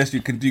that's the best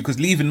you can do. Because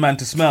leaving man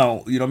to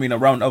smell, you know what I mean,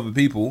 around other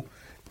people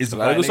is a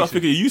I just start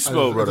violation. thinking you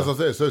smell, That's what brother.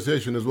 I say,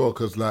 association as well,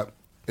 because like,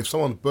 if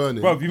someone's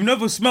burning... Bro, you've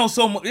never smelled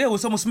so much. Yeah, when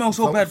someone smells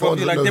so bad, bro, someone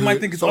you're like, doesn't they know might who-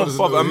 think it's someone us.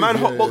 doesn't But a man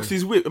Yeah, hotboxed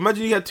his whip.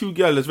 Imagine you had two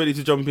girls ready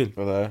to jump in.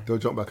 Brother. They'll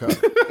jump back out.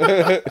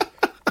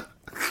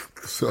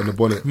 Sit on the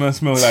bonnet. Man,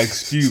 smell like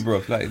stew,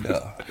 bro. Like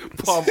that.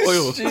 Palm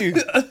oil.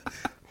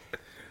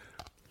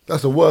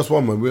 That's the worst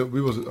one, man.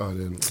 We was... Oh,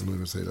 I'm not going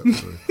to say that.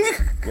 Sorry.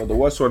 Well, the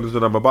worst one is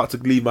when I'm about to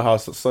leave my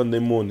house on Sunday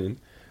morning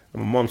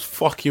and my mom's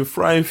fucking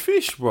frying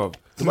fish, bro.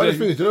 The maddest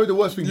thing is, you know the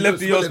worst thing? You Left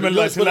don't the house it- smell you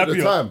don't like smell it at the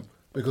tilapia. time.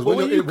 Because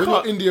when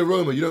you're in the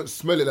aroma, you don't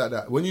smell it like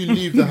that. When you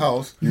leave the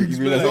house, you're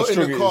realise how not in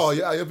strong the it car, is.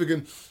 you're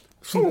thinking,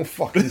 someone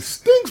fucking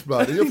stinks,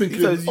 blood. And you're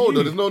thinking, says oh, no,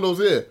 you. there's no nose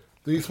here.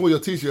 Then you smell your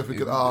t-shirt, you're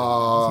thinking,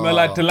 Smell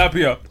like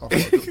tilapia. I fucked up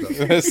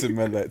that. Listen,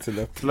 man, like to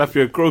left.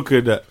 Tilapia croaker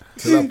and that.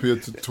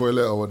 Tilapia to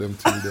toilet or them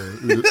two there.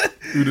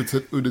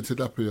 Uda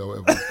tilapia or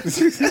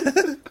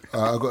whatever.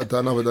 I got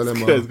another Guy's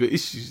dilemma. got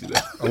issues.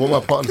 Like. I want my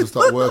partner to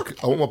start working.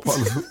 I want my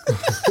partner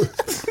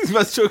This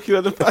man's choking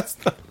on the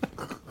pasta.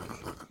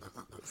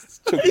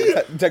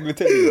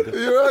 Tagliatelle.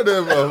 You're right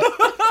there, bro.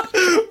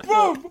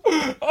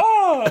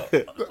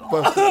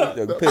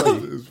 That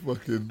bastard is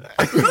fucking...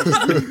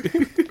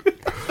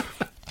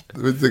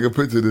 Let me take a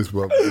picture of this,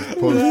 bro. Just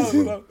post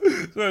it, bro.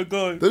 Sorry,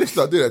 go on. They need to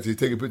start doing that to you,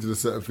 taking pictures of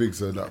certain things,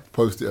 so like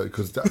post it,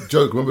 because that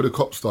joke, remember the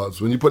cop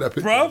stars, when you put that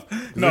picture Bruv,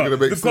 it's no, not gonna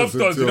make the cop sense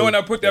stars. You until- know when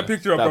I put that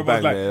picture up, That bro, I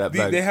was bang, like, yeah, that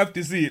bang. they have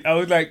to see it. I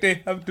was like,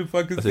 they have to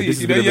fucking I said, see this it.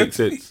 is You know, gonna you make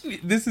have to- sense.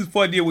 this is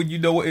funnier when you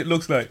know what it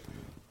looks like.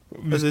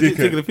 I said, he's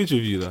taking a picture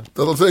of you, though. That's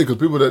what I'm saying, because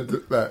people that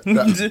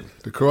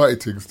the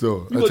karate thing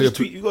still. You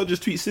got to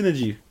just tweet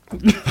synergy.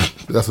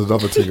 That's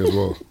another thing as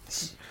well.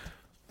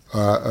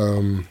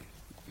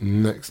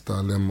 Next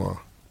dilemma.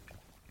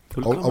 I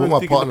want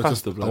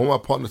my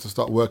partner to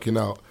start working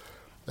out,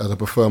 as I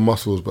prefer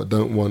muscles, but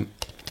don't want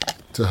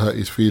to hurt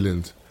his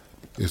feelings.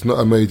 It's not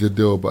a major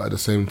deal, but at the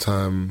same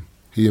time,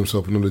 he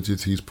himself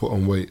acknowledges he's put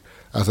on weight.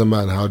 As a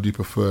man, how do you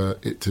prefer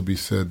it to be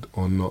said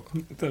or not?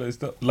 Tell her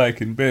stop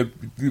liking,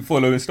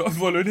 stop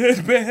following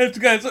bare heads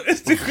guys on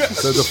Instagram.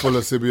 Instead of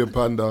follow Sibian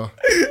Panda,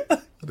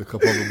 the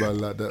couple of man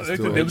like that. Look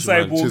Still, at them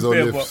cyborgs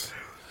there, lips.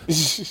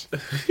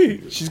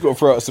 She's got to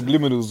throw out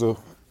subliminals though.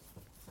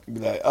 Be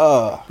like,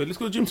 But let's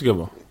go to the gym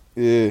together.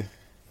 yeah.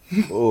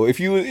 Or if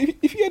you had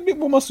a bit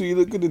more muscle, you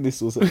look good in this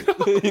or something.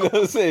 You know what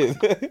I'm saying?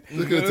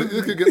 Look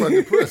at get man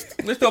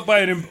depressed. Let's stop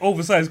buying him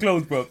oversized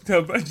clothes, bro. Tell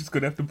him I'm just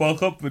gonna have to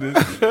bulk up for this.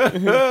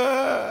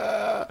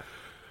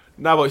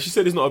 Nah, but she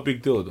said it's not a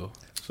big deal though.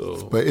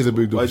 So, But it is a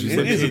big deal. Why'd you It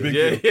say is a big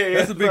deal. Yeah,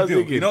 That's a big I was deal.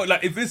 thinking. You know,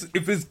 like if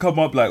it's come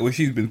up like where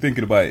she's been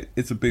thinking about it,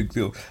 it's a big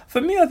deal.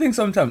 For me, I think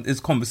sometimes it's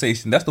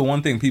conversation. That's the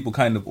one thing people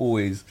kind of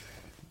always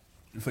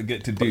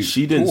forget to do. But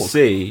she didn't Talk.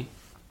 say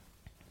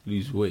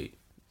lose weight.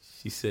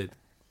 She said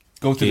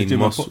Go to the gain gym.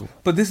 muscle.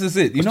 But this is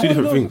it. You That's know, two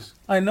different things.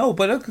 I know,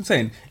 but I'm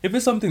saying if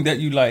it's something that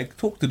you like,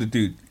 talk to the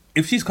dude.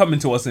 If she's coming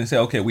to us and say,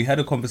 "Okay, we had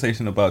a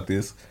conversation about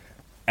this,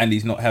 and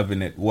he's not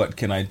having it. What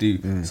can I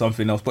do?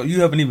 Something else." But you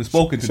haven't even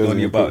spoken to Shows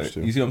Donnie an about approach it. to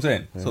it. You see what I'm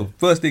saying? So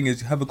first thing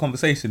is have a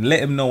conversation. Let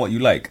him know what you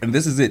like, and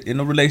this is it in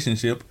a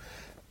relationship.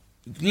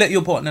 Let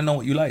your partner know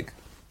what you like.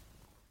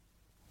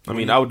 I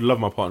mean, I would love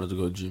my partner to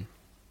go to the gym.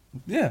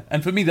 Yeah,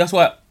 and for me, that's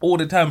why all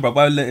the time, bro,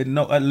 I let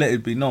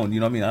it be known. You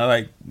know what I mean? I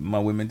like my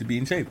women to be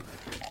in shape.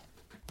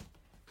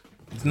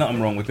 There's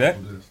nothing wrong with that.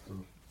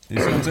 You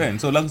see what I'm saying?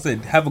 So, like I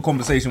said, have a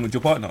conversation with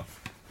your partner.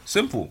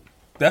 Simple.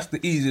 That's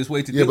the easiest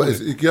way to Yeah, deal but with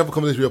it. you can have a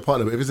conversation with your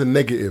partner, but if it's a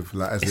negative,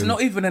 like as It's in,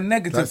 not even a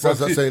negative. like, bro.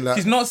 that's saying, like,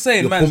 She's not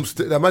saying, your man. pumps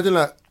imagine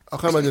like I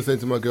can't imagine saying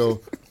to my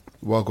girl,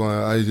 "Well,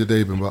 how's your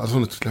day been?" But I just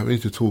want to we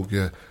need to talk.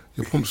 Yeah,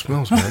 your pump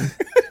smells, man.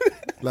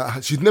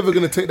 Like she's never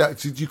gonna take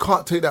that. You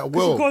can't take that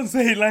well. You can't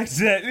say it like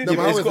that. No, but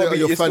how is it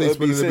your fanny's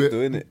smelling a bit? though,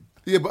 innit?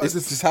 Yeah, but It's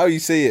just how you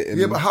say it.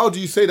 yeah, but how do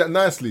you say that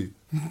nicely?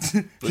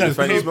 Your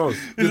fanny smells.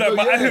 It's like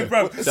my Yeah.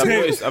 eyebrow. I've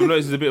noticed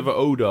there's a bit of an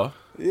odour.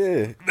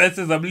 yeah. That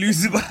says I'm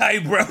losing my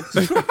eyebrows.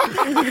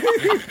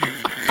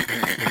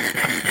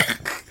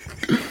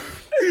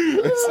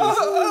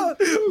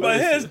 My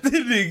hair's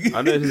thinning.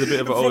 I know there's a bit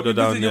of an odour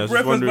down there. I was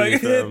just wondering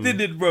if my hair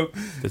thinning, bro.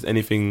 there's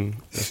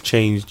anything that's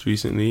changed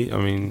recently. I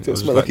mean, It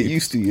doesn't smell like it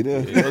used to, you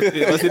know. It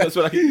does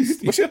smell like it used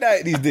to. What's your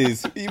diet these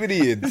days? What you been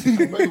eating?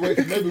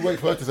 Maybe wait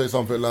for her to say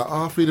something like,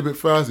 "I feel a bit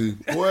frowsy."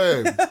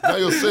 Boy, now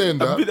you're saying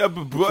that.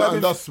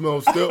 Something does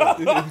smell still.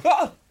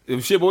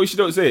 Shit, but why she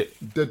don't say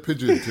it? Dead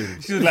pigeon thing.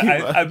 She was like,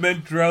 I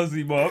meant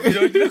drowsy, mom. You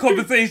know, the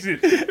conversation.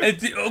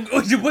 And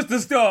she was the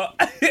start.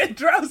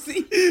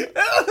 Drowsy.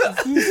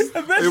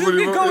 And man, she's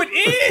been going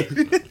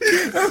in.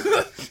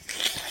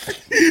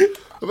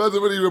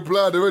 Imagine when he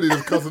replied already,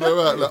 just cussing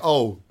her out. Like,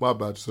 "Oh, my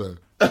bad, sir."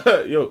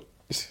 Yo,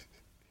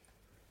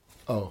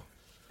 Oh.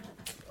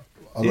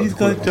 He's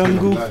got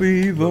jungle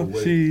fever.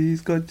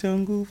 She's got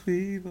jungle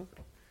fever.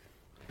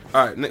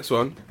 all right, next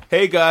one.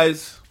 Hey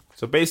guys,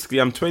 so basically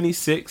I'm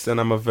 26 and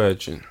I'm a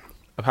virgin.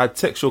 I've had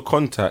sexual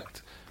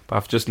contact, but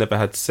I've just never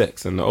had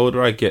sex, and the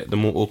older I get, the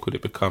more awkward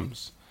it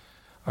becomes.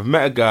 I've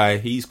met a guy,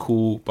 he's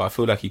cool, but I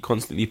feel like he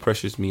constantly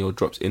pressures me or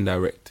drops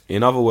indirect.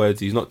 In other words,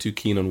 he's not too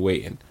keen on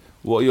waiting.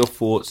 What are your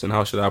thoughts and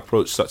how should I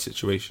approach such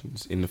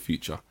situations in the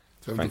future?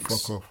 Tell him to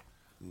Thanks. fuck off.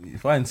 You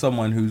find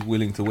someone who's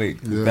willing to wait.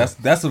 Yeah.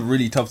 That's a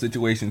really tough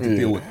situation to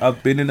deal with.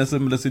 I've been in a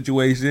similar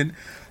situation,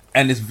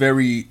 and it's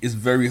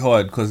very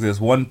hard because there's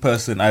one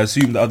person. I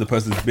assume the other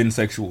person's been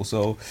sexual,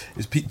 so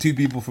it's two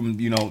people from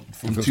two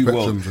spectrums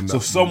worlds. and So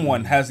that.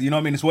 someone has, you know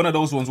what I mean? It's one of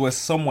those ones where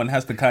someone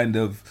has to kind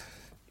of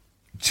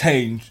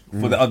change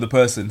for the other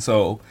person.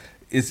 So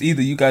it's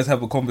either you guys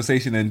have a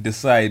conversation and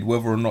decide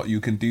whether or not you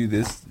can do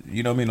this,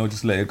 you know what I mean, or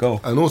just let it go.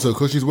 And also,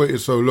 because she's waited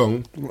so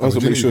long, Also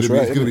make sure it's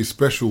right, it's going to innit? be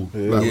special like,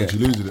 Yeah. when she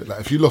loses it.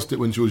 Like, if she lost it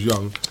when she was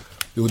young,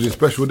 it would have been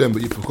special then,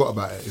 but you forgot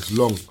about it. It's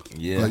long.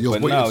 Yeah, Like, you've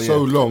but waited now,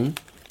 so yeah. long,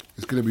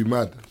 it's going to be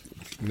mad.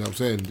 You know what I'm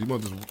saying? You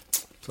want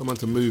someone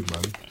to move,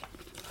 man.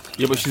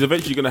 Yeah, but she's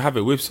eventually going to have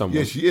it with someone.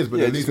 Yeah, she is, but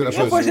Yeah, at least just-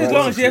 that Yeah, but person. as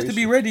long as she has to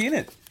be ready,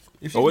 innit?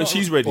 If Or when not-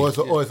 she's ready. Or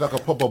it's like a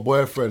proper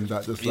boyfriend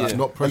that just like Yeah.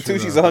 not pressuring Until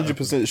she's her.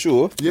 100%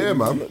 sure. Yeah,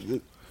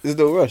 man. There's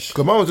no rush.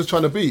 Because mine was just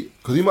trying to beat.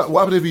 Because what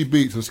happens if he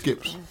beats and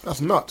skips?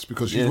 That's nuts.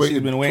 Because she's Yeah, waited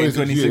she's been waiting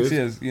 26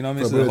 years. You know what I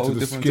mean? It's for a her whole to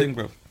just different skip thing,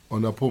 bro.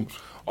 On her pumps.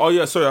 Oh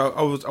yeah, sorry,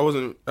 I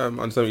wasn't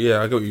understanding.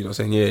 Yeah, I get what you're not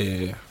saying.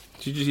 Yeah.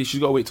 She's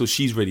got to wait till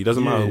she's ready.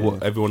 Doesn't matter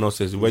what everyone else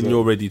says. When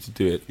you're ready to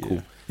do it,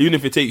 cool. Even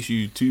if it takes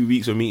you 2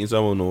 weeks of meeting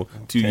someone or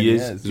 2 10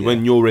 years, years, is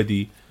when you're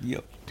ready,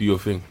 Yep. do your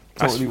thing.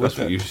 Totally That's with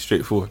that. pretty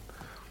straightforward.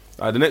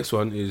 The next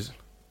one is,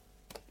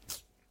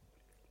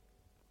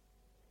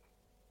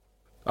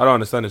 I don't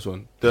understand this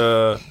one.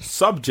 The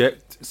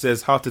subject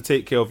says how to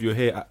take care of your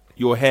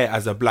hair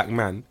as a black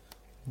man,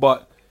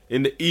 but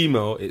in the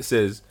email it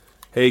says,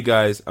 "Hey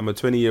guys, I'm a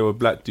 20-year-old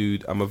black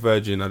dude. I'm a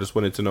virgin. I just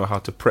wanted to know how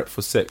to prep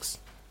for sex."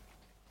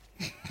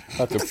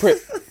 How to prep.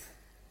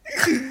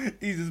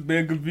 He's just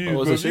being confused. I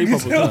was bro. a shape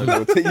up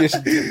time.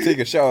 Take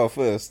a shower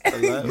first.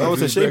 That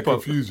was a shape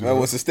up. Man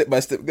wants a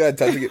step-by-step guide,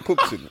 time to get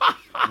poops in.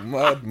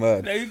 Mad.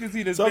 Now you can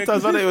see the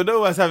Sometimes I don't even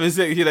know what's having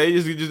sex. You know,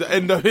 you just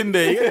end up in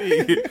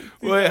there.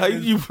 Wait, how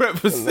you prep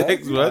for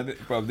sex, man?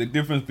 Bro, the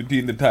difference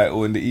between the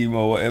title and the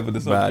email, whatever the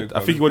subject. I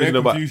think you wanted to know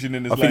about. I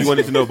think you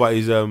wanted to know about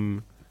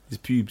his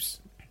pubes.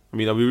 I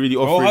mean, I'll be really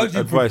offering how do you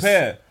advice.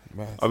 prepare?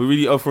 I'll be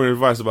really offering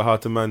advice about how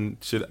to man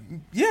should.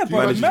 Yeah, bro,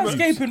 manage his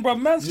manscaping, bro,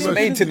 manscaping.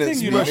 Maintenance, Thing,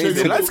 you you know? know. Is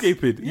it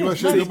landscaping? You man Yeah,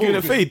 shave your giving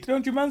a balls? fade.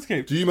 Don't you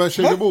manscape? Do you man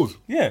shave your balls?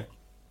 Yeah.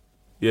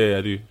 Yeah,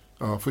 I do.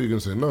 Oh, I thought you were going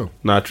to say no.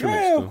 Nah, trim it.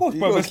 Yeah, still. of course, You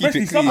bro. gotta keep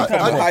Especially it clean.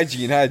 summertime. bro.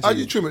 Hygiene. How do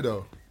you trim it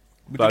though?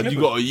 Like,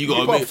 you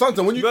got But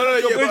sometimes when you No,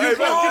 catch yeah, your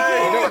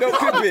but- Don't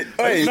clip it.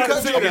 Hey, you you can't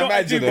can't do that.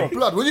 imagine it.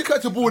 blood, when you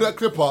catch a ball with that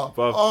clipper,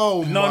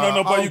 oh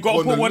No, but you got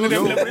to put one of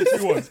them level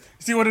 2 ones.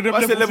 See one of them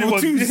I said level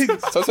 2 level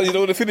ones. Sometimes you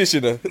don't want to finish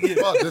it. But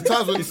there's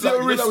times when, still like, you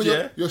know, risk, when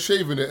yeah? you're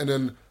shaving it and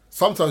then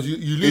sometimes you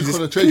lose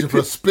concentration for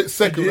a split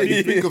second. Like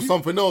you think of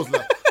something else.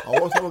 Like,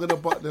 oh, what's someone going to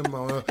butt them?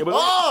 but The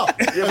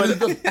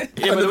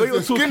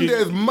you're skin talking-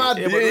 there is mad.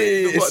 Yeah, but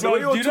it's the way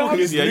do you're you know how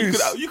talking, it's yeah,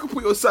 loose? you could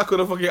put your sack on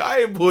a fucking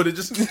iron board and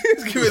just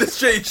give it a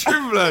straight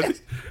trim, lad.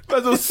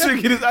 Man's all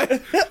swinging his iron.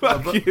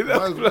 Fucking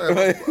hell, blood.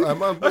 I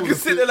can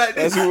sit there like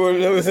this.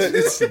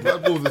 My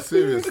balls are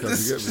serious,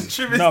 cuz, you get me?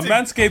 Trim his No, thing.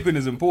 manscaping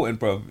is important,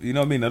 bro. You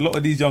know what I mean? A lot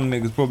of these young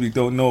niggas probably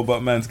don't know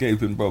about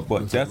manscaping, bro,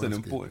 but that's an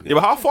important. Yeah,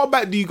 but how far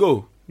back do you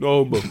go?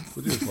 No, bro.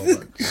 What do you mean,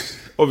 far back?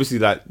 Obviously,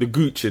 like the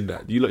gooch and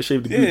that. You like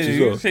shave the Yeah, gooch as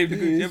you well. shave the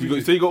gooch.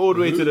 everything. So you go all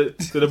the way to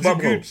the bum hole.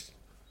 gooch.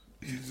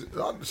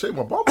 I shave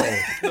my bum hole.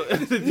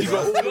 You go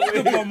all the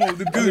way. The bum hole,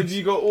 the And then gooch.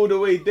 you go all the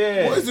way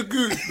there. What is a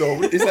goose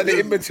though? It's like the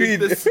in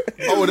between.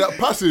 Oh, that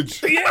passage.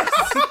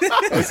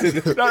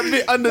 That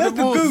bit under That's the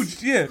the balls.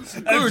 gooch, yeah.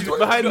 Gooch,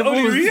 behind the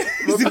only balls.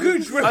 it's the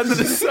gooch, bro. Under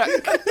the sack.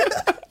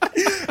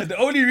 The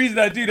only reason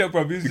I do that,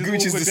 bro, is just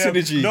gooch is awkward the to have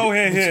synergy. No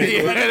hair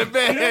here. Yeah, the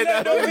bare head.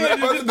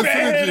 Imagine the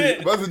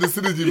synergy. Imagine the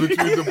synergy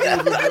between the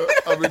balls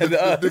and the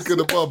dick and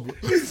the bum.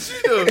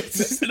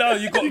 No,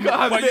 you got You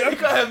can't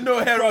have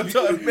no hair on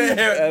top. Bare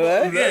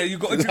hair. Yeah, you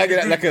got to Like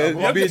a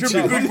trim bitch.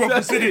 the gooch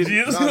proper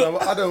synergy. No,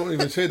 I don't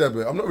even shave that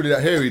bit. I'm not really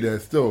that hairy there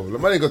still.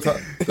 Like, man ain't got the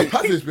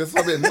passage bit. It's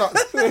a bit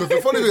nuts. Because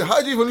the funny thing,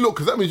 how do you even look?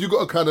 Because that means you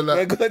got to kind of I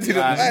like got to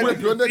the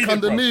whip your neck Feel it,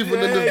 bro. underneath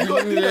and then I can the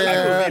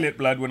feel it,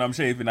 blood, when I'm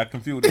shaving. I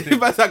can feel the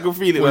thing. I can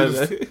feel it, man.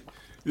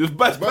 Just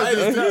bust Man, I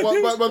take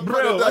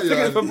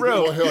it for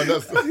bro.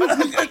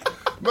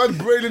 Man,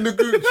 brailing the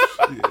gooch.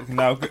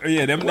 Now,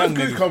 yeah, them Where's young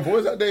gooch niggas. come from?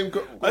 Where's that name?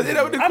 I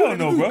don't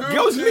know, bro.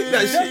 Girls lick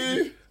that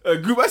shit.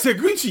 I said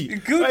Gucci.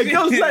 Gucci. Like,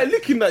 girls like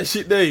licking that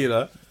shit there, you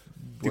know.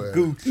 The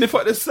gooch. Lift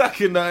up the sack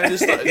and that and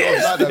just start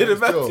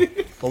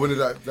Or when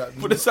they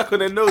put the sack on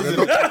their nose.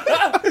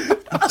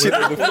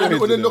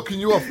 when they're knocking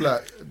you off,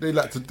 like they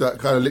like to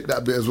kind of lick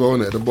that bit as well,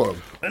 innit, at the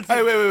bottom.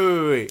 Hey,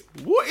 wait.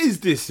 What is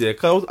this, yeah?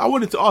 Cause I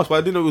wanted to ask, but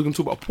I didn't know we were going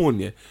to talk about porn,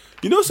 yeah?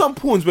 You know some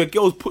porns where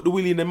girls put the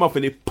willy in their mouth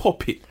and they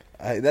pop it?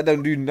 That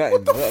don't do nothing.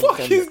 What the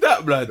fuck is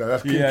that, blood? Nah,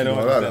 that's kinky. Yeah, I don't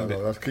man. Like understand that, it.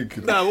 though. That's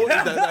kinky. Nah, what is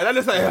that? That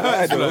looks like it hurts,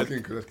 That's blood.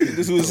 kinky. That's kinky.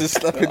 This was just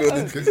slapping on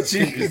the That's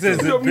kinky. This is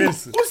the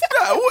best. What's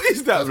that? What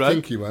is that, That's blood?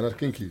 kinky, man. That's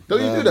kinky.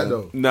 Don't you do that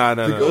though? Nah.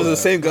 Those are the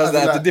same guys that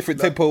have the Like-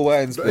 different tempo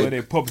wines. Where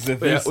they pop their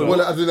face. well, up.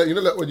 Well, I do that. You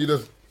know, like when you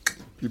just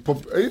you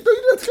pop. You do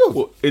that skills.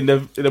 What, in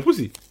the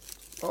pussy?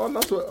 Oh,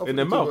 that's what. In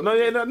their mouth?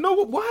 No,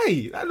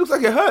 why? That looks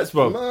like it hurts,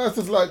 bro. Nah, it's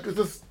just like it's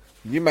just.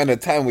 You man are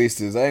time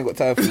wasters. I ain't got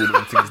time for all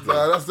them things.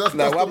 Nah, that's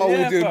Like, why am I Yeah,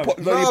 always doing fam. pop,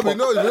 Nah, lollipop?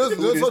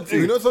 but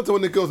you know something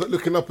when the girls are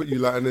looking up at you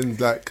like, and then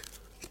like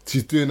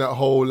she's doing that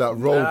whole like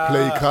role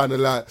play kind of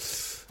like,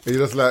 and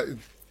you just like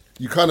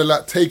you kind of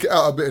like take it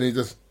out a bit and you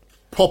just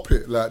pop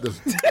it like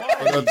just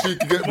on her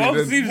cheek, you get me? Mom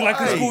Then seems like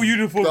a why? school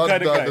uniform kind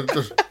of guy.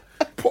 Just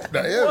pop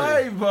that, yeah.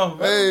 Why, bro?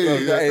 Hey, That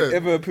ain't that's it.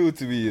 ever appealed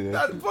to me, you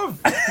know. Bro,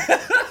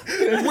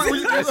 When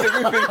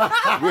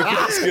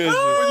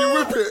you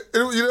whip it,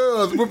 you know, I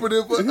was whipping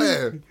it, but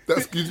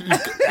that's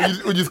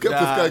when you skip the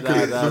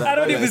skank. I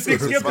don't even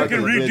think Skepta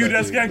can redo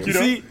that skank, you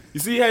know? you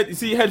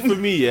see head for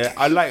me, yeah?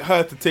 I like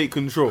her to take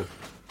control.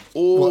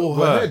 All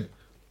What, her. head?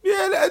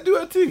 Yeah, let her do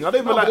her thing. I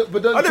don't even No, like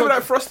but don't I don't even talk-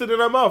 like frosted in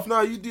her mouth.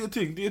 Nah, you do your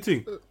thing, do your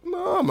thing.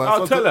 Nah, man.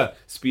 I'll tell her,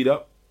 speed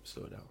up,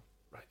 slow down,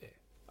 right there.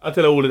 I'll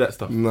tell her all of that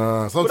stuff.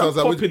 Nah, sometimes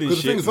Without like, popping and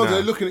because the thing shit, is, sometimes nah.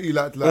 they're looking at you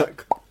like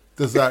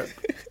just like.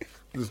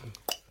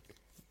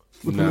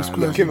 Nah,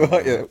 nah. Give it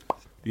hot, yeah.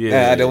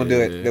 Yeah, I don't want to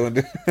do it. yeah. Don't want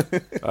to do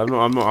it. I'm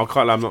not. I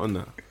can't lie. I'm not on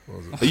that.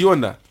 Are you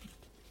on that?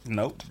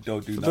 Nope,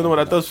 don't do I that. don't know what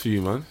that does for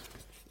you, man.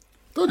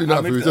 Don't do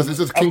that for you. It's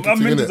just kinky I'm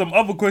thing, into innit? some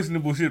other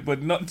questionable shit,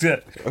 but not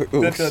that.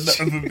 That's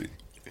nothing for me.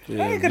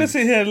 I ain't gonna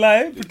sit here and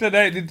lie, pretend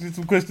I ain't into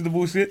some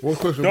questionable shit. What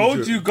questionable Don't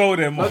shit? you go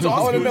there, man. I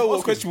want to know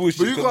what questionable But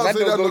shit. you 'cause can't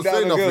say that. don't Don't go say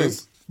down on nothing.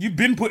 girls. You've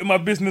been putting my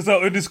business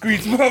out in the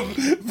streets, bro,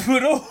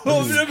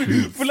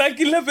 for like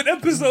 11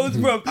 episodes,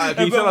 bro.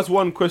 Can you tell us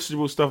one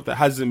questionable stuff that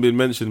hasn't been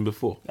mentioned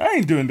before? I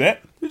ain't doing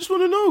that. We just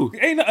want to know.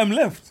 Ain't nothing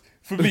left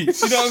for me. You know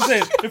what I'm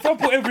saying? If I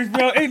put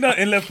everything out, ain't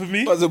nothing left for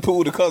me. Might as well put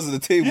all the cards on the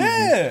table.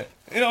 Yeah.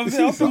 You know what I'm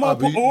saying? I'll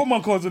put all my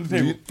cards on the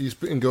table. You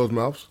spit in girls'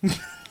 mouths.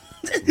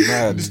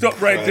 Man,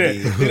 Stop right there.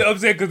 funny. You know what I'm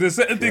saying? Because there's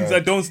certain things I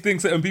don't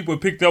think certain people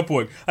have picked up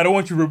on. I don't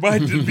want you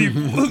reminding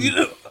people. You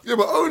know? Yeah,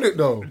 but own it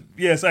though.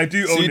 Yes, I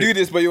do. So own you do it.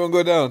 this, but you won't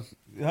go down.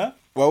 Huh?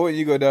 Why won't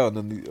you go down?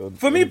 On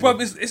For me, bro,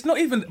 it's not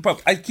even, bro.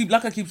 I keep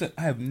saying,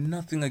 I have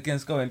nothing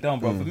against going down,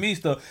 bro. For me,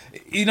 it's the,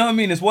 you know what I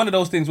mean? It's one of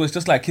those things where it's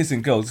just like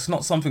kissing girls. It's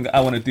not something that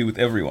I want to do with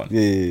everyone.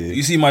 Yeah.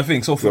 You see my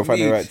thing. So for You'll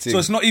find me, the right thing. so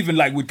it's not even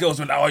like with girls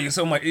when you're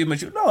so much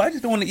immature. No, I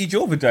just don't want to eat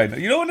your vagina.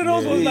 You know one of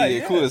those ones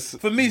like. of course.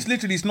 For me,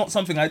 it's not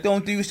something I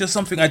don't do. It's just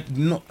something I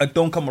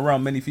don't come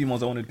around many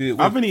females I want to do it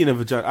with. I haven't eaten a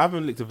vagina. I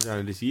haven't licked a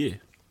vagina this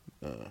year.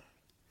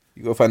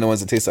 You gotta find the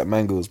ones that taste like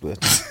mangoes, but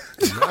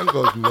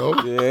Mangoes, no.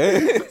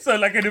 yeah, So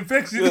like an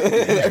infection.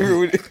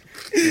 real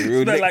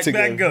Smell neck like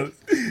together. mangoes.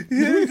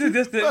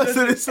 Just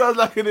So it sounds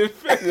like an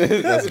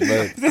infection. That's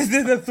bad.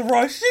 the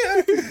thrush.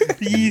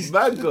 Yeast.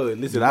 Mango.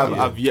 Listen,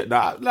 I've yet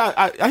that. Like,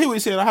 I hear what you're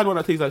saying. I had one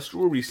that tastes like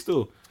strawberry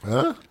still.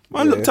 Huh?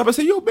 Man looked up. I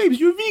said, "Yo, babes,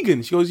 you a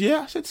vegan?" She goes,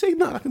 "Yeah." I said, "Say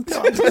nothing. I can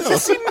tell." I can tell.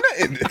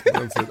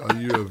 Man said, "Are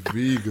you a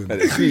vegan?" I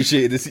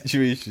appreciate the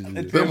situation.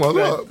 Yeah. Them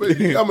ones,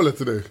 baby, Amala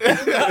today.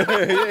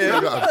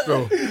 Yeah,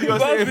 so. You gotta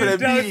stay for the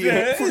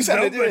beef. Fruit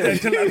salad,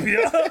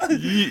 yeah.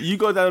 You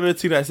go down on the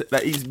team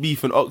that eats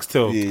beef and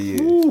oxtail.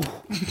 Yeah.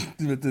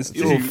 With this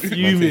You're stew.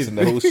 fuming.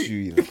 The whole stew,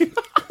 you know.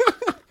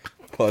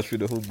 Pass through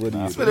the whole body.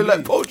 you know. Smelling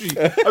like poultry.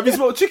 Have you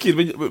smelled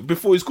chicken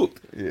before it's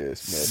cooked? Yeah,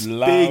 it's mad.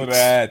 Loud Stinks.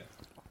 at.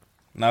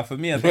 Now for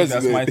me, I think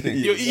that's good. my thing.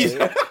 You eat.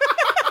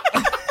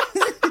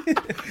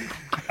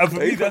 And for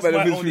me, you that's come my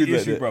back and only food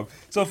like issue, that. bro.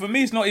 So for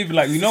me, it's not even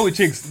like, you know, with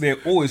chicks, they're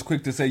always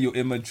quick to say you're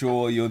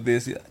immature, you're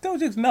this. Tell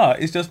chicks, nah,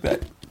 it's just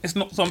that it's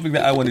not something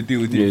that I want to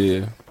do with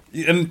you.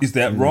 Yeah. And is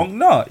that wrong?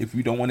 Nah. If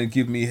you don't want to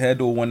give me head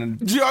or want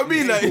to, Do you know what I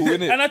mean? Like,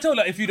 and I tell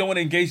her, if you don't want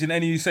to engage in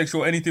any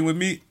sexual anything with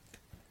me,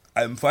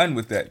 I'm fine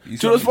with that. You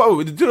Do you know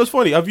see what's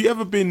funny? Have you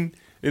ever been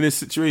in a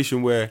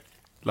situation where,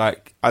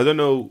 like, I don't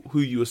know who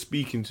you were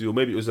speaking to, or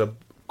maybe it was a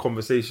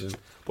conversation,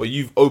 but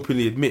you've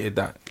openly admitted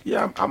that,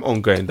 yeah, I'm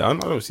on going down.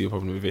 I don't see a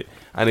problem with it.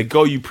 And a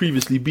girl you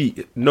previously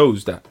beat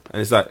knows that.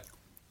 And it's like,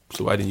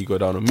 so why didn't you go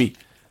down on me?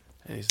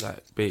 And it's like,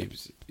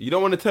 babes, you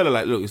don't want to tell her,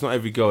 like, look, it's not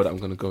every girl that I'm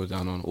going to go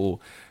down on. Or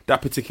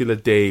that particular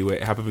day where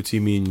it happened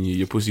between me and you,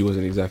 your pussy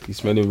wasn't exactly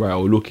smelling right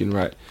or looking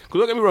right.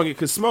 Because don't get me wrong, it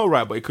could smell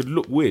right, but it could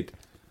look weird.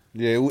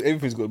 Yeah,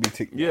 everything's got to be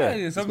ticked. Yeah.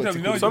 Yeah, sometimes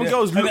you know, Some yeah.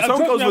 girls' And I'm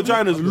vaginas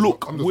talking-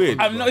 look I'm just weird.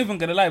 I'm not even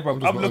gonna lie, bro.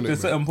 just I've not looked on at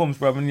it, certain pumps,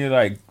 bro, and you're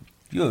like,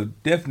 you're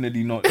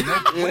definitely not.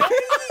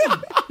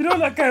 You know,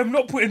 like I'm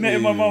not putting that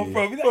in my mouth,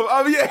 bro. Bro,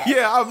 I mean,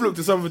 yeah, I've looked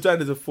at some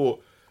vaginas and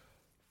thought,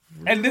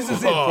 And this is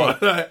it, bro.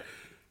 like,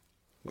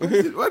 why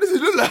does it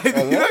look like? You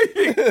know what I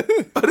mean?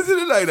 Why does it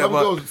look like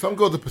that? Some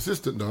girls are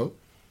persistent though.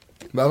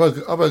 Now, I've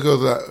had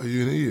girls like, are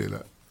you in here?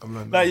 Like, I'm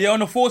like, no. Like you're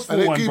on a forceful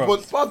And they one, keep bro.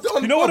 on,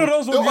 You know one of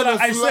those ones you're like,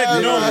 I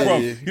said no, bro.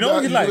 You know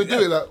what you're like? do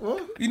it like,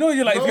 what? You know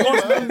you're like, if you No,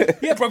 ask man. me,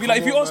 yeah, bro. You're like,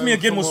 if you Come on, ask me man.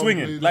 again, we're Come on,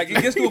 swinging. please. Like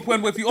it gets to a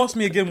point where if you ask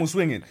me again, we're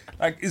swinging.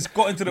 Like it's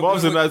gotten to the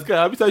Mom's point. a nice guy.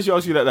 How many times she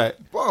asked you that?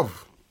 Bruv,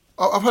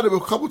 I've had it a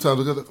couple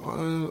times. I go,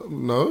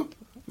 no,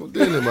 not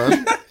doing it,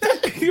 man.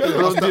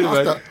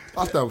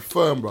 I stand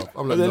firm, bro.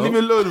 I'm like, Leave me no.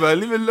 alone, man.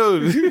 Leave me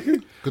alone.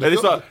 And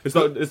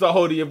it's not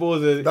holding your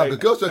balls. And, Like, the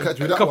girls don't catch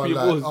me that cup one. your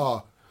Like,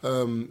 balls.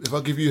 if I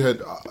give you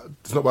head,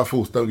 it's not by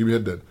force. Don't give me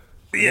head then.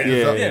 Yeah,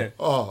 Yeah. yeah.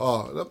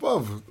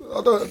 Bruv,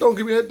 don't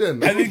give me head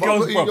then. I think I'm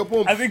girls, not eating your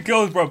bro. bum. I think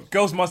girls, bro.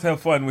 Girls must have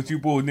fun with you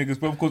bald niggas,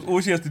 bro. Because all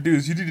she has to do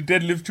is you do the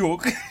deadlift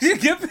chalk. You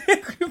get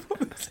big.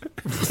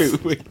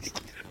 Wait.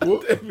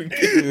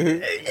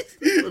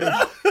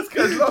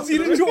 See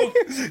the chalk.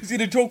 See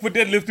the chalk for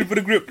deadlifting for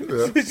the grip.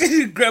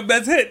 She grab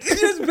man's head. She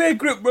just bad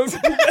grip, bro.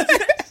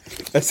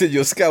 I said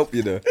your scalp,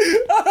 you know.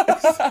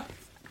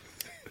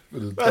 I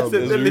said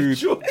the rude. lip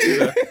short, you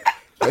know.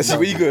 I said,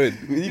 where you going?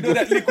 You know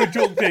that liquid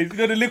chalk taste. You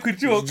know the liquid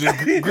chalk.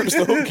 Grips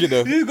the hook, you know.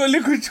 You just got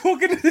liquid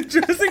chalk in the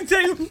dressing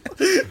table.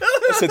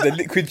 I said the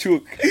liquid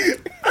chalk.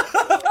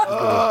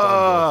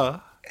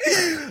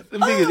 The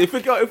thing is, if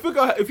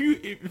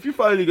you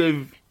finally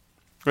go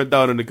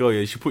down on the girl,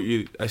 yeah, she put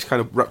you, she kind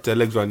of wrapped her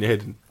legs around your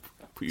head and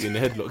put you in the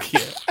headlock, yeah.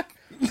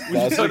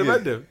 Would you tell the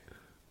man them?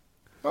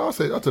 I'll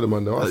tell the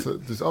man though. I'll say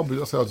I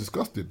was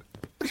disgusted.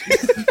 She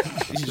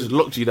just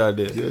locked you down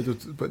there. Yeah,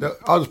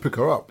 I'll just pick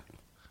her up.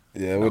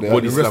 Yeah, what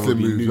Body The slam wrestling would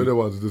be moves, new. the other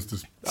ones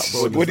just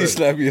body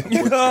slam you.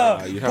 You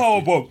have Power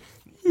to. bomb.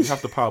 You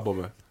have to power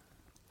bomb her.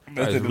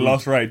 That's is the rude.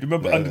 last ride.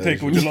 Remember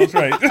Undertaker with the last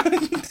ride?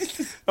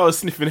 I was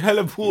sniffing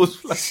hella balls.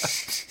 I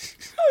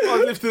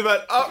was lifting man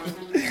up,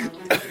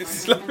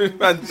 slapping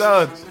man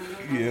down.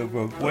 Yeah,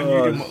 bro.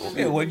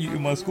 One you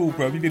in my school,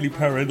 bro. You nearly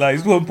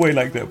paralyzed one boy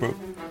like that, bro.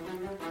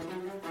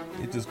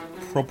 It just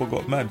proper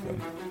got mad, fam.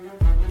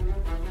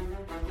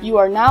 You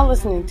are now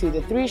listening to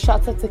the 3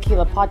 Shots of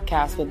Tequila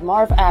podcast with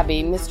Marv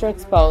Abbey, Mr.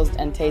 Exposed,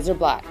 and Taser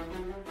Black.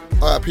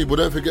 All right, people,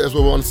 don't forget as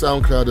well, we're on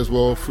SoundCloud as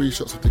well, 3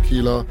 Shots of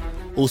Tequila.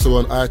 Also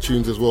on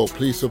iTunes as well.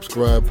 Please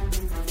subscribe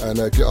and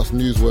get us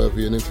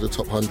newsworthy and into the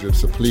top 100.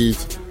 So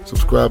please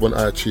subscribe on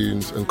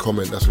iTunes and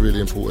comment. That's really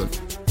important.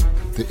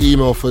 The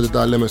email for the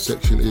dilemma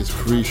section is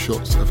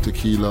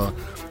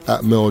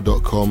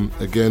 3shotsoftequila@mail.com.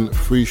 Again,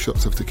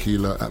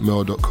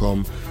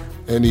 3shotsoftequila@mail.com.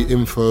 Any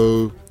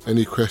info,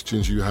 any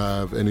questions you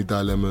have, any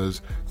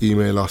dilemmas,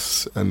 email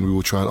us and we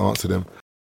will try and answer them.